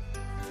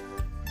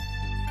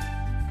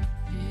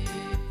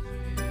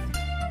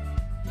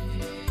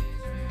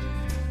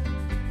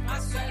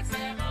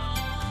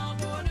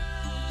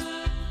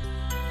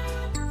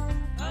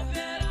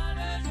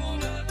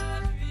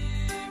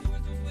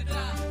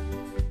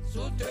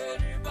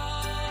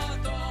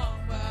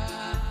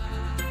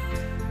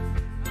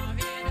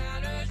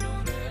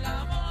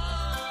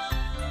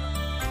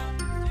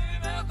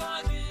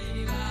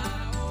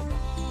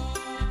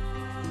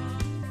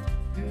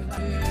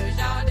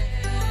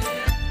 Jardin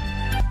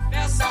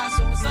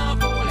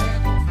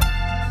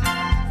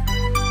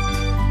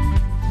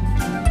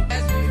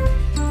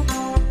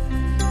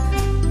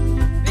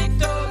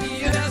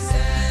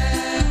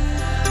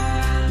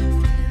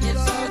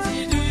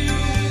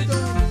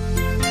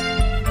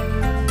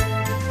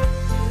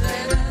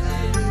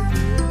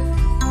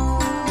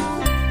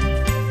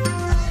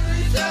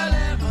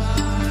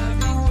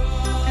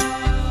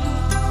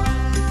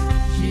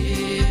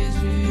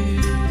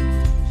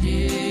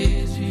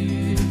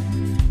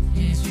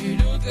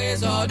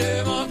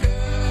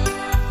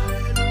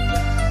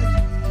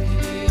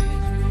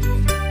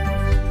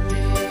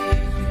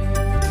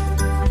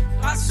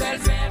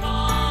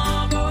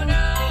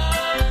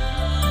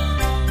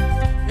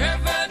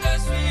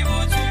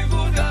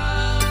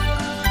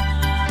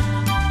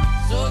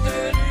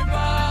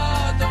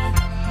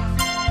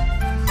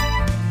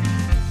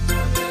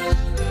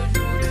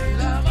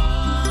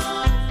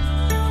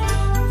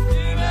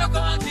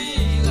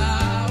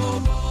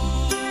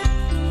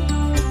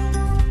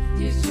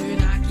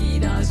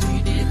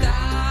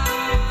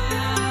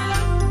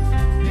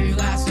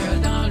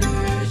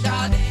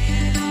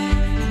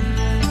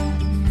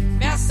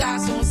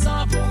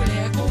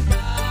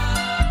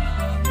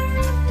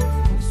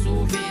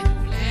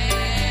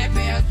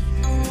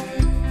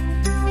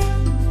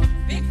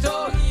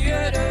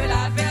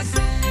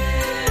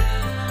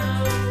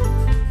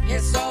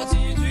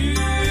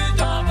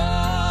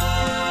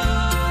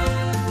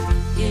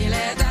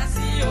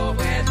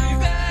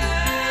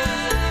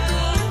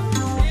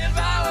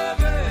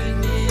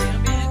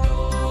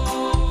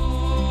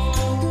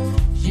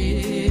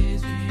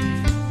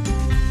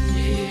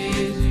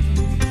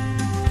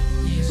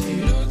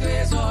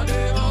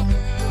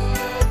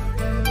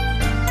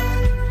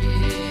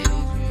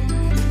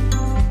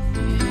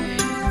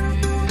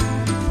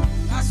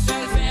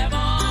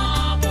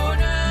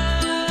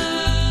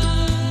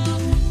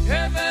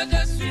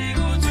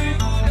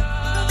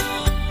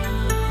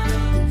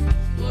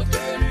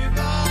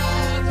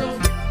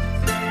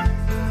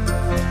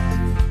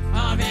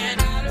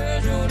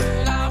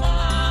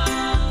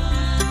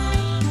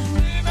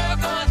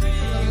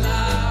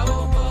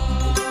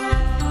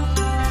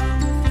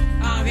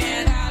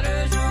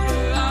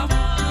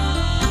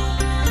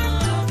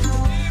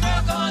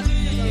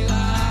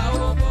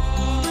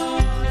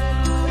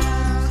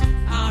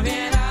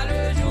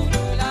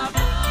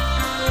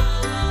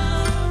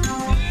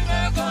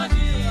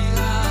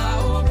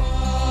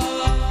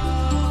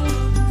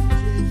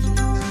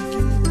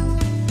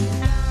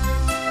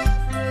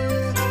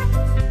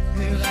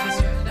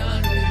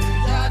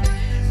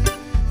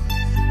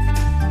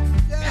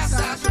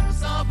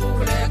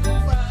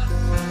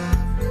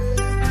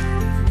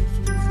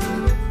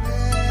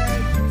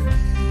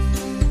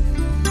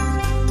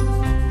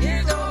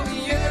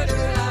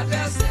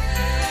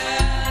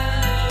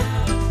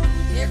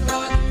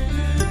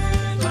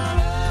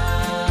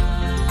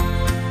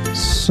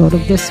Sword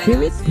of the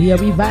Spirit, Gloire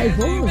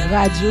Revival,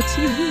 Radio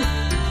TV.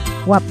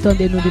 Ou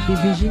attendez-nous depuis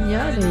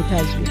Virginia, les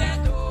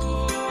États-Unis.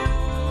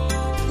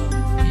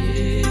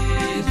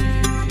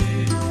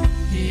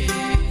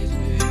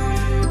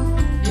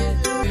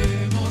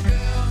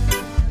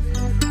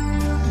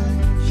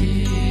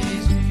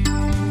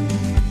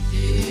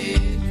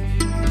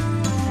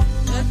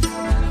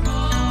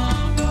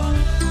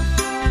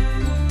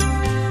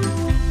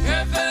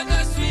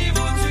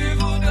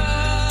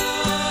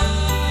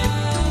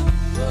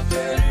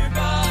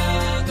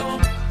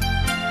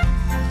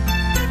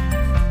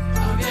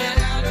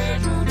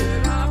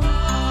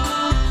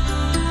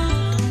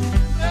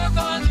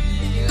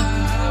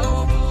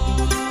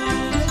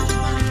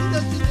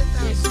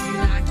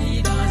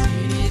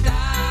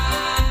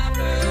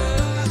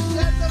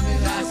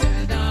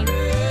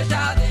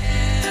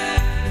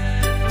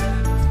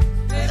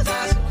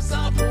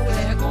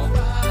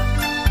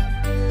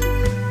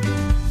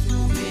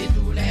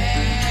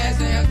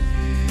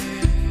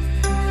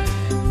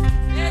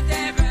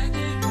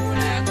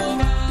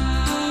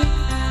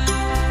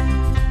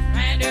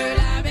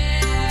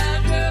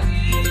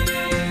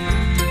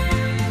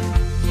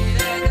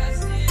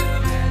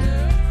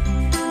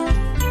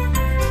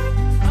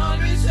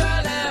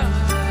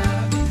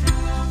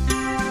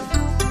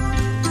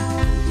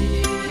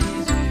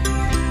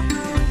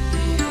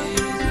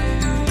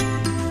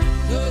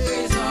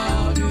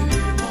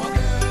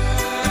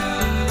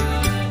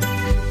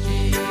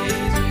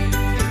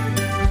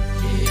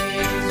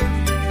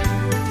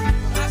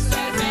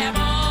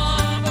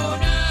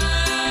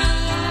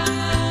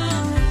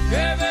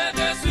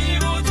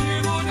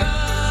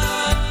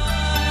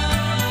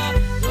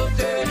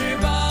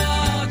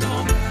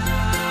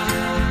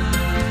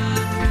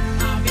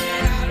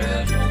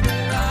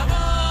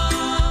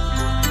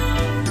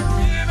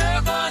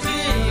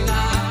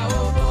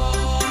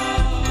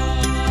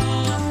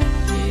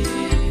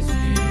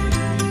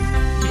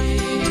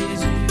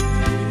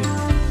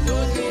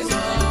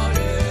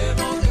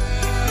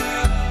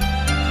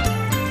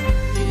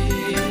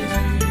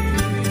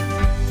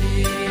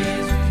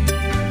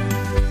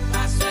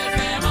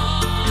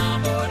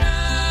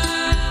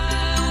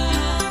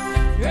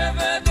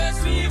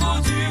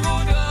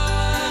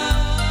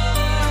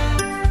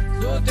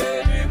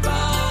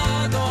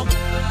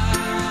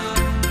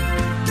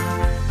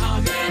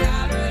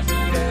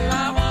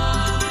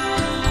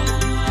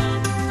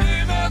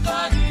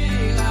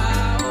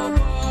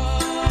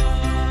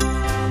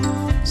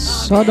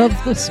 Sword of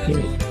the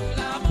Spirit,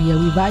 Gloire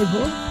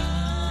Revival,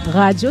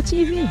 Radio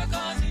TV.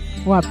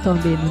 Ou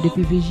attendez-nous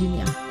depuis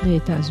Virginia, les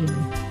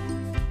États-Unis.